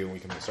 I'll come to you and we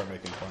can start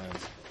making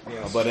plans.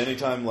 Yes. But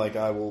anytime, like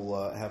I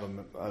will have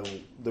him. I will.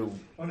 I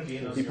want to be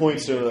in those He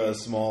points to a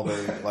small,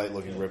 very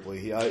light-looking Ripley.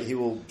 He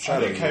will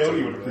shout think at you. Coyote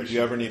too. would If appreciate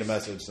you ever need a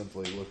message,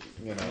 simply look.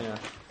 You know. Yeah.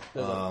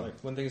 Like,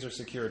 when things are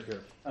secured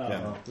here,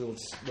 Yeah.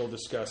 we'll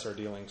discuss our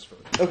dealings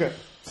further. Okay.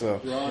 So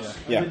Ross,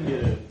 Yeah. I didn't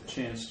get a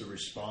chance to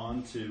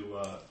respond to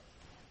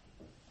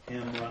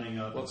him running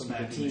up and Welcome to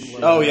smacking Team the shit.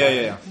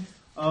 Loyalties.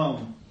 Oh yeah.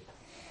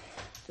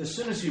 As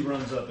soon as he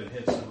runs up and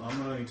hits him,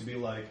 I'm going to be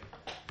like,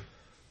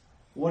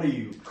 "What are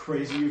you,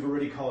 crazy? You've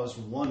already caused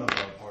one of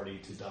our party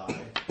to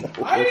die."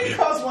 I didn't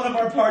cause one of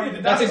our party to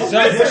die. That's The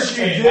exactly- wizard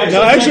did.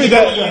 No, actually,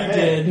 That's that what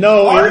you did.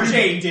 no,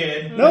 RJ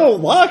did. no,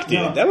 Locke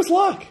did. No. That was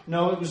Locke.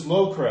 No, it was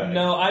Lowcrag.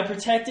 No, I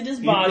protected his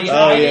body. Oh,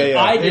 I yeah, did,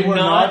 yeah. I They did were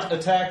not. not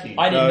attacking.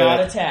 I did Oh, not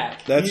yeah.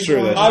 attack. That's He's true.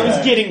 going That's I true.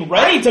 was getting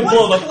ready to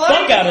blow the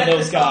fuck out of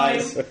those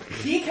guys.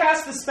 He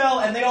cast the spell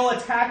and they all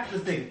attacked the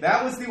thing.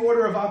 That was the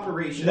order of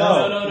operations.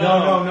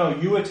 No.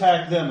 You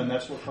attacked them, and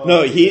that's what caused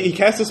No, it. he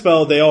cast a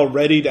spell. They all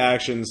readied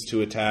actions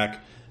to attack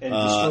And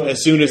destroy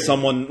as soon as the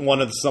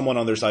someone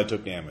on their side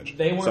took damage.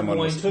 They weren't Someone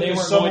going was- to. Took They as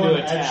weren't going someone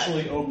to attack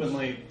actually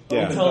openly Yeah.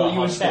 opened until the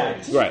you attacked.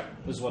 hostilities. Right.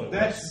 Was what it was.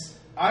 That's.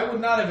 I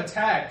would not have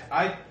attacked.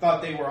 I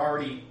thought they were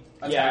already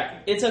attacking. Yeah,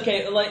 it's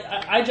okay. Like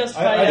I just.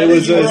 I It think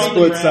was you were a on the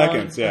split ground.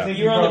 seconds. I Yeah. think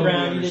You were on the probably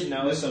ground, you didn't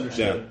know it.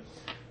 Misunderstood.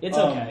 It's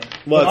okay.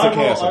 Well, it's But a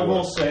chaos. I of will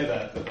war. say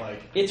that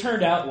like It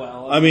turned out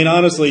well. I mean,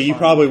 honestly, It's you fine.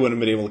 probably wouldn't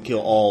have been able to kill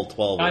all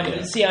 12 I of know.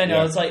 them. See, I know.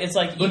 Yeah. It's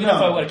like But even no.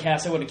 if I would have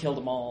cast, I would have killed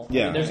them all. I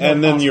Yeah, mean, there's no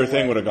and then your possible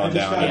thing way. would have gone I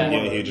just down, kinda and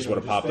wanna, he just would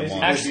have popped them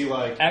all. basically be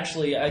like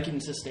Actually, I can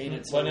sustain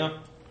it. So What now?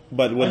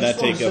 But wouldn't I that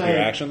just wanna take up your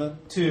say- action then?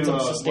 to Some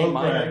sustained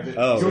minor. Lowcrag that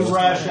Oh, your it was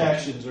rash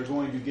actions are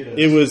going to get us.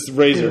 It was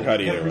razor killed, cut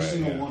either every way.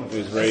 single Yeah. one of It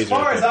was us. razor As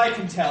far cut. as I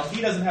can tell, he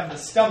doesn't have the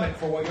stomach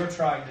for what you're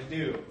trying to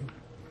do.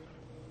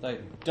 Like,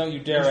 don't you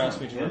dare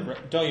ask me to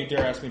regret. Don't you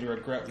dare ask me to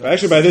regret. what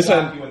Actually, by this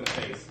Slap time, you in the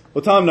face.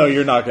 well, Tom, no,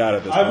 you're knocked out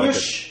at this I point.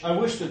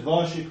 wish that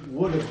Voshik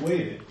would have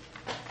waited.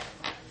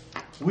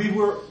 We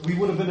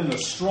would have been in a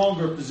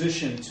stronger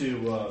position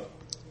to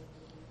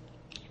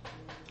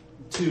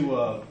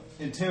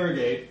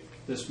interrogate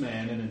this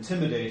man and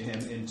intimidate him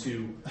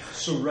into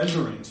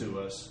surrendering to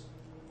us.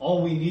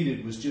 All we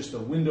needed was just a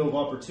window of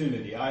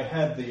opportunity. I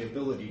had the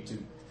ability to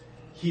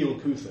heal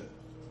Kuthin.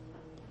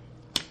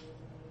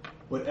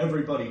 But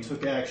everybody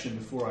took action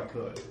before I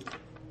could.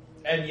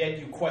 And yet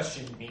you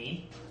questioned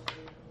me.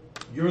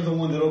 You're the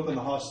one that opened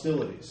the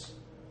hostilities.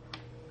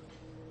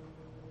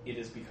 It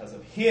is because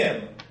of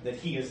him that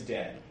he is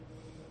dead.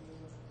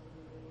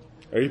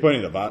 Are you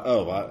pointing to Bot?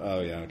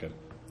 Oh, yeah, okay.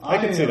 I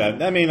can see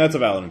that. I mean, that's a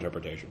valid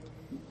interpretation.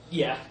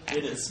 yeah,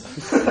 it is.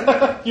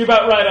 You're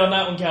about right on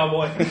that one,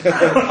 cowboy.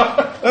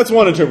 That's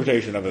one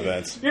interpretation of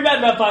events. You're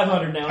about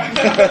 500 now.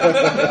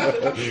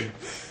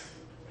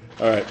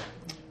 All right.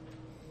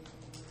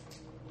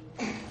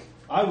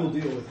 I will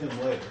deal with him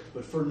later,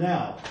 but for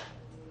now,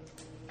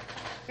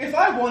 If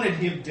I wanted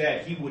him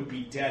dead, he would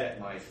be dead at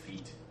my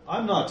feet.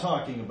 I'm not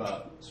talking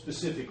about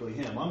specifically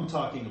him. I'm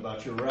talking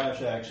about your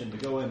rash action to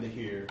go into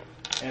here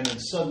and then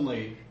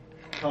suddenly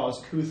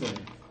cause Kuthin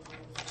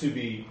to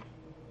be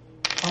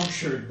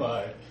punctured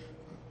by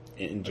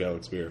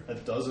Angelic spear. a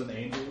dozen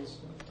angels.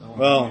 I don't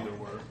Well- know either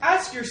word.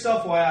 Ask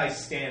yourself why I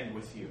stand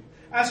with you.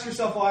 Ask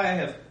yourself why I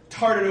have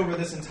darted over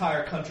this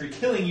entire country,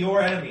 killing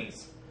your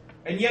enemies.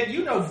 And yet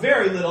you know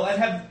very little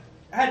and have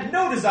had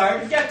no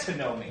desire to get to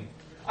know me.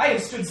 I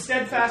have stood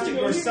steadfast at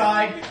your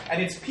side,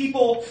 and it's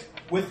people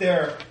with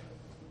their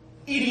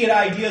idiot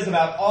ideas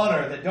about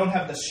honor that don't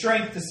have the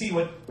strength to see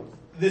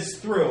this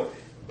through.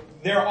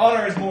 Their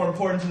honor is more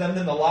important to them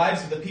than the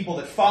lives of the people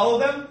that follow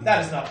them.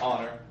 That is not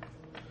honor.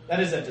 That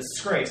is a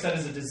disgrace. That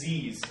is a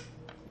disease.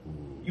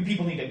 You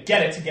people need to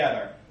get it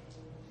together.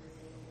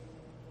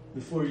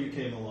 Before you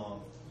came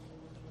along,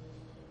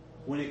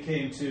 when it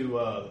came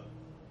to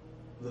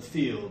the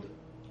field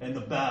and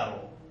the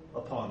battle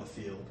upon the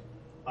field,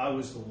 I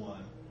was the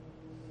one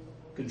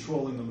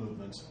controlling the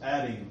movements,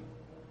 adding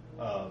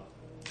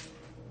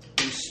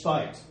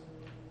respite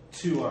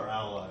to our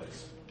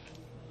allies.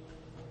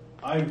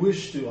 I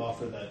wish to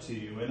offer that to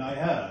you, and I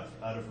have,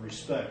 out of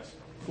respect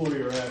for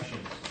your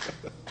actions.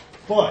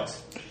 But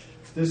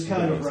this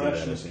kind of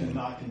rashness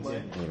cannot continue.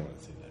 We don't want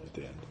to see that at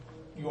the end.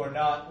 We are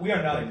not in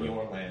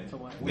your land.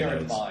 We are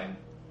in mine.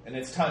 And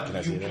it's time Can I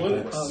you see that?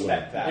 people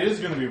respect that. It is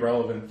going to be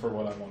relevant for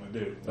what I want to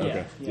do.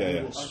 Okay.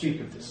 Yeah. We'll speak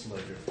of this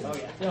later. Oh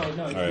yeah. No, if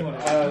All you right. want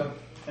to.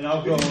 And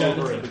I'll go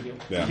over it.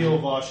 and Yeah. kill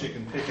Voshik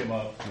and pick him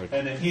up. Like,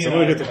 And then he and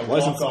somebody I are get the going to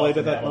license walk plate off at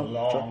and that have a one?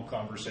 long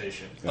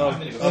conversation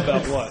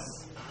About what?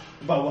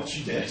 about what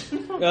you did.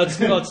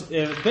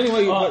 Depending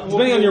We'll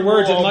on your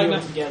words, it all might do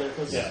not. together.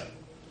 Cause Yeah.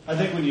 I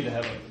think we need to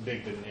have a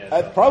big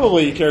vignette.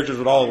 Probably characters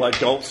would all like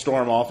go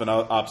storm off in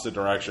opposite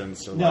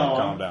directions to No,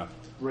 calm down.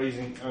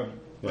 Bringing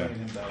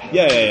him back up.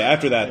 Yeah.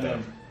 After that, And though.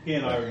 then he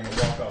and I are going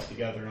to walk off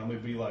together, and I'm going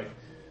to be like,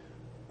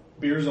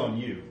 beer's on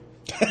you.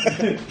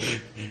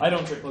 I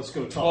don't drink. Let's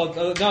go talk.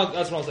 Well, no,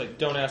 that's what I was like.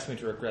 Don't ask me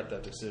to regret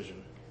that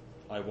decision.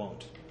 I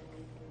won't.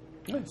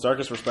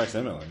 Sarkis respects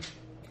him, at least.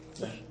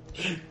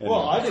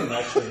 Well, I didn't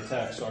actually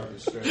attack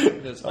Sarkis straight.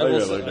 Because Oh,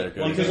 yeah, like that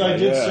guy. Because I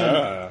did send,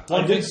 Yeah.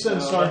 I did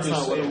send Sarkis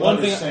a One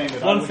letter thing- saying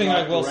that one I would thing not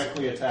I will-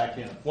 directly attack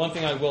him. One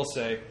thing I will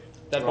say,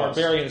 that Ross,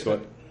 barbarian is.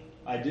 But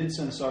I did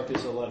send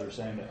Sarkis a letter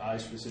saying that I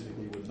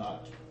specifically would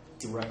not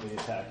directly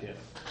attack him.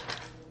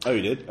 oh,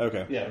 you did?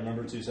 Okay. Yeah,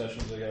 remember 2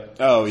 sessions ago?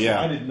 Oh, So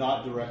yeah. I did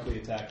not directly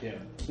attack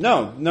him.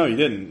 No, you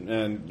didn't.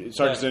 And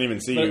Sarkis didn't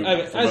even see you for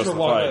most as of we're the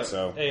walking, fight.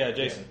 So hey,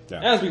 Jason.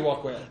 Yeah. As we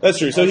walk away, that's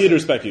true. So he'd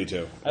respect you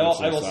too. I will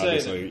That's say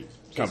obviously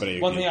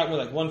company. one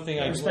thing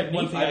I Respect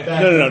me?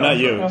 No, not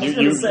you. I was You,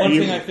 gonna you, say. One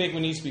you- thing I think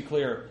needs to be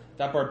clear: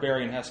 that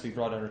barbarian has to be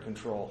brought under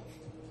control.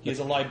 He is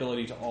a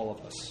liability to all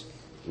of us.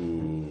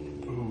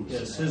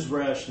 Yes, his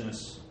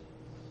rashness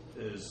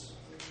is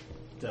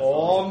definitely...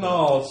 Oh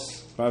no!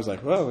 I was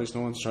like, well, at least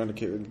no one's trying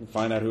to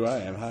find out who I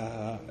am. Ha ha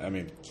ha. I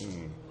mean,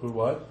 Who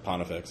what?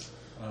 Pontifex.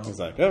 I was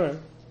like, all right.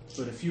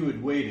 But if you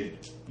had waited,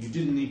 you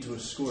didn't need to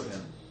escort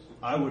him.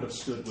 I would have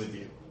stood with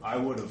you. I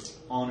would have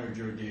honored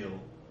your deal.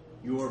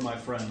 You are my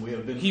friend. We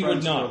have been He friends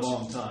would not. for a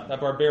long time.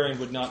 That barbarian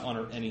would not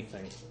honor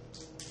anything.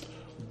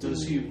 Do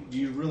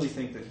you really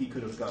think that he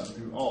could have gotten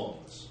through all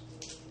of us?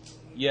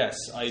 Yes,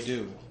 I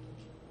do.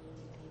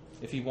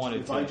 If he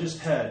wanted If to. I just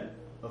had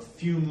a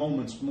few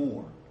moments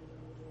more,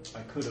 I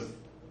could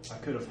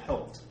have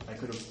helped. I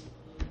could have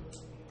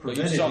But you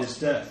prevented saw- his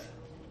death.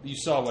 You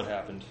saw what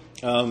happened.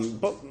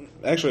 But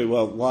actually,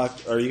 well, Locke,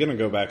 are you going to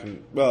go back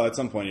and... Well, at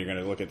some point you're going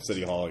to look at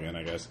City Hall again,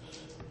 I guess.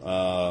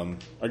 Or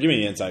give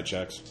me inside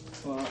checks.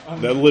 Well,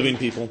 The living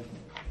people.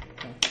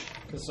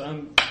 because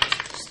I'm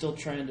still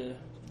trying to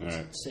All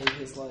right. save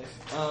his life.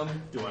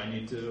 Do I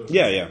need to?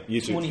 Yeah,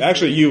 you too. 23.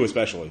 Actually, you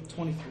especially.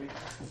 23.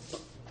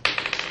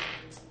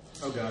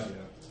 Oh God,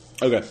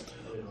 yeah. Okay.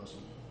 Really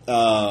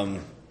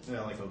awesome.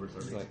 Yeah, like over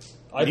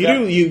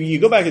 30. You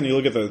go back and you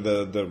look at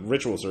the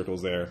ritual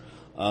circles there,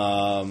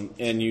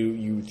 and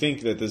you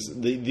think that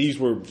these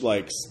were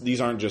like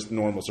these aren't just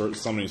normal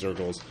summoning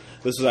circles.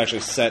 This was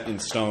actually set in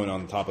stone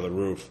on top of the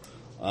roof.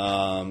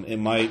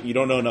 You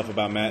don't know enough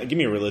about give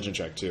me a religion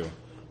check too.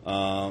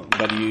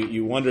 But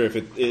you wonder if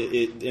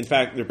it in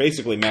fact they're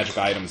basically magic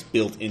items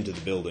built into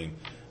the building.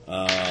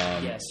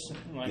 Yes.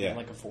 Yeah.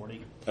 Like a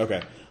 40.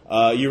 Okay.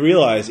 You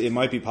realize it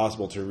might be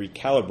possible to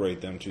recalibrate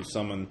them to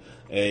summon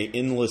a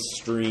endless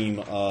stream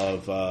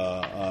of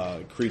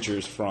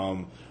creatures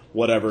from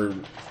whatever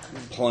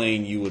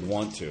plane you would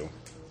want to.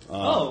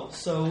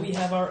 So we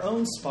have our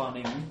own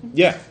spawning.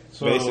 Yeah.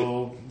 So,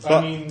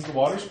 I mean, the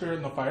water spirit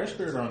and the fire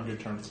spirit are on good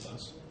terms with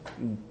us.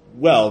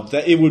 Well,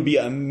 it would be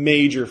a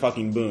major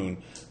fucking boon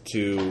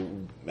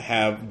to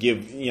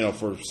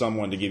for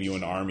someone to give you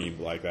an army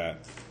like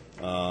that.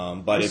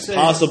 But it's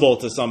possible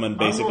to summon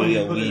basically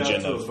a I'm going to put it legion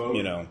out to a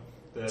of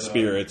vote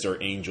spirits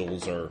or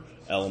angels or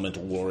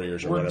elemental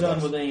warriors or We're whatever.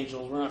 done with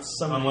angels. We're not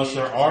summoning Unless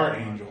there angels are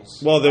anymore.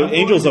 angels. Well, the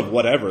angels of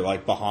whatever,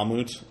 like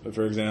Bahamut,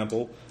 for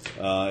example,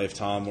 if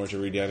Tom were to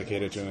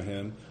rededicate it to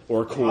him,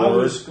 or I Cord,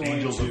 was going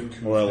Angels to.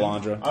 of or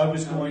Elandra. I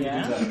was going to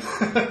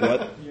do that.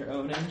 What? Your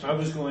own angel? I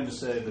was going to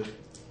say that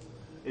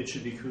it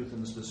should be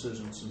Kuthin's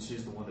decision since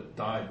he's the one that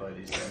died by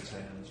these guys'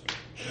 hands.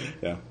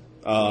 Yeah.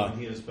 And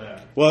he is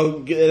back. Well,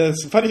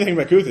 the funny thing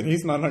about Kuthin,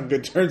 he's not on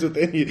good terms with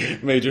any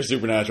major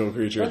supernatural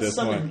creature at Let's this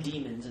summon point.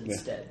 demons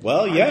instead.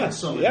 Well, yeah, can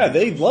summon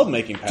they love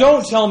making pacts.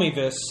 Don't tell me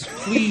this.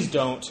 Please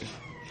don't.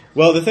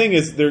 Well, the thing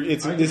is,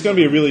 it's going to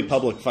be a really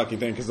public fucking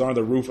thing because they're on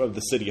the roof of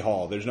the city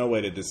hall. There's no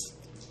way to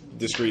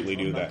discreetly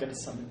do I'm not that. going to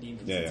summon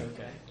demons. Yeah, It's yeah.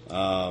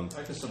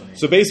 okay.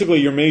 So basically,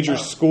 your major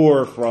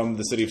score from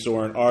the city of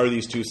Soren are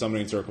these 2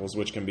 summoning circles,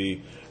 which can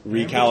be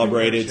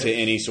recalibrated to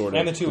any sort of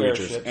And the 2 creatures.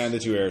 airships. And the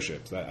 2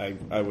 airships.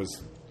 I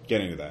was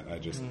getting to that. I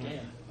just.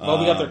 Well,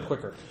 we got there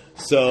quicker.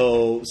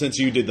 So, since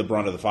you did the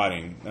brunt of the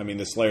fighting, I mean,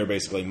 the Slayer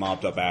basically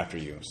mopped up after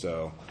you.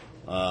 So,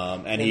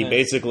 and he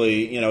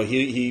basically,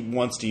 he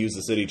wants to use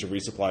the city to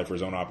resupply for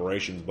his own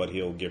operations, but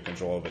he'll give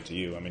control of it to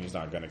you. I mean, he's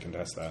not going to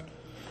contest that.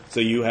 So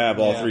you have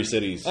all 3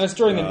 cities. And it's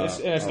during the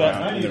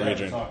around in the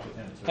region.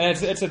 And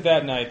it's at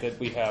that night that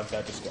we have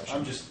that discussion.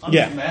 I'm just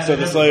Yeah. So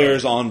the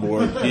Slayer's on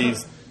board.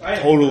 He's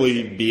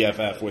totally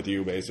BFF with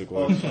you,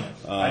 basically.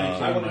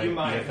 I want to do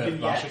my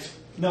vignette.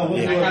 No, we'll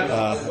Yeah. do I it.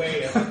 have a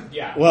way of,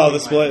 yeah. Well, the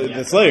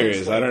Slayer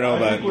is. I don't know I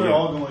about think we're you.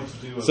 all going to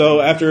do. So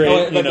after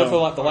Oh, eight, but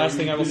the last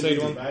thing I will say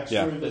to him,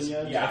 Yeah.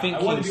 Yeah, I think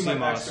I want to King do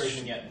my Seamoss backstory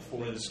vignette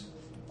before this.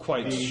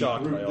 quite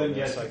shocked by all Then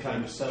this. get I to kind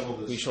think of settle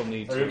this. we shall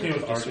need Are you okay to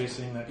with RJ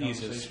seeing that ease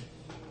his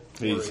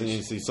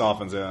conversation? he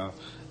softens. Yeah,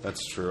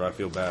 that's true. I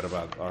feel bad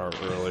about our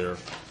earlier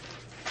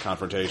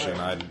confrontation.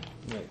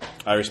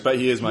 I respect.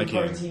 He is my Keep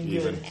our king. team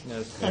Even good.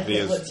 if I he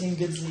can't let is, Team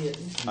Good see it.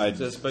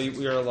 But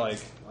we are like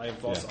I've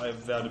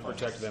vowed to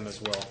protect them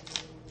as well.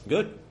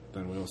 good.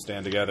 Then we will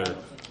stand together.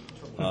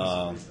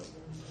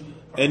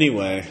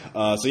 Anyway,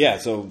 Slayer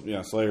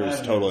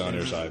is totally on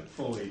your side,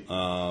 Fully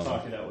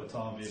talk it out with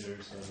Tom either.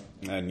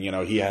 So. and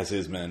he has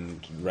his men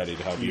ready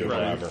to help you or Right.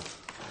 whatever.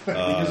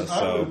 Because I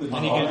So would-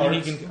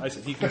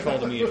 He can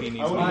control me if he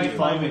needs I would me be to.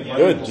 fine with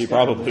Good, that. he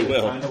probably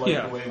will. Kind of like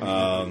Yeah. the way we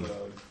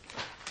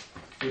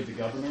did with the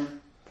governor,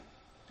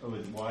 or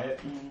with Wyatt.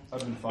 I've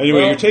been fine. anyway,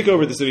 Well- your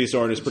takeover of the city of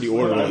Soren is pretty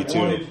orderly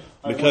too,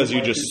 I because you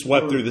wanted just to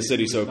swept work through the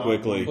city so because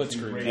quickly,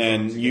 Blitzkrieg.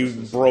 and you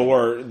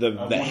bore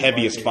the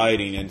heaviest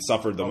fighting and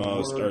suffered the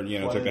most, or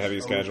took the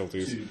heaviest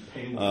casualties,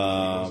 in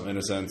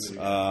a sense.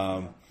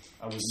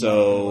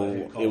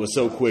 So it was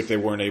so quick they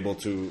were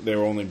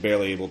only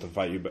barely able to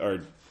fight you or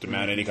to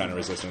mount any kind of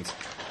resistance.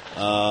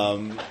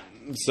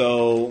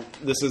 So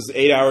this is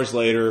 8 hours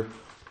later.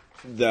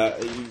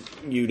 That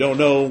you don't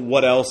know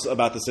what else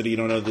about the city. You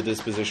don't know the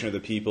disposition of the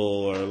people,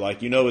 or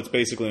it's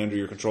basically under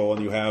your control.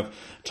 And you have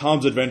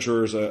Tom's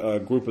adventurers. A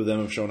group of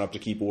them have shown up to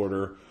keep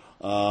order.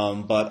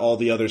 But all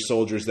the other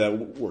soldiers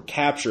that were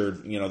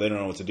captured, they don't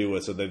know what to do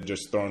with, so they've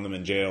just thrown them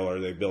in jail, or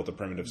they've built a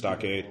primitive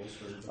stockade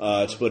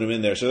to put them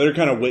in there. So they're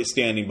kind of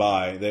standing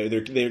by.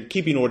 They're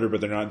keeping order,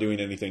 but they're not doing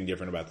anything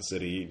different about the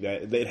city.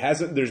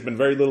 There's been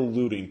very little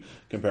looting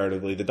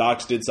comparatively. The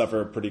docks did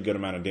suffer a pretty good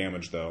amount of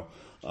damage, though,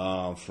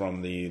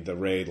 from the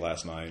raid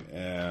last night.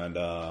 And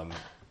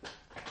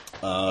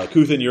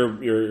Kuthin,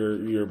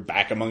 you're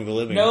back among the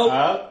living. Nope.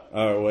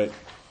 Oh wait.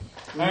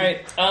 All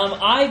right.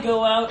 I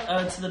go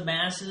out to the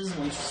masses,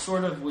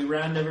 and we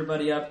round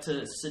everybody up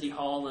to City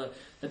Hall,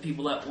 the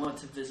people that want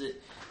to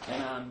visit,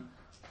 and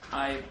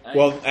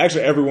Well,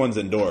 actually, everyone's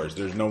indoors.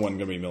 There's no one going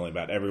to be milling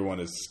about. Everyone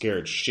is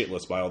scared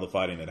shitless by all the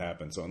fighting that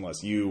happened. So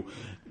unless you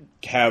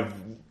have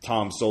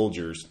Tom's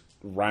soldiers,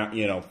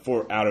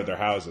 out of their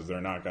houses,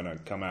 they're not going to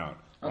come out.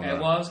 Okay,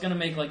 well, I was going to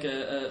make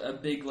a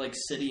big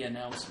city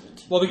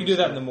announcement. Well, we can do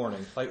that in the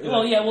morning.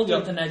 We'll do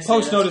it the next day.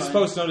 Post That's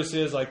fine. notice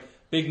is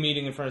big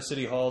meeting in front of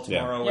City Hall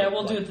tomorrow. Yeah,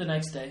 we'll do it the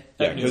next day.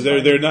 Yeah, because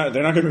they're not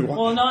going to be.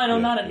 Well, no, I know,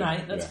 not at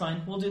night. That's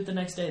fine. We'll do it the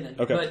next day then.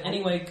 Okay. But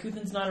anyway,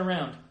 Kuthin's not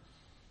around.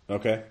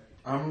 Okay.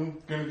 I'm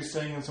going to be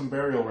staying in some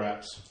burial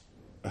wraps.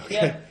 Okay.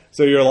 Yeah.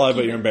 So you're alive,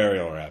 but you're in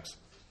burial wraps.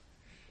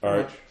 All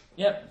right.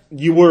 Yep.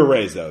 You were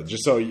raised though,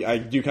 just so I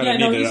do kind of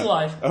need to he's know.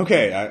 alive.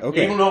 Okay.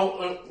 Okay. Even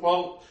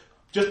though,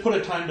 just put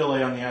a time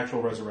delay on the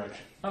actual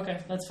resurrection. Okay,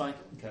 that's fine.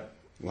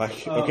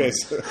 Okay.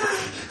 So,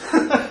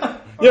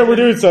 yeah, we're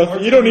doing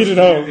stuff. You don't need to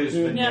know.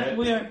 Yeah,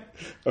 we are.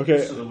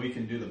 Okay. So that we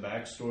can do the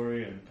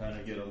backstory and kind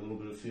of get a little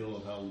bit of feel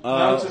of how.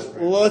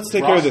 Let's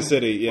take care of the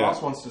city. Yeah.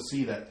 Ross wants to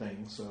see that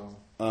thing, so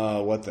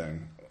What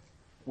thing?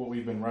 what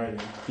we've been writing.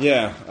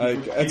 Yeah.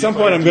 At some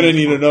point, I'm going to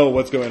need to know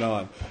what's going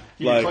on.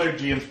 He declared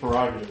GM's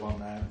prerogative on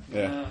that.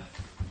 Yeah.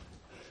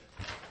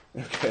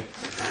 Okay.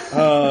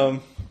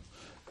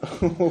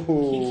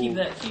 Keep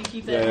that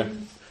Yeah.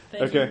 hidden.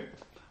 Thank Okay. you.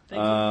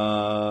 Thank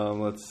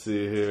you. Let's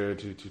see here.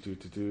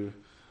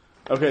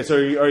 Okay, so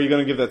are you going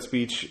to give that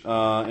speech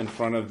in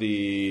front of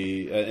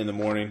in the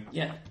morning?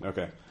 Yeah.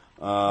 Okay.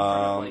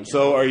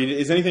 So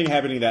is anything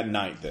happening that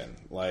night then?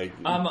 I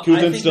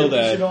Kuthin's think still that we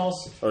dead, should all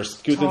or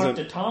talk Kuthin's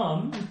to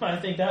Tom. I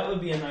think that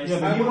would be a nice. Yeah,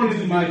 thing. but you want to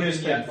do my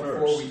vignette before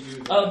first. we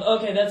do the,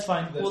 Okay, that's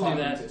fine. the We'll do talking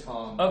that. to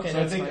Tom. Okay, So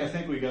I that's think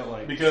fine. we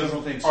got Because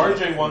several things.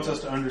 RJ wants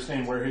us to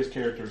understand where his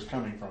character is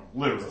coming from,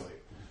 literally.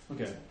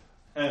 Okay.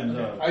 And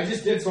I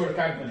just did sort of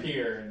kind of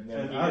appear, and then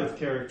and out of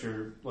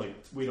character,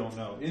 we don't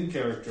know. In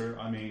character,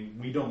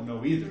 we don't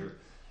know either.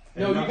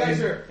 No, And you guys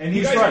are. And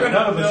you he's guys right. are gonna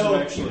None of us know,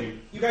 have actually.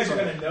 You guys are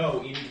going to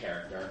know in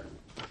character.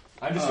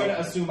 I'm just going to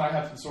assume I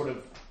have some sort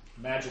of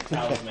magic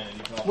talisman, and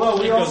you can all. Well,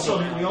 we It goes also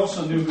around. we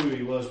also knew who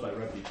he was by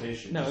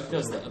reputation. No, it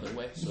goes the other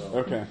way. So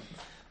Okay.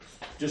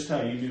 Just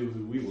how you knew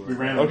who we were. We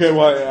ran. Okay,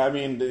 well, I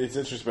mean, it's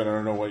interesting, but I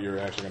don't know what you're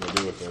actually going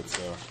to do with it.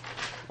 So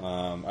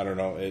I don't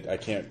know. I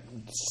can't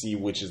see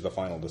which is the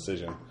final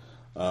decision.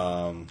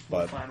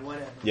 But Fine,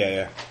 whatever.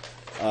 yeah.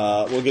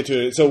 We'll get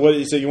to it. So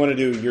you want to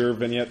do your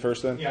vignette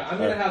first, then? Yeah, I'm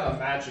going to have a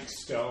magic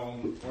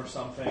stone or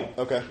something.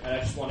 Okay. And I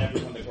just want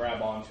everyone to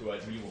grab onto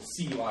it, and you will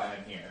see why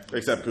I'm here.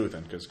 Except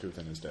Kuthin, because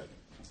Kuthin is dead.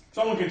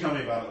 Someone can tell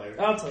me about it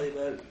later. I'll tell you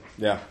about it.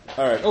 Yeah.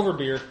 All right. Over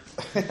beer.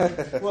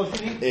 Well,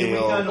 can we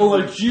Ale. kind of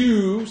Over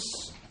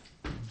juice.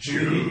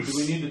 do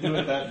we need to do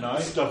it that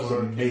night? Stuff's or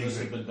amazing. could this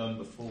have been done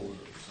before?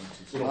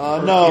 Since it's No.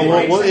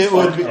 Well, it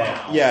would be.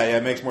 Now. Yeah.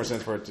 It makes more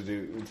sense for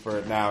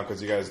it now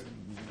because you guys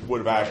would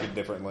have acted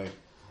differently.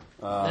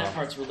 That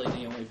part's really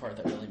the only part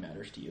that really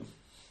matters to you.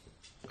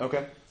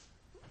 Okay.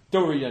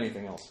 Don't read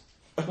anything else.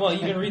 Well, you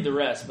can read the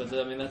rest, but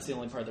I mean that's the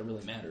only part that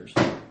really matters.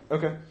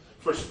 Okay.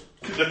 For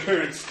the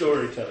current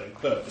storytelling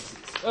purposes.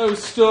 Oh,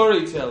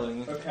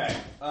 storytelling. Okay.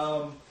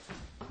 A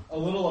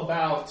little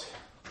about,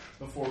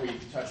 before we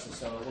touch the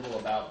stone, a little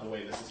about the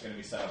way this is going to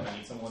be set up. I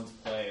need someone to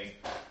play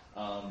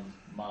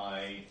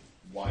my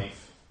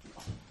wife.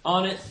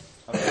 On it.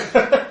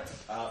 Okay.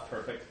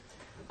 Perfect.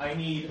 I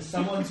need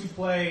someone to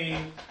play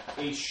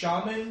a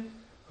shaman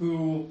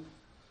who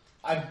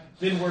I've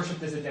been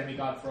worshipped as a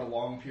demigod for a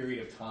long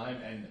period of time,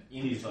 and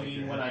in He's like between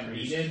your when I'm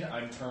priest. needed,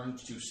 I'm turned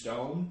to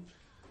stone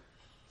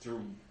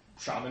through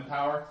shaman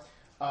power.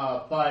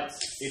 But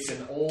it's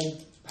an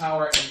old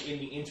power, and in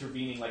the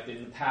intervening, like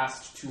in the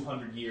past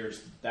 200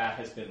 years, that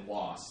has been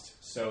lost.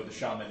 So the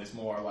shaman is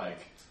more like,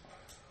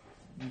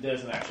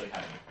 doesn't actually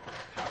have any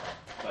power,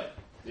 but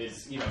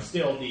is,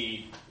 still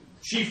the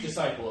chief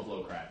disciple of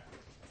Locrat.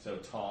 So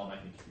Tom, I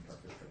think, would be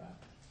perfect for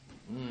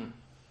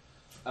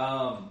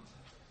that.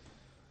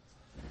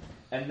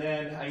 And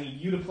then I need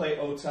you to play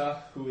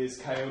Ota, who is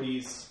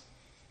Coyote's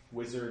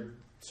wizard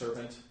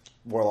servant.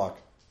 Warlock.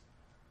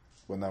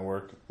 Wouldn't that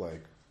work?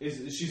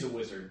 She's a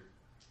wizard.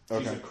 She's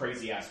Okay. a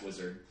crazy ass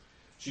wizard.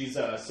 She's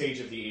a Sage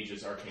of the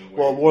Ages arcane.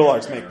 Well,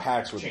 warlocks warrior, make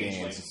pacts with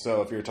changeling. games.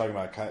 So if you're talking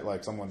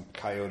about someone,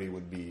 Coyote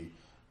would be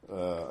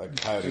a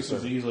Coyote Just as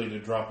servant. easily to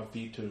drop a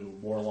feat to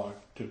warlock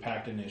to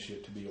pact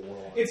initiate to be a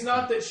warlock. It's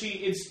not that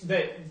it's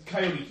that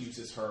Coyote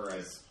uses her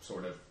as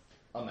sort of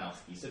a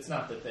mouthpiece. It's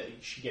not that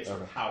she gets her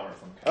power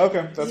from Coyote.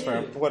 Okay, that's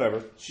fair.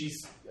 Whatever.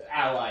 She's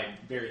allied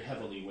very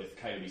heavily with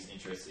Coyote's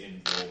interests in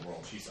the old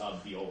world. She's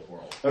of the old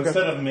world. Okay.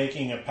 Instead of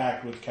making a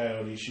pact with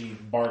Coyote, she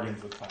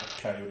bargains with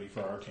Coyote for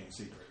arcane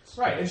secrets.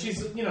 Right, and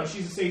she's a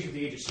Sage of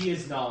the Ages. She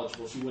is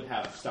knowledgeable. She would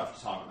have stuff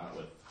to talk about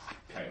with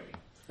Coyote.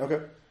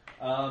 Okay.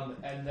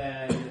 And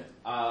then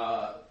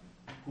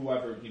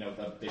whoever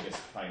the biggest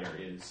fighter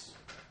is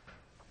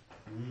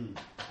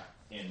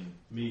in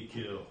Me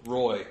kill.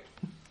 Roy.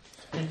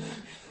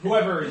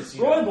 whoever is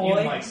Roy boy.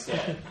 in my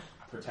stead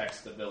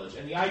protects the village.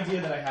 And the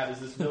idea that I have is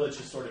this village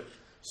has sort of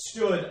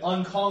stood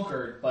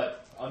unconquered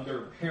but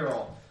under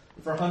peril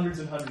for hundreds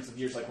and hundreds of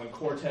years. Like when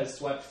Cortez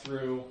swept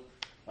through,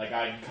 like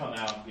I'd come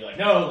out and be like,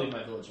 "No, leave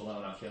my village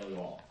alone. I'll kill you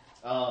all."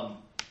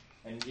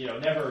 And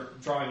never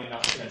drawing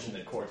enough attention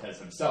that Cortez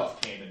himself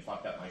came and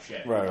fucked up my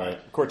shit. Right.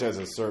 Cortez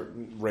has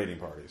certain raiding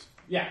parties.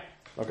 Yeah.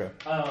 Okay.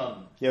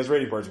 His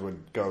raiding parties would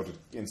go to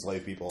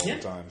enslave people all Yeah.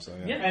 the time. So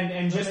Yeah.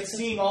 And just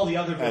seeing all the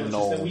other villages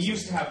that we gnolls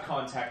used to have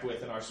contact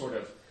with in our sort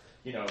of,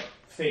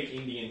 fake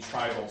Indian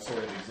tribal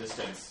sort of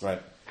existence,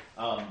 Right.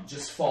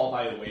 just fall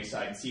by the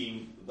wayside, and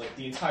seeing like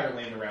the entire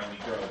land around me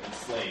grow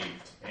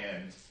enslaved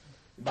and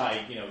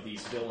by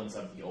these villains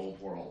of the old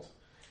world.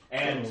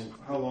 And So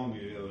how long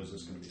ago is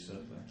this going to be set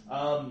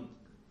then?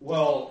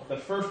 well, the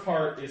first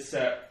part is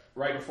set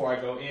right before I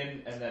go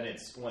in, and then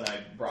it's when I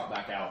brought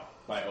back out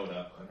by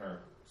Oda and her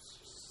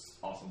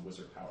awesome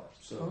wizard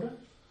powers.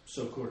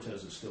 So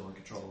Cortez is still in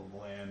control of the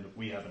land.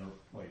 We haven't,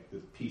 the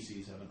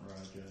PCs haven't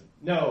arrived yet.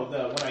 No,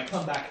 when I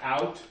come back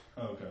out,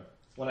 Oh, okay.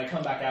 when I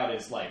come back out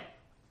is like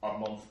a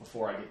month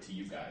before I get to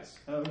you guys.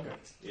 Oh, okay.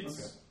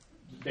 It's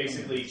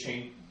basically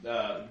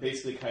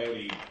basically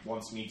Coyote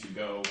wants me to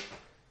go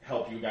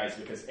help you guys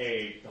because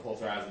A, the whole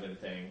Thrasidon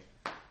thing,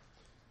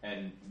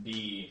 and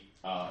B,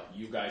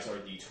 you guys are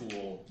the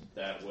tool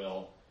that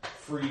will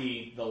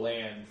free the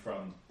land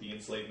from the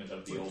enslavement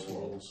of the old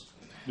world.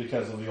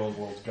 Because of the old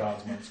world's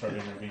gods might start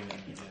intervening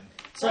again.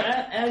 So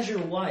as your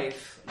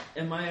wife,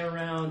 am I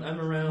around? I'm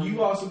around.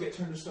 You also get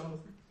turned to stone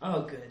with me.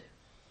 Oh, good.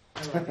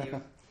 I love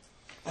you.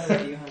 I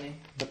love you,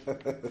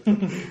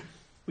 honey.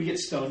 We get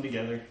stoned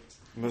together.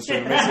 Mr.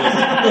 and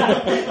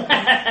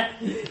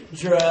Mrs.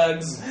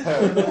 Drugs.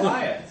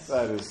 Goliath.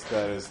 That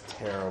is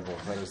terrible.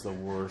 That is the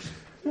worst.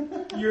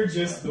 You're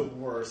just the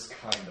worst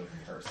kind of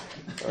person.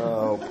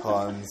 Oh,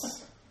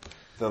 puns.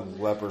 The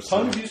leprosy.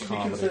 Puns of used to be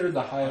comedy. considered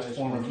the highest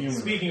form of humor.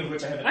 Speaking of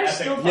which, I have an I epic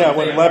still fun think Yeah,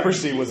 when fact.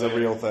 leprosy was a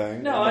real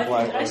thing. No, and the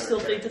black I still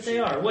think that they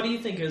are. What do you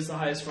think is the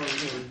highest form of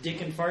humor? Dick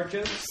and fart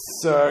jokes?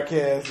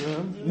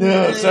 Sarcasm.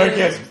 No,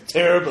 sarcasm.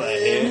 Terrible. I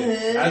hate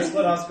it. That's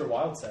what Oscar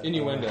Wilde said.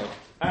 Innuendo.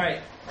 All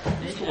right.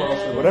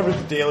 Whatever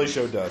the Daily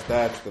Show does,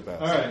 that's the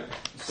best. All right.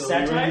 So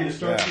Satire? you ready to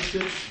start Yeah. this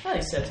shit? I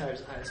think satire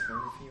is the highest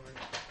form of humor.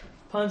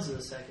 Puns is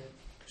the second.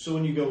 So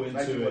when you go into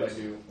I do what I it,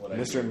 do. What I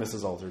Mr. do. and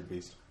Mrs. Altered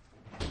Beast.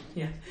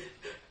 Yeah.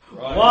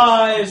 Right.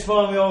 Wise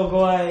from your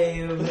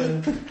grave.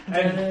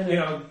 And, you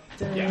know,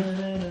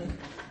 yeah.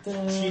 She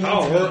needs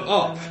Power me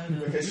up.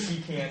 because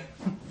she can't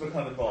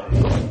become involved.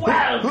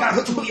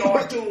 Welcome to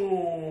your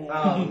doom.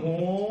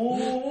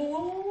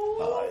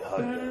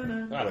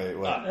 Wait.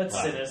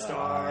 That's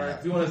sinister.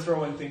 If you want to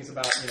throw in things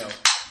about,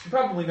 she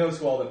probably knows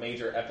who all the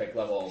major epic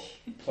level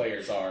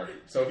players are.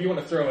 So if you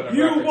want to throw in a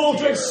You reference won't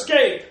to your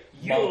escape. monk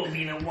You'll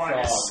be the one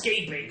frog,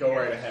 escaping. Go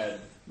right ahead.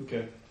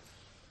 okay.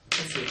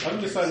 Let's see. I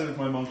haven't decided if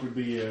my monk would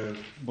be a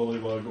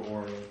bullywug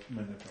or a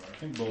minotaur. I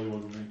think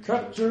bullywug would make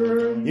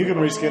Captain. You can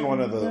reskin one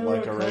of the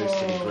like a race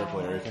to be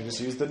Gripply, or you can just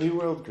use the New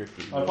World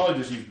Gripply. I'll probably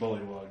just use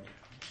bullywug.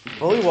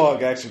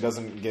 Bullywog actually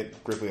doesn't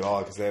get Gripply at all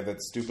because they have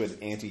that stupid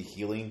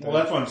anti-healing thing. Well,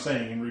 that's what I'm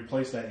saying, and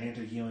replace that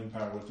anti-healing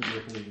power with the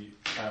Gripply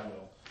at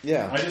will.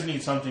 Yeah. I just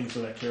need something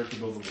so that character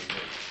builder will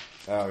work.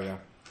 Oh, yeah.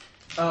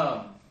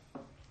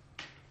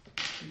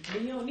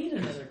 But you don't need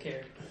another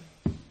character.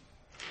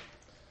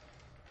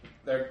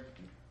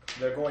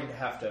 They're going to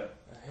have to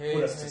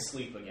put us to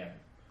sleep again.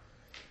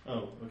 Oh,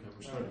 okay.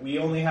 We're starting. We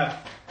only have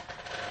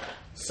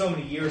so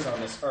many years on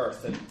this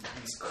earth, and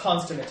these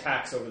constant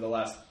attacks over the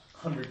last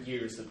 100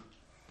 years have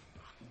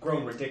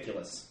grown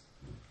ridiculous.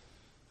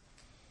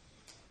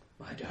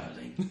 My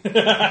darling.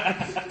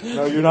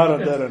 No, you're not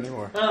undead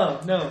anymore.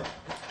 Oh, no.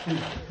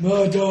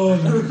 My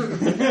darling.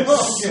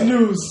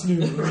 Snooze.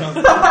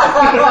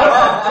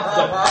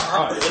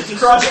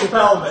 Crush the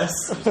pelvis.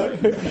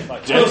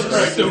 James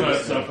Christ does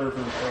not suffer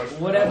from crush.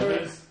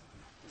 Whatever.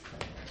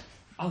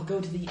 I'll go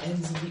to the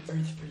ends of the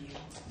earth for you.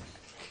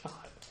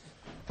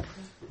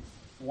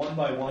 One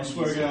by one, I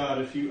swear to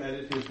God, if you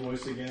edit his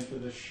voice again for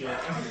this shit.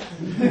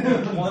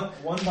 one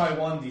by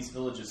one, these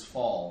villages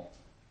fall.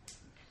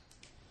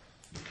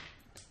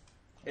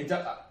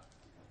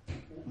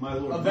 My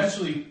lord.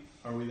 Eventually,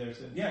 Are we there,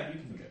 Sid? yeah, you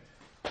can do it.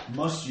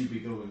 Must you be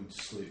going to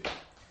sleep?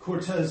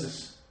 Cortez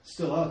is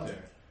still out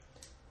there.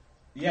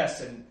 Yes,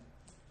 and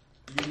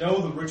you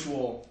know the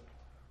ritual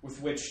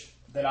with which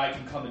that I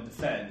can come and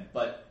defend,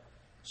 but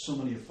So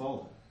many have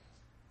fallen.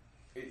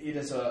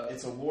 it's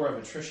a war of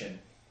attrition,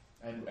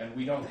 and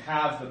we don't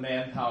have the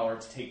manpower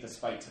to take this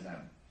fight to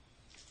them.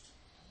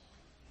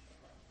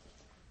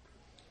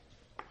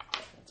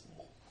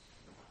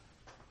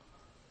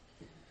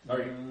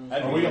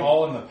 Are we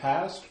all in the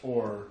past,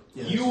 or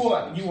You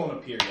won't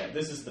appear yet.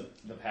 This is the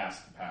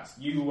past. The past.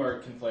 You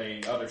can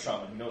play other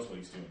shaman who knows what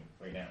he's doing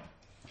right now.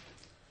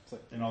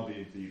 And I'll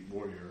be the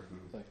warrior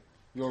who...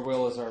 Your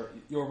will is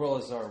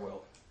our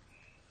will.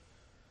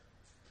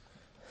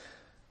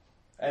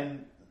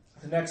 And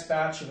the next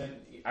batch of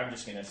I'm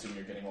just going to assume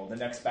you're getting old. The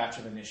next batch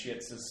of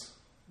initiates is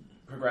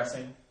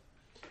progressing.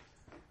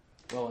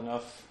 Well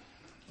enough.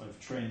 I've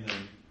trained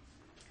them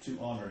to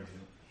honor you.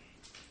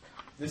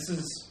 This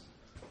is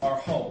our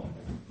home.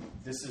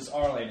 This is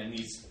our land, and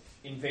these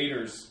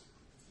invaders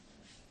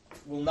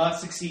will not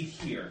succeed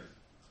here.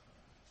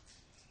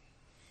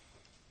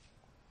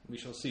 We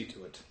shall see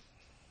to it.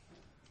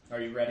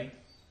 Are you ready?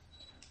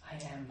 I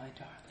am, my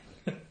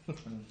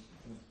darling.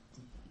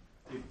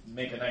 You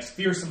make a nice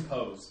fearsome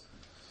pose.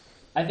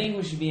 I think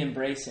we should be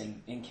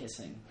embracing and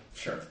kissing.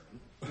 Sure.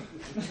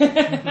 With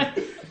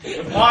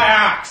my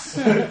axe!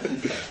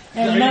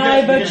 And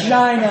my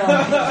vagina.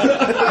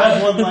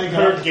 Have one leg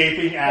her up.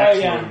 gaping Oh, axe?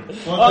 yeah. wound.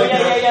 Oh,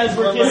 yeah. As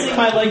we're kissing,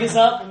 my leg is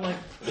up. I'm like,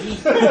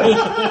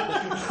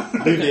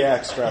 Leave the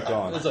axe strapped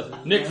on. It's a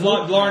Nick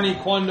Blarney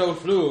Quando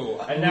flew.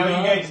 And now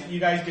you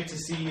guys get to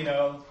see,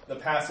 the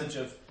passage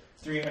of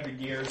 300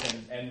 years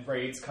and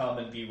raids come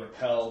and be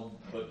repelled,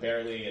 but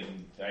barely,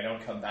 and I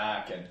don't come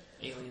back, and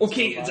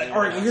Okay, it's like,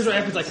 alright, well, here's what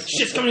happens. Like,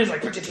 shit's coming in, it's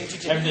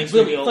like, everything's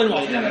we'll revealed.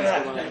 find them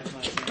all.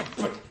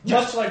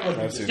 much like what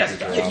That's you super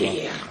did. drama.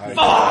 yeah.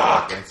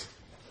 Fuck!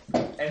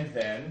 And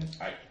then,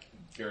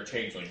 you're a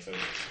changeling, so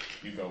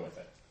you go with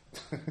it.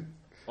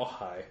 Oh,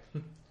 hi.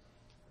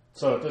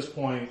 So at this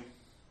point,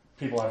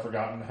 people have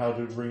forgotten how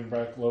to bring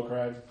back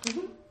Lokrag.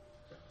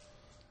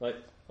 Like,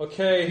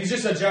 okay. He's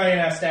just a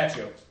giant-ass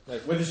statue.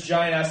 With his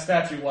giant-ass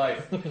statue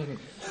wife.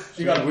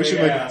 She got a We big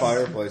should make ass. a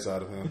fireplace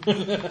out of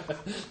him.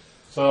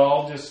 So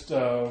I'll just...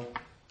 So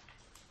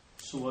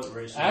what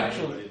race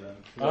Actually, then?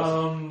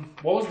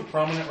 what was the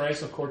prominent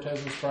race of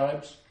Cortez's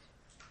tribes?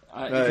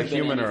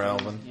 Human or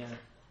elven?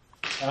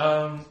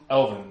 Yeah.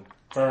 Elven.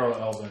 Pharaoh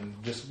Elven.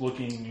 Just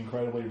looking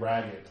incredibly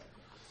ragged.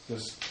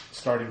 Just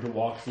starting to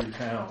walk through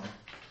town.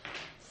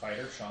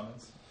 Fighter,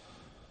 shamans.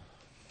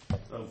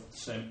 Of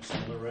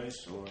similar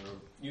race, or...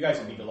 You guys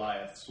will be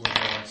Goliaths.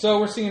 So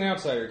we're seeing an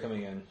outsider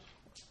coming in.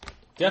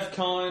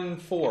 DEFCON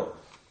 4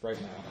 right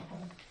now.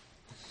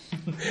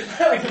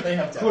 I like that they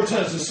have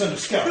Cortez is sent a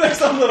scout.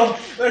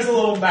 there's a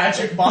little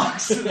magic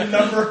box to the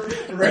number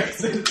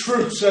races.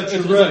 Troops that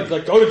you're It's ready.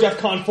 like, go to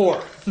DEFCON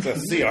 4. It's a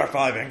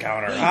CR5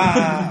 encounter.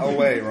 Oh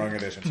wait, wrong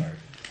edition. Sorry.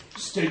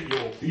 State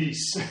your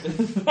peace.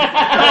 Speak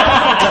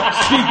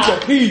your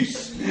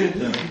peace.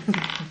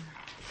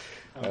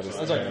 That is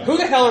I was like, who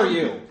the hell are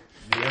you?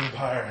 The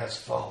Empire has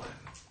fallen.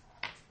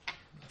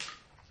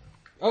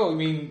 Oh, you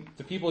mean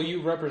the people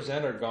you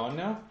represent are gone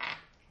now?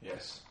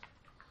 Yes.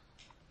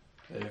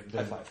 They've High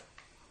been, five.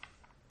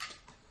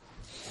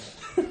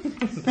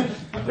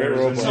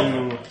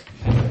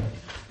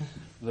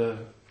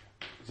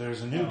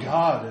 there's a new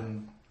god,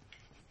 and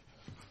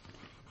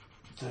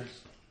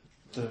there's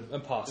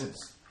Impossible.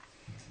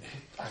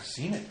 I've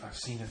seen it. I've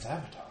seen its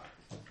avatar.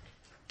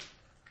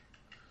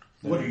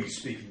 What are you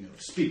speaking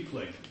of? Speak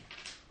plainly.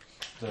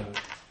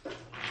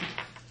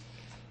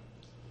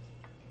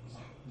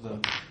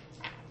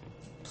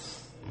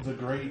 The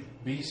great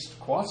beast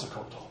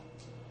Quetzalcoatl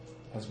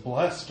has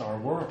blessed our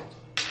world.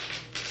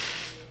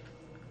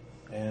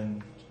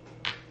 And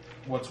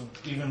what's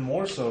even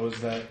more so is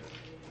that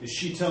Is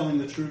she telling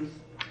the truth?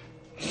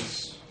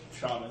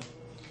 Shaman.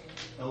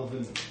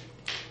 Elvin.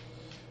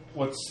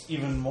 what's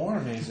even more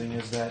amazing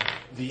is that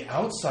the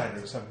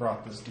outsiders have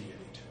brought this deity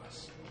to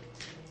us.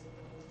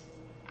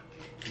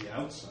 The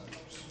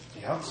outsiders.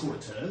 The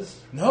outsiders. Cortez?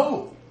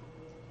 No!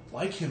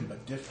 Like him,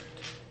 but different.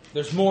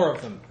 There's more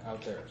of them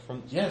out there.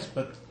 Yes,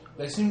 but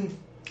they seem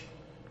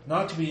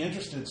not to be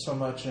interested so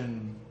much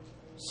in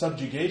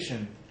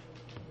subjugation.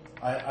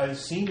 I've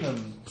seen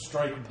them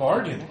strike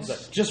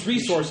bargains. Just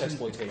resource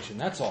exploitation,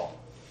 that's all.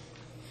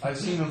 I've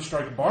seen them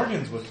strike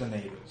bargains with the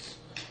natives.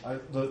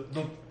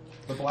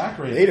 The Black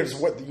Raiders. Natives?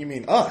 What you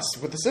mean? Us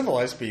with the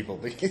civilized people?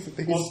 These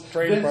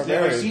strange I've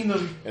barbarians seen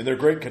them. and their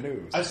great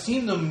canoes. I've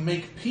seen them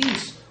make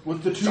peace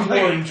with the two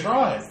warring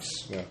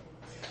tribes. Yeah.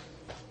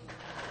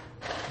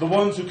 The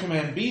ones who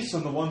command beasts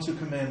and the ones who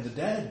command the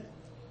dead.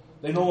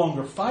 They no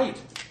longer fight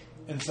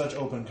in such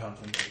open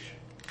confrontation.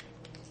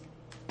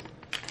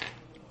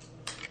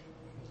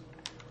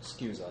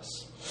 Excuse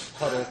us.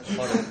 Huddle,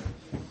 huddle.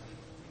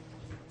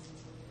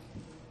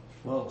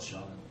 Well,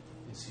 Shaman,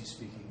 is she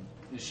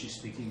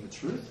speaking the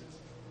truth?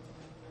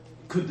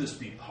 Could this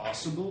be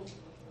possible?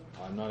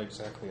 I'm not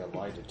exactly a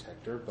lie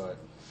detector, but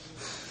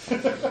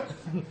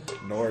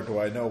Nor do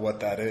I know what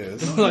that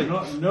is.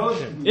 No,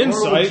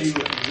 Insight.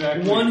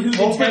 Exactly. One who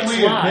openly detects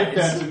admit lies.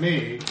 that to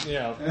me.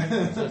 yeah.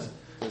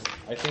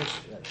 I think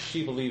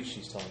she believes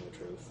she's telling the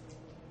truth.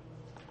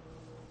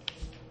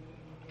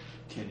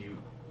 Can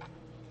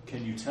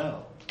you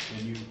tell?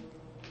 Can you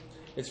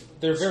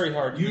They're very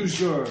hard. use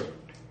your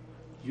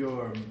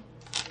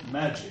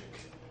magic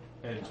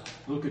and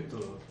look at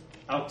the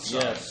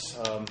outside? Yes.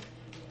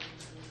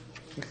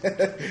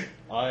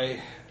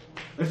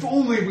 If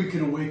only we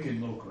could awaken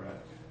Lokrak.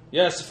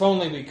 Yes, if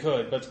only we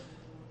could, but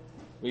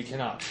we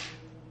cannot.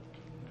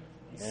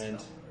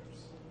 And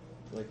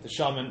like the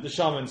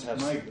shaman's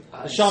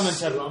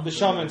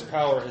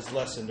power has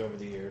lessened over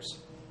the years.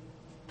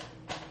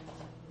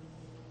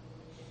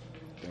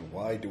 Then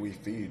why do we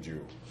feed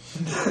you?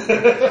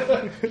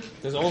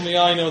 Because only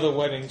I know the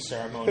wedding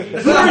ceremony.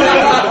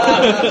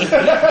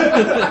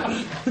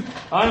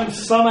 I'm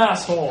some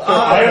asshole.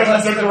 I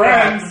am the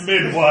grand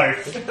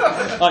midwife.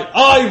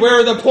 I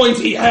wear the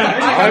pointy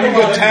hat. I'm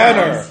the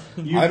tanner.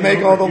 You I can make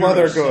all the overhear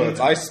leather us goods.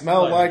 say I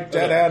smell like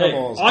dead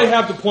animals. Hey, I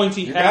have the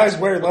pointy You hat. guys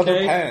wear leather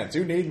okay? pants.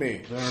 You need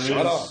me.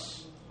 Shut up.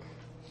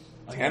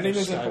 Tanning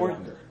is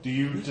important. Do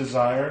you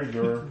desire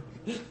your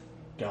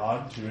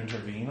god to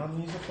intervene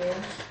on these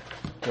affairs?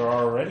 There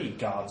are already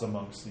gods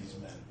amongst these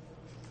men.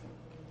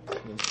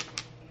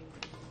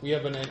 We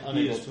have been He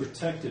unable has to.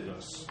 protected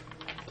us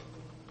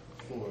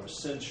for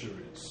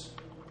centuries,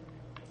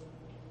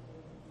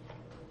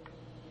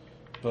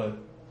 But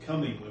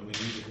coming when we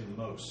needed him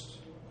most.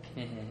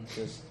 We You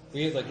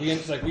needed him.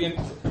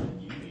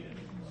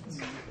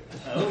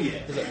 Oh yeah.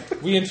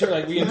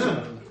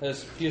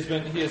 he has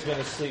been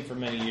asleep for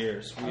many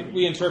years.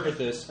 We interpret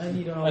this I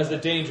need all as the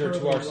that danger to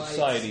purple our lights.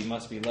 society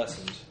must be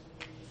lessened.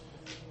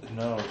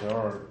 no, there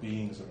are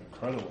beings of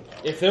incredible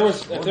power. If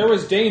there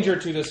was danger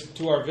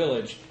to our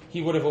village,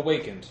 he would have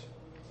awakened.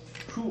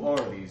 Who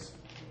are these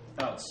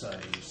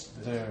outsiders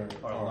that There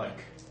are are- like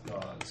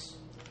gods,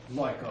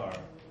 like our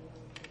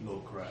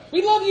Lokrak?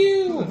 We love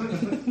you.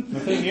 The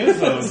thing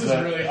is, though, is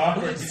that really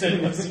awkward to say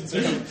listen to.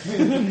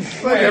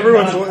 It's like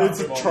it's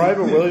a tribe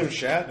of William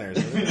Shatners.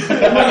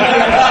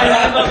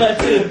 I love that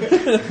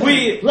too.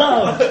 We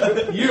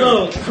love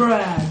you,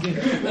 Crag.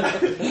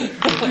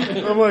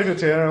 I'm like the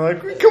tanner,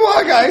 like, come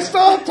on, guys,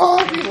 stop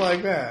talking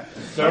like that.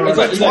 It's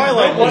like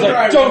Twilight.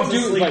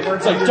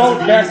 It's like don't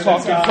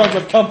backtalk in front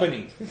of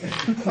company.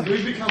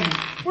 We become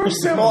We're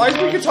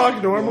civilized. We can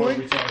talk normally.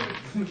 retarded.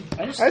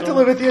 I have to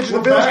live at the edge of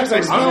the village because I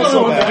I'm smell the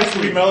so one that bad. has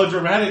to be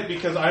melodramatic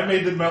because I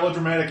made the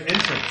melodramatic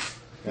entrance.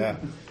 Yeah.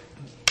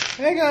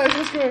 Hey guys,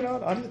 what's going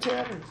on? I'm the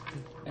tavern.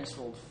 I just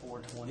rolled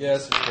 420.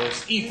 Yes, of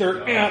course. Ether.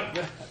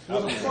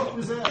 What the fuck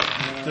was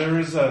that? There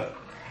is I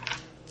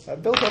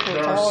built up a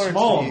there are tolerance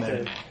small to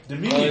men, ether.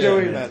 diminutive Keep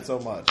doing men, that so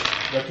much.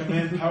 that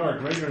command power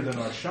greater than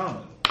our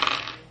shaman,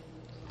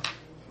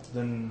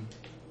 than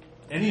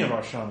any of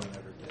our shaman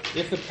ever did.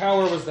 If the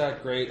power was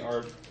that great,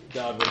 our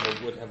god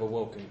would have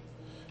awoken.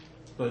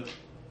 But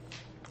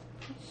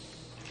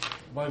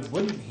why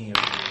wouldn't he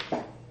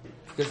have?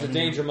 Because the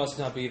danger must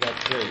not be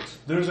that great.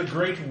 There's a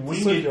great So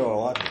winged. go a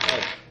lot.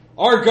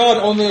 Our god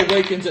only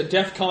awakens at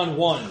DEFCON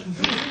 1.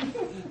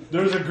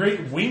 There's a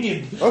great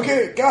winged.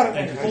 Okay, got it.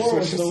 entity. Four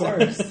was the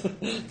worst.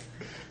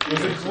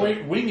 There's a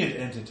great winged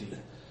entity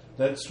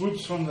that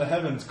swoops from the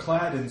heavens,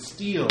 clad in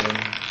steel.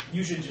 And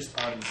You should just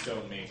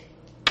unstone me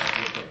at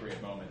the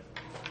appropriate moment.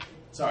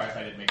 Sorry if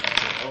I didn't make that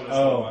clear. Oda's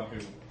the Oh. one who,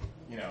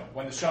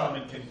 when the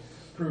shaman can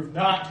prove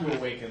not to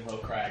awaken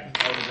Locrag,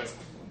 Oda just...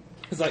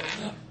 It's like,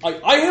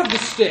 I have the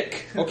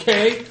stick,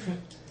 okay?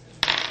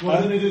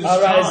 Well, then it is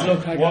Arise, time.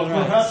 Locrag, Well,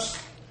 arise.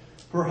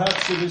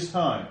 perhaps it is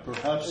time.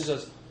 Perhaps It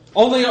says,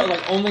 only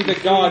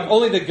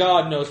the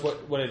god knows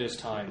when it is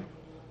time.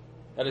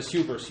 That is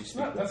hubris you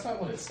speak. That's not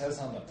what it says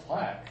on the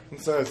plaque. It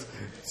says,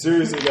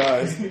 seriously,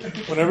 guys,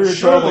 whenever you're in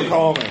trouble,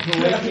 call me.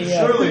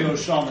 surely, O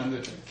shaman,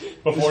 that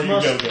before this you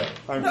must- go.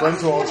 I'm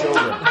friends with all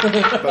children,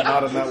 but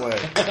not in that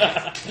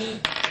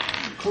way.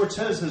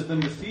 Cortez has been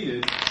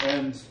defeated,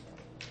 and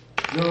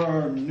there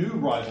are new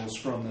rivals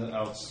from the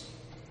outs.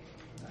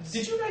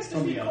 Did you guys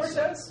From the defeat outside.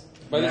 Cortez?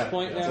 By Yeah, this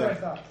point That's now, what I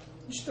thought.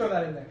 You should throw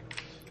that in there.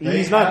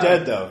 He's not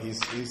dead, though. He's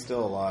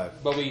still alive.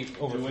 but we Doing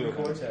overthrew him.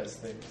 Cortez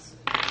things.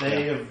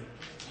 They have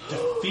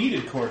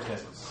defeated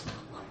Cortez.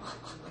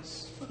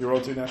 You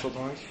rolled 2 natural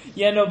 20s?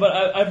 Yeah, no, but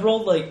I've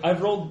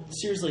rolled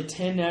seriously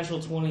 10 natural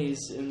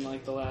 20s in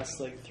like the last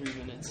 3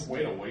 minutes.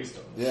 Way to waste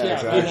them. Yeah, Yeah,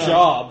 exactly. good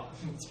job.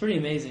 It's pretty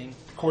amazing.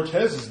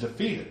 Cortez is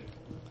defeated.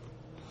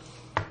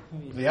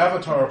 The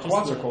Avatar of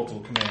Quetzalcoatl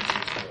commands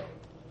this throne.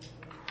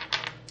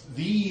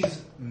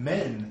 These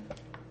men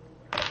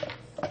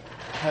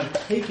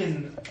have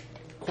taken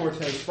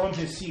Cortez from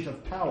his seat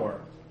of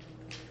power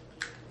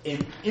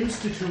and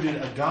instituted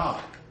a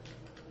god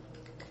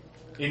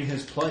in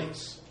his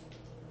place.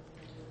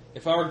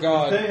 If our If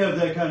god, they have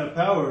that kind of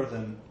power,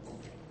 then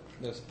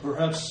yes,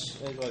 perhaps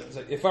it's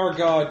like, if our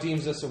god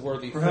deems us a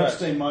worthy perhaps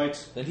threat, they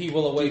might then he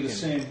will do awaken. the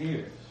same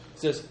here. It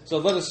says, so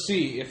let us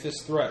see if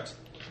this threat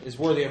is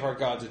worthy of our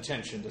god's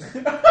attention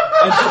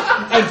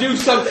and do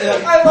something.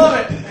 I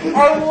love it!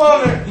 I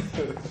love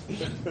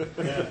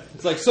it!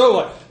 It's like, so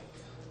what?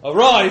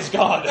 Arise,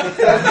 God!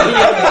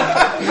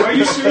 Are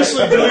you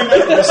seriously doing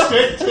that with a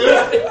stick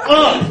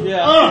too?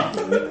 Yeah.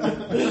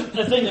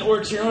 The thing that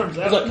works your arms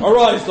It's out. like,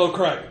 arise,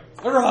 Locrag.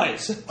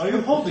 Arise. Are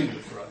you holding it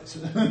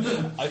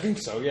right? I think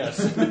so, yes.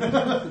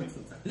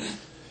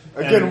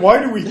 Again, why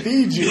do we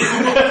feed you? You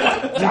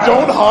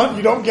don't hunt,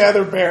 you don't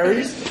gather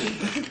berries,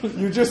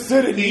 you just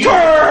sit and eat.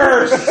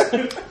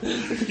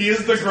 He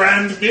is the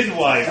grand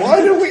midwife.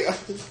 Why do we...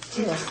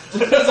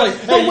 It's like,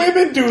 The hey,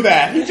 women do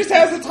that. He just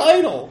has a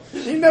title.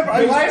 He never...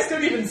 The wives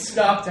don't even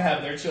stop to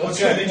have their children.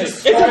 They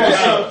just it's fall a,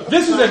 out.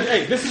 this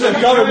is a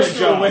government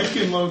job.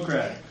 Awaken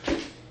Locrag.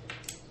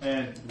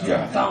 And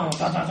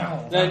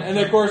And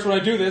of course, when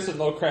I do this, and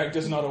Locrag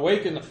does not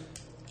awaken,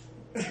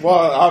 Well,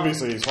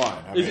 obviously he's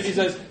fine. I he mean,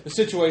 says, the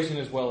situation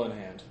is well in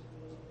hand.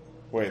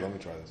 wait, let me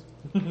try this.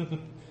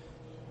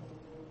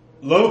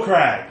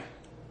 Locrag,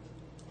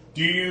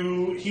 do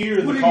you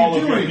hear What the are call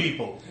you of your doing?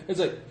 people? It's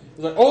like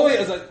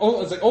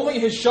only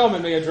his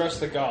shaman may address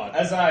the god.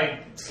 As I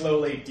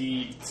slowly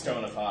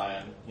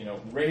de-stonify and,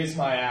 raise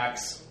my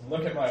axe,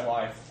 look at my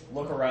wife,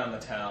 look around the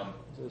town.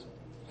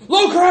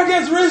 Locrag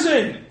has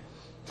risen!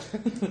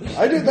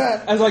 I did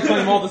that. As I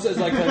claim all this, It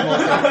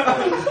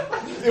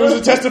was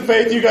a test of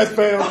faith. You guys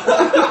failed.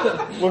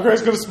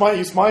 Locrag's gonna smite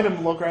you. Smite him,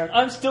 Locrag.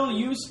 I'm still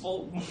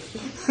useful.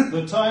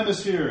 the time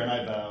is here, and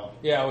I bow.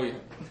 yeah, we.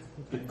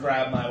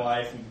 Grab my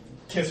wife and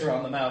kiss her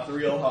on the mouth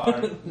real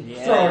hard.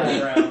 Yeah. Throw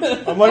her around.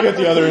 I'm like at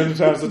the other end of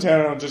town. It's the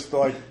town. I'm just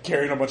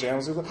carrying a bunch of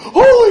animals. He's like,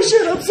 holy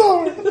shit! I'm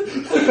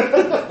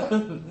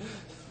sorry.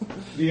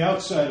 The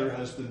outsider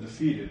has been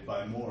defeated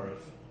by more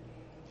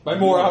By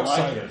more like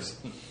outsiders.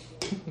 him.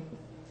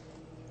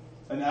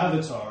 An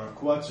avatar of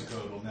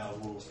Quetzalcoatl now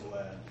rules the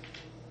land.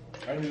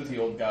 I knew the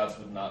old gods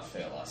would not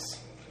fail us.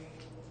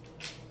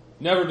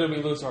 Never did we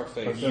lose our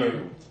faith.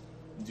 You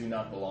do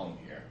not belong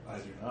here. I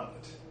do not.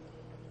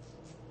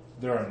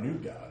 There are new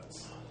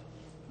gods.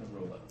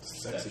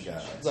 Sexy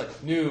guy. It's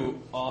like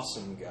new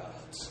awesome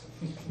gods.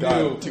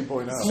 God New 2.0.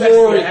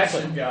 glorious.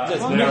 action gods.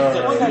 It's One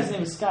like, guy's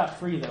name is Scott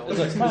Free, though. it's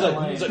It's like, kind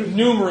of lame. it's like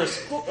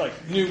numerous,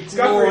 new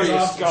Scott glorious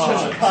Free's off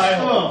gods. such a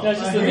pile. Oh, That's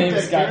just I the hate name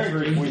that Scott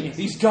character. Free.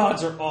 These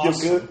gods are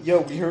awesome.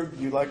 We heard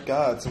you like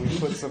God, so we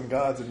put some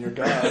gods in your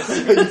gods.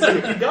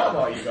 You got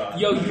all you got.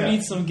 Yo, you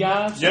need some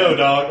guys? Yo,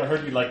 dog, I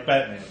heard you like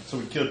Batman, so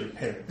we killed your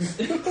parents.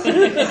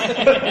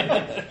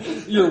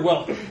 You're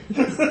welcome.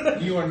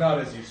 You are not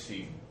as you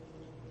seem.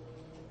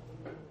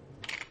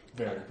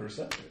 Very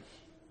perceptive.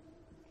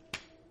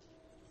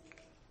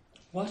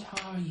 What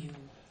are you?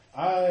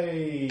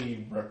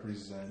 I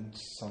represent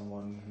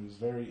someone who's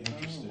very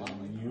interested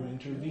in you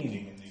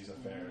intervening in these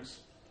affairs.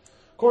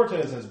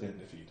 Cortez has been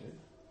defeated,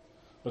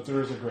 but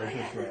there is a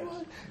greater threat,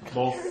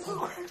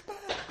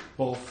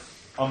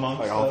 both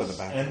amongst Like, off in the us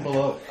back. and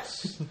below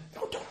us.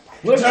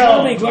 We're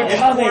coming, we're If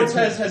coming.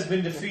 Cortez has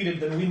been defeated,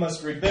 then we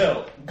must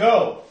rebuild.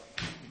 Go.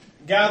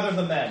 Gather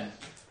the men.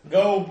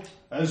 Go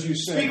As you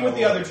say, speak my with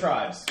the lord, other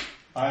tribes.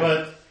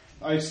 But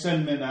I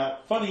send men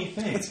out. funny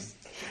thing,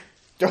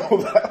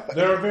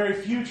 there are very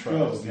few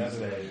tribes these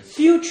days.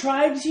 Few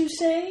tribes, you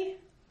say?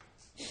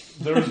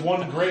 There is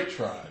one great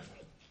tribe,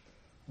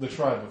 the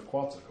tribe of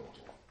Quetzalcoatl.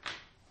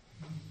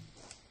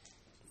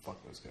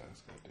 Fuck those guys.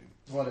 Goddamn.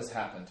 What has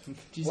happened? Did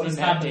you What say has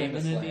Matt happened in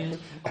Damon this at the land?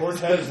 end?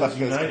 Cortez has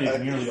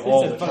united nearly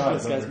all the Fuck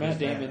tribes those guys, under Matt his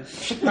Damon.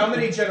 banner. How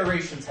many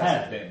generations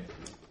has it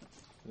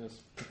been?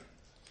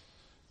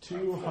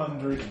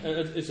 200.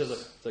 It's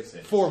just like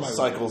 4, my lord.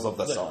 Cycles of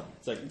the sun.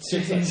 It's like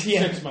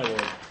 6, my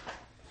lord.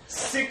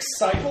 6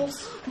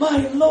 cycles?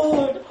 My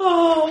lord,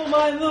 oh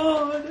my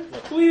lord,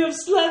 we have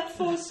slept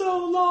for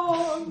so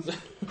long.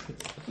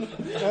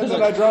 And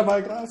then I draw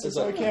my glasses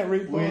so I can't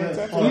read words.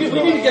 We need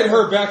to get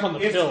her back on the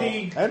If pill.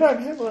 the And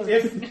I'm Hitler.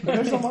 if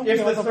There's no monkey if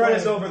on the the threat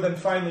is plane. over, then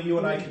finally you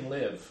and I can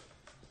live.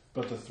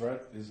 But the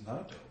threat is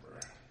not over.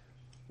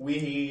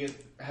 We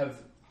have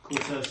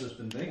Cortez has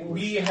been vanquished.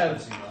 we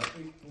have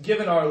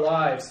given our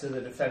lives to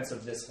the defense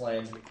of this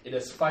land. It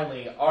is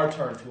finally our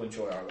turn to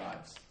enjoy our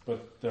lives.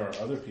 But there are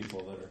other people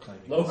that are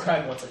claiming.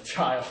 Lowcrag wants a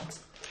child.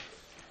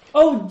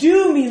 Oh,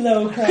 do me,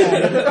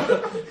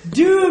 Lowcrag.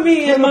 Do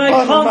me and my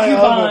upon my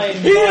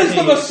concubine. He is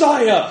the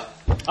Messiah!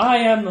 I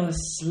am a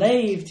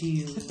slave to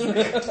you.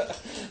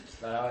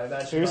 I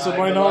imagine Here's the my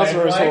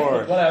rhinoceros wife,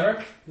 sword.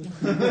 Whatever.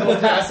 A little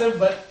passive,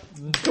 but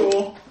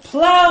cool.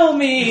 Plow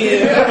me,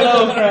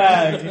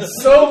 Lowcrag.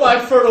 Sow my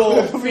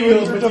fertile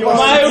fields with your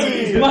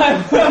seed.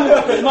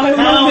 My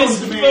womb is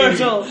Pound me.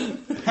 fertile.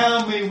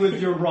 Pound me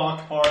with your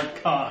rock hard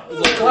cock.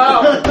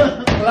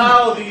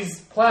 Plow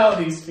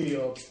these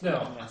fields.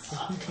 No.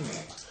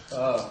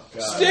 Oh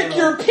God. Stick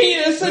your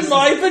penis in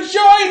my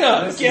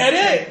vagina! This Get is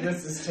it?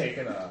 This is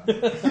taking a.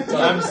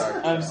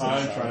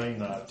 I'm trying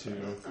not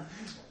to.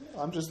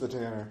 I'm just the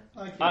tanner.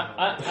 I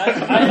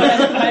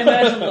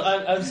imagine.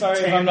 I'm sorry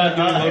if I'm not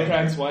doing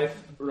Lowcrag's wife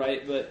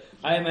right, but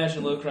I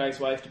imagine Lowcrag's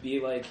wife to be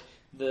like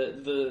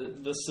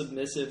the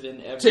submissive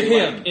in every To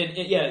him. like,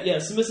 yeah,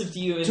 submissive to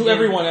you and To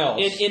everyone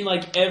else. in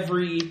like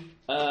every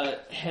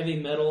heavy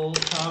metal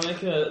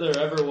comic there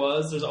ever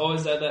was. There's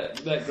always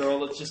that girl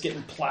that's just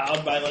getting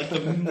plowed by like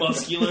the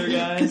muscular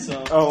guy.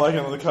 So Oh, like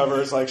on the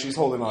cover, it's like she's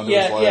holding on to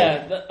his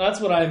leg. that's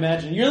what I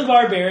imagine. You're the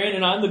barbarian,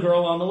 and I'm the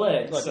girl on the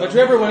leg. But So. to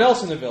everyone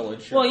else in the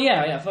village. Sure. Well,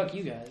 yeah, fuck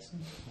you guys.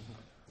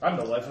 I'm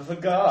the life of a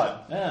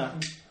god. Yeah.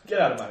 Get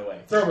out of my way.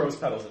 Throw rose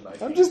petals in my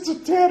feet. I'm just a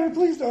tanner.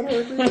 Please don't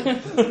hurt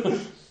me.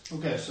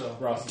 Okay, so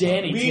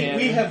Danny We Tanner.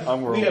 I'm have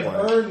role-playing.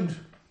 earned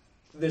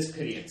this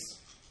pittance.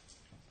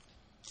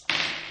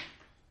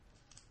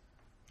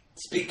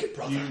 Speak it,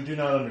 brother. You do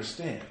not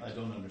understand. I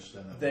don't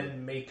understand that.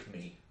 Then make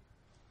me.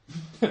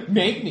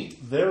 Make me.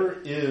 There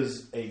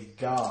is a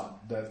god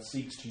that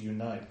seeks to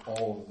unite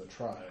all of the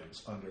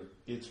tribes under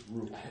its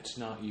rule. It's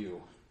not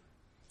you.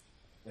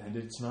 And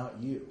it's not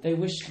you. They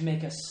wish to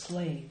make us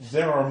slaves.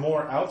 There are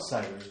more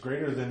outsiders,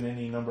 greater than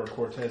any number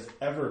Cortez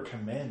ever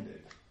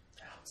commanded.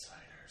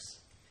 Outsiders.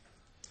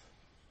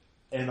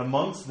 And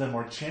amongst them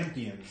are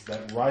champions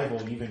that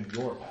rival even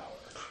your power.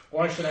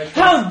 Why should I?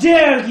 How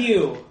dare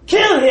you!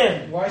 Kill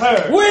him! Why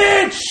should,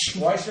 Witch!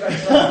 why should I?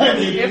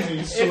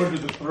 Try? Sword to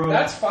the throat.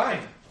 That's fine.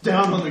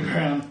 Down on the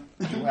ground.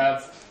 You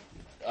have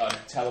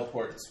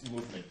teleport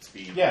movement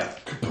speed. Yeah.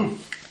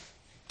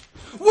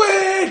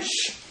 Witch!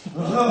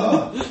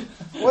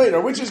 Wait,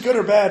 are witches good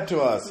or bad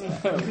to us?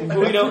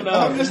 We don't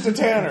I'm know. just a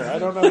tanner. I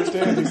don't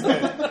understand these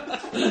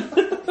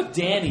things.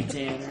 Danny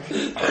Tanner.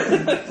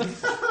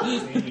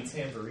 Maybe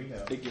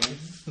Tamburino. Again.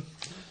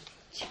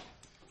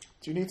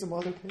 Do you need some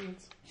other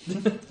kids?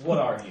 What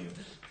are you?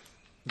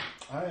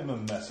 I am a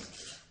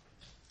messenger.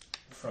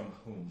 From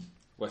whom?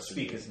 Western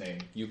Speak his name.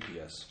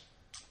 UPS.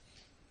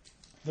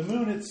 The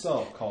moon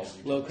itself calls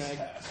you. Low to this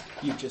crack. task.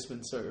 You've just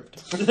been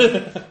served.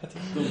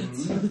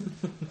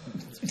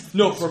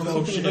 No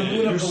promotion. The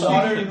moon of the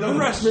water. The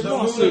harassment moon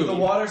of lawsuit. the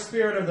water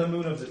spirit, or the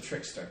moon of the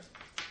trickster.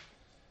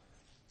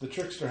 The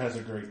trickster has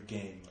a great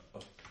game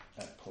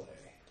at play.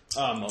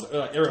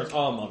 Aaron's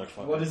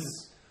motherfucker. What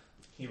does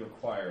he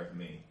require of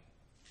me,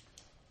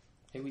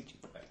 Hey, we.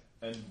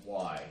 and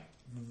why?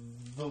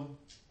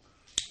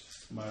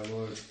 My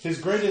lord. His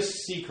greatest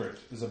secret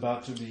is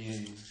about to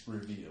be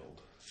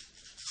revealed.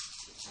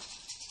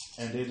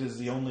 And it is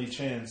the only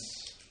chance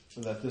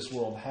that this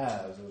world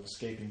has of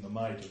escaping the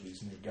might of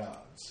these new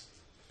gods.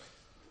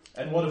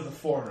 And what of the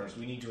foreigners?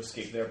 We need to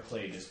escape their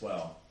plague as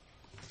well.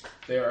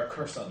 They are a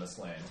curse on this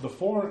land.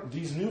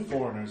 These new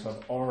foreigners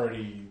have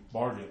already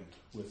bargained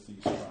with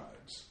these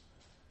tribes.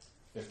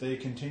 If they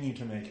continue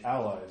to make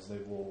allies,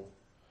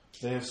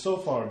 they have so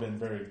far been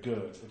very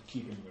good at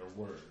keeping their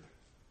word.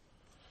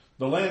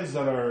 The lands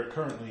that are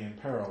currently in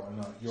peril are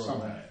not your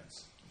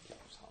lands.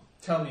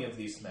 Tell me of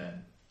these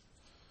men.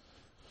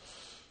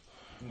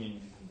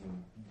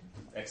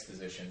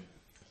 Exposition.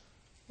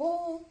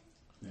 Oh.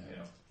 You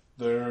know.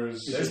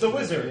 There's the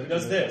wizard who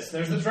does this.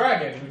 There's the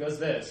dragon who does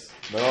this.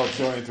 They're all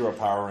showing through a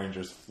Power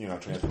Rangers,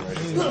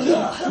 transformation.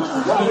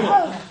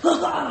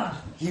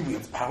 He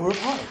wields power of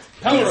heart.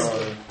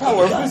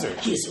 Power of wizard.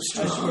 I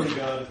swear to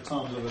God, if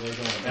Tom's over there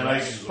going. And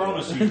I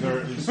promise you there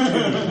are at least two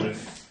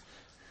with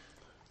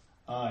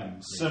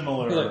I'm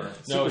similar...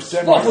 No,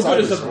 Super lawful good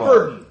is a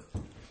Cyber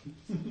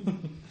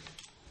burden.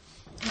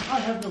 I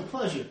have no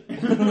pleasure.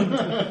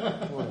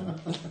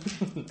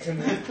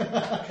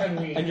 Can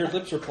we And your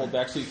lips are pulled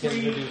back, so you can't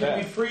even do Can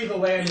we that. free the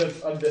land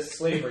of this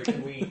slavery?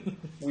 Can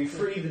we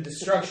free the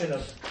destruction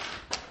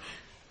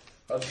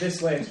of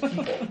this land's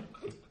people?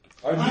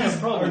 Are I have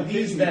problem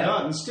these thinking them?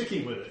 God and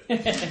sticking with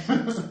it.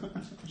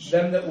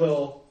 Them that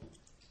will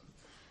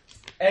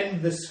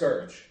end the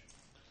scourge?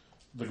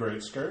 The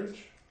Great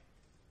Scourge?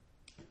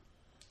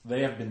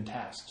 They have been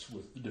tasked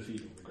with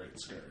defeating the Great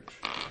Scourge.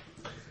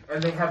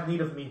 And they have need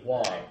of me.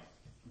 Why?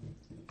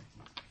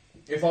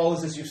 If all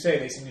is as you say,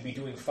 they seem to be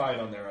doing fine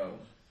on their own.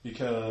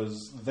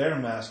 Because their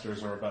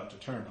masters are about to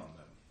turn on them.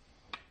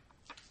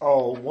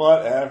 Oh,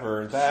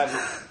 whatever.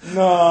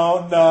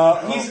 No.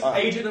 He's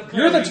agent of Coyote.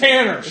 You're the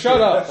Tanner.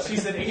 Shut up.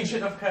 She's an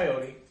agent of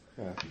Coyote.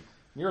 Yeah.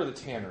 You're the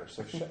Tanner,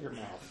 so shut your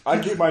mouth. I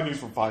get my news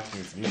from Fox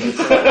News. You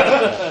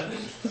know.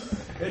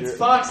 It's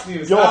Fox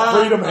News. You're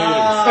freedom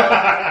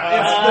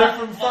haters. They're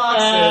from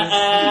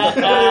Foxes.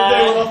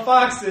 They're the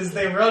Foxes.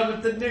 They run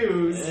with the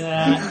news.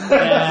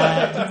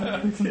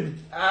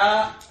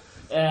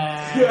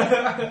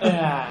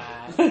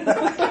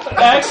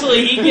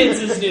 Actually, he gets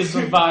his news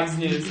from Fox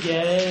News.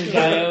 Get it?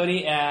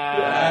 Coyote?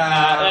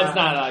 That's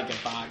not like a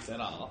Fox at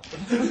all.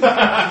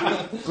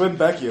 Glenn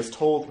Becky has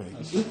told me.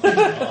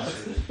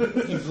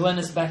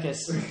 Glennis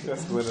Beckus.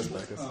 That's Glennis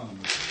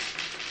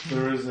Beckus.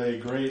 There is a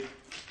great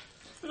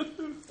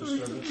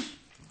disturbance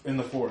in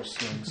the Force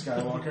during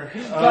Skywalker.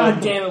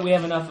 God damn it, we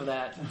have enough of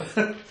that.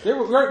 We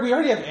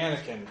already have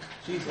Anakin.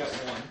 She's got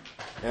one.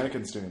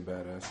 Anakin's doing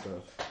badass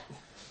stuff.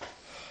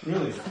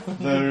 Really?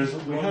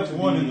 We have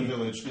one in the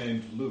village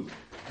named Luke.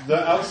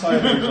 The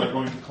outsiders are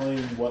going to claim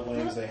what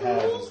lands they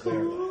have as their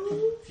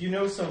land. If you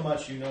know so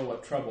much, you know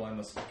what trouble I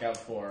must look out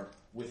for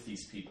with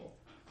these people.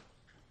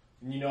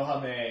 And you know how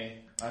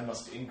I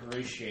must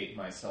ingratiate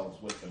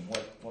myself with them.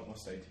 What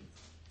must I do?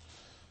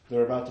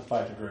 They're about to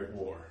fight a great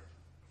war.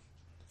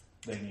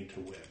 They need to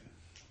win.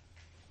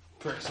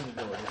 Pricks in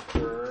the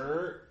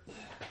village.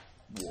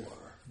 War.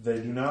 They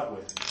do not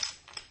win.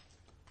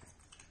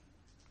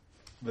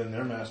 Then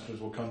their masters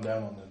will come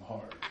down on them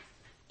hard.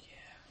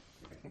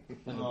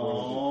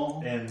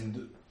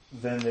 And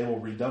then they will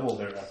redouble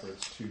their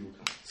efforts to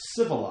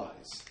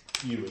civilize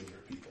you and your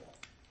people.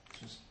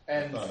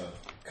 And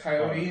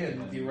Coyote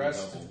and the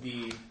rest of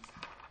the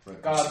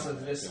gods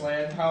of this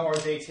land, how are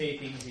they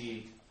taking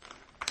the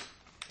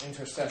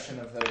intercession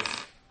of those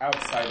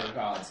outsider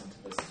gods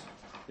into this?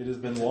 It has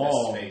been this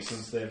long space?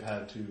 since they've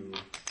had to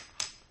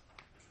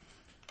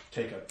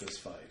take up this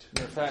fight.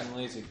 They're fat and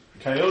lazy.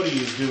 Coyote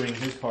is doing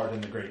his part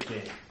in the great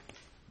game.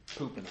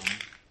 Pooping on them.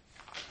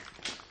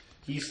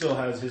 He still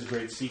has his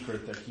great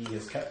secret that he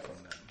has kept from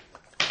them.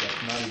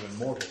 That not even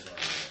mortals are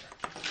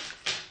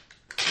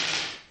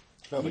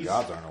No, the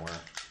gods aren't aware.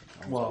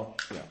 aware. Well,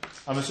 Yeah.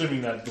 I'm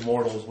assuming that the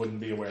mortals wouldn't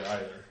be aware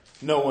either.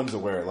 No one's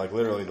aware. Like,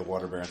 literally, the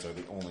water barons are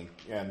the only,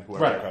 and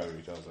whoever Right.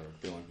 Coyote tells are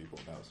the only people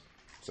who knows.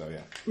 So,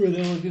 yeah. We're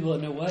the only people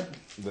that know what?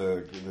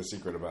 The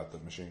secret about the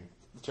machine.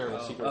 The terrible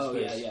secret Oh,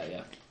 space.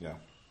 yeah. Yeah.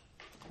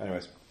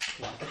 Anyways.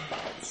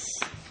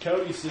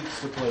 Coyote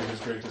seeks to play his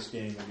greatest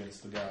game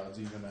against the gods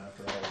even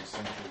after all these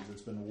centuries.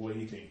 It's been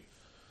waiting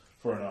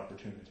for an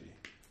opportunity.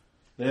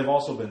 They have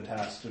also been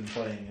tasked in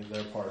playing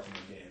their part in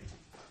the game.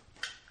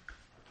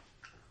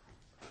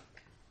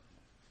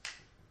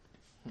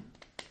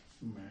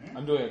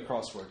 I'm doing a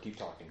crossword. Keep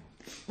talking.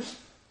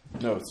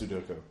 No, it's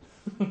Sudoku.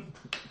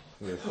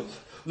 Yeah.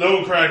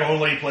 No Crag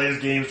only plays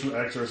games to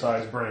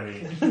exercise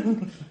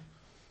brain.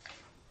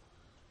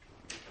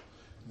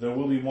 There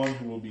will be one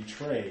who will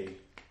betray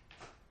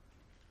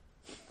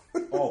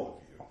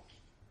all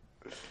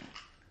of you.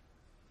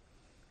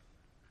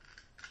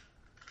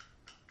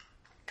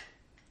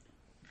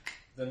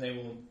 Then they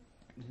will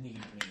need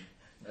me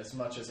as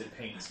much as it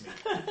pains me.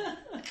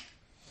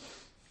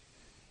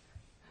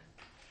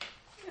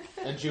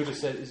 And Judas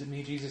said, "Is it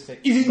me, Jesus?" Said,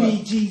 Is it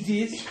me,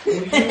 Jesus?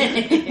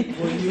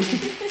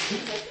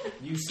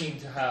 You seem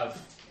to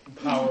have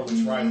power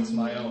which rivals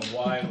my own.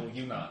 Why will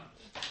you not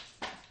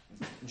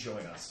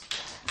join us?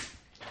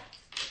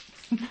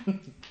 Maybe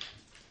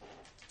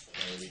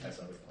has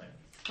other plans.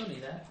 Funny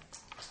that.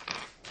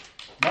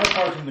 My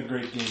part in the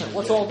great game is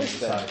What's yet all to be this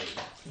then? decided.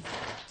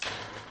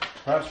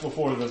 Perhaps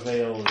before the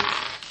veil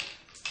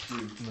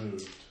is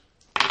moved,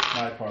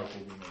 my part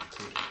will be made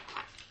clear.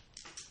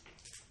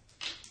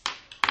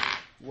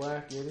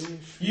 Whackity.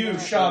 You,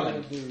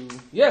 shaman.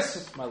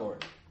 Yes, my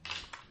lord.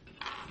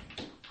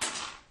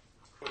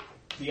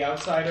 The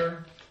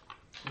outsider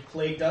who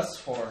plagued us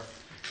for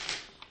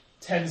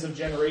tens of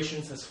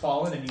generations has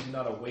fallen, and you do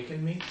not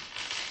awaken me.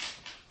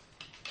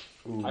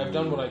 I've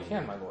done what I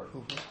can, my lord.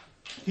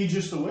 He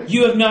just awakened.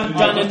 You have not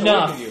done I just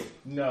enough. awakened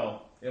you.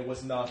 No, it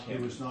was not him.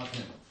 It was not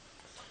him.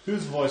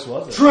 Whose voice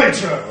was it?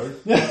 Traitor!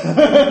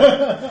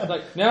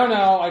 Like,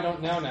 now, I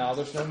don't now.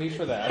 There's no need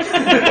for that.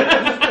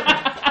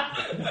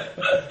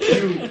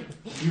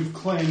 You've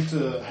claimed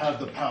to have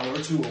the power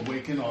to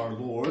awaken our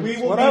Lord. We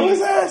will What be, I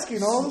was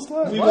asking all this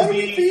time. we Why will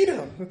did be- we feed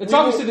him? It's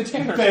obviously the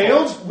Tanner.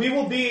 failed. We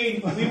will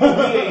be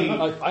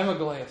I'm a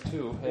Goliath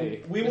too.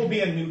 Hey. we will be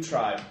a new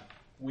tribe.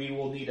 we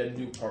will need a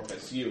new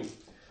purpose. You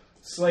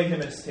slay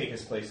him and take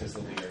his place as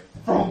the leader.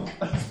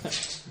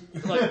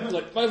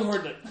 Look, my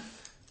lord.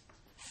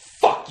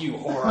 Fuck you,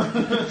 whore.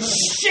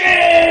 Shit!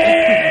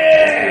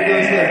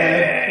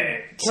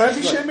 Can I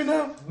be shaming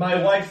now?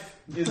 My wife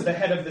is the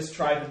head of this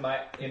tribe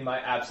in my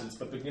absence,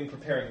 but begin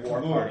preparing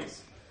war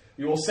parties.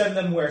 You will send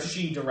them where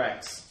she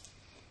directs.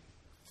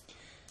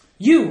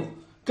 You!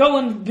 Go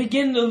and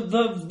begin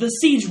the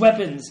siege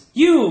weapons.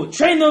 You!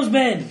 Train those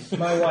men!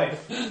 My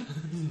wife,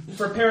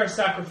 prepare a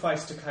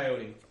sacrifice to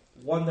Coyote,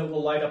 one that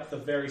will light up the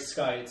very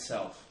sky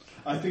itself.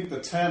 I think the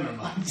tanner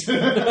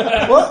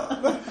might.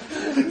 What? No!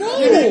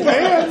 You need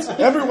pants.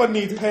 Everyone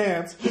needs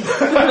pants.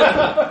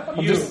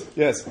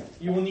 Yes.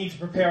 You will need to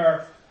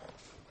prepare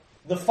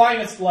the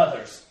finest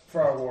leathers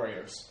for our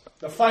warriors.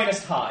 The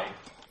finest hide.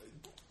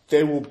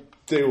 They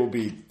will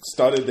be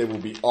studded. They will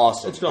be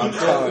awesome. It's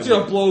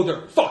gonna blow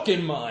their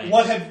fucking mind.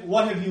 What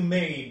have you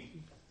made?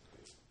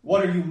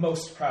 What are you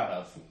most proud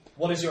of?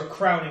 What is your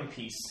crowning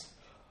piece?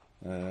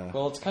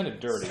 Well, it's kind of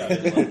dirty.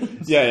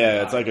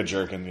 Yeah. It's like a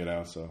jerkin,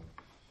 so.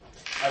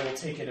 I will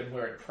take it and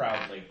wear it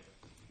proudly.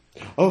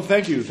 Oh,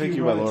 thank you,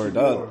 my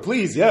lord.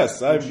 Please,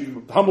 yes,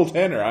 I'm humble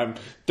Tanner. I'm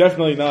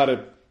definitely not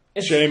a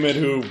shaman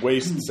who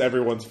wastes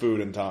everyone's food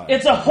and time.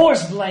 It's a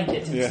horse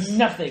blanket. It's Yes.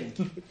 nothing.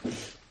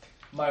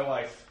 My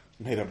wife,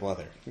 Made of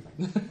leather.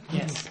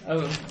 Yes.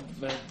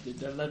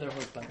 The leather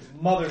horse blanket.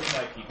 mother to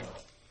my people,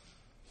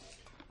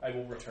 I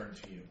will return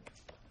to you.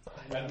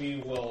 And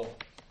we will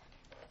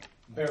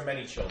bear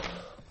many children.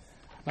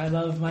 My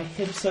love, my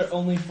hips are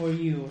only for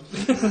you.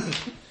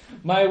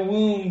 My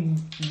womb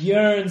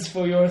yearns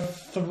for your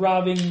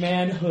throbbing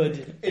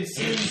manhood. It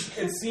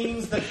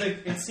seems that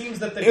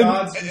the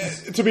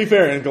gods. To be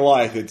fair, in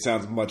Goliath, it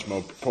sounds much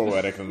more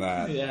poetic than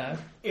that. Yeah.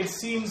 It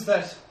seems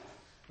that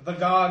the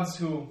gods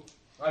who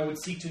I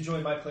would seek to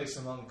join my place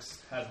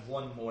amongst have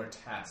one more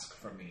task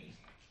for me.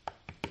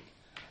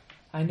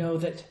 I know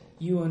that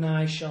you and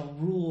I shall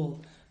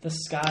rule the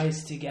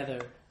skies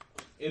together.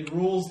 It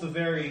rends the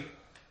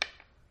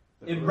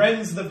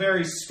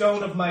very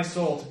stone of my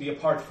soul to be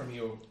apart from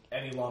you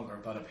any longer,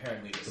 but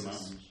apparently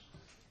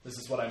this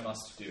is what I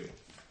must do.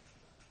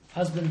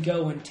 Husband,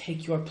 go and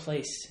take your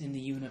place in the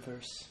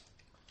universe.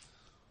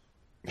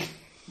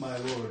 My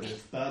lord,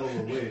 if battle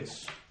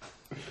awaits,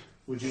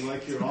 would you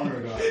like your honor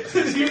guard?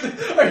 Are you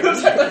talking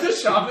about the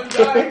shaman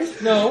guy?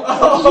 No.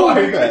 Oh,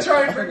 are you going to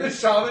try and bring the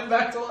shaman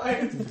back to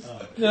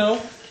life?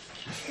 No.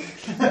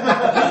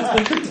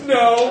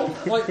 No.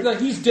 Like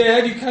he's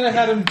dead. You kind of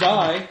had him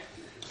die.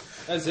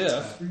 As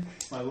if.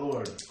 My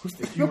lord,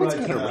 if you ride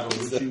to battle,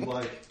 would you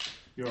like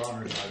your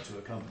honor guard to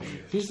accompany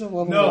you? He's the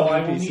level No, one I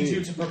will NPC. need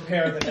you to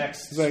prepare the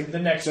next like-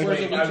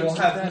 raid. I will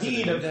have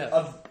need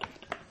of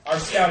our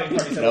scouting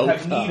parties. I will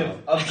have need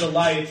of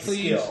Goliath's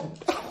skill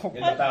in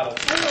the battle.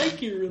 I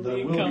like you really That will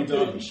be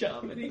incompetent done.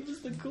 shaman. He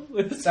was the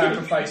coolest.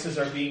 Sacrifices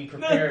are being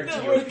prepared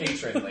to your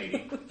patron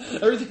lady.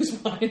 Everything's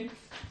fine.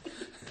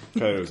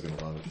 Coyote's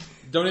gonna love it.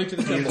 Donate to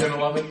the He's temple.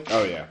 gonna love it.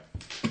 Oh yeah,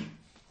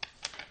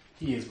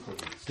 He is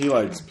pleased. he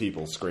likes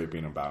people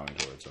scraping and bowing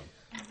towards him.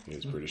 He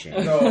is pretty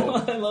shamed. No,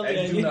 I love the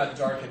and do idea. not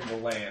darken the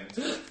land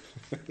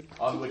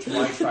on which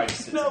my tribe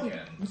sits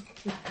again.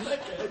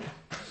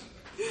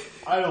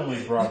 I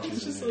only brought you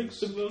He's just the like news.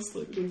 the most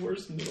the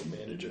worst middle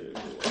manager in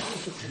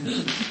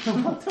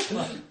the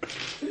world.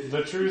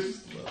 The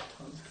truth Love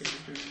Tom's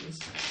character in this.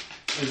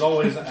 is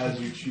always as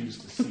you choose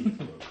to see it,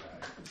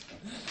 Locrack.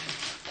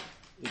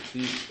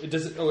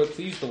 It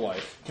pleased the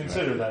wife.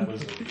 Consider that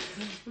wisdom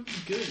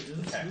Good.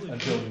 That's really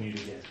until we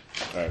meet again.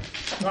 All right,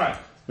 All right.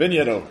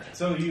 vignette over.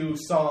 So you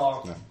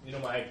saw,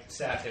 my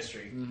sad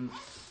history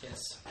Yes.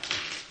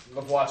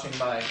 of watching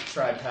my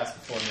tribe pass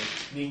before me,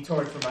 being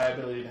torn from my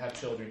ability to have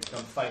children to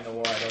come fight in a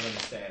war I don't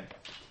understand.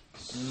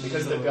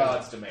 Because the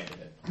gods demanded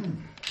it.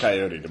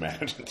 Coyote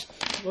demanded it.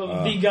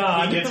 Well, be He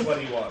God. gets what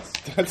he wants.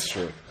 That's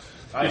true.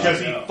 Because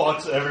he know.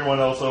 fucks everyone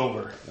else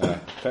over.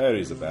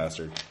 Coyote's a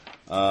bastard.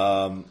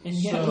 And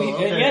yet So, we,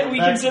 okay, and yet we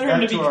back- consider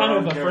him to back be to our kind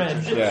own of a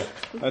friend. characters.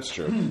 Yeah, that's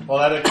true. Well,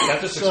 that just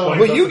So- explains. Well,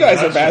 you something guys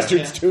are about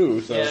bastards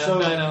too. So. Yeah,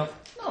 So- I know.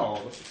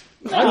 No.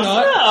 I'm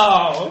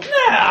not. No,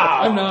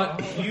 I'm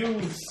not.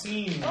 You've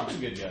seen. I'm a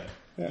good guy.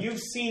 Yeah. You've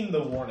seen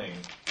the warning.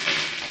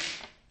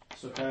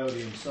 So Coyote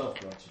himself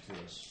brought you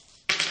to us.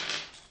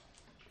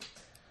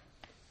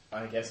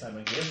 I guess I'm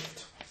a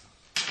gift.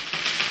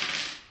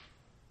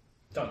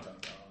 Dun dun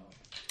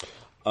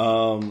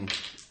dun.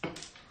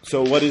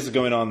 So what is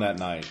going on that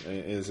night?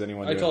 Is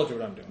anyone? I told you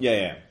what I'm doing.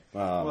 Yeah.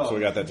 So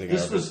we got that taken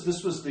care of.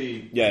 This was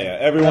the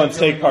Everyone's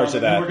take parts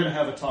of that. We're going to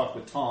have a talk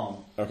with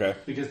Tom Okay.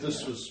 because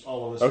this was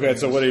all of us. Okay.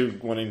 So what are you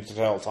wanting to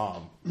tell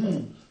Tom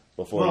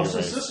before Well, you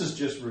since raise? this is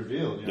just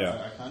revealed,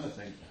 Yeah. I kind of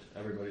think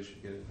everybody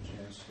should get a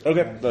chance.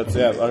 Okay, that's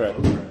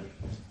okay.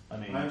 I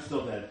mean, I'm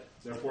still dead.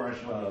 Therefore, I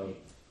shall be.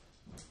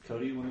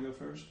 Cody, you want to go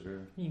first,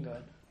 or You can go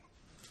ahead.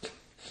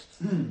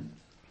 I'm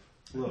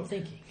look,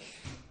 thinking.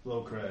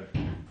 low cred.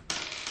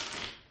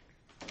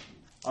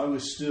 I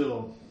was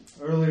still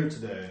earlier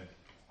today.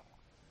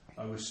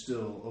 I was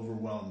still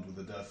overwhelmed with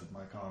the death of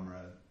my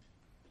comrade.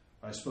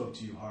 I spoke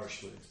to you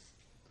harshly.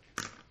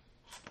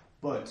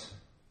 But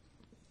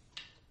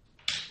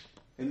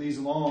in these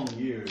long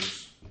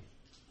years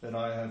that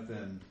I have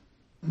been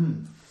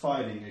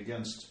fighting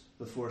against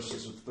the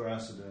forces of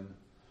Thrasidon,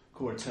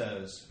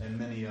 Cortez, and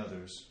many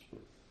others,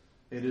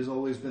 it has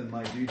always been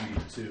my duty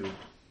to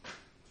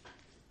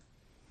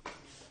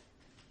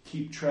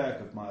keep track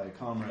of my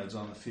comrades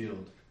on the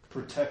field,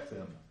 protect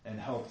them, and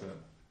help them.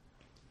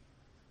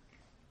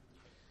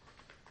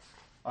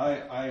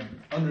 I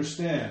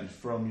understand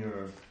from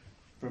your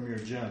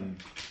gem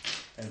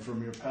and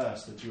from your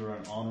past that you are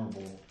an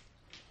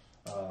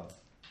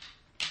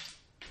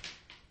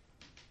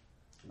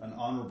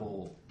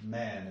honorable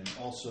man and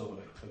also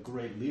a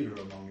great leader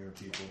among your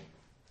people.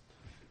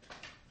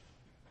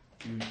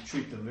 You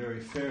treat them very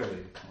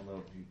fairly,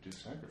 although you do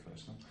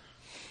sacrifice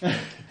them.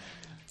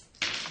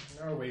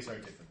 Our ways are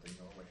different than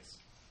your ways.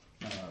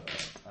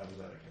 I was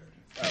out of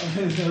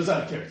character. I was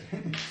out of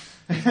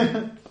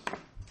character.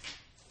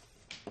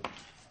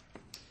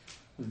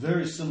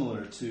 Very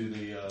similar to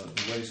the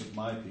ways of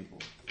my people.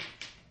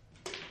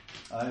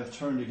 I have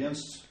turned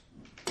against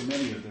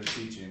many of their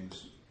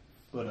teachings,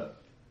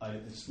 but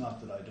it's not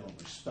that I don't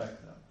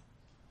respect them.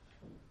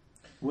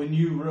 When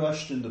you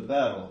rushed into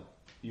battle,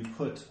 you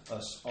put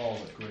us all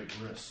at great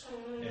risk,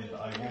 and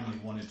I only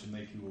wanted to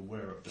make you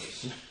aware of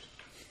this.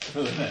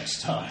 For the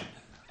next time,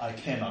 I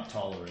cannot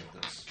tolerate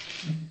this.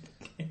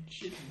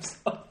 Shit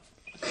himself.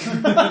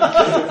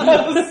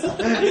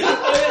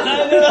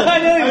 I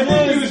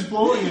know he was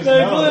blowing his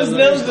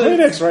nose.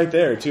 Kleenex right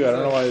there too. I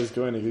don't know why he's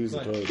going to use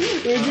the toilet.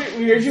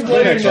 We heard you blow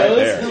your nose,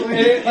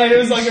 and it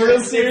was like a real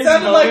serious. It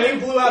sounded moment. like you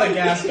blew out a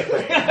gasket.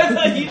 I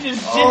thought you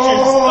just shit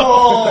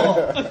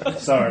yourself.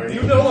 Sorry.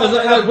 You don't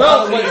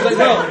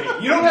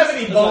have you don't have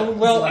any bones.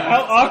 Well,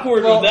 how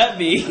awkward would that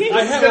be?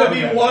 It's going to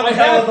be one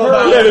have hell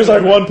of a Yeah, there's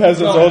like one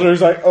peasant's older.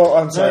 He's like, "Oh,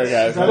 I'm sorry,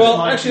 guys."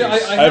 Well, actually, I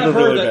have have a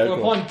heard really that bad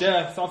upon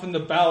death, often the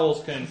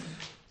bowels can.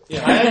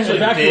 Yeah, I actually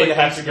evacuate did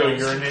have to go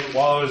themselves. urinate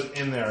while I was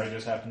in there. I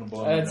just happened to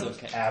blow my That's nose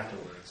okay.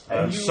 afterwards. And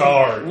I'm you-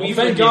 sorry. Well,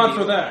 thank God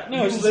for that.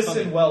 No, it's just listen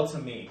funny. well to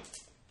me.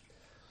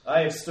 I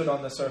have stood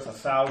on this earth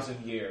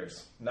 1,000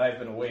 years, and I have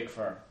been awake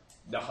for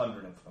 100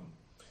 of them.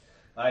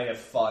 I have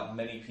fought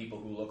many people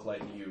who look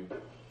like you,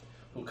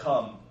 who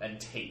come and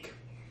take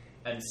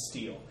and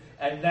steal.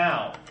 And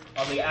now,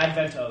 on the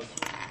advent of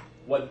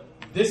what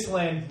this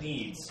land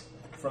needs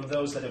from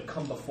those that have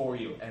come before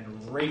you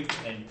and raped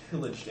and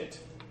pillaged it,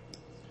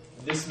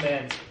 this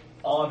man's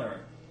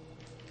honor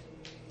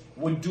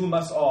would doom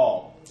us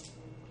all.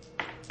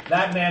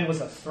 That man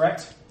was a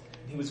threat.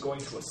 He was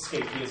going to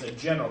escape. He is a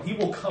general. He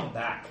will come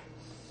back.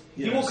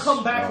 Yes. He will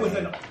come back with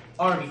an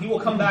army. He will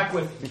come back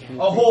with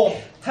a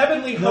whole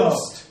heavenly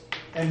host.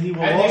 And he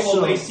will And they will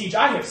also lay siege.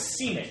 I have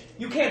seen it.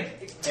 You can't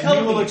tell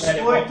and he will me that it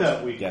exploit won't.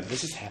 that weakness. Yeah,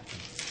 this is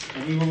happening.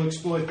 And he will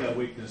exploit that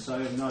weakness.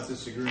 I am not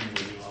disagreeing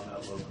with you on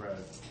that, low crag.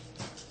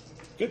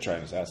 Good try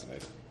and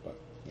assassinate him, but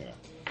you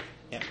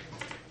know.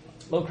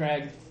 Low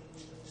crag.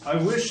 I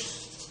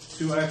wished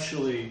to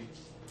actually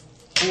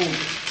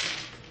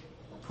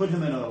put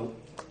him in a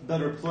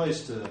better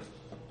place to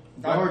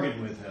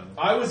bargain with him.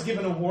 I was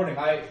given a warning.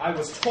 I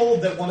was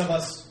told that one of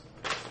us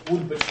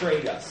would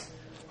betray us.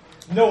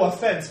 No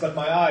offense, but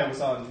my eye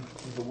was on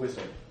the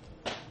wizard.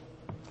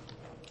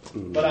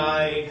 But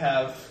I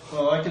have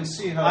Well, I can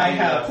see how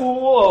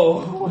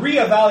Whoa.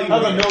 reevaluated. how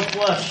the no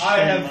flesh. I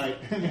have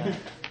might-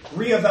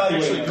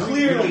 reevaluated. Actually,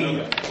 Clearly, we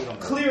don't know.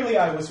 clearly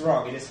I was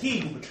wrong. It is he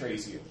who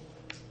betrays you.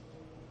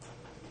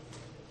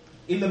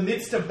 In the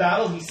midst of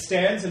battle, he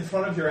stands in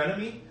front of your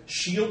enemy,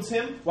 shields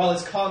him while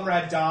his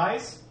comrade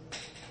dies.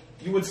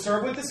 You would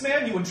serve with this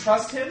man? You would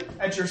trust him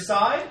at your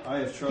side? I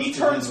have trusted He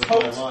turns him with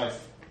coat. my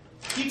life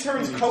He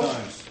turns many coat.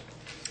 times.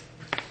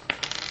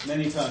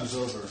 Many times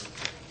over.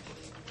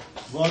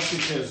 Largely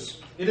because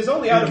It is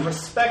only out of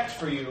respect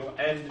for you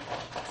and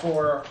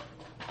for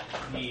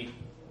the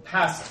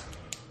past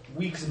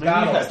week's Maybe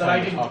battles had that I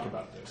time to didn't talk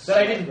about this.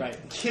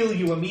 Right. kill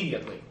you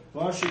immediately.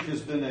 Varshik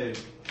has been a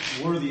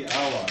worthy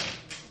ally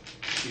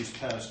these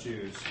past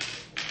years.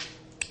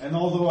 And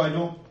although I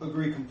don't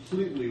agree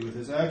completely with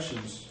his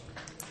actions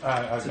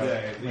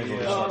today,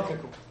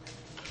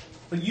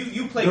 But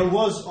you play. there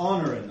was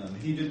honor in them.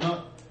 He did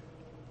not.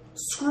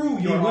 Screw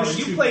He your honor. wished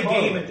You to play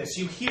follow. game at this.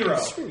 You hero.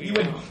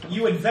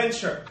 You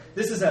adventure.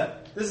 This is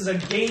a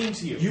game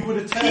to you. You would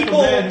attack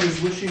People- a man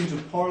who's wishing to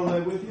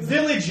parlay with you?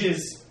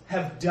 Villages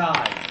have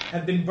died,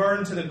 have been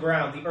burned to the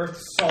ground. The earth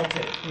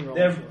salted.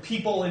 There are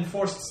people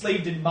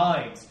enslaved in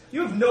mines.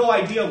 You have no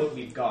idea what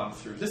we've gone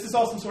through. This is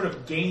all some sort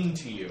of game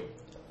to you.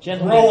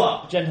 Gentlemen, Grow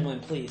up.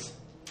 Gentlemen, please.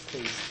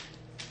 Please.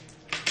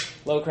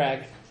 Low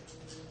crag.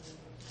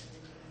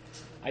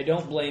 I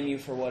don't blame you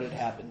for what had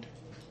happened.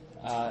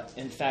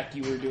 In fact,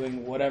 you were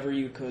doing whatever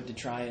you could to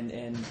try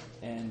and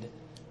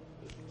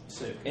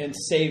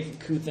save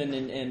Kuthin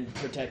and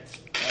protect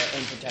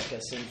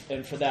us.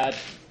 And for that,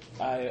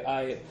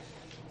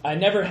 I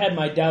never had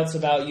my doubts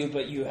about you,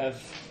 but you have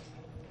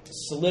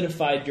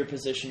solidified your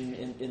position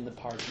in the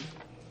party.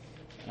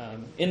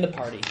 In the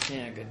party.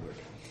 Yeah, good word.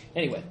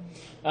 Anyway.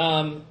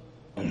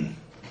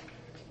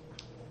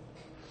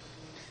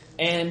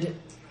 And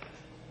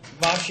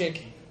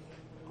Vashik,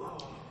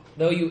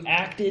 though you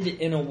acted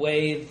in a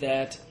way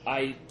that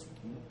I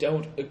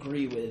don't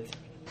agree with,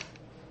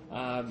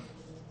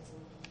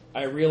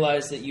 I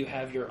realize that you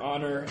have your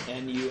honor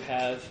and you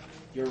have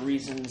your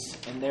reasons,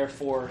 and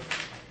therefore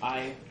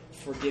I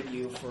forgive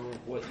you for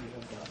what you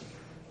have done.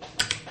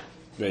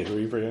 Wait, who are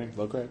you forgetting?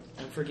 Locrag?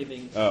 I'm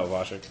forgiving. Oh,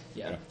 Vashik.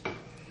 Yeah.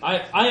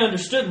 I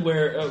understood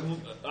where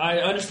I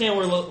understand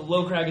where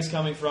Locrag is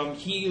coming from.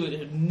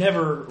 He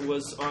never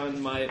was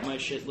on my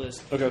shit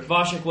list. Okay.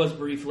 Vashik was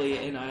briefly,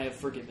 and I have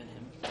forgiven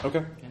him.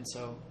 Okay. And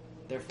so,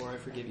 therefore, I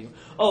forgive you.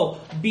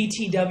 Oh,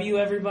 BTW,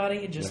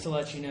 everybody, just to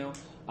let you know,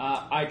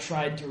 I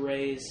tried to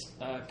raise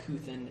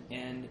Kuthin,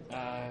 and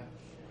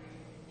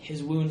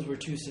his wounds were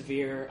too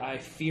severe. I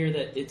fear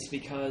that it's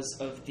because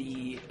of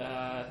the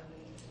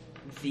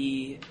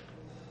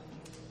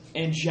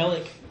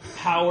angelic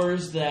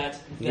powers that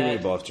Give me a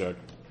bluff check.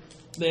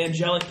 the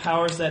angelic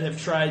powers that have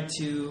tried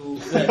to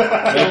Make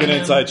an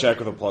insight check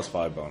with a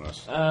 +5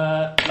 bonus.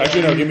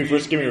 Actually, no. Give me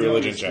a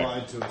religion check.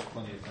 Lied to us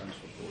plenty of times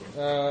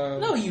before.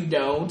 No, you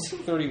don't.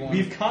 31.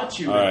 We've caught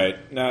you. All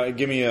right. Now,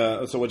 give me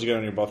a. So, what'd you get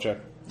on your bluff check?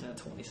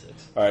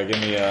 26. All right. Give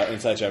me an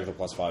insight check with a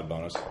 +5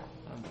 bonus.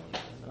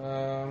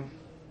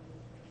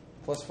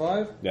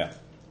 +5? Yeah.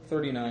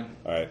 39.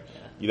 All right.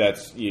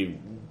 That's you.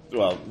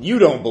 Well, you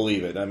don't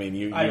believe it. I mean,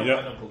 you. I you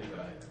don't believe it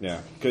either.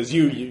 Yeah, because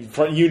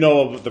you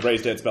know the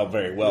raised dead spell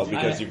very well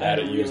because you've had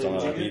it used on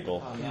really other like it.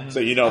 people. Yeah. So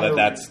you know that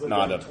that's But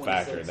not then a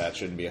factor. 26. That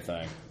shouldn't be a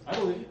thing. I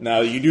believe it. Now,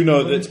 you do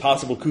know that it's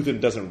possible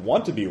Kuthin doesn't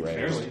want to be raised.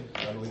 Barely.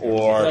 I believe it.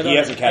 Or I he don't-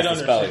 hasn't cast I the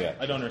don't spell understand-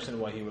 yet. I don't understand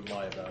why he would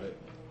lie about it.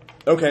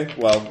 Okay,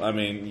 well, I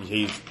mean,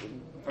 he's...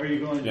 Are you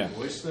going to Yeah.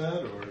 voice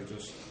that, or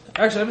just...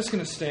 Actually, I'm just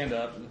going to stand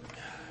up.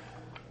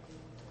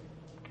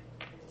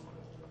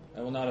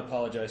 I will not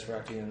apologize for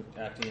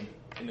acting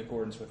in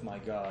accordance with my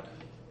God.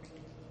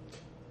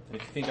 And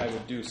if you think I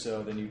would do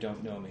so, then you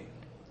don't know me.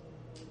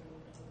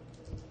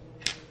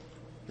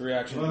 Your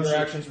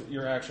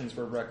actions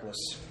were reckless,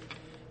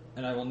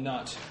 and I will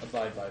not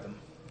abide by them.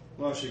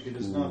 Lashik, it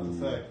is not the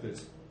fact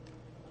that...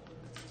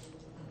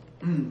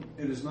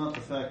 it is not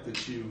the fact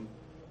that you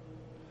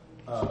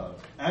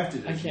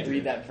acted I as you can't did.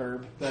 read that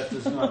verb. That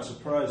does not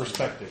surprise me.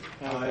 Respect it.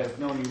 I have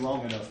known you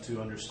long enough to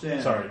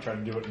understand... Sorry,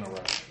 trying to do it in a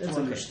rush. to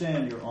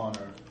understand your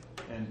honor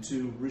and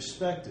to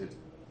respect it.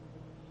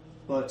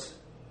 But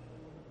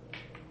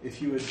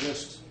if you had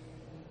just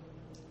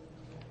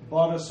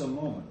bought us a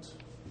moment,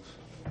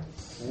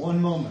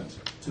 one moment,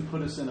 to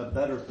put us in a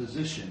better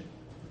position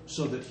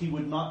so that he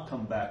would not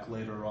come back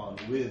later on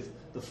with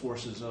the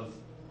forces of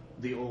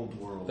the old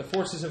world. The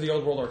forces of the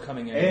old world are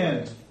coming in.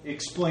 And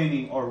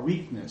explaining our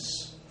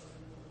weakness,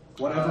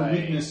 whatever I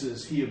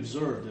weaknesses he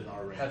observed in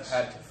our Have ranks.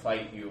 had to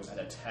fight you at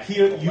a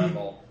tactical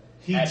level.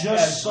 He at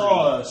just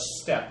saw every us.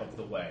 step of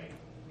the way.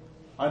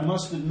 I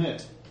must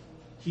admit,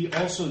 he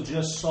also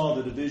just saw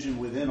the division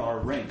within our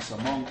ranks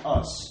among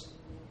us.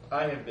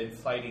 I have been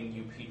fighting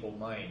you people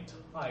my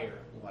entire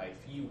life.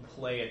 You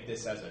play at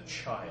this as a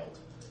child.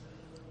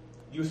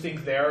 You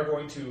think they're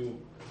going to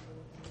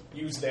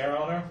use their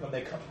honor when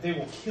they come? They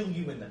will kill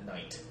you in the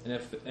night. And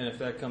if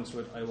that comes to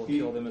it, I will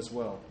kill them as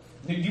well.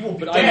 You will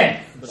be But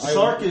dead.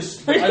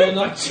 Sarkis, I will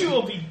not. You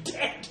will be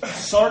dead.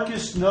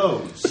 Sarkis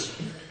knows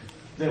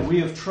that we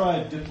have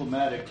tried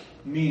diplomatic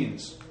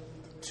means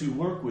to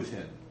work with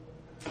him.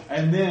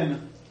 And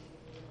then,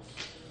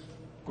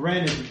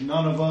 granted,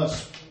 none of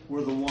us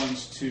were the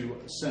ones to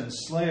send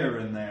Slayer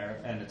in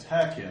there and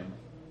attack him.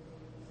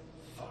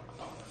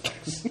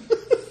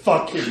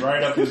 Fuck him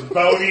right up his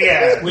bony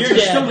ass. Which You're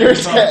is dead. still You're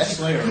about dead.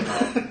 Slayer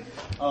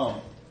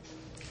now.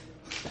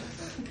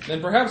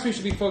 Then perhaps we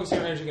should be focusing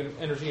our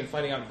energy and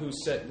finding out who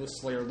set the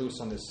Slayer loose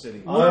on this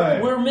city.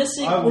 We're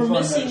missing. I will We're find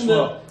that missing as the.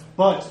 well.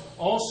 But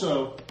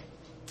also,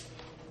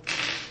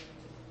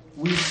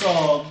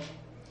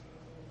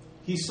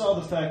 he saw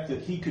the fact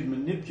that he could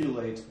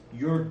manipulate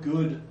your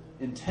good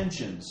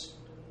intentions.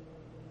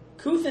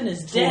 Kuthin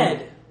is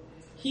dead.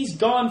 He's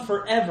gone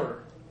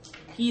forever.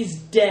 He's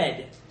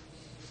dead.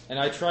 And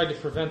I tried to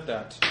prevent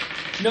that.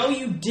 No,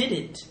 you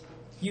didn't.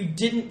 You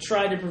didn't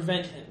try to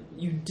prevent him.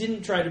 You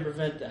didn't try to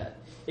prevent that.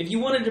 If you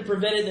wanted to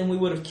prevent it, then we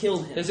would have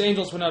killed him. His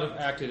angels would not have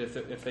acted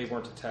if they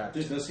weren't attacked.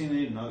 Does he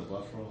need another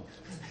bluff roll?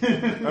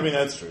 I mean,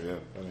 that's true, yeah.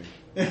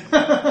 I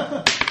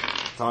mean,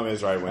 Tom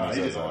is right when he He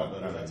says did a lot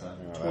that. better that time.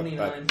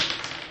 29.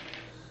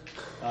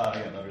 I got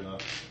better though.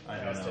 I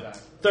As don't did know.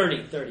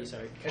 I. 30,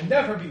 sorry. Can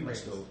never be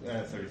raised. Still,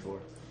 34.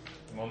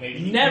 Well,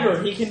 maybe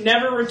Never. He can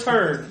never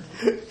return.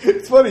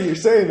 It's funny you're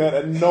saying that,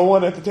 and no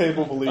one at the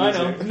table believes I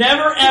know. you.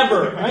 Never,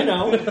 ever. I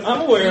know.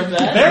 I'm aware of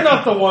that. They're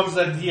not the ones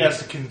that he has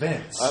to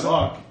convince.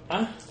 Fuck.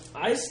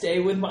 I stay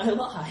with my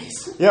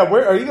lies. Yeah,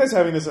 where are you guys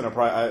having this in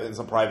in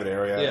some private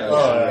area?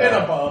 Yeah. in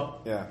a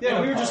pub. Yeah.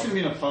 Yeah, we were just going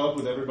to be in a pub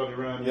with everybody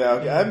around. Yeah,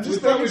 okay. I'm We just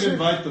thought making we'd sure.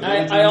 invite the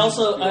I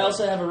villagers.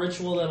 also have a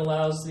ritual that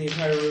allows the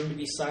entire room to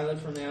be silent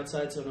from the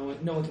outside, so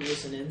no one can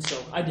listen in.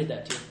 So I did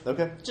that too.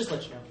 Okay. Just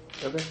let you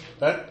know. Okay.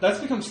 That's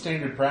become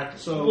standard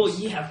practice. So Well,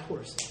 yeah, of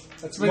course.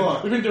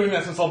 Look, We've been doing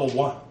that since level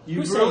 1. you've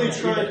Who said really that?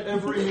 tried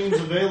every means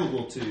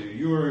available to you.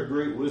 You are a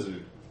great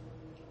wizard.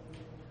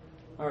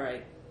 All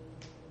right.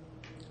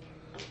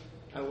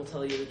 I will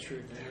tell you the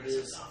truth,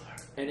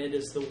 and it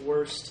is the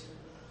worst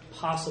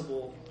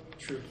possible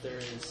truth there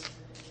is,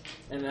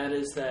 and that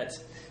is that.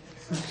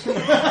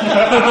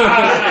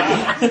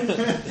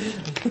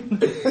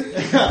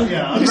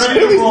 Yeah, I'm ready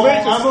to roll.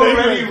 I'm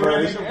already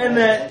ready to roll. And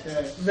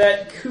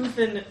that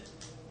Kuthin,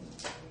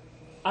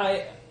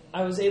 I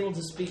was able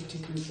to speak to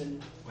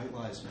Kuthin. White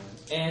lies, man.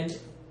 And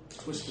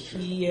Twist the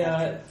truth.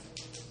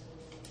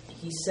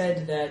 he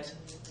said that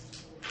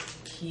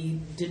he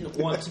didn't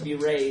want to be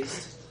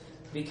raised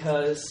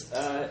because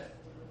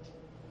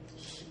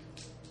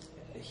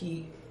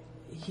he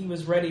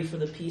was ready for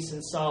the peace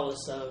and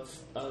solace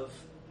of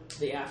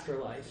the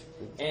afterlife.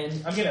 And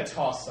I'm gonna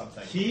toss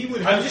something. He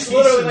would I'm have just peace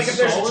literally and like if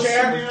there's a solace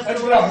chair, in the I'm just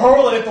afterlife? gonna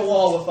hurl it at the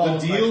wall with all The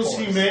of my deals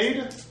he force.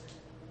 made?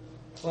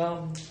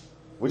 well,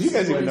 Would you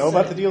guys even know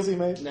about the deals he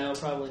made? no,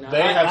 probably not.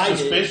 They I have did.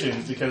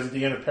 suspicions because at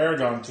the end of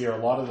Paragon tier, a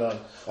lot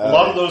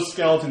of those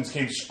skeletons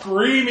came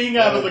screaming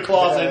out of the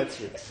closet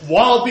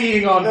while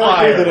being on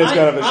fire. that it's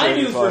kind of a I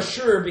shady knew for fuck.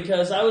 sure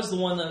because I was the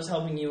one that was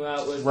helping you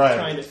out with Right.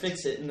 trying to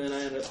fix it, and then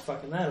I ended up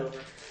fucking that over.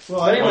 Well, But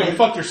Well, anyway, you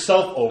fucked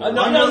yourself over.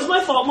 no, it's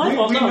my fault. we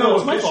No, know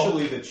it's my fault.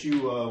 officially that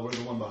you were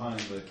the one behind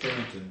the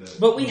Carrington bit.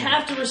 But we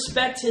have to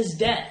respect his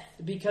death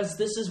because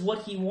this is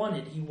what he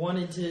wanted. He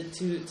wanted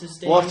to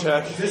stay. Bluff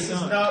check. This is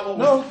on. not what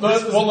No,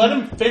 well, let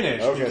him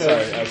finish. Okay, because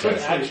sorry, he okay. could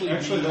actually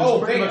that's pretty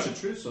damn. much a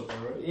truth so far,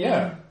 right?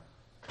 yeah.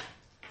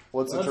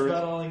 What's the That's truth?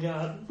 about all I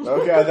got.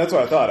 Okay, that's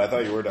what I thought. I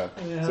thought you were done.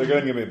 Yeah. So go ahead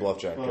and give me a bluff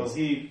check. Well, 'cause-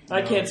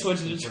 I can't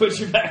switch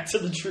you back to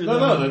the truth.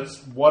 No, that's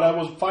what I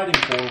was fighting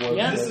for. Was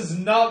Yeah. This is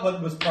not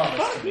what was promised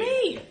Fuck to me.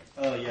 me.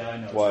 Oh, yeah, I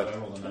know. What? I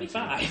rolled a 19.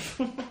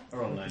 25. I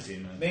rolled a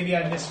 19, man. Maybe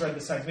I misread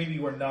the signs. Maybe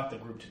you were not the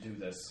group to do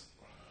this.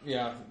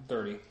 Yeah,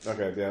 30.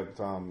 okay, yeah,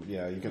 Tom.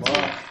 Yeah, you can see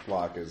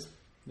Flock is.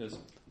 Yes.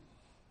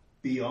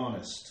 Be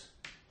honest.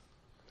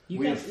 You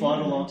We got have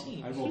fought along.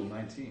 19. I rolled a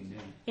 19,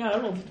 yeah. Yeah, I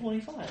rolled a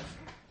 25.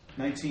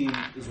 19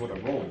 is what I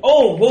rolled.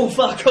 Oh, whoa,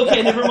 fuck.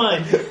 Okay, never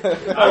mind.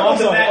 I'm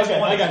sorry. nat Okay,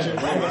 I 20. got you.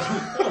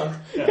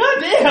 Oh. God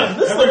damn,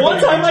 this is the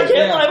one time I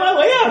can't lie my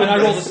way out. And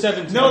I rolled a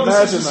 17. No, this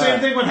Imagine is the same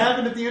that. thing what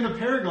happened at the end of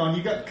Paragon.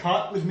 You got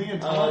caught with me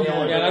and Tom. Oh,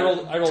 yeah, Yeah, and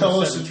I rolled Tell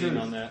a us the 17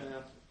 truth. on that.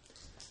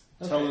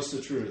 Yeah. Tell us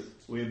the truth.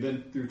 We have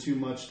been through too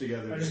much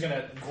together I'm just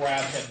gonna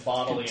grab him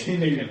bodily and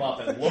Continue. pick him up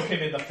and look him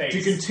in the face.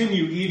 to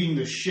continue eating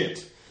the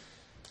shit.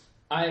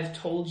 I have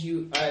told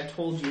you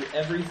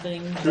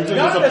everything. Kutin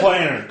Not is the- a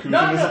planner.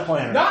 Not Kutin is in a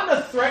planner. not in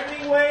a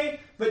threatening way,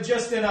 but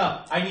just in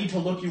a, I need to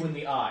look you in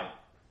the eye.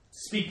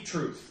 Speak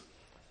truth.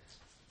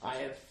 I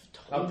have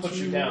I'll told put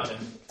you down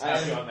and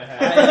tap you on the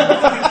head.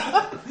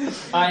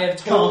 I have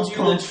told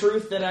Come. you the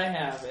truth that I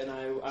have, and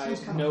I Seems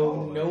kinda know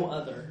hollow. no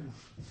other.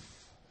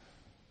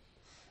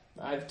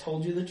 I've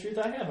told you the truth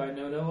I have. I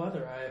know no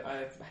other.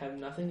 I have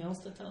nothing else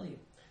to tell you.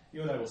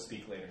 You and I will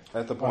speak later.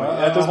 At this point,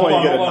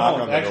 you get a knock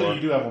on the Actually, door.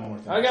 you do have one more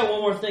thing. I got one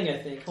more thing, I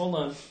think. Hold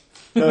on.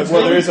 Well,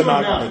 there is a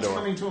knock on the It's door.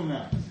 coming to him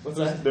now. What's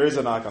that? There is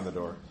a knock on the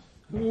door.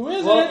 Who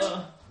is Well,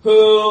 it?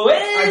 who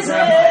is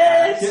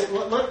grabbed it? Yeah,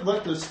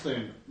 let this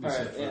thing be All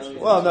said right, yeah, first. let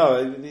me- Well,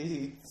 no,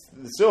 he's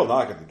still a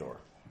knock at the door.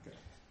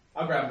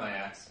 I'll grab my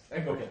axe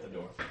and go get the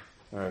door.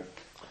 All right.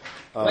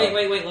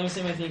 Wait. Let me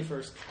say my thing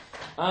first.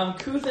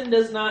 Kuthin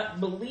does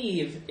not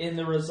believe in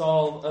the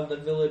resolve of the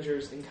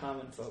villagers and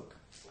common folk.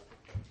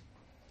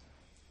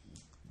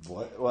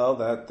 What? Well,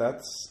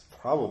 that's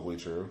probably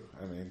true.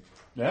 I mean,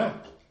 Yeah.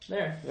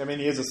 There.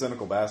 he is a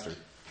cynical bastard.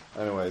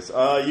 Anyways,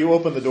 you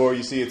open the door.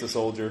 You see it's a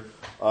soldier.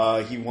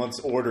 He wants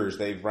orders.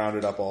 They've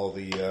rounded up all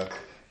the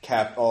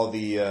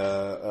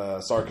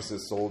Sarkis'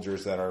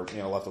 soldiers that are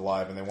left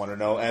alive, and they want to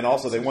know. And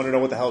also, they want to know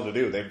what the hell to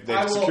do. They've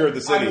secured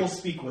the city. I will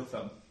speak with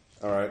them.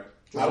 All right.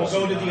 I will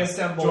go to the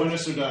assembled. Join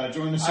us or die.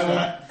 Join us I or will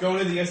die. go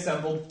to the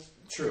assembled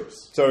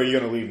troops. So, are you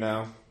going to leave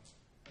now?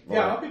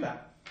 Yeah, I'll be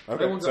back.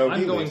 Okay. So I'm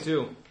he going leaves.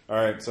 too. All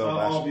right. So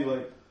I'll be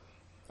like,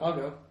 I'll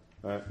go.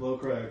 Low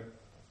Crag.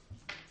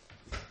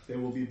 They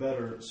will be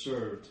better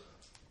served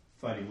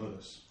fighting with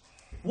us.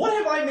 What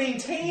have I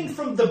maintained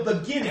from the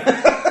beginning?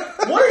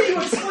 What are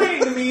you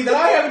explaining to me that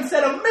I haven't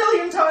said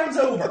 1,000,000 times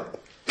over?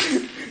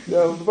 yeah,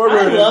 the I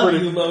barbarian is love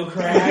pretty. you, Low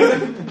Crag.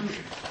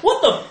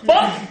 What the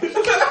fuck?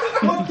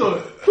 What the?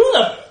 Who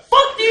the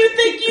fuck do you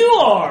think you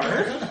are?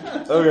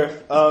 Okay.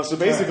 So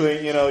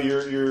basically,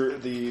 you're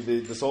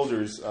the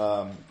soldiers.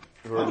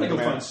 Who are I'm the gonna go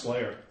command- find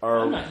Slayer. are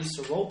I'm not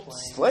used to role playing.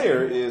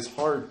 Slayer is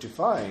hard to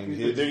find.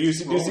 You do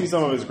see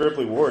some of his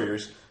Gripply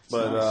warriors,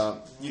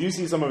 but you do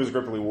see some of his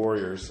Gripply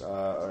warriors.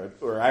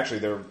 Or actually,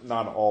 they're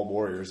not all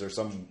warriors. There's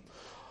some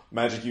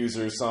magic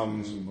users,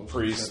 some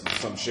priests,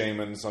 some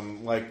shaman,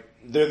 some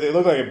they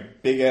look like a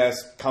big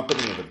ass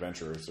company of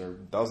adventurers. There are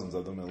dozens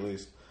of them at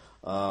least.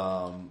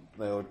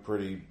 They look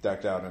pretty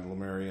decked out in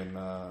Lemurian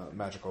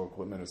magical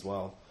equipment as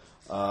well.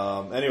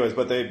 Anyways,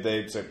 but they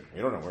say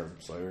we don't know where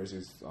Slayer is.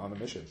 He's on a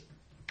mission.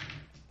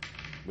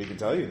 We can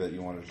tell you that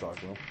you wanted to talk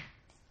to him.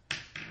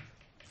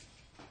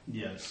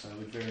 Yes, I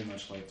would very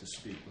much like to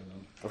speak with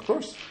them. Of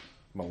course,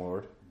 my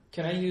lord.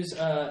 Can I use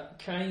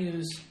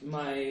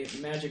my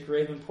magic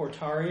raven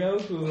Portario,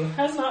 who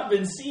has not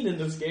been seen in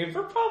this game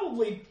for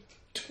probably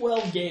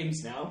 12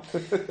 games now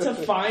to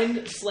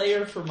find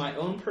Slayer for my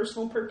own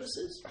personal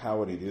purposes. How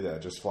would he do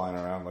that? Just flying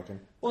around looking?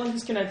 Well,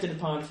 he's connected to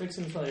Pontifex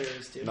and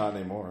players, too. Not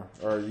anymore.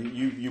 Or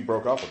you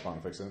broke off with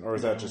Pontifex, or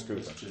is that just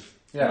Kuta?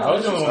 Yeah, I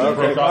was the only one who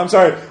Okay, broke off. I'm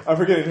sorry. I'm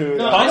forgetting who.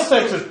 No,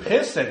 Pontifex is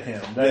pissed at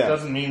him. That Yeah.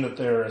 doesn't mean that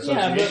they're Yeah,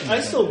 associations. but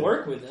I still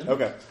work with him.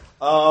 Okay.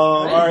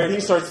 All right. He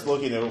starts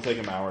looking. It'll take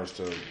him hours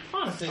to.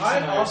 Pontifex I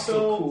and I are also,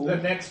 so cool. the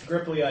next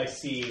Gripply I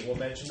see will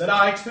mention that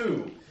I,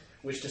 too,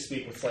 wish to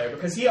speak with Slayer,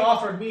 because he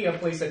offered me a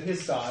place at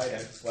his side,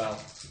 and, well...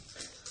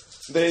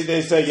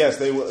 They say yes.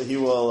 They will. He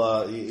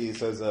will. He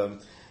says.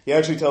 He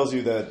actually tells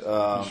you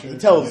that. He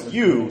tells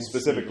you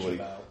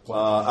specifically,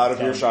 out of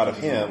earshot of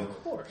him,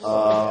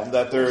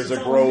 that there is a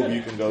grove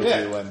you can go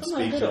to and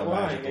speak to him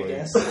magically.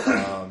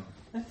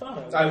 I thought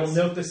I was. I will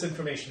note this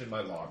information in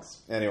my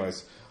logs.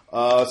 Anyways,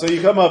 so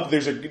you come up.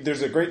 There's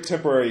a great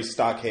temporary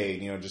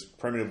stockade. Just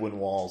primitive wooden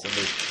walls, and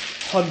there's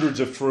hundreds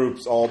of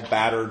troops, all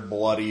battered,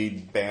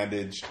 bloodied,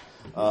 bandaged,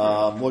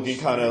 looking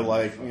kind of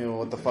like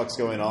what the fuck's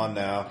going on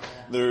now.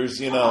 There's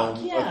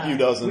a few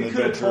dozen We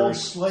could have called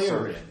adventurers.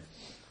 Slayer in.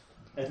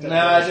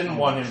 Nah, I didn't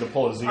want him to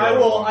pull a zero.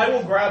 I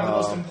will grab the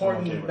most I'm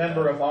important okay with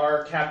member that. of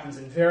our captains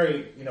and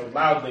very,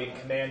 loudly and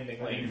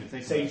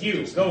commandingly say,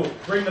 "You go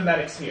bring the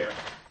medics here."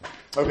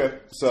 Okay,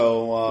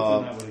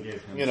 so Then that would've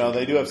gave him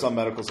they do have some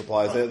medical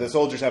supplies. The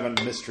soldiers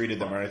haven't mistreated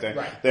them or anything.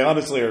 Right. They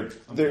honestly are.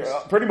 They're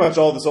pretty much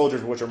all the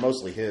soldiers, which are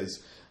mostly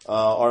his,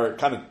 are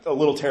kind of a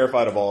little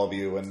terrified of all of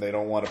you, and they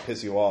don't want to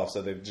piss you off.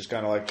 So they're just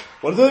kind of like,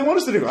 "What do they want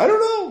us to do? I don't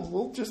know.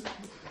 We'll just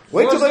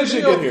wait till they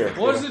should get here."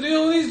 What's the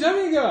deal with these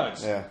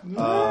demigods? Yeah.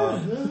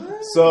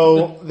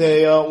 So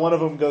they one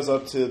of them goes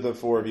up to the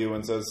four of you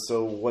and says,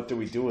 "So what do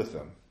we do with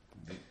them?"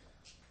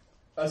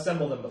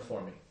 Assemble them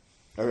before me.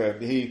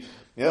 Okay, he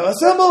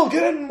assemble,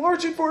 get in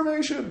marching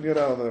formation.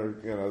 The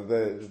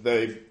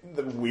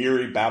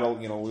weary battle,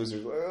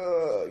 losers.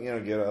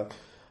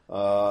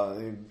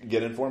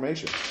 Get in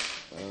formation.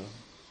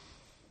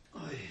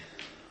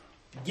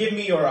 Give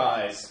me your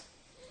eyes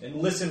and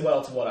listen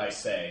well to what I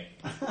say.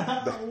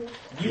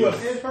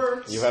 It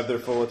hurts. You have their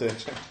full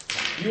attention.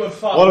 You have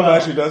fought One of them well.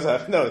 actually does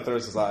have. No, it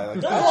throws his eye.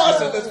 Like,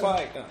 that's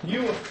fine. No.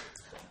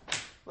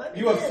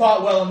 You have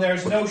fought well, and there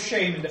is no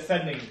shame in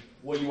defending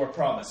what you were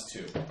promised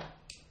to.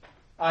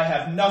 I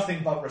have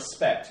nothing but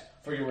respect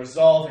for your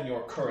resolve and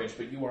your courage,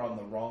 but you are on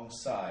the wrong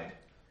side,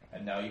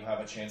 and now you have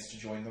a chance to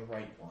join the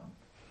right one.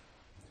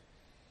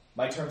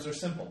 My terms are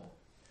simple.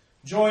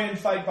 Join and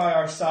fight by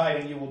our side,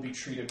 and you will be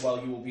treated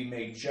well. You will be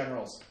made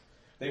generals.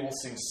 They will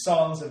sing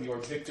songs of your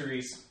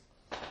victories,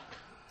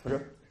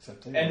 Okay.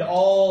 and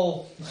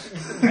all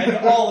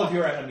of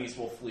your enemies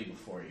will flee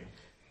before you.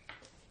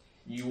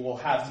 You will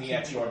have me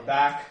at your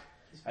back,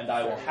 and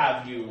I will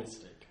have you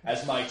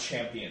as my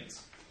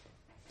champions.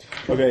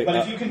 Okay. But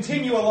if you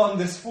continue along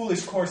this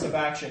foolish course of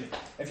action,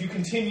 if you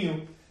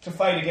continue to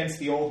fight against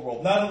the old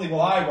world, not only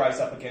will I rise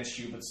up against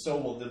you, but so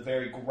will the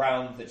very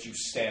ground that you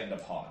stand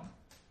upon.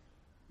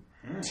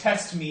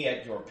 Test me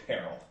at your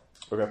peril.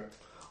 Okay.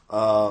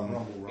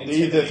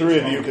 The three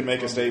of you can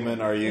make a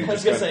statement. Are you? I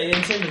was just going to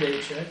gonna- say,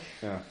 intimidate check.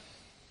 Yeah.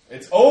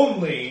 It's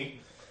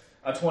only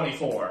a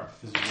 24,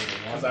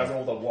 because I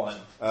rolled a 1.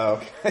 Oh,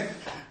 okay.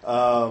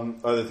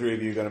 Are the three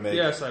of you going to make?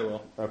 Yes, I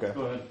will. Okay.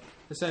 Go ahead.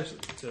 Essentially,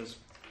 it says,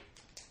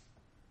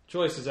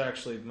 choice is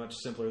actually much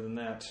simpler than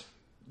that.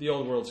 The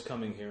old world's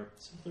coming here.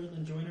 Simpler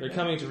than joiner. They're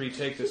coming to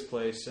retake this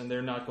place, and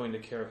they're not going to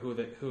care who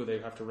they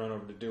have to run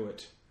over to do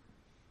it.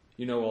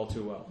 You know all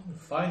too well.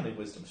 Finally,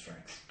 wisdom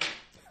strength.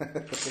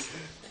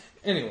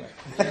 Anyway,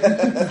 All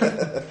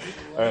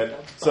right.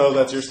 So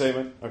that's your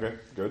statement. Okay.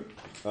 Good.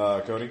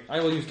 Cody.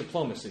 I will use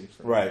diplomacy.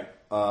 For Right.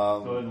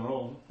 Go ahead and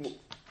roll.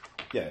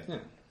 Yeah. Yeah,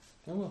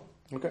 I will.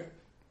 Okay.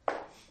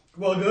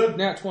 Well, good.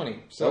 Nat 20.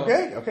 So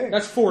Okay. Okay.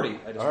 That's 40.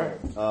 I just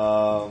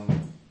All rolled. right.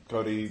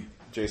 Cody,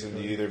 Jason,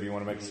 do either of you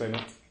want to make a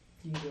statement?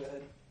 You can go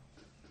ahead.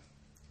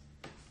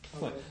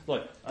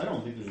 Look, I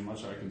don't think there's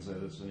much I can say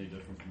that's any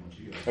different from what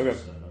you guys Okay.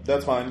 said.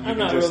 That's fine. You I'm can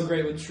not just, real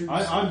great with troops.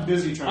 I'm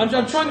busy trying. I'm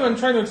to trying to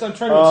inspire just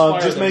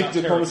them, make not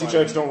diplomacy terrify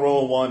checks. Don't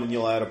roll a 1, and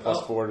you'll add a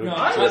 +4 to. No,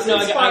 I was I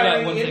got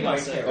inspiring one in thing my I'll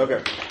say. character.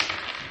 Okay.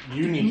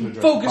 You need to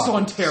address Focus the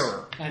on politics.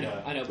 terror. I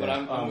know, but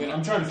I'm gonna.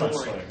 I'm trying to find don't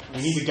worry. Slayer.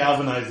 We need to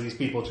galvanize these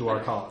people to our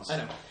cause. I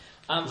know.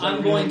 I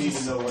I'm really going need to.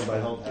 to know what the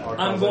hell our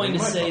I'm cause going to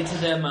is. say to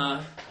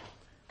them,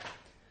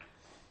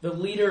 the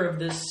leader of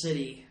this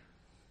city,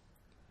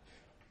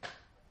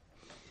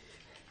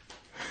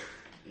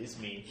 Is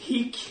me.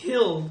 he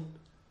killed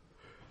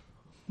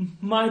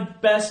my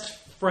best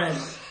friend.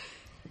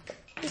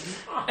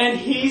 And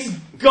he's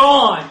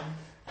gone.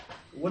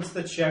 What's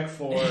the check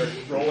for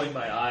rolling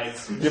my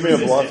eyes? Give me a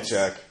bluff Resistance.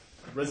 check.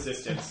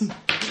 Resistance.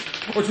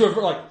 Or to have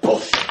like,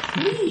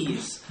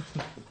 Please.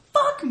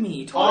 Fuck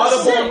me.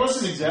 Audible. 26. It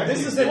wasn't exactly.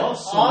 This is a an bluff,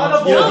 so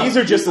audible- much. Yeah, these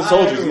are just the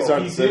soldiers. These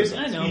aren't the He did. citizens.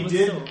 I know, He but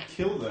did still.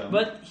 kill them.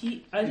 But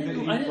I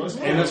didn't roll.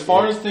 And as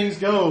far as things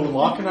go,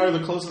 Locke and I are the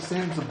closest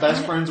things, the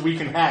best friends we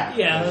can have.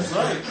 Yeah, that's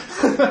right.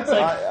 It's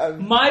like,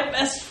 my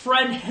best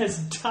friend has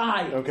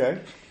died. Okay.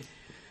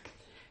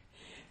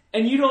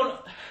 And you don't...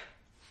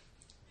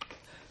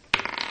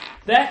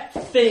 That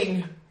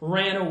thing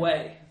ran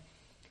away.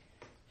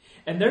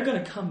 And they're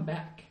going to come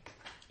back.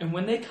 And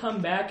when they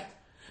come back,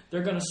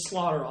 they're going to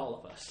slaughter all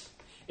of us.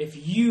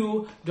 If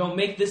you don't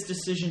make this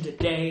decision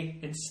today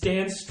and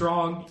stand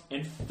strong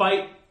and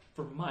fight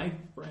for my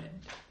friend.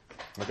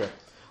 Okay.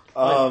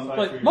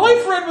 Like,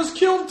 my friend was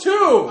killed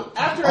too!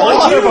 After A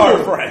lot of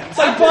our friends.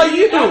 Like, by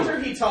you!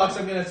 After he talks,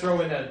 I'm going to throw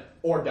in a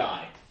or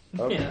die.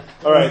 Okay. Yeah.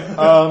 All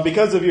right.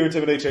 Because of your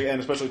intimidation check, and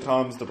especially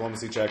Tom's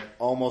diplomacy check,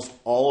 almost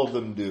all of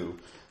them do.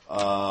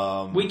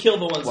 We kill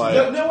the ones like-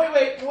 who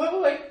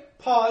No, wait.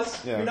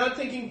 Pause. Yeah. You're not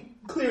thinking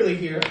clearly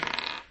here.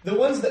 The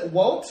ones that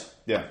won't,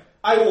 Yeah.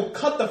 I will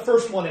cut the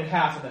first one in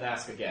half and then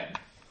ask again.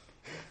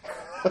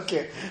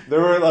 Okay.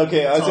 I'd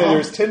say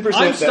there's 10%.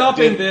 I'm that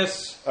stopping did-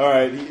 this. All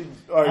right. Are you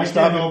I can't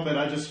stopping? help it.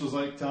 I just was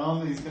like,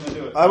 Tom, he's going to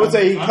do it. I would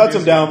say he I'm cuts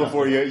him using down it.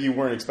 before you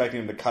weren't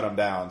expecting him to cut him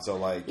down. So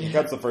like he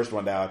cuts the first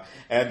one down,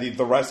 and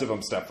the rest of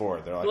them step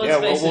forward. They're like, Let's "Yeah,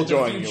 face we'll it,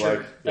 join the you." future,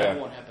 Like, that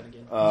yeah. won't happen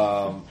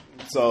again.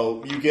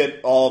 So you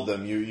get all of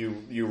them.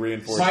 You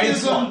reinforce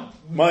 -1.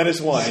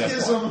 -1. Yes.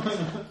 Schism.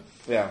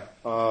 Yeah.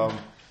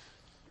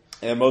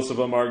 And most of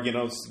them are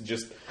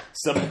just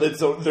simple. It's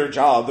their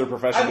job. Their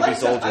profession to be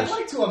soldiers. I'd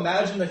like to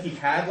imagine that he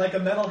had like a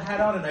metal hat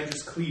on and I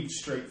just cleaved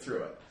straight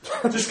through it.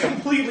 Just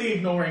completely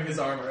ignoring his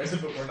armor as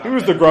if it were not He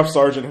was the there. gruff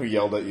sergeant who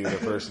yelled at you the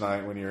first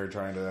night when you were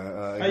trying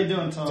to. How you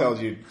doing, Tom? Told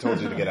you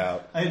to get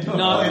out. I don't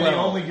Not play the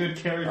well. only good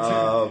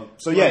character.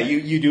 So yeah,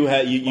 you do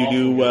have you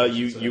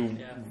Yeah.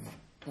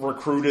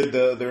 recruited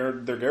their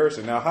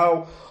garrison. Now,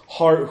 how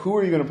hard? Who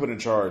are you going to put in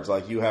charge?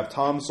 Like you have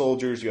Tom's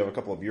soldiers, you have a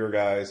couple of your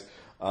guys.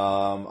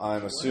 I'm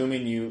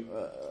assuming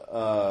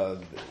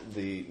Lokrag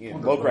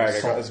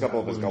has a couple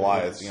of his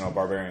Goliaths,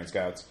 barbarian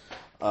scouts.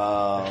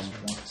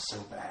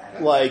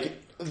 Like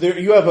there,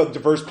 you have a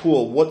diverse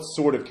pool. What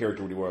sort of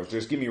character would you work?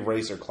 Just give me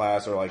race or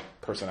class or like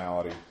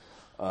personality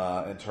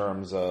in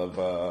terms of.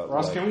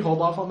 Ross, like, can we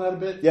hold off on that a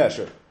bit? Yeah,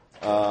 sure.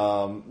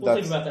 We'll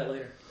think about that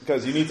later.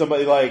 Because you need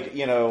somebody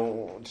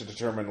to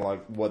determine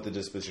like what the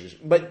disposition.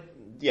 But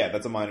yeah,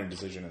 that's a minor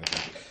decision in the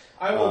future.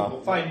 I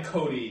will find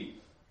Cody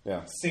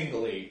Yeah.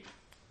 singly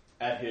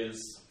at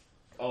his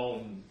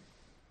own.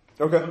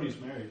 Okay. Cody's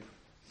married.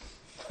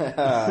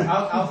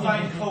 I'll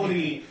find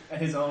Cody at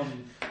his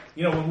own.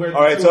 When we're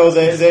All right. So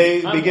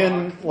they I'm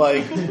begin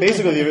like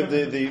basically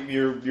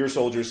your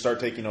soldiers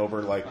start taking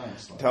over, like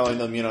telling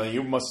them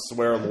you must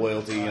swear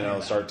loyalty.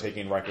 Start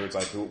taking records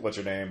like what's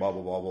your name, blah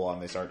blah blah blah,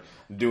 and they start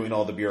doing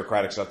all the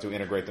bureaucratic stuff to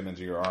integrate them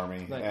into your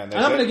army. Like, and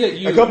I'm gonna get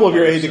you a couple of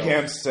your by aides de yourself.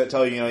 camps that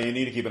tell you you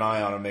need to keep an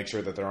eye on and make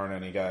sure that there aren't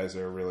any guys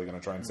that are really going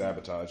to try and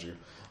sabotage you.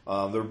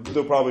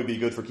 They'll probably be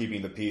good for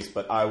keeping the peace,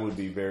 but I would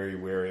be very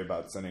wary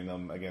about sending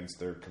them against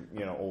their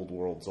old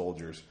world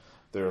soldiers.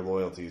 Their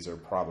loyalties are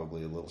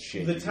probably a little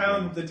shaky. The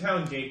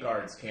town gate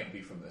guards can't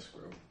be from this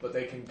group, but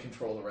they can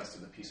control the rest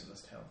of the piece of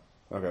this town.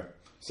 Okay.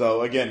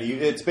 So again,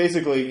 it's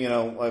basically a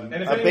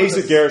anyone's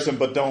basic garrison,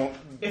 but don't.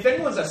 If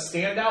anyone's a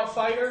standout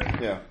fighter,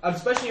 Yeah.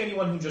 especially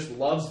anyone who just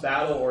loves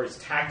battle or is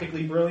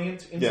tactically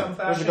brilliant in Yeah, some there's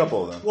a fashion,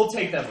 couple of them. we'll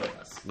take them with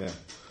us. Yeah.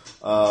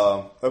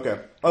 Okay.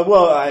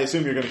 Well, I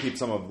assume you're going to keep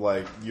some of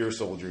like your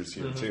soldiers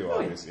here too.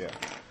 Obviously,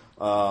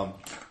 yeah.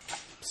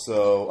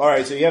 So all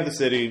right. So you have the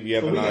city. You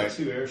have But the we got knight.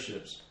 2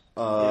 airships.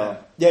 Yeah,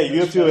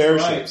 you have 2 That's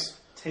airships. right.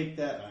 Take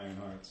that,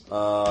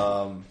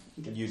 Ironhearts.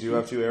 You do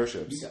have 2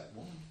 airships. You got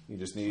one. You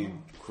just need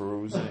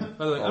crews. And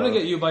By the way, I'm gonna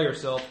get you by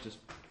yourself, just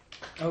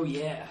Oh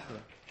yeah.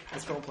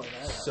 Let's roleplay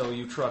that out. so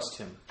you trust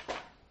him.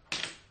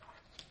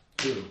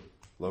 Two.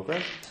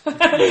 Lokrag?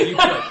 You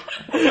trust.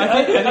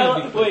 I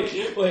think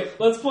it'd be Wait.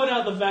 Let's point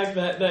out the fact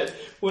that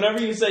whenever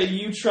you say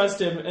you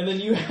trust him and then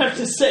you have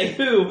to say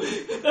who,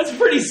 that's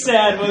pretty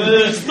sad. When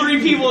there's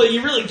 3 people that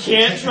you really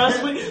can't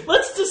trust.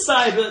 Let's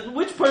decide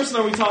which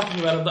person are we talking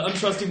about of the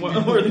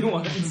untrustworthy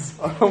ones.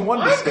 On one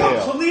to I'm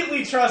scale.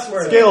 completely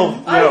trustworthy.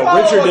 Scale, I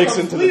follow Richard a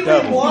Nixon to the completely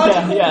devil.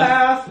 logical Yeah.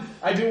 path.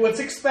 I do what's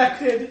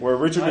expected. Where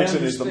Richard I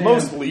Nixon is the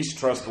understand. most least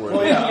trustworthy.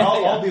 Well, yeah, Yeah,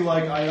 I'll be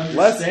like, I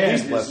understand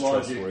Least his less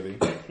logic. trustworthy.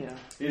 Yeah.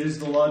 It is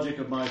the logic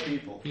of my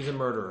people. He's a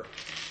murderer.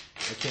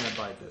 I can't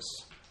abide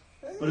this.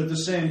 But at the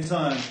same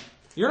time,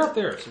 You're not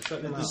there, so shut your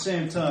at the mouth.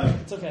 same time,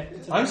 It's okay.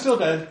 It's okay. I'm still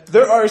dead.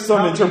 There are some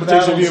How many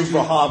interpretations of battles even do-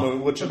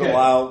 Bahamut which would Okay.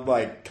 allow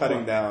like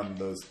cutting down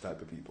those type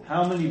of people.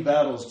 how many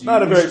battles do you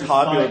Not a wish very to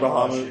popular fight,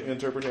 Bahamut Rashid?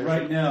 interpretation.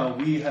 Right now,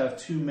 we have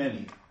too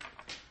many.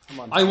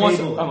 I want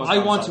Table to. it. I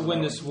want to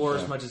win this war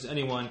as much as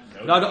anyone,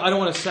 but I don't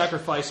want to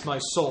sacrifice my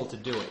soul to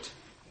do it.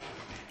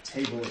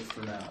 Table it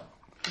for now.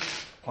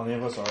 Plenty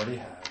of us already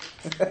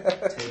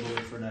have. Table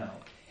it for now.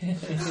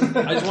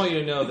 I just want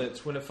you to know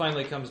that when it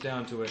finally comes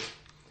down to it,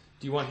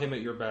 do you want him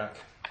at your back?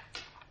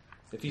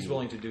 If he's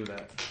willing to do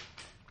that.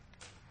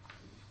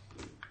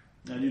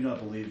 I do not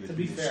believe that. To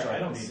be you will fair, strike I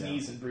don't me down.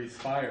 sneeze and breathe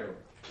fire.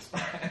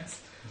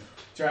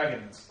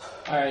 Dragons.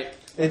 All right.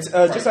 It's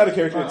just out of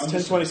character. I'm It's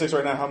just- 10:26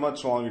 right now. How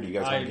much longer do you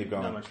guys want to keep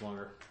going? Not much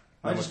longer.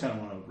 I just kind of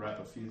want to wrap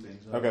a few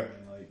things up. Okay. I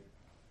mean, like,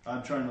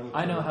 I'm trying to look.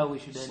 I know for how we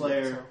should end it,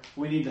 Slayer. so.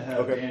 We need to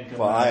have Dan Okay. come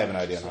Well, out. I have an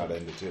idea on how to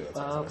end it too. That's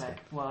what I was Okay.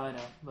 asking. Well, I know,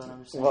 but I'm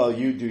just saying. Well,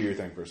 you do your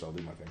thing first. I'll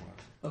do my thing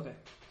last. Okay.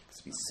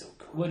 It's be so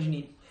cool. What do you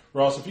need?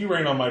 Ross, if you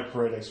rain on my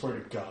parade, I swear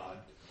to God.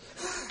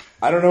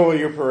 I don't know what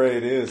your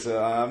parade is.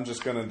 I'm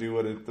just going to do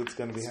what it's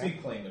going to be.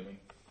 Speak plain to me.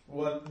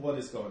 What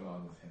is going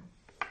on with him?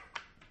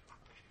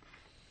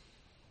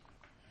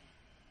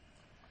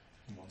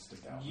 He wants to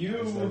doubt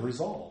You- their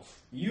resolve.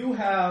 You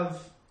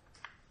have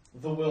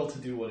the will to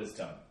do what is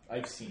done.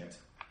 I've seen it.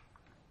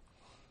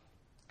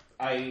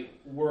 I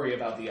worry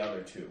about the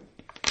other two.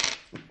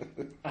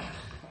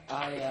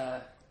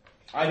 I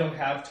don't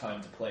have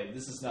time to play.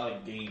 This is not a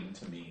game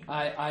to me.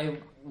 I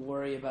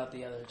worry about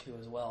the other two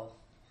as well.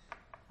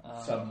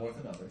 Some more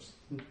than others.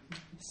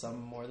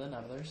 Some more than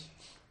others.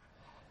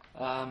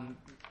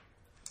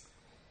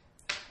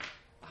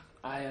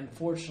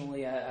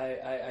 Unfortunately,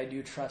 I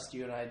do trust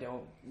you, and I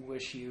don't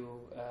wish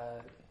you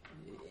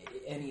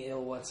any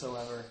ill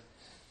whatsoever.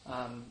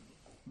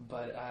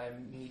 But I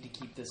need to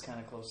keep this kind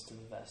of close to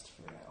the vest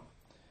for now.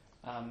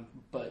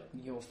 But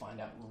you'll find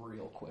out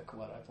real quick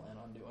what I plan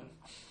on doing.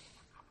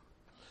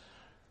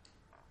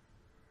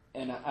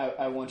 And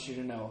I want you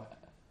to know,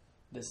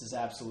 this is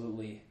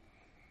absolutely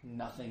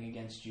nothing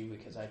against you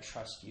because I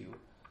trust you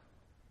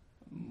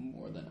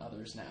more than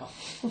others now.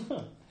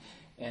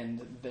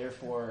 And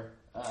therefore,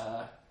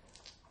 I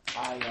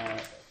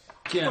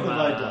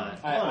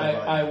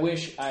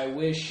wish I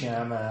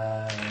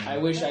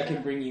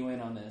could bring you in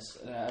on this.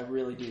 I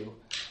really do,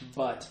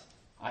 but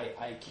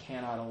I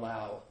cannot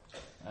allow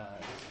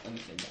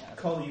anything to happen.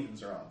 Call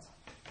evens or odds.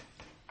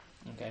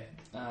 Okay,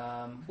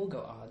 we'll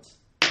go odds.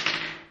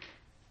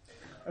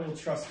 I will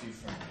trust you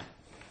for now.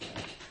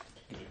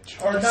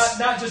 Or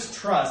not just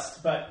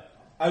trust, but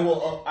I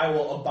will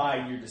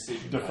abide your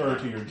decision. Defer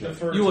to your judgment.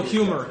 Defer You will to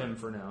your humor judgment. him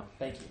for now.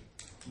 Thank you.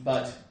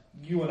 But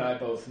you and I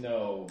both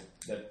know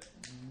that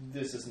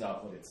this is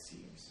not what it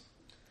seems.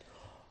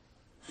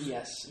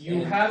 Yes.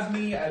 You have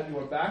me at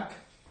your back.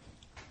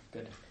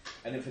 Good.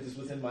 And if it is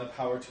within my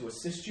power to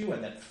assist you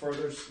and that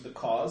furthers the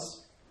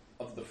cause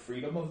of the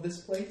freedom of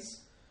this place,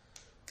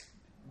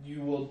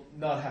 you will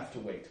not have to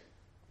wait.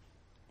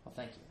 Well,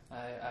 thank you.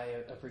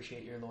 I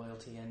appreciate your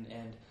loyalty,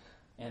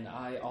 and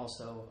I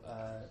also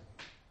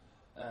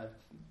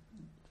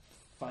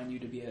find you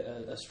to be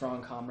a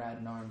strong comrade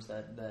in arms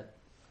that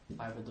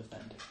I will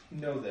defend.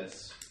 Know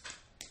this,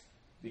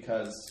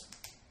 because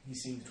he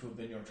seems to have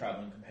been your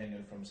traveling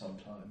companion from some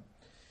time.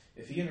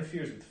 If he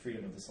interferes with the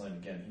freedom of this land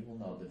again, he will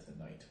not live the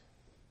night.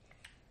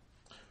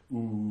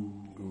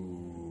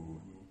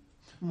 Ooh.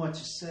 What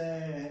you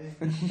say?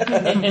 All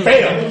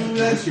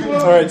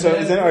right, so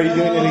are you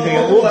doing anything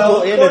else?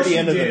 We'll end at the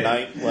end of the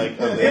night.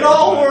 It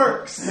all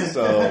works!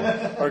 So,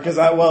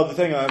 the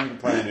thing I'm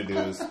planning to do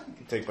is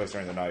take place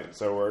during the night.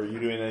 So are you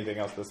doing anything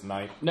else this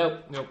night?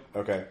 Nope.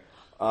 Okay.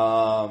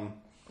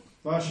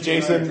 Vashik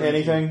Jason, and I are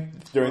anything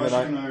during the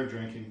Vashik and night? I are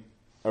drinking.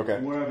 Okay.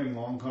 And we're having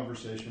long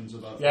conversations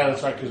about. Yeah,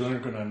 that's right, because we're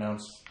not going to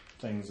announce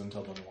things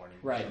until the morning.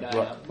 Right.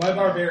 My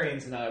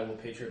barbarians and I will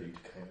pay tribute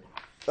to Cody.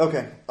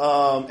 Okay.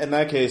 In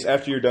that case,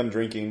 after you're done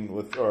drinking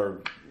with,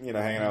 or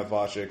hanging out with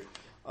Vashik,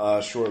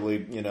 shortly,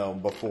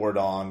 before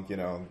dawn,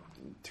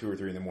 2 or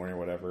 3 in the morning or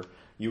whatever,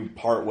 you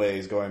part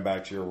ways, going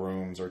back to your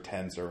rooms or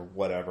tents or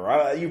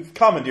whatever. You've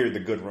commandeered the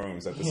good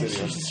rooms at the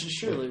city.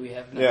 Surely we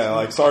have. Yeah,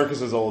 like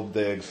Sarkis' old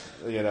digs,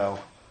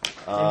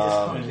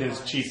 And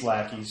his chief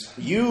lackeys.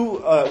 You,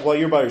 while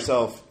you're by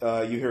yourself,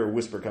 you hear a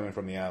whisper coming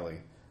from the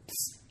alley.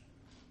 Psst.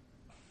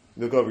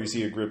 You look over, you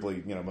see a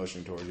Gripply,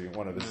 motioning towards you.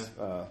 One of his,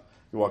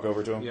 you walk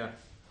over to him. Yeah.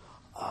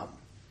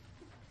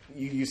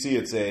 You see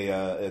it's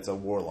a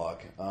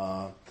warlock,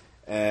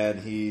 and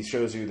he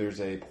shows you there's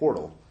a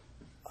portal.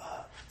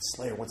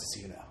 Slayer wants to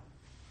see you now.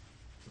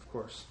 Of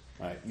course.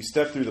 All right, you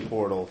step through the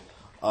portal.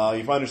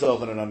 You find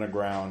yourself in an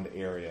underground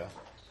area.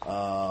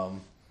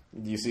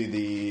 You see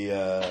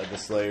the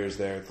Slayers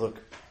there.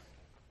 Look,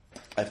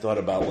 I've thought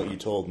about what you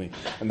told me,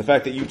 and the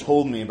fact that you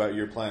told me about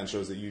your plan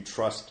shows that you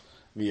trust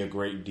me a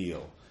great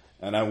deal,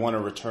 and I want to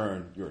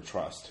return your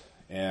trust.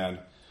 And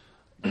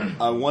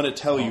I want to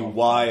tell you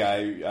why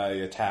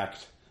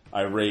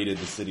I raided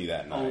the city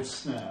that night. Oh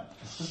snap!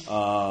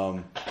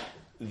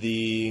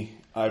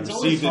 I It's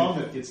received always Tom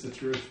that gets the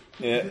truth.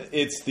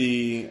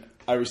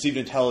 I received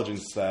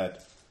intelligence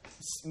that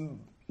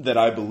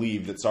I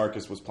believe that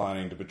Sarkis was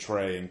planning to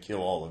betray and kill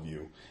all of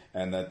you,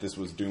 and that this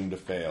was doomed to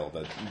fail,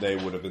 that they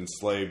would have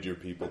enslaved your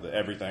people, that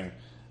everything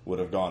would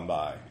have gone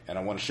by. And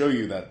I want to show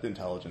you that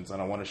intelligence,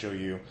 and I want to show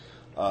you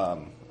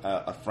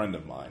a friend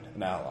of mine,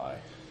 an ally.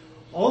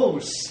 Oh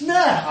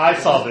snap! I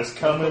saw this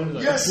coming.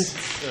 Yes.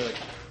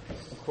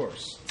 Of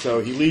course.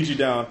 So he leads you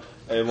down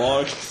a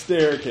long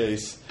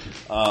staircase.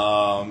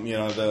 The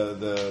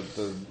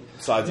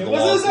sides of the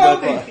walls.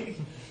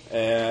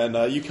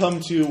 And you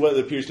come to what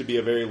appears to be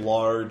a very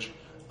large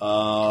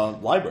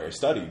library,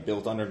 study,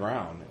 built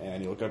underground.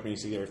 And you look up and you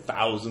see there are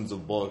thousands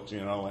of books,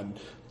 and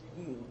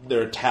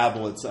there are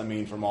tablets,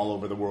 from all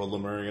over the world,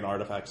 Lemurian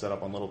artifacts set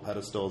up on little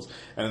pedestals.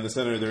 And in the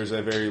center there's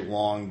a very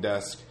long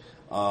desk,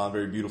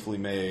 very beautifully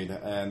made.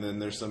 And then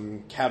there's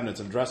some cabinets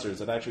and dressers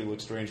that actually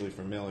look strangely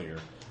familiar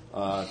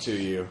to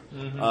you.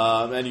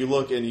 Mm-hmm. And you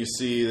look and you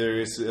see there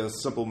is a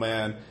simple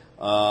man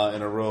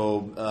in a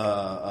robe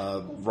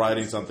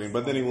writing something,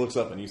 but then he looks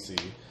up and you see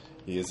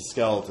He is a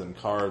skeleton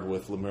carved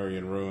with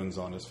Lemurian runes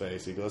on his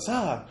face. He goes,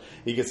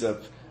 He gets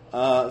up.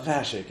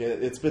 Vashik,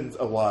 it's been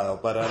a while,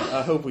 but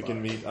I hope we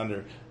can meet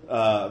under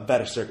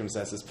better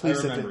circumstances. Please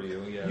I remember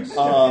you, yes. You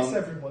can piss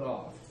everyone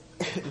off.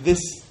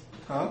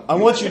 I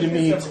want you to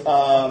meet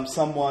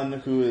someone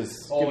who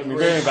is giving me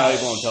very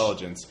valuable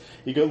intelligence.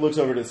 He looks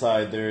over to the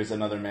side. There's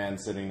another man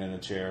sitting in a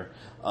chair.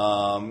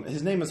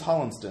 His name is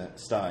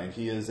Hollenstein.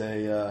 He is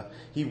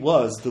he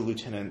was the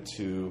lieutenant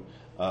to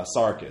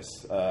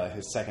Sarkis,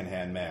 his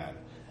second-hand man,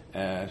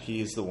 and he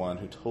is the one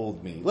who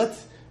told me.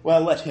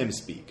 Let him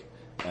speak.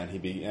 And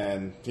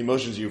he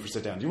motions you for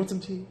sit down. Do you want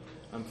some tea?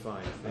 I'm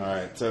fine. All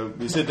right. So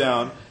you sit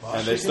down,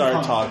 and they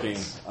start talking.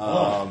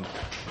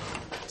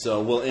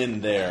 So we'll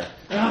end there.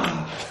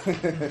 As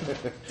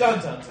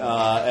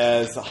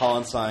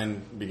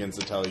Hollenstein begins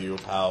to tell you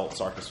how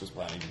Sarkis was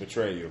planning to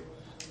betray you.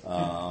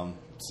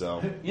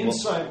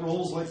 Insight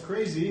rolls like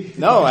crazy.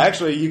 No,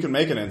 actually, you can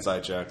make an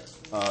insight check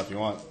if you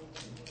want.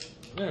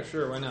 Yeah,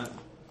 sure. Why not?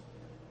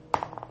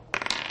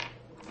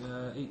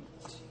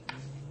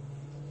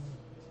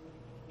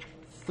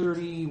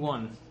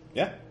 31.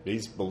 Yeah,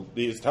 he's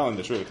telling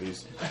the truth.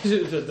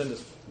 Then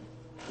just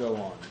go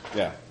on.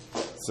 Yeah.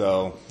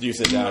 So do you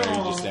sit down or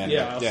you just stand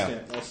Yeah,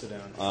 there? I'll sit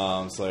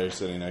down. Slayer's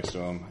sitting next to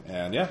him,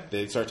 and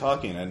they start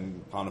talking,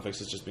 and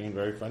Pontifex is just being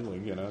very friendly.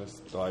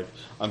 It's like,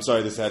 I'm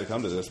sorry this had to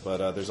come to this,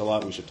 but there's a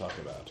lot we should talk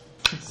about.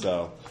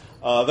 So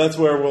that's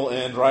where we'll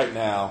end right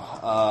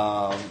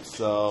now.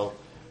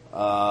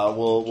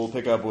 We'll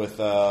pick up with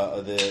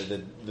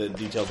the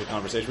details of the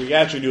conversation. We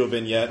actually do a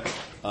vignette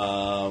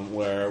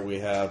where we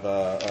have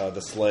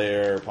the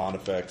Slayer,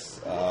 Pontifex,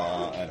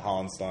 and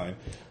Hollenstein,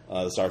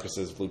 the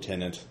Sarkis'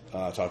 lieutenant,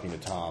 talking to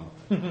Tom,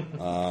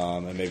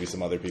 and maybe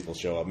some other people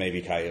show up.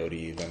 Maybe Coyote,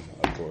 even,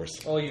 of course,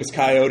 because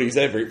Coyote's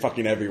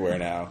fucking everywhere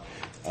now.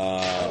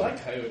 I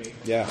like Coyote.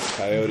 Yeah,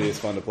 Coyote is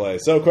fun to play.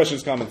 So,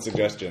 questions, comments,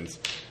 suggestions.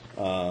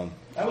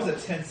 That was a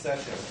tense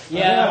session.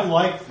 I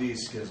like the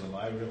schism.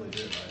 I really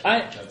did.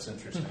 That's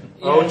interesting.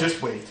 Yeah. Oh,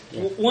 just wait.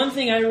 One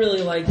thing I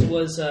really liked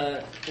was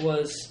I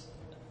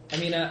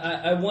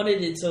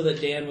wanted it so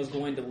that Dan was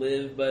going to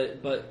live,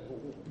 but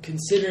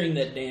considering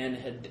that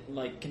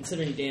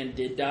Dan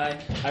did die,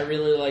 I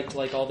really liked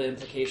all the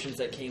implications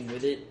that came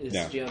with it.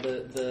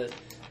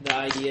 The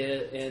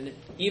idea, and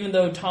even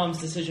though Tom's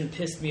decision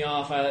pissed me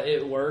off,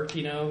 it worked, for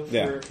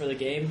the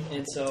game,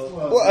 and so.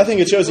 Well, I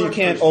think it shows that you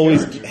can't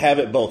always have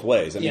it both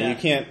ways. I mean, you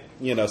can't,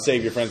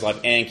 save your friend's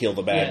life and kill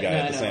the bad guy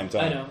at the same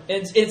time. I know,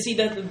 and see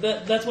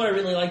that's what I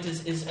really liked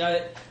is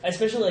I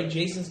especially like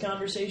Jason's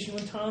conversation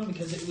with Tom,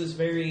 because it was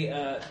very.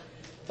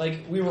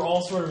 We were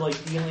all sort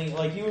of dealing,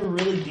 you were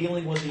really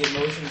dealing with the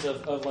emotions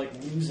of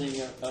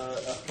losing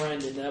a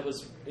friend, and that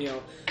was, it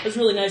was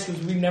really nice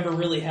because we've never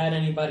really had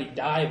anybody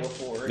die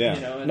before,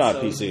 and not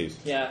so, PCs.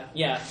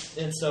 Yeah,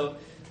 and so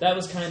that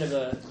was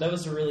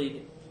a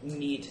really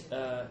neat, neat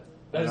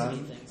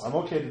thing. I'm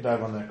okay to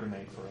dive on that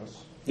grenade for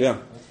us. Yeah,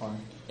 that's fine.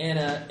 And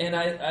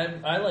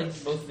I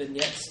liked both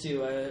vignettes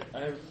too. I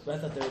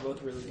thought they were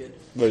both really good.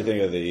 What do you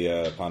think of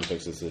the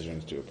Pontifex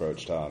decisions to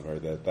approach Tom, or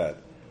that?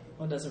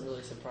 Well, it doesn't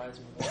really surprise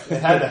me.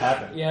 It had to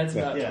happen. Yeah, it's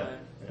about time.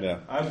 Yeah.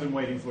 I've been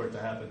waiting for it to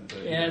happen to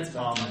it's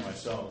Tom and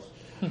myself.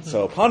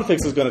 So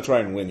Pontifex is going to try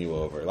and win you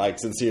over.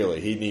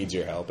 Sincerely, he needs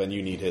your help, and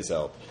you need his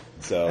help.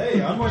 So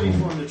hey, I'm waiting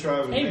for him to try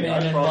with me. Man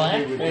I in probably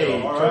black. would Hey,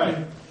 go, all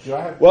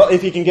right. well,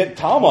 if he can get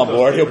Tom on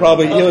board,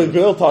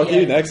 he'll talk to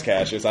you next,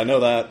 Cassius. I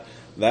know that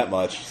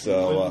much.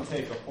 So Wouldn't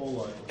take a whole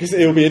lot. because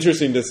it will be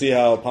interesting to see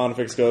how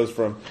Pontifex goes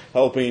from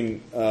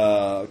helping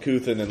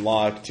Kuthin and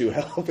Locke to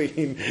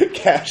helping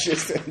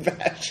Cassius and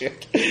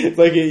Vashik. It's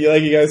like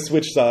you guys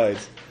switch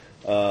sides.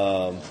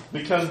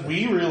 Because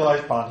we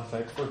realized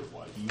Pontifex for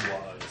what he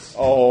was.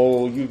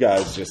 Oh, you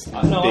guys just No,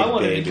 I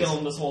wanted to kill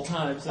him this whole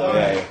time. So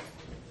Yeah.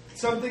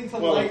 Something to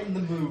lighten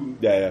the mood.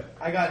 Yeah.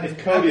 I got an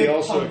Cody epic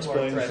also punk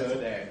explains thread that.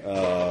 today.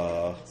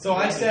 So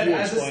I said, You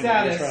as a explained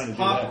that you're trying status, to do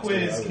pop that,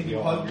 quiz, so I would can be you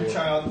all hug on your board.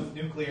 child with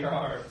nuclear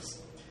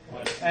arms?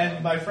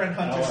 And my friend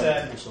Hunter Now I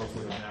said, have yourself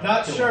with it now.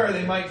 not Kill sure, him.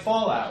 they might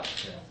fall out.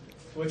 Yeah.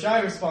 To which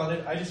I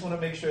responded, I just want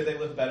to make sure they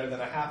live better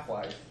than a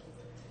half-life.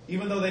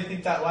 Even though they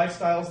think that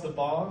lifestyle's the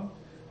bomb,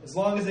 as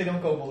long as they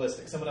don't go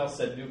ballistic. Someone else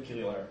said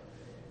nuclear.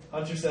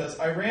 Hunter says,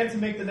 I ran to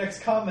make the next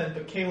comment,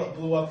 but Caleb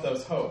blew up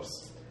those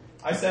hopes.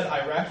 I said,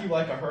 I rack you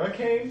like a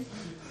hurricane?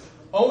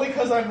 Only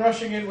because I'm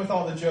rushing in with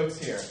all the jokes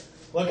here.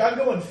 Look, I'm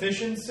going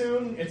fishing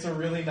soon. It's a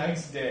really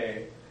nice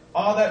day.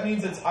 Oh, that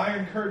means it's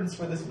iron curtains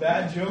for this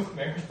bad joke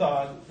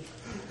marathon.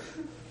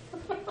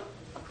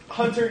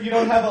 Hunter, you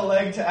don't have a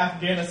leg to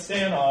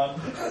Afghanistan on.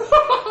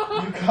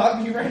 You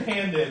caught me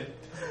red-handed.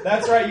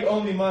 That's right, you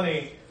owe me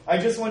money. I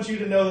just want you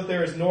to know that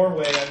there is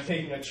Norway. I'm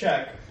taking a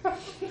check.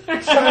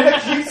 Trying to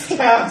keep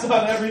tabs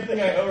on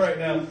everything I owe right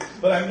now,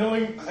 but I'm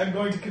going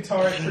to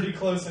Qatar it pretty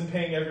close and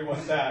paying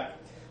everyone back.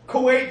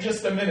 Kuwait,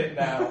 just a minute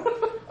now.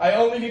 I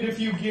only need a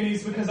few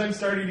guineas because I'm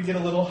starting to get a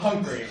little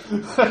hungry.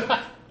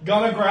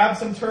 Gonna grab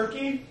some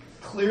turkey?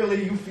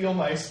 Clearly you feel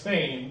my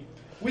Spain.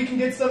 We can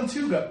get some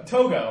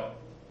Togo.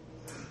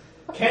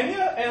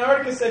 Kenya?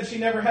 Antarctica said she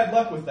never had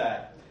luck with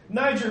that.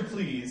 Niger,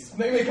 please.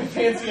 Make a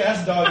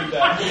fancy-ass doggy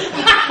bag.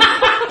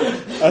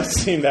 I've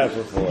seen that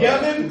before.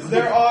 Yemen,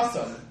 they're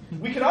awesome.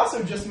 We could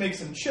also just make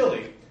some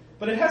chili,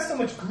 but it has so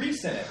much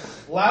grease in it.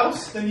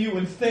 Louse than you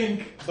would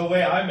think the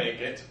way I make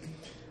it.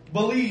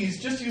 Belize,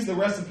 just use the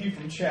recipe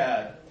from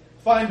Chad.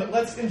 Fine, but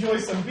let's enjoy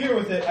some beer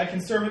with it. I can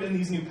serve it in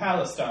these new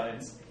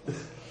Palestines.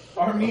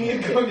 Armenia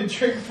going to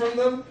drink from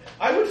them?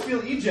 I would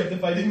feel Egypt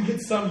if I didn't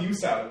get some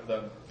use out of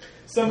them.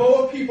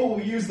 Samoa people will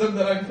use them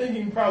that I'm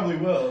thinking probably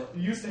will.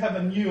 You used to have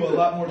a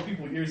lot more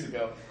people years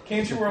ago.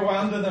 Can't you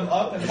Rwanda them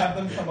up and have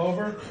them come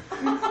over?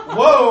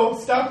 Whoa,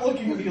 stop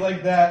looking at me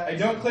like that. I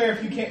don't care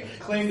if you can't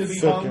claim to be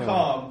Hong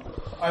Kong.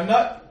 I'm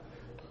not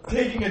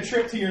taking a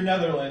trip to your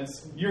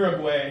Netherlands,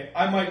 Uruguay.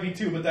 I might be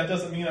too, but that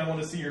doesn't mean I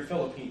want to see your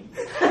Philippines.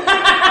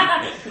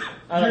 I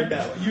like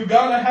that one. You're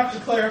gonna have to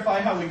clarify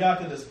how we got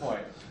to this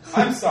point.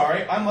 I'm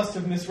sorry, I must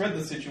have misread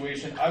the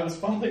situation. I was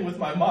fumbling with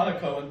my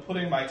Monaco and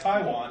putting my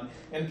Taiwan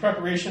in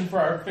preparation for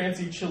our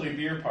fancy chili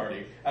beer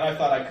party, and I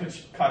thought I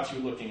caught you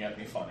looking at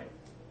me funny.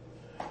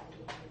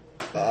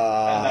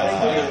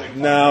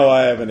 Now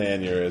I have an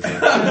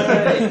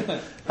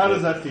aneurysm. How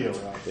does that feel,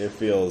 Rob? It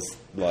feels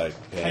like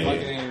pain.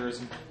 Like an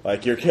aneurysm.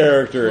 Like your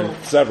character in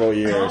several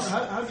years.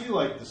 How do you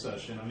like the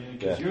session? I mean,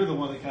 because you're the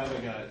one that kind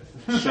of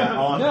got shot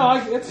on.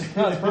 No, it's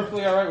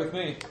perfectly all right with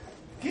me.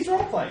 He's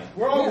role-playing.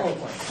 We're all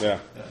role-playing. Yeah.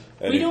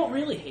 We don't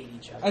really hate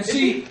each other.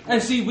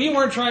 And see, we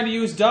weren't trying to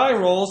use die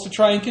rolls to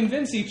try and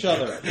convince each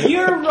other.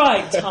 You're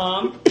right,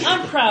 Tom.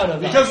 I'm proud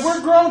of us. Because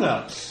we're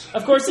grown-ups.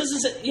 Of course, this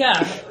is...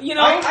 I'm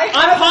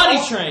I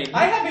potty trained.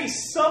 I have a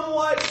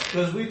somewhat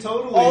Because we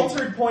totally...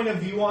 altered point of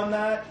view on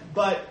that,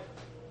 but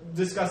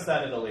discuss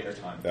that at a later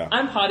time. Yeah.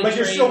 I'm potty But trained.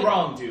 you're still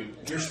wrong, dude.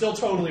 You're still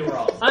totally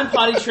wrong. I'm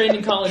potty trained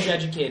and college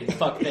educated.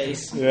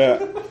 Fuckface.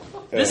 Yeah.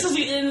 This will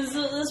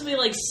be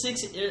like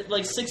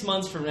 6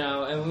 months from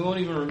now, and we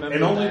won't even remember.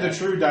 And only the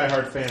true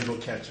diehard fans will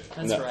catch it.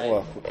 That's right.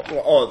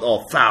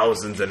 All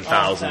thousands and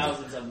thousands.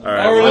 Thousands of them. All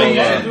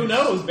right. Who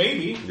knows,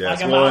 baby?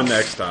 Yes, Like a we'll mouse.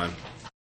 next time.